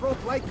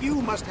misanthrope like you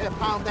must have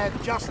found that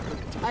just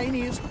the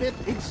tiniest bit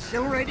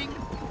exhilarating.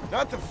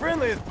 Not the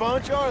friendliest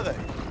bunch, are they?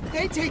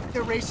 They take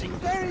the racing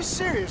very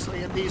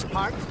seriously in these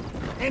parts,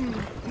 and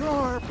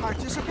your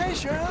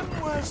participation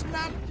was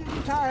not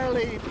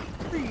entirely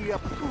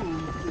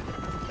pre-approved.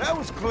 That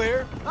was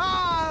clear.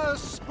 Ah,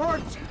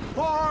 sport,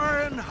 war,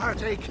 and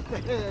heartache.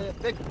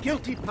 The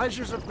guilty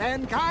pleasures of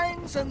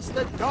mankind since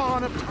the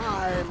dawn of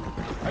time.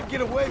 I'd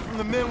get away from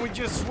the men we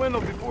just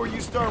swindled before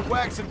you start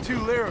waxing too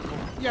lyrical.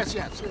 Yes,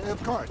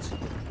 of course.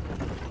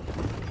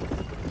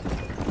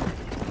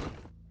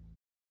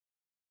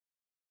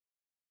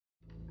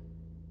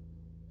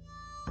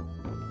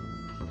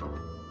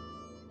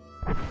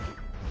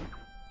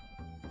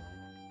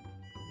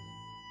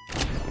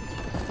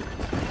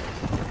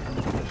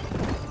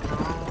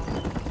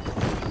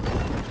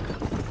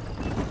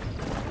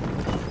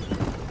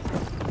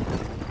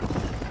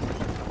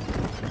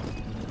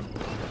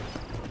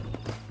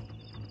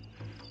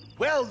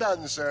 Well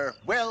done, sir.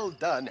 Well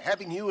done.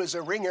 Having you as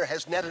a ringer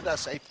has netted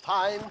us a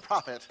fine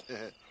profit.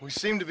 We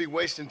seem to be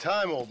wasting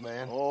time, old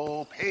man.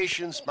 Oh,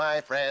 patience,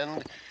 my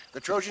friend. The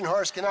Trojan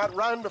horse cannot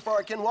run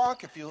before it can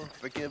walk, if you'll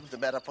forgive the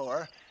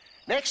metaphor.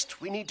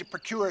 Next, we need to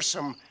procure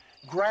some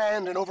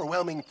grand and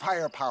overwhelming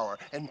firepower.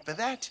 And for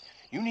that,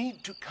 you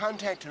need to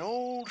contact an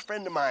old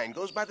friend of mine.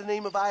 Goes by the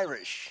name of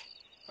Irish.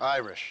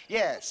 Irish?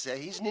 Yes,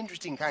 he's an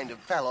interesting kind of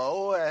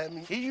fellow.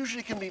 He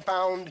usually can be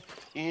found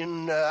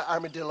in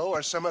Armadillo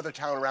or some other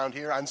town around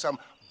here on some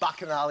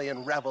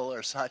bacchanalian revel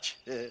or such.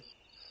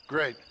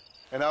 Great.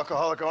 An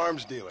alcoholic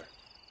arms dealer.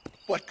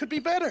 What could be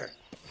better?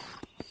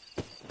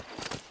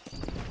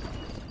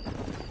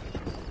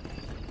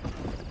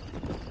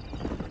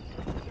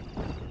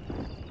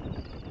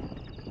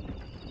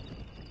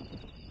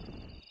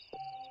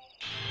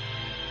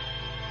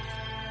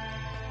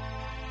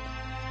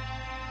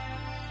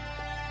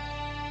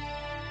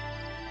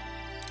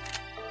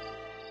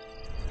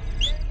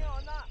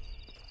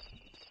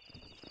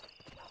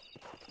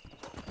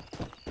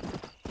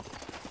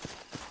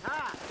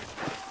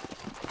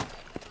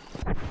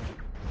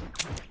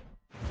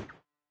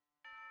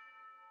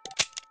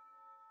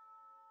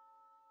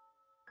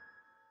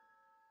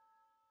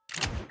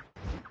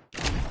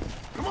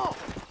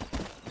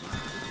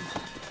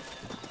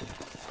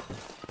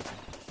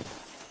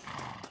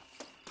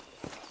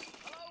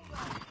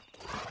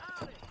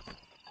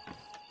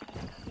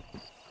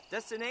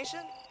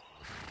 Destination?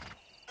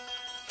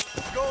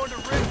 Going to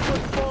Richmond.